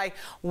judged. And I'm like,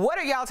 what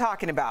are y'all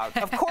talking about?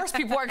 Of course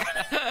people are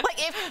gonna,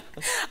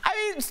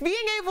 I mean,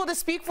 being able to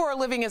speak for a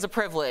living is a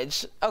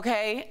privilege,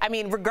 okay? I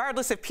mean,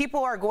 regardless if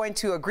people are going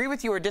to agree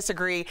with you or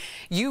disagree,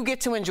 you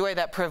get to enjoy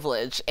that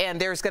privilege, and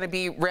there's gonna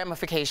be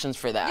ramifications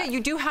for that. Yeah, you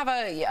do have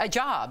a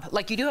job,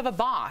 like you do have a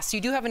boss, you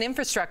do have an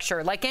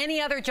infrastructure, like any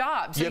other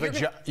job. So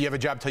you have a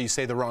job till you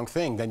say the wrong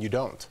thing, then you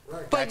don't.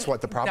 Right. That's what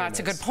the problem is.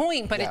 That's a good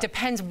point, but it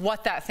depends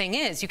what that thing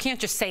is. You can't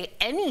just say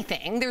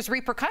anything. There's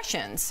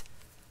repercussions.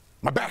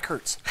 My back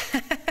hurts.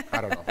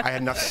 I don't know. I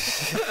had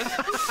nothing.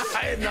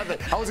 I had nothing.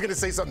 I was going to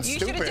say something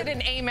stupid. You should have did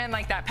an amen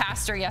like that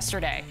pastor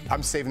yesterday.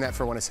 I'm saving that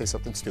for when I say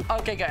something stupid.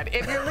 Okay, good.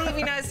 If you're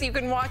leaving us, you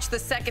can watch the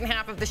second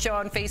half of the show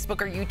on Facebook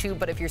or YouTube,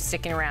 but if you're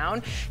sticking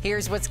around,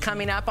 here's what's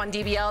coming up on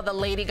DBL. The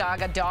Lady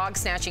Gaga dog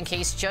snatching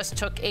case just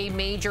took a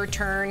major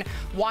turn.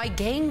 Why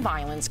gang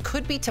violence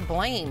could be to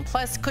blame.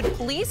 Plus, could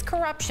police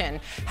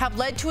corruption have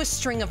led to a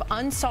string of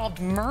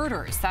unsolved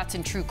murders? That's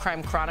in True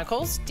Crime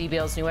Chronicles.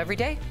 DBL's new every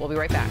day. We'll be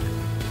right back.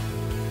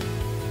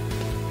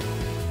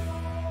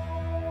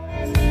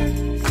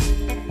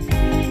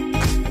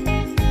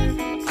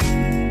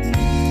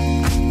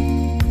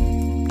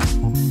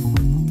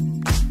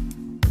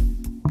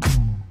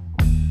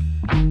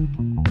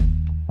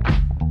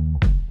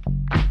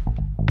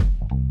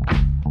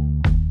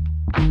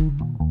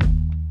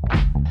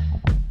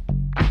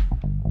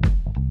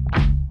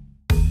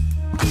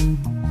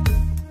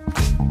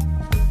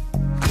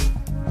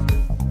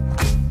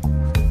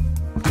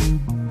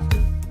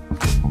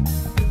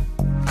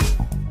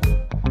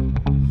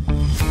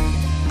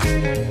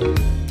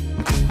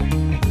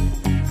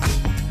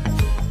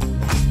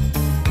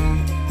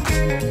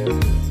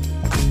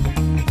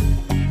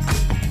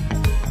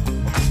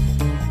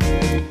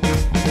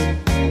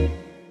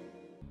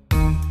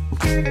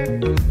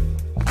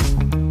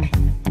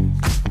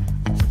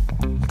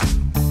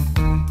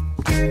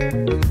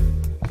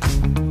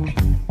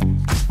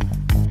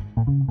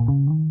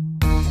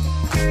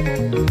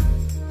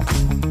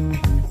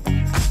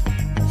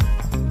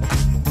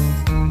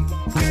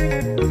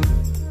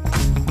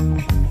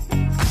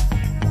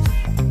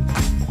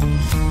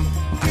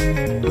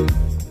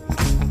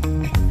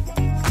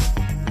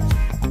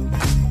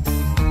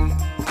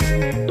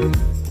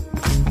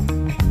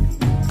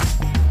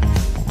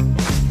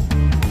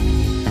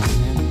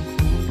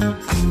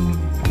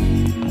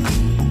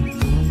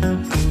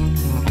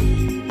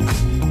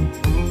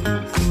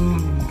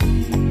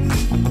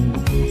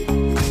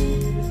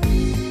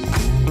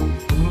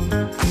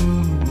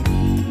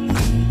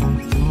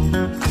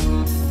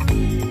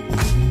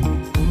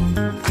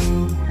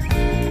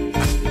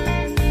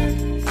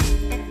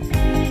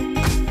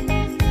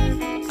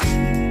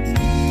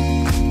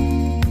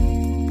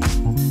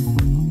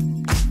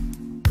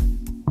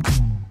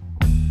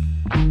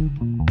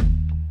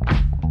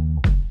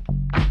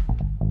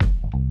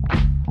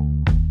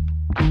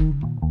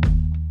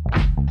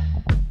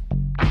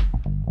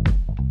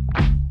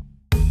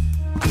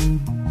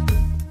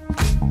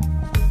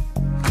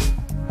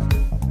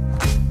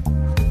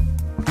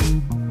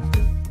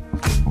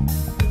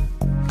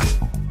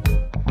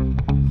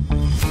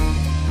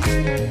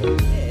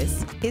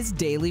 Is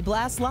Daily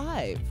Blast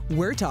Live.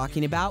 We're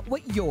talking about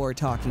what you're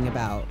talking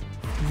about.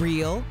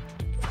 Real,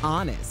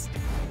 honest,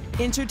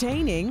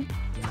 entertaining,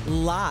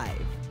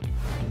 live.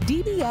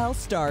 DBL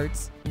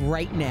starts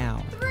right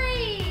now.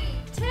 3,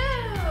 2.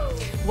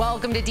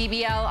 Welcome to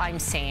DBL. I'm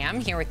Sam,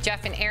 here with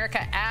Jeff and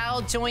Erica.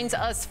 Al joins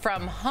us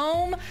from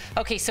home.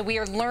 Okay, so we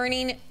are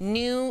learning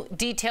new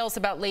details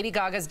about Lady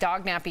Gaga's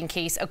dog napping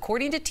case.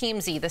 According to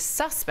TMZ, the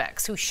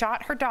suspects who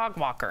shot her dog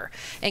walker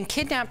and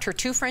kidnapped her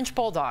 2 French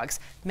bulldogs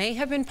may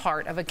have been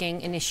part of a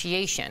gang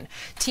initiation.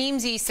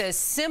 TMZ says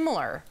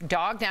similar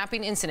dog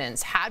napping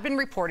incidents had been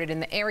reported in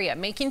the area,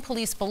 making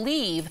police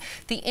believe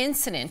the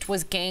incident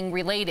was gang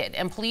related.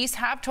 And police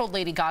have told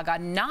Lady Gaga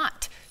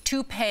not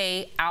to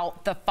pay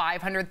out the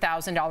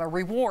 $500,000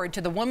 reward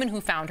to the woman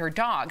who found her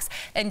dogs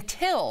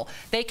until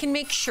they can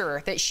make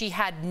sure that she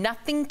had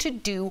nothing to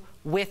do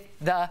with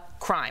the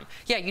crime.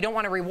 Yeah, you don't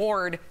want to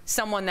reward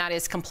someone that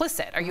is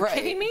complicit. Are you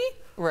kidding me?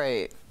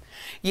 Right.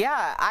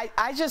 Yeah,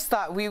 I just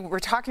thought, we were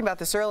talking about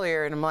this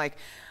earlier, and I'm like,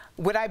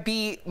 would I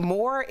be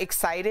more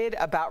excited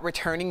about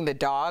returning the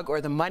dog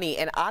or the money?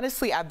 And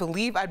honestly, I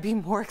believe I'd be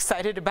more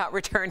excited about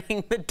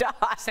returning the dog.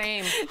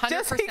 Same, 100%.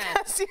 Just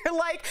because you're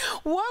like,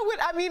 what would,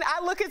 I mean,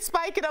 I look at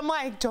Spike and I'm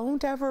like,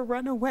 don't ever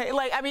run away.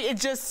 Like, I mean, it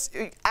just,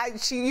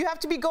 you have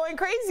to be going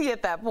crazy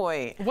at that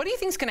point. What do you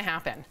think's going to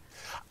happen?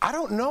 I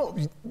don't know.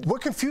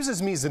 What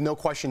confuses me is the no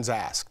questions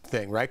asked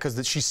thing, right?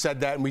 Because she said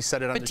that and we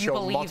said it on the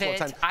show multiple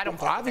times. I don't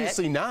believe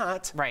obviously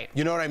not. Right.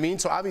 You know what I mean?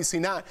 So obviously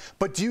not.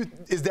 But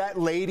is that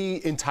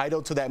lady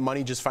entitled to that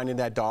money just finding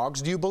that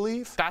dogs, do you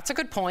believe? That's a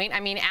good point. I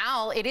mean,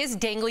 Al, it is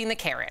dangling the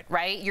carrot,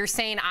 right? You're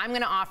saying, I'm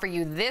going to offer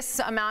you this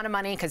amount of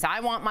money because I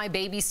want my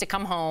babies to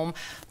come home.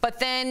 But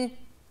then,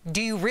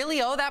 do you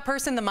really owe that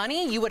person the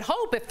money? You would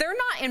hope if they're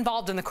not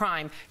involved in the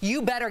crime,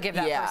 you better give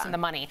that person the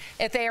money.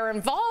 If they are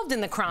involved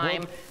in the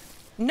crime,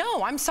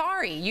 no, I'm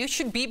sorry. You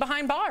should be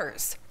behind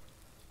bars.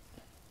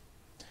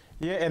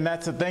 Yeah, and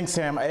that's the thing,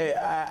 Sam.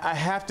 I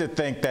have to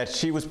think that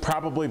she was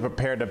probably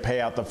prepared to pay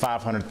out the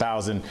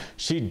 $500,000.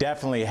 She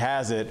definitely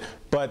has it,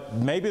 but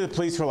maybe the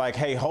police were like,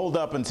 hey, hold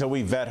up until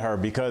we vet her,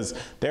 because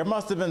there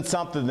must have been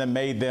something that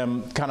made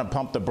them kind of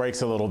pump the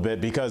brakes a little bit,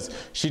 because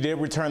she did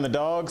return the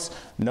dogs,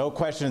 no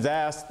questions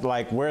asked,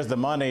 like, where's the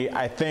money?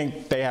 I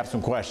think they have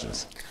some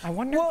questions. I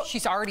wonder if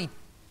she's already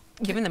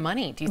given the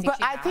money. Do you think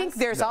But I think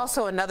there's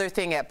also another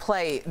thing at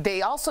play.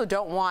 They also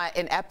don't want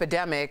an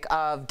epidemic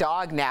of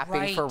dog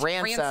napping for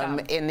ransom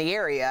in the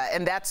area,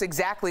 and that's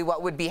exactly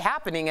what would be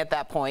happening at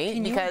that point.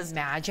 Can you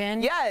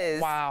imagine?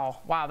 Yes.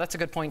 Wow, that's a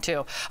good point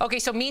too. Okay,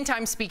 so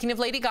meantime, speaking of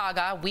Lady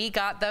Gaga, we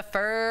got the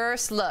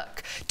first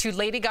look to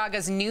Lady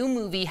Gaga's new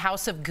movie,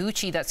 House of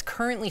Gucci, that's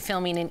currently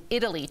filming in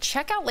Italy.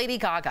 Check out Lady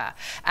Gaga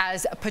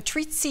as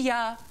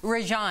Patrizia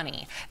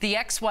Reggiani, the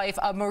ex-wife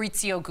of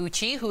Maurizio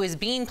Gucci, who is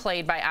being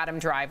played by Adam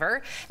Driver.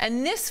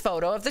 And this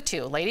photo of the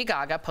two, Lady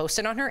Gaga,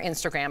 posted on her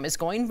Instagram, is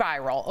going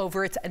viral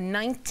over its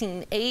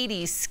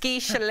 1980s ski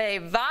chalet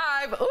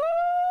vibe. Ooh,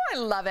 I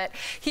love it.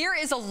 Here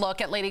is a look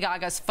at Lady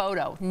Gaga's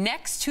photo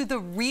next to the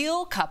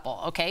real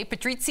couple, okay?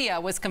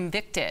 Patrizia was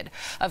convicted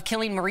of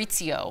killing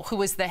Maurizio, who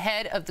was the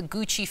head of the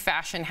Gucci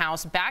fashion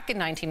house back in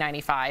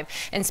 1995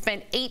 and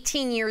spent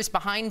 18 years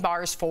behind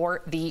bars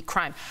for the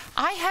crime.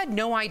 I had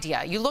no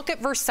idea. You look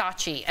at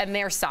Versace and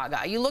their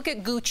saga. You look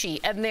at Gucci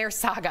and their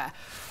saga.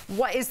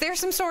 What, is there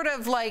some sort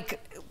of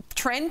like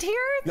trend here?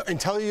 No,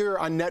 until you're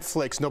on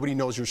Netflix, nobody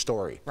knows your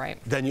story. Right.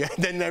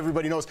 Then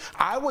everybody knows.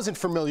 I wasn't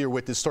familiar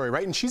with this story,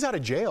 right? And she's out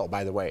of jail,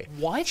 by the way.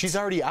 What? She's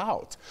already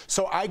out.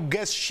 So I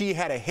guess she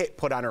had a hit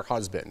put on her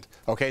husband,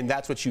 okay? And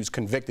that's what she was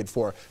convicted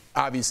for.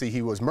 Obviously,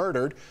 he was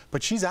murdered,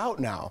 but she's out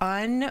now.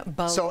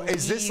 Unbelievable. So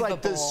is this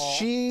like,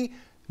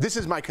 this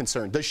is my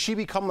concern. Does she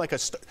become like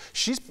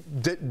she's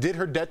did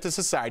her debt to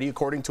society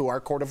according to our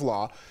court of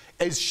law?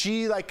 Is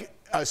she like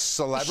a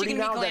celebrity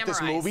now that this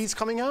movie's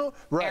coming out?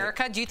 Right.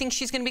 Erica, do you think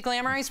she's going to be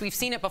glamorized? We've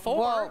seen it before.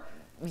 Well,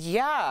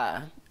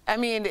 yeah. I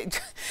mean,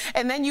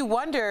 and then you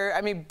wonder,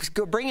 I mean,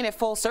 bringing it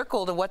full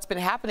circle to what's been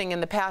happening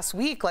in the past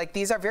week, like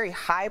these are very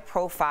high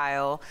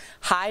profile,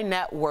 high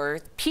net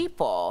worth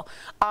people.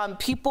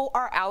 People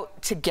are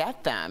out to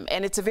get them,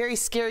 and it's a very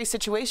scary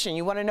situation.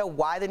 You want to know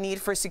why the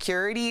need for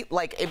security,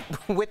 like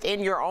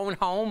within your own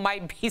home,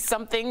 might be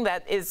something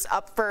that is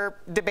up for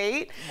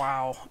debate.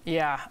 Wow.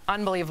 Yeah,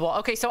 unbelievable.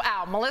 Okay, so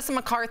Al, Melissa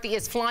McCarthy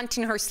is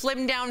flaunting her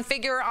slimmed down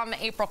figure on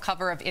the April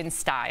cover of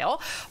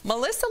InStyle.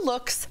 Melissa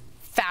looks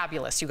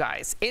fabulous, you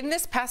guys, in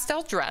this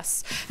pastel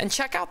dress, and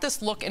check out this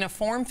look in a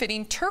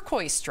form-fitting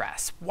turquoise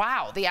dress.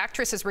 Wow, the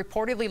actress has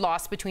reportedly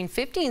lost between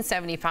 50 and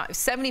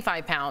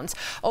 75 pounds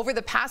over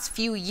the past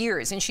few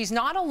years, and she's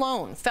not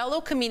alone. Fellow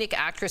comedic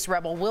actress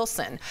Rebel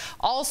Wilson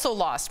also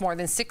lost more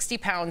than 60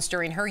 pounds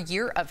during her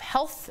year of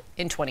health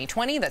in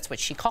 2020. That's what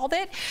she called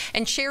it.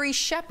 And Sherry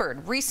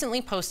Shepherd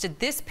recently posted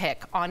this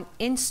pic on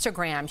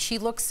Instagram. She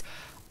looks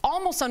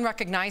almost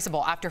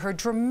unrecognizable after her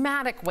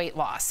dramatic weight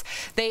loss.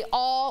 They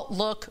all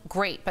look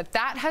great, but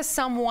that has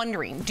some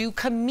wondering, do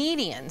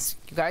comedians,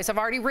 you guys have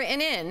already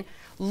written in,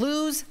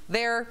 lose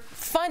their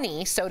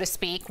funny, so to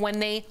speak, when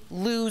they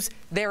lose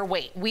their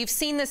weight? We've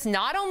seen this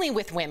not only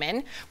with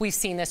women, we've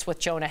seen this with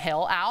Jonah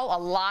Hill. Al, a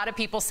lot of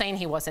people saying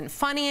he wasn't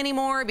funny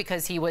anymore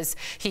because he's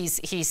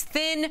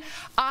thin.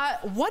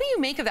 What do you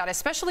make of that,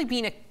 especially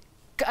being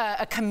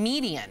a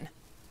comedian?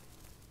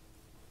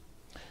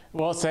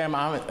 Well, Sam,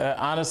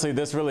 honestly,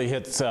 this really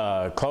hits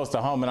close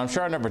to home, and I'm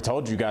sure I never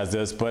told you guys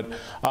this, but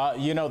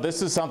you know,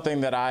 this is something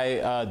that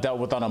I dealt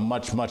with on a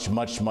much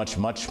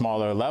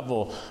smaller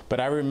level. But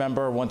I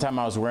remember one time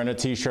I was wearing a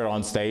T-shirt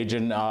on stage,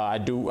 and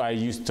I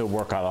used to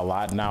work out a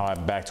lot. Now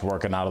I'm back to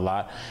working out a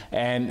lot,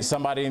 and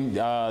somebody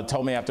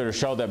told me after the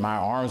show that my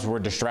arms were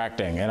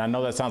distracting. And I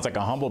know that sounds like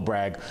a humble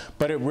brag,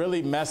 but it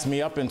really messed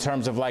me up in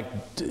terms of like,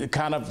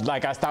 kind of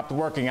like I stopped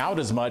working out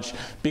as much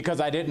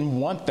because I didn't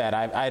want that.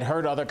 I'd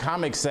heard other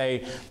comics say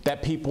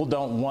that people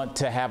don't want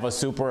to have a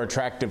super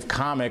attractive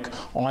comic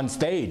on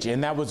stage,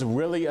 and that was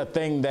really a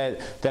thing that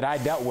I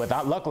dealt with.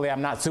 Luckily,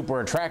 I'm not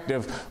super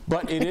attractive,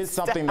 but it is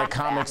something that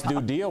comics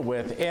do deal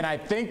with, and I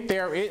think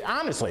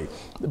honestly,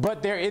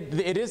 but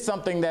it is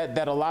something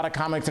that a lot of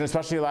comics, and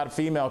especially a lot of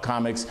female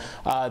comics,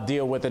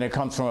 deal with, and it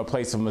comes from a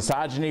place of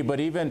misogyny. But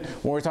even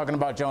when we're talking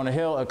about Jonah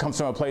Hill, it comes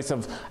from a place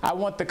of, I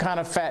want the kind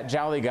of fat,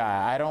 jolly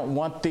guy. I don't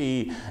want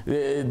the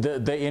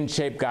in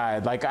shape guy.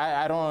 Like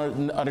I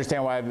don't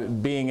understand why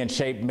being in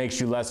shape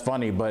makes you less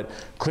funny, but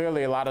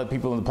clearly a lot of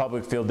people in the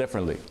public feel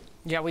differently.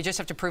 Yeah, we just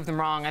have to prove them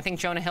wrong. I think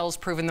Jonah Hill's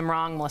proven them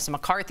wrong. Melissa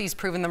McCarthy's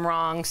proven them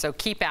wrong. So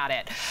keep at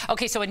it.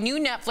 Okay, so a new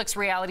Netflix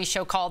reality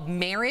show called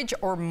Marriage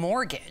or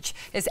Mortgage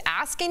is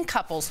asking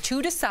couples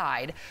to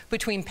decide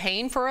between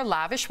paying for a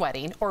lavish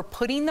wedding or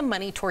putting the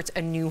money towards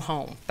a new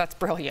home. That's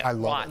brilliant. I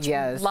love it.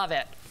 Yes. Love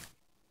it.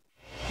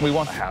 We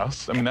want a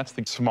house. I mean, that's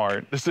the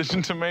smart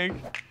decision to make.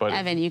 But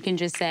Evan, you can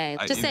just say,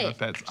 say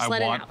it.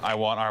 I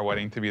want our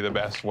wedding to be the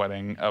best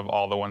wedding of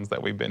all the ones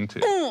that we've been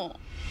to.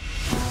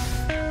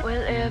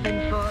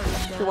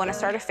 We want to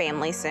start a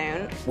family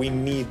soon. We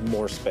need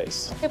more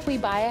space. If we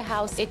buy a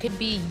house, it could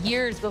be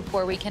years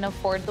before we can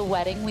afford the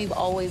wedding we've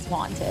always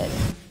wanted.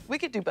 We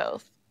could do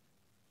both.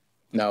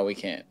 No, we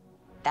can't.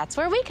 That's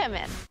where we come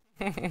in.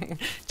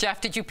 Jeff,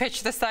 did you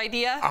pitch this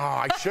idea? Oh,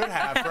 I should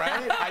have,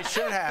 right? I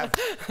should have.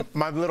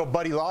 My little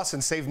buddy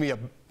Lawson saved me a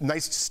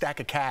nice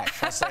stack of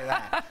cash, I'll say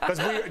that. Because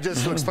we,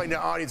 just to explain to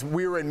the audience,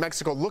 we were in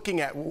Mexico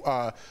looking at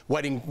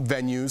wedding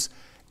venues.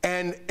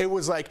 And it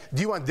was like,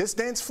 do you want this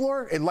dance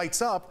floor? It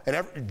lights up.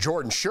 And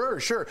Jordan, sure.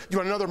 You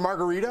want another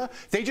margarita?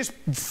 They just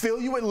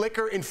fill you with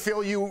liquor and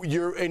fill you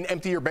and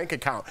empty your bank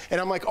account. And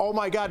I'm like, oh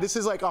my God, this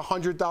is like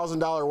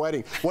 $100,000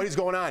 wedding. What is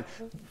going on?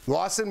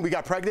 Lawson, we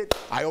got pregnant.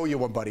 I owe you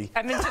one, buddy.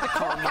 And then to the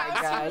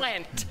courthouse you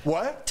went.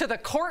 What? To the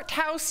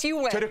courthouse you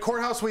went. To the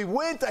courthouse we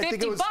went. I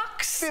think it was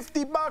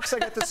 $50. I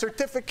got the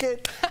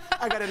certificate.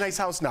 I got a nice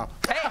house now.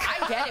 Hey,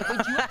 I get it.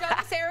 Would you have done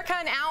this, Erica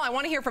and Al? I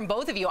want to hear from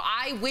both of you.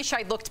 I wish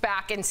I'd looked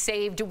back and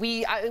saved.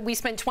 We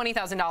spent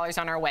 $20,000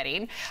 on our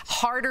wedding,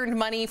 hard-earned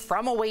money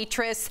from a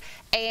waitress,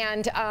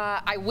 and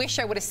I wish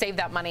I would have saved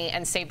that money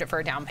and saved it for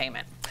a down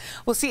payment.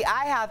 Well, see,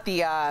 I have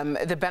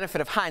the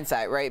benefit of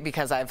hindsight, right?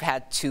 Because I've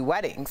had 2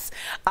 weddings.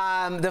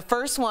 The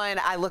first one,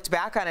 I looked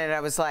back on it and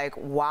I was like,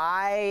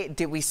 why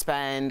did we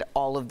spend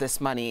all of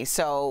this money?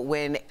 So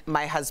when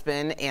my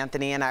husband,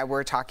 Anthony, and I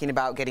were talking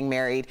about getting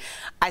married,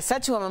 I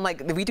said to him, I'm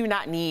like, we do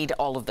not need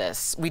all of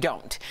this. We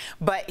don't.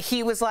 But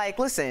he was like,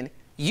 listen,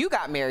 you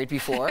got married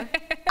before.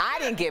 I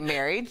didn't get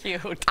married.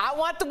 Cute. I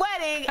want the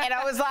wedding. And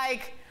I was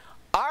like,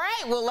 all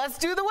right, well, let's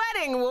do the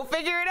wedding. We'll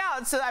figure it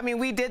out. So, I mean,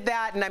 we did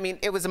that. And, I mean,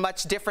 it was a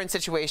much different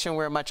situation. We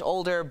were much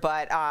older.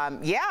 But,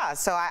 yeah,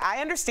 so I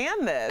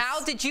understand this.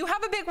 Al, did you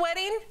have a big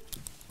wedding?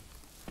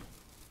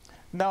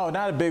 No,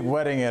 not a big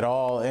wedding at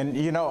all. And,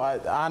 you know,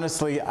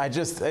 honestly, I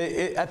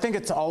think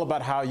it's all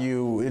about how do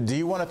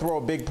you want to throw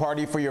a big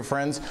party for your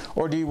friends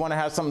or do you want to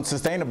have something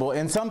sustainable?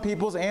 And some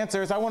people's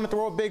answer is, I want to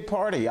throw a big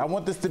party. I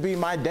want this to be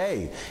my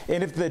day.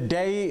 And if the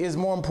day is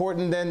more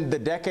important than the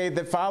decade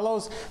that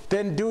follows,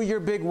 then do your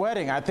big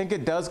wedding. I think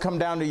it does come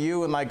down to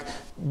you and, like,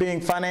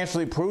 being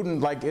financially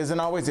prudent, like,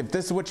 isn't always, if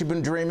this is what you've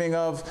been dreaming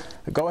of,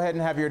 go ahead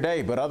and have your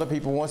day. But other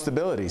people want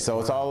stability. So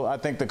it's all, I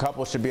think the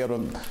couple should be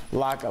able to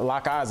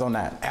lock eyes on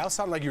that. Al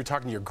sounded like you were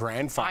talking to your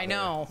grandfather. I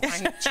know.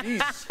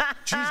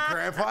 Jeez,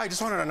 Grandpa, I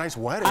just wanted a nice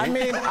wedding. I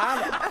mean,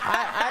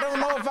 I don't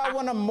know if I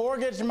want to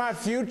mortgage my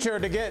future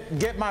to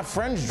get my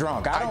friends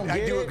drunk.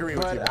 I do agree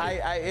with you, but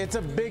it's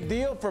a big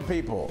deal for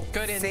people.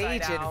 Good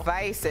insight, Sage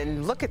advice,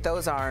 and look at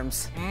those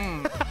arms.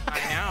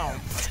 I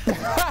know.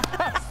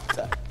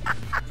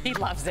 He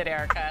loves it,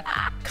 Erica.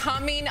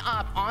 Coming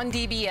up on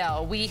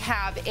DBL, we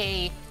have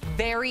a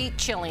very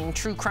chilling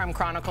true crime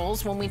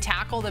chronicles when we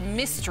tackle the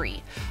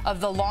mystery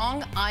of the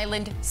Long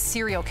Island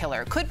serial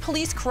killer. Could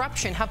police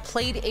corruption have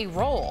played a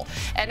role?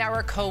 And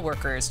our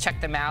co-workers,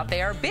 check them out.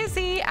 They are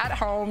busy at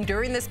home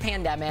during this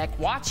pandemic,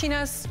 watching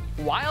us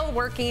while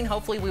working.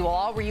 Hopefully we will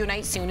all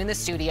reunite soon in the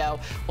studio.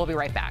 We'll be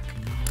right back.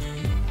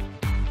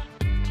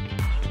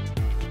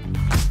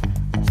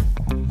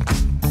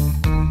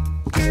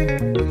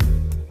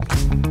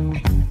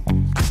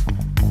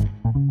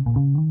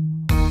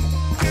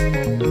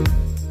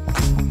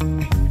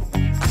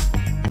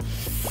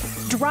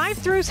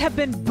 Drive-thrus have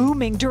been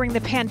booming during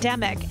the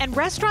pandemic, and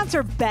restaurants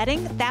are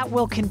betting that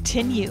will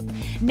continue.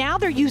 Now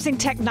they're using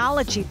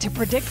technology to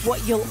predict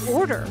what you'll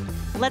order.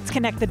 Let's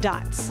connect the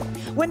dots.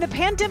 When the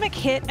pandemic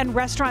hit and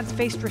restaurants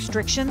faced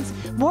restrictions,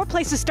 more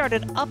places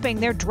started upping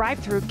their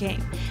drive-thru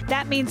game.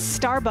 That means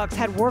Starbucks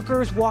had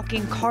workers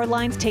walking car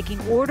lines taking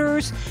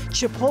orders.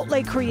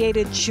 Chipotle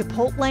created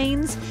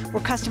Chipotlanes,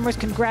 where customers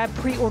can grab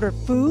pre-ordered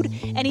food.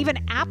 And even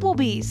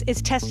Applebee's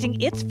is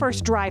testing its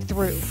first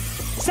drive-thru.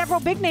 Several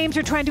big names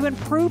are trying to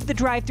improve the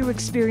drive-thru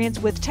experience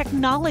with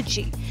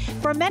technology.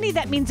 For many,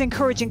 that means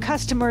encouraging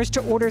customers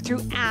to order through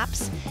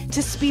apps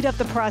to speed up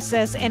the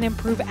process and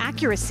improve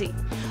accuracy.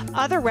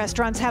 Other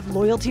restaurants have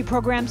loyalty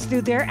programs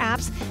through their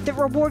apps that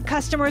reward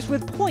customers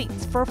with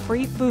points for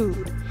free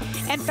food.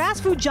 And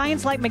fast food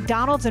giants like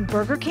McDonald's and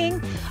Burger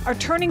King are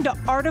turning to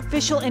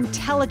artificial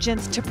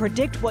intelligence to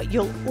predict what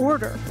you'll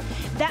order.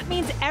 That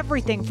means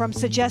everything from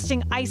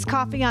suggesting iced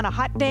coffee on a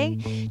hot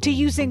day to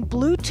using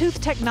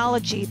Bluetooth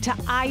technology to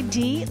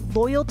ID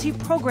loyalty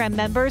program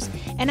members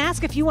and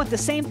ask if you want the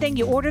same thing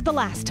you ordered the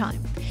last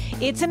time.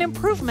 It's an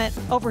improvement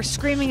over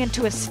screaming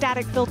into a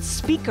static-filled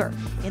speaker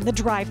in the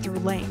drive-thru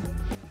lane.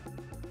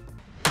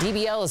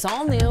 DBL is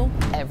all new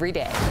every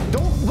day.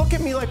 Don't look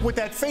at me like with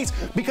that face,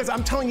 because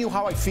I'm telling you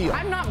how I feel.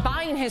 I'm not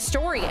buying his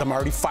story. I'm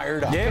already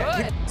fired up.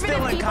 Yeah. Good.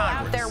 Still in people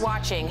out there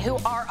watching who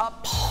are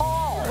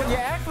appalled. You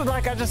acted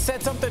like I just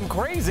said something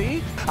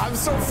crazy. I'm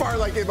so far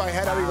like in my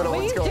head, I don't even know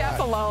what's going on. Leave Jeff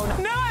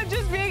alone. No, I'm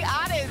just being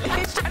honest.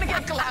 He's trying to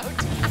get clout.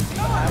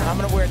 I'm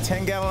gonna wear a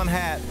 10-gallon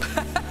hat.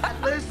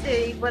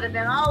 Lucy would have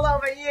been all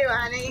over you,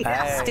 honey.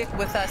 Hey. Stick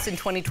with us in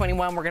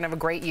 2021. We're gonna have a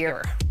great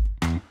year.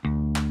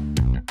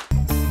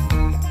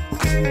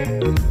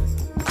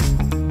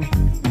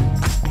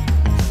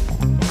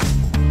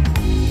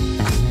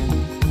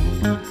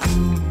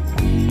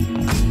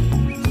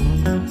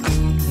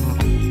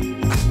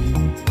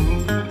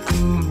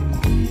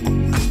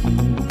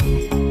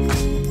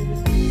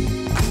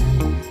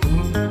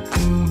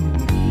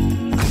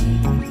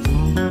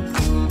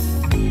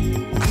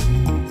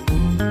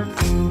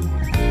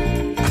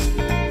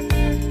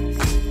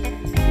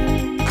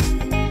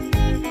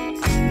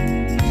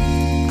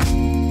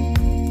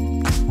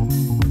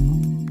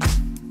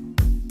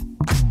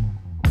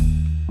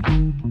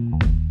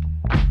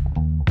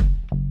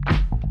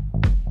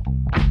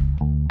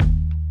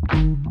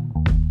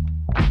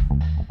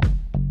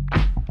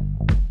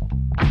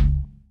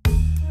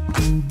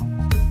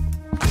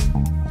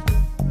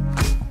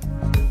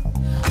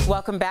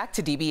 Welcome back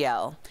to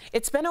DBL.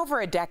 It's been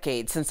over a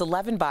decade since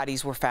 11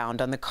 bodies were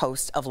found on the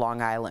coast of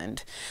Long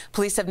Island.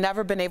 Police have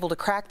never been able to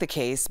crack the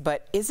case,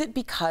 but is it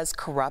because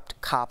corrupt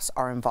cops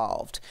are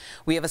involved?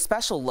 We have a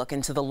special look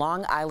into the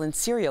Long Island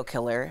serial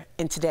killer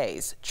in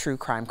today's True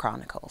Crime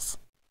Chronicles.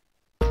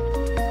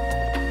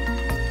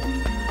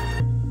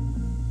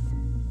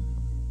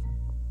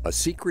 A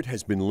secret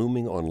has been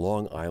looming on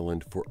Long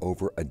Island for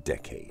over a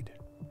decade.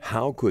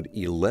 How could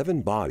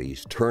 11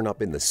 bodies turn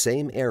up in the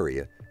same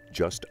area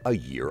just a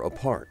year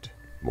apart?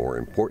 More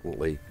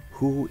importantly,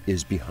 who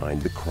is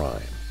behind the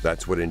crime?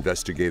 That's what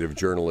investigative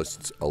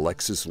journalists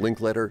Alexis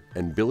Linkletter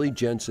and Billy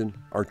Jensen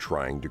are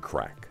trying to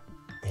crack.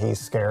 He's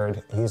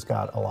scared. He's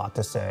got a lot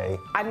to say.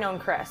 I've known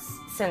Chris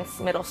since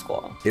middle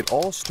school. It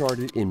all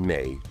started in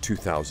May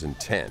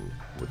 2010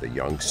 with a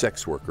young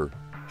sex worker,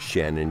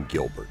 Shannon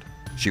Gilbert.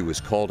 She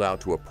was called out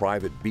to a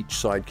private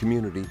beachside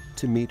community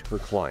to meet her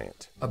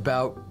client.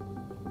 About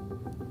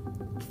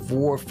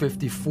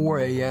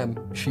 4:54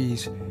 a.m.,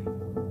 she's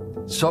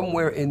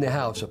somewhere in the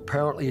house,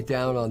 apparently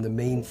down on the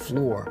main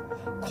floor,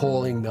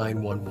 calling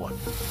 911.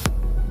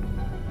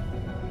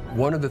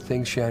 One of the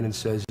things Shannon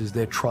says is,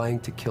 "They're trying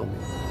to kill me."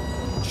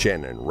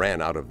 Shannon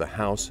ran out of the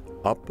house,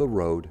 up the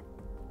road,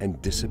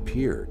 and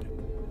disappeared.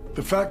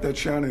 The fact that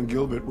Shannon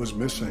Gilbert was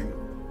missing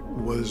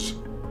was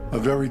a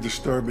very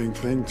disturbing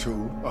thing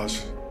to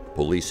us.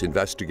 Police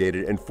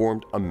investigated and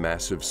formed a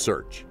massive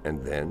search.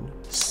 And then,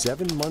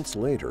 7 months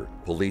later,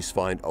 police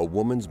find a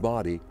woman's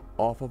body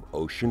off of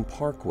Ocean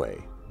Parkway.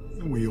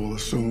 We all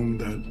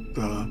assumed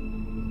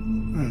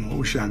that, it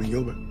was Shannon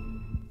Gilbert.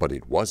 But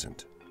it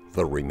wasn't.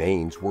 The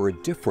remains were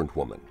a different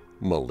woman,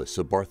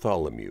 Melissa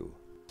Bartholomew.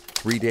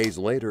 3 days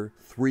later,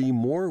 3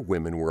 more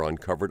women were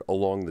uncovered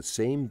along the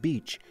same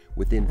beach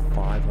within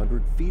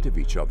 500 feet of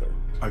each other.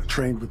 I've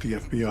trained with the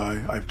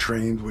FBI. I've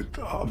trained with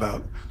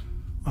about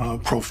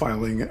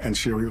profiling and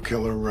serial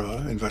killer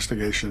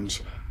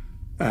investigations.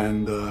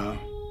 And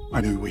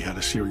I knew we had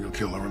a serial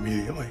killer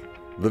immediately.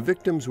 The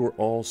victims were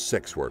all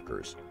sex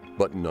workers,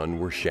 but none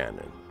were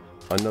Shannon.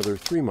 Another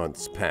 3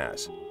 months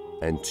pass,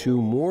 and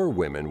 2 more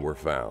women were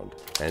found.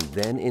 And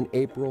then in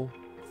April,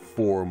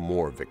 4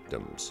 more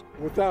victims.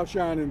 Without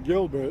Shannon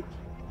Gilbert,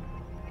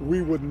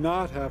 we would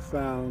not have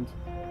found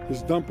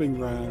his dumping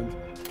ground.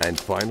 And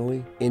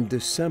finally, in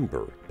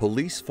December,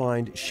 police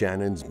find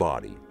Shannon's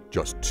body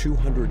just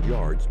 200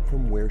 yards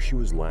from where she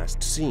was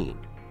last seen.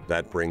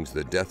 That brings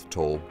the death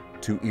toll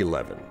to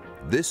 11.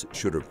 This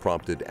should have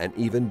prompted an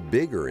even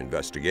bigger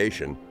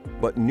investigation,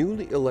 but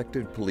newly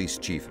elected police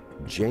chief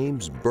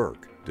James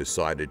Burke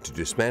decided to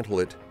dismantle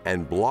it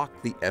and block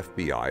the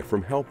FBI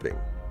from helping.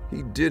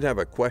 He did have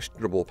a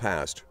questionable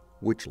past,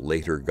 which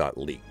later got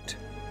leaked.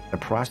 A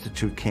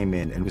prostitute came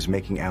in and was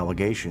making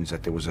allegations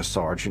that there was a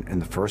sergeant in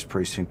the 1st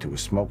precinct who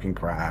was smoking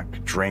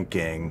crack,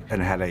 drinking,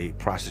 and had a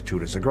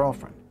prostitute as a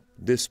girlfriend.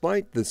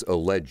 Despite this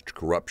alleged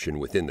corruption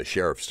within the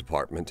sheriff's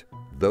department,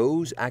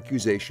 those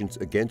accusations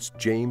against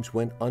James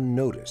went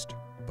unnoticed.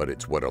 But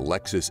it's what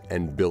Alexis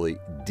and Billy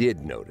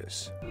did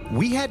notice.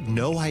 We had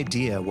no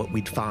idea what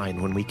we'd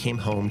find when we came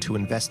home to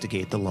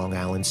investigate the Long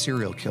Island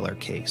serial killer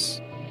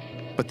case.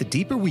 But the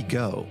deeper we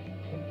go,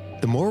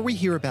 the more we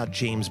hear about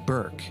James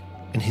Burke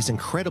and his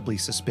incredibly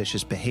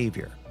suspicious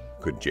behavior.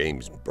 Could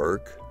James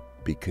Burke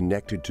be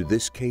connected to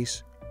this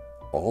case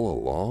all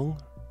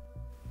along?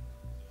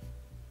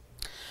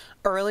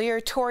 Earlier,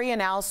 Tori and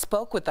Al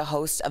spoke with the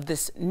host of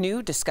this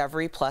new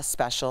Discovery Plus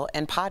special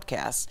and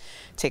podcast.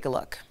 Take a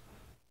look.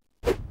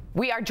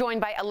 We are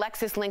joined by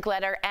Alexis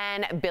Linkletter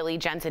and Billy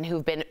Jensen,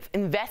 who've been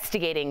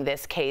investigating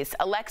this case.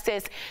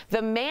 Alexis,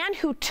 the man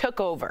who took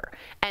over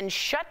and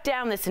shut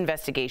down this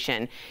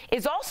investigation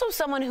is also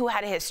someone who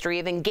had a history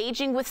of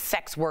engaging with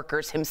sex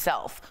workers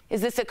himself.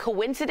 Is this a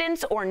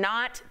coincidence or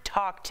not?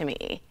 Talk to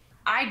me.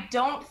 I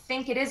don't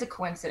think it is a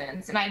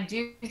coincidence. And I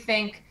do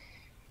think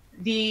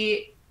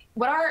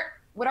what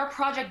our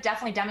project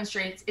definitely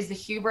demonstrates is the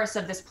hubris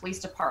of this police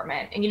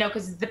department. And,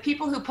 because the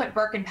people who put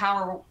Burke in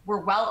power were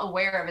well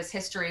aware of his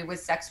history with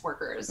sex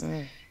workers.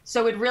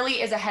 So it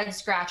really is a head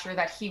scratcher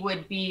that he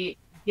would be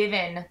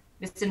given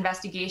this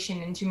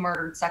investigation into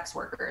murdered sex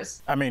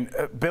workers. I mean,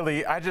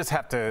 Billy, I just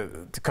have to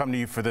come to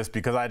you for this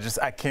because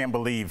I can't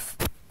believe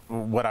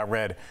what I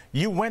read.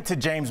 You went to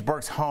James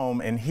Burke's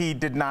home and he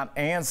did not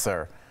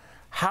answer.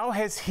 How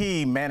has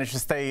he managed to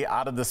stay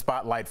out of the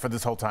spotlight for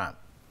this whole time?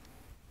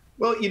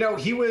 Well,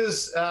 he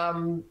was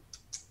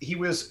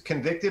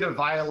convicted of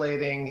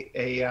violating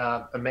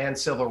a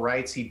man's civil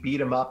rights. He beat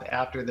him up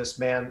after this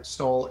man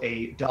stole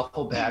a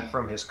duffel bag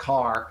from his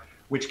car,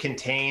 which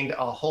contained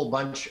a whole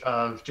bunch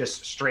of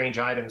just strange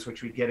items,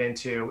 which we get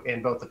into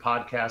in both the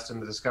podcast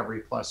and the Discovery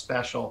Plus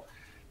special.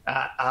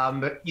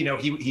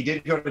 He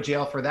did go to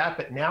jail for that,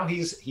 but now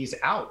he's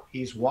out.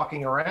 He's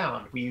walking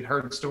around. We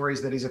heard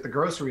stories that he's at the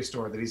grocery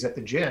store, that he's at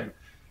the gym.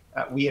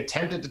 We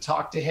attempted to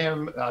talk to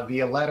him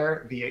via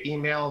letter, via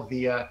email,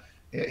 via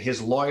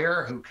his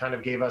lawyer, who kind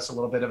of gave us a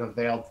little bit of a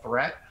veiled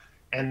threat.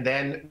 And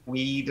then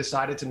we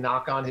decided to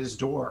knock on his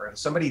door. And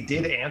somebody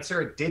did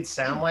answer. It did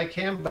sound like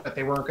him, but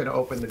they weren't going to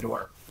open the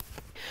door.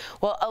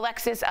 Well,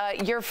 Alexis,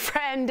 your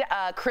friend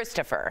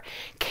Christopher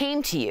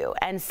came to you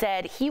and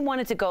said he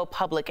wanted to go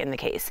public in the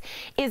case.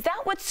 Is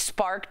that what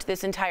sparked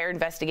this entire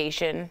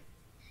investigation?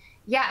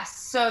 Yes.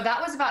 So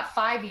that was about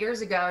 5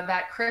 years ago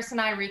that Chris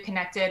and I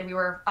reconnected. We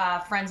were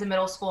friends in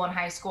middle school and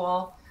high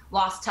school,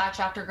 lost touch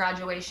after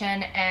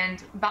graduation.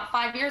 And about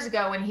 5 years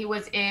ago, when he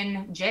was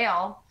in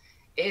jail,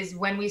 is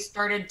when we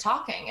started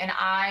talking. And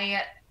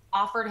I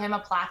offered him a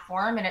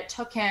platform, and it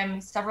took him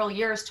several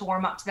years to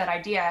warm up to that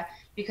idea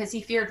because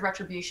he feared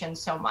retribution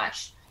so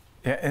much.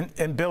 Yeah,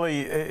 and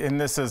Billy, and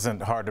this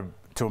isn't hard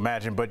to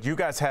imagine, but you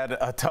guys had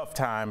a tough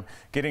time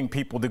getting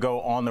people to go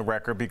on the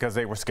record because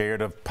they were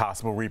scared of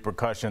possible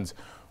repercussions.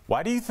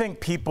 Why do you think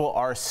people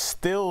are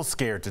still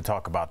scared to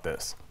talk about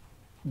this?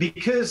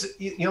 Because,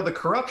 the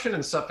corruption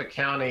in Suffolk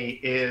County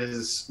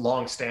is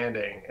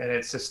longstanding and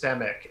it's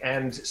systemic.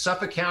 And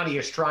Suffolk County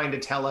is trying to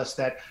tell us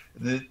that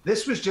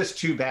this was just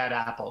two bad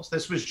apples.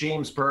 This was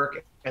James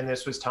Burke and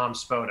this was Tom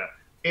Spoda.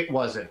 It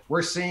wasn't.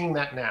 We're seeing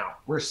that now.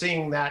 We're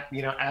seeing that,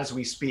 as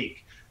we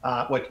speak,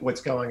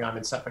 what's going on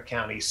in Suffolk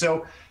County.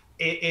 So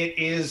it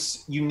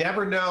is, you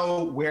never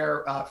know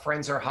where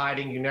friends are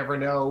hiding. You never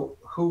know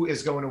who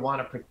is going to want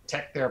to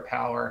protect their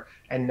power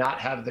and not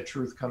have the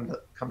truth come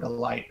to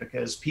light,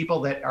 because people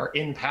that are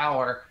in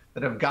power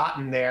that have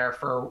gotten there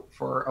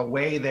for a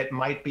way that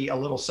might be a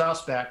little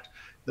suspect,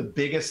 the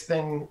biggest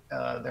thing,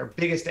 their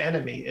biggest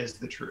enemy is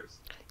the truth.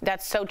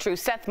 That's so true.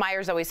 Seth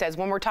Meyers always says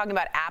when we're talking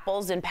about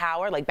apples in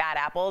power, like bad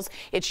apples,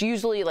 it's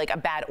usually like a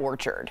bad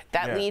orchard.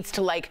 That leads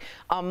to like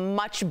a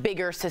much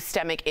bigger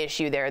systemic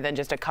issue there than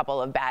just a couple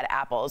of bad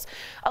apples.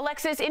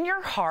 Alexis, in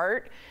your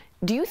heart,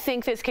 do you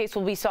think this case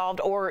will be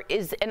solved, or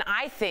and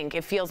I think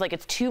it feels like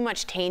it's too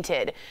much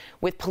tainted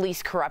with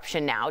police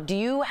corruption now. Do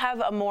you have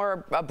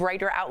a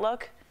brighter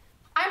outlook?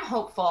 I'm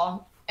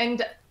hopeful.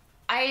 And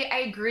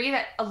I agree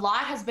that a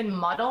lot has been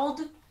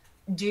muddled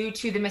due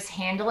to the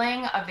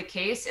mishandling of the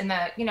case and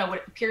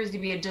what appears to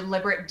be a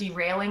deliberate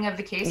derailing of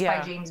the case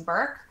by James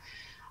Burke.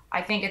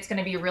 I think it's going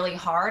to be really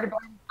hard, but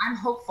I'm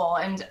hopeful.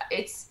 And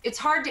it's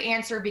hard to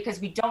answer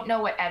because we don't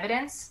know what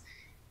evidence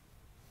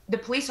the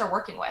police are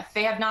working with.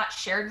 They have not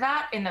shared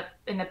that in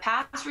the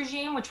past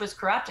regime, which was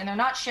corrupt, and they're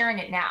not sharing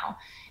it now.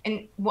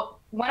 And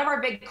one of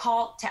our big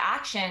call to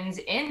actions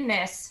in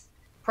this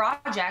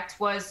project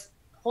was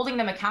holding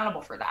them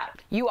accountable for that.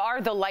 You are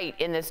the light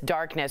in this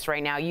darkness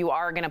right now. You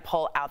are going to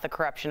pull out the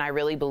corruption. I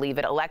really believe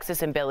it.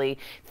 Alexis and Billy,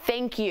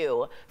 thank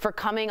you for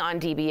coming on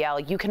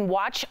DBL. You can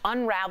watch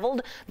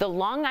Unraveled, the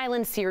Long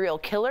Island serial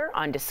killer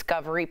on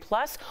Discovery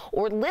Plus,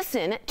 or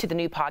listen to the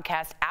new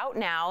podcast out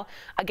now.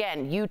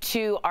 Again, you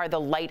two are the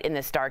light in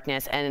this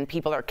darkness, and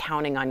people are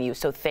counting on you.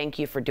 So thank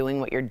you for doing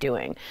what you're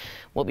doing.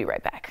 We'll be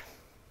right back.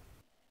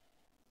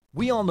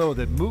 We all know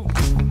that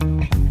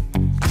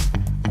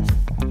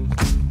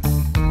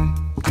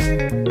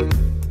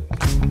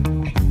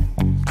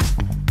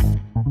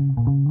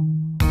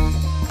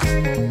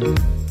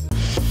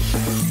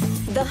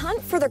The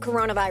hunt for the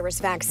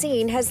coronavirus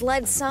vaccine has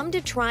led some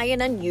to try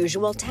an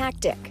unusual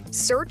tactic,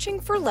 searching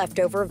for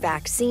leftover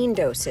vaccine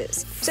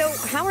doses. So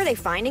how are they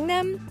finding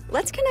them?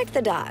 Let's connect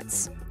the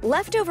dots.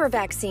 Leftover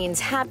vaccines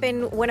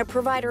happen when a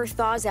provider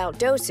thaws out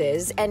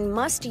doses and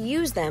must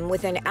use them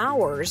within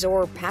hours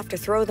or have to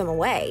throw them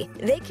away.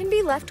 They can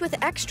be left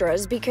with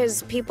extras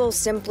because people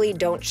simply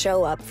don't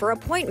show up for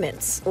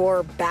appointments,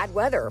 or bad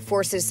weather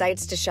forces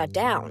sites to shut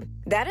down.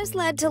 That has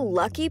led to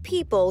lucky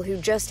people who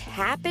just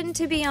happen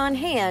to be on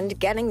hand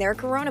getting their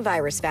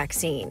coronavirus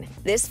vaccine.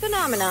 This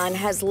phenomenon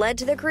has led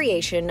to the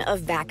creation of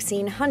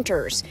vaccine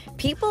hunters,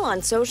 people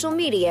on social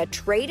media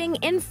trading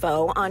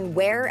info on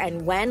where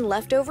and when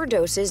leftover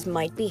doses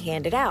might be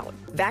handed out.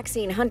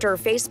 Vaccine hunter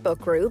Facebook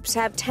groups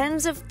have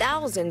tens of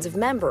thousands of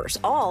members,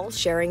 all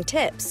sharing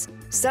tips.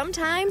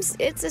 Sometimes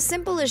it's as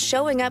simple as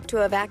showing up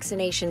to a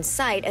vaccination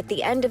site at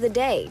the end of the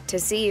day to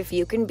see if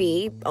you can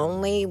be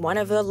only one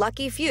of the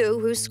lucky few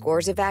who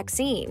scores a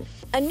vaccine.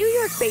 A New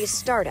York-based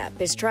startup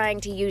is trying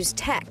to use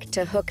tech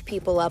to hook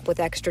people up with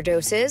extra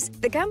doses.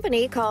 The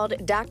company, called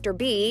Dr.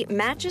 B,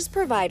 matches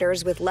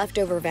providers with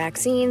leftover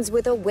vaccines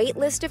with a wait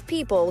list of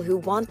people who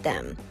want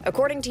them.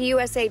 According to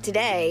USA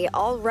Today,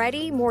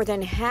 already more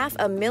than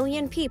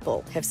 500,000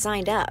 people have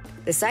signed up.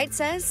 The site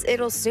says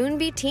it'll soon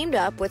be teamed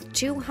up with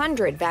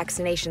 200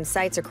 vaccination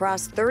sites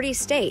across 30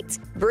 states,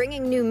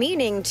 bringing new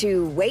meaning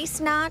to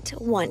waste not,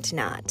 want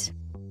not.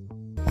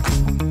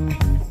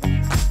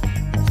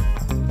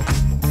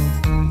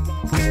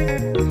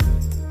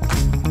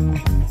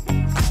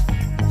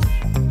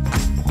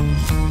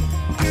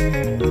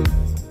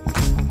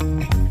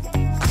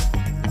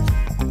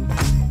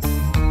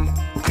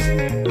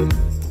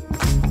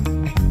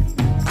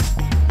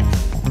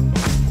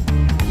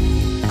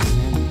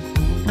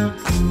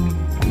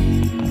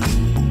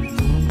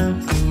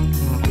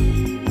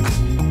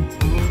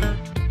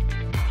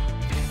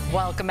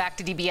 Welcome back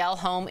to DBL.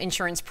 Home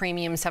insurance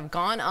premiums have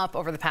gone up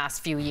over the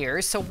past few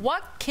years. So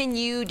what can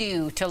you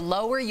do to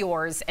lower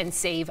yours and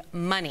save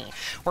money?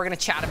 We're going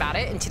to chat about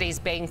it in today's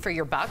Bang for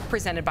Your Buck,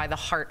 presented by The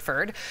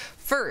Hartford.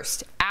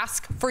 First,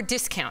 ask for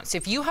discounts.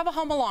 If you have a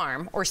home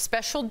alarm or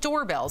special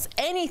doorbells,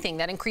 anything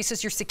that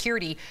increases your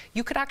security,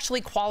 you could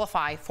actually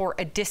qualify for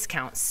a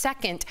discount.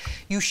 Second,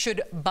 you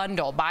should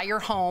bundle. Buy your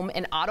home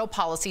and auto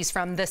policies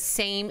from the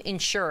same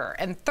insurer.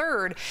 And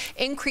third,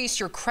 increase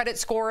your credit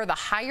score. The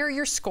higher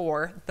your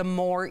score, the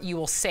more you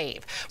will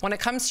save. When it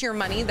comes to your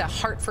money, the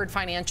Hartford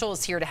Financial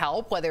is here to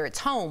help. Whether it's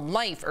home,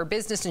 life, or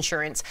business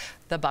insurance,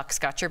 the Buck's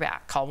got your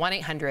back. Call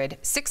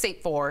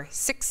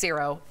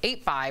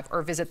 1-800-684-6085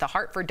 or visit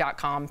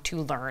thehartford.com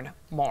to learn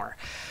more.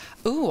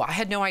 Ooh, I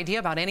had no idea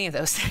about any of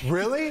those things.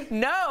 Really?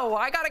 No,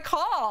 I got to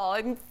call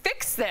and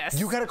fix this.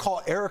 You got to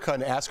call Erica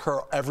and ask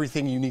her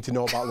everything you need to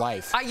know about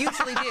life. I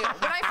usually do.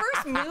 When I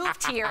first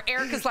moved here,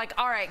 Erica's like,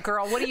 all right,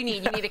 girl, what do you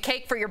need? You need a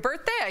cake for your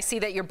birthday? I see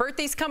that your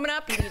birthday's coming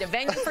up. You need a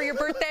venue for your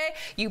birthday.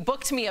 You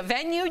booked me a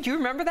venue. Do you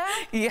remember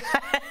that? Yeah.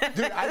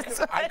 Dude,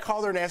 I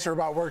called her and asked her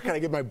about where can I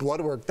get my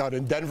blood work done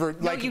in Denver.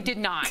 No, you did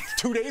not.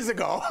 2 days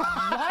ago.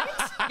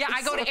 What? Yeah,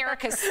 I go to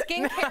Erica's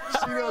skincare.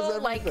 She knows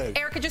everything. Like,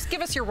 Erica, just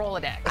give us your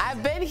Rolodex.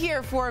 I've been here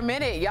for a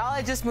minute. Y'all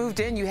had just moved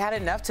in. You had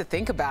enough to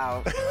think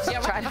about.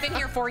 Yeah, we've been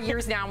here 4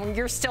 years now, and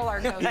you're still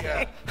our go-to.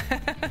 Yeah.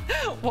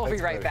 We'll be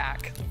right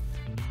back.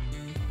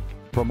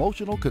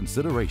 Promotional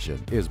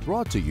consideration is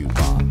brought to you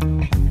by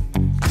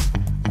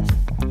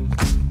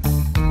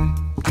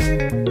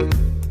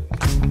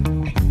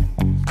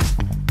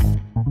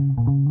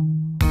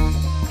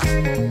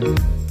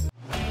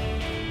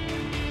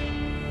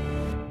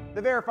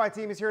The Verify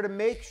team is here to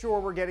make sure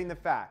we're getting the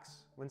facts.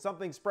 When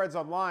something spreads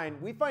online,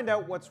 we find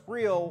out what's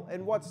real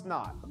and what's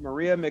not.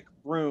 Maria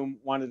McBroom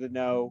wanted to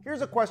know,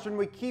 here's a question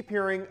we keep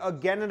hearing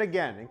again and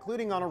again,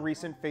 including on a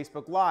recent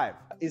Facebook Live.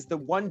 Is the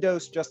 1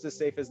 dose just as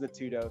safe as the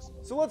 2 dose?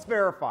 So let's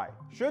verify.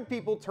 Should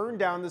people turn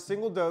down the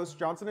single-dose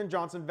Johnson &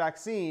 Johnson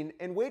vaccine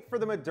and wait for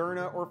the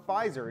Moderna or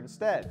Pfizer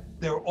instead?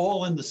 They're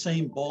all in the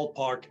same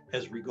ballpark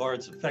as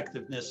regards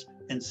effectiveness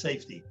and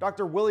safety.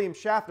 Dr. William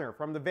Schaffner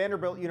from the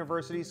Vanderbilt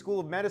University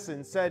School of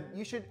Medicine said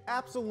you should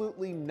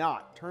absolutely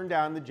not turn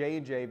down the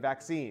J&J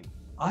vaccine.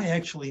 I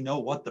actually know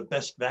what the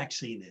best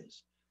vaccine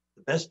is.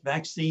 The best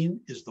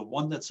vaccine is the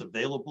one that's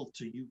available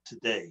to you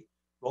today.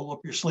 Roll up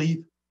your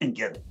sleeve and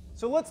get it.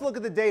 So let's look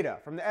at the data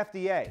from the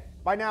FDA.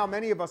 By now,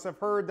 many of us have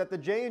heard that the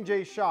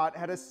J&J shot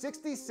had a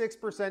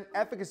 66%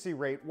 efficacy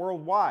rate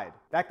worldwide.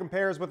 That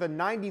compares with a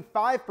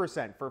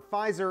 95% for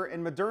Pfizer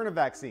and Moderna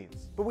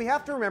vaccines. But we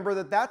have to remember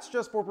that that's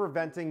just for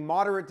preventing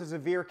moderate to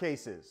severe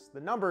cases.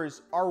 The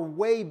numbers are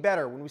way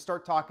better when we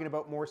start talking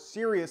about more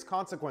serious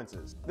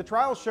consequences. The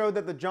trial showed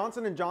that the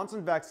Johnson &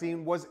 Johnson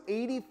vaccine was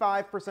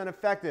 85%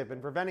 effective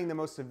in preventing the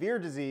most severe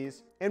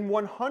disease and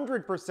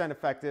 100%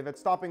 effective at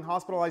stopping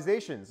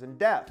hospitalizations and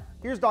death.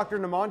 Here's Dr.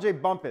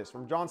 Namanje Bumpus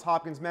from Johns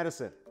Hopkins Medicine.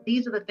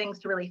 These are the things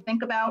to really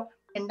think about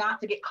and not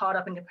to get caught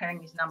up in comparing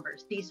these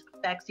numbers. These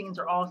vaccines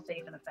are all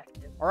safe and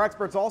effective. Our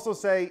experts also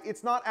say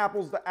it's not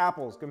apples to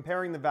apples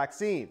comparing the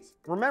vaccines.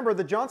 Remember,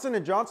 the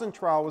Johnson & Johnson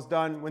trial was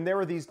done when there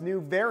were these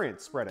new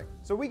variants spreading.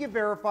 So we can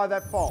verify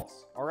that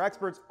false. Our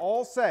experts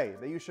all say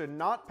that you should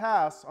not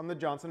pass on the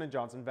Johnson &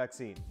 Johnson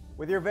vaccine.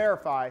 With your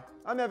Verify,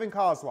 I'm Evan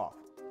Kozloff.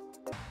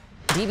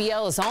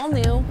 DBL is all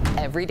new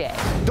every day.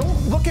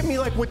 Don't look at me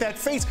like with that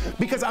face,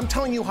 because I'm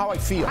telling you how I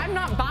feel. I'm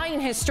not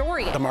buying his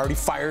story. I'm already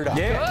fired up.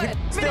 Yeah. Good.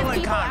 Still in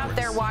people Congress. out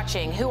there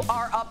watching who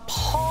are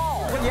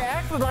appalled. Well, you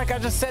acted like I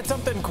just said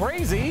something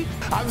crazy.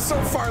 I'm so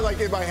far like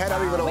in my head, I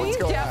don't even know what's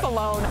going on. Leave Jeff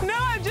alone. No,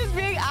 I'm just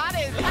being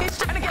honest. He's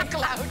trying to get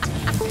clout.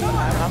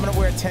 I'm gonna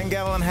wear a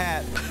 10-gallon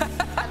hat.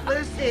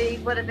 Lucy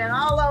would have been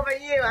all over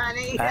you,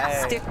 honey.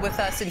 Hey. Stick with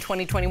us in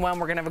 2021.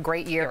 We're gonna have a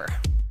great year.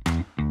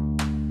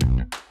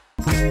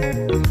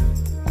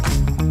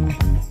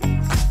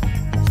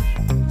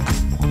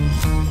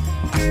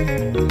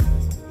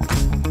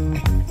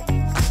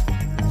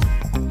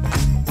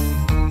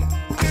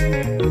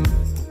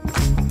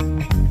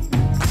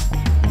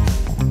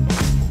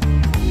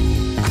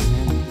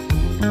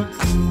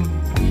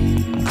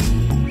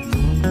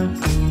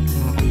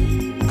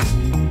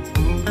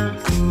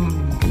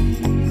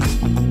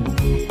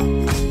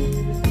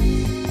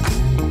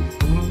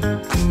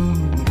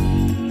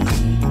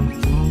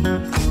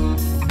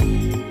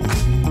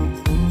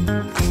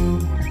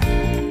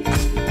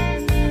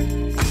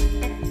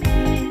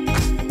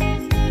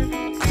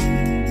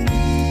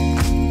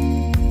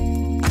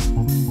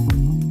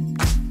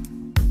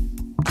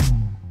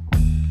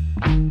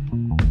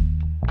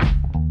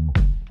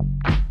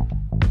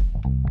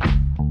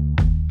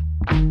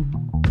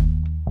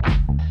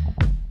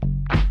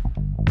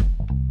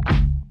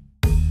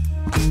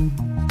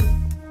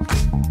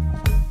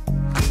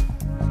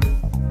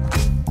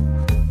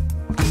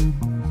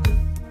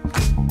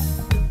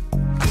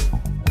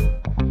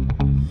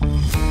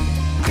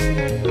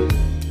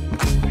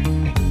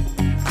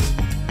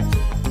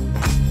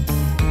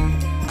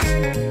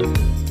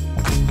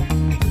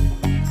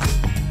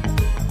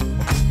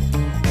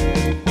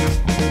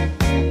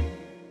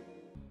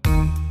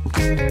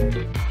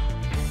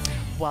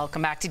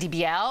 Welcome back to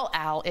DBL.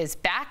 Al is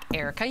back.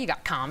 Erica, you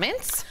got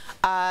comments?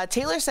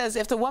 Taylor says,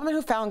 if the woman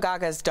who found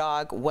Gaga's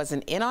dog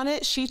wasn't in on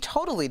it, she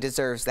totally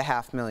deserves the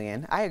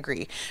 $500,000. I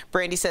agree.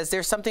 Brandy says,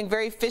 there's something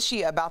very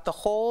fishy about the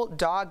whole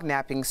dog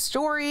napping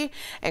story.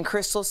 And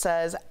Crystal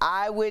says,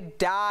 I would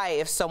die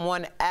if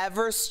someone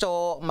ever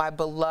stole my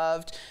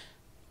beloved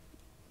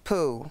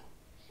poo.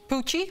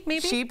 Poochie,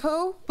 maybe? She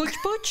poo? Pooch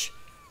pooch?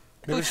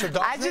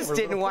 I just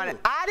didn't want to.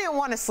 I didn't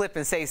want to slip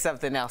and say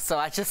something else, so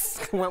I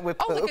just went with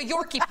poo. Oh, like a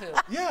Yorkie poo.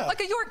 Yeah.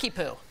 Like a Yorkie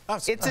poo.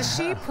 It's a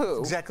she poo.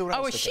 Exactly what I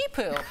was thinking.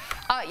 Oh, a she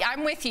poo.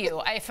 I'm with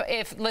you.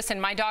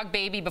 Listen, my dog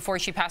Baby, before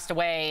she passed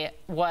away,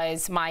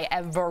 was my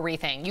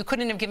everything. You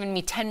couldn't have given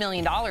me $10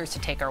 million to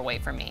take her away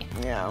from me.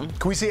 Yeah.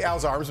 Can we see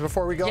Al's arms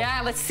before we go?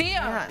 Yeah, let's see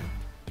him. Yeah.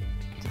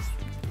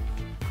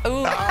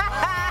 Ooh.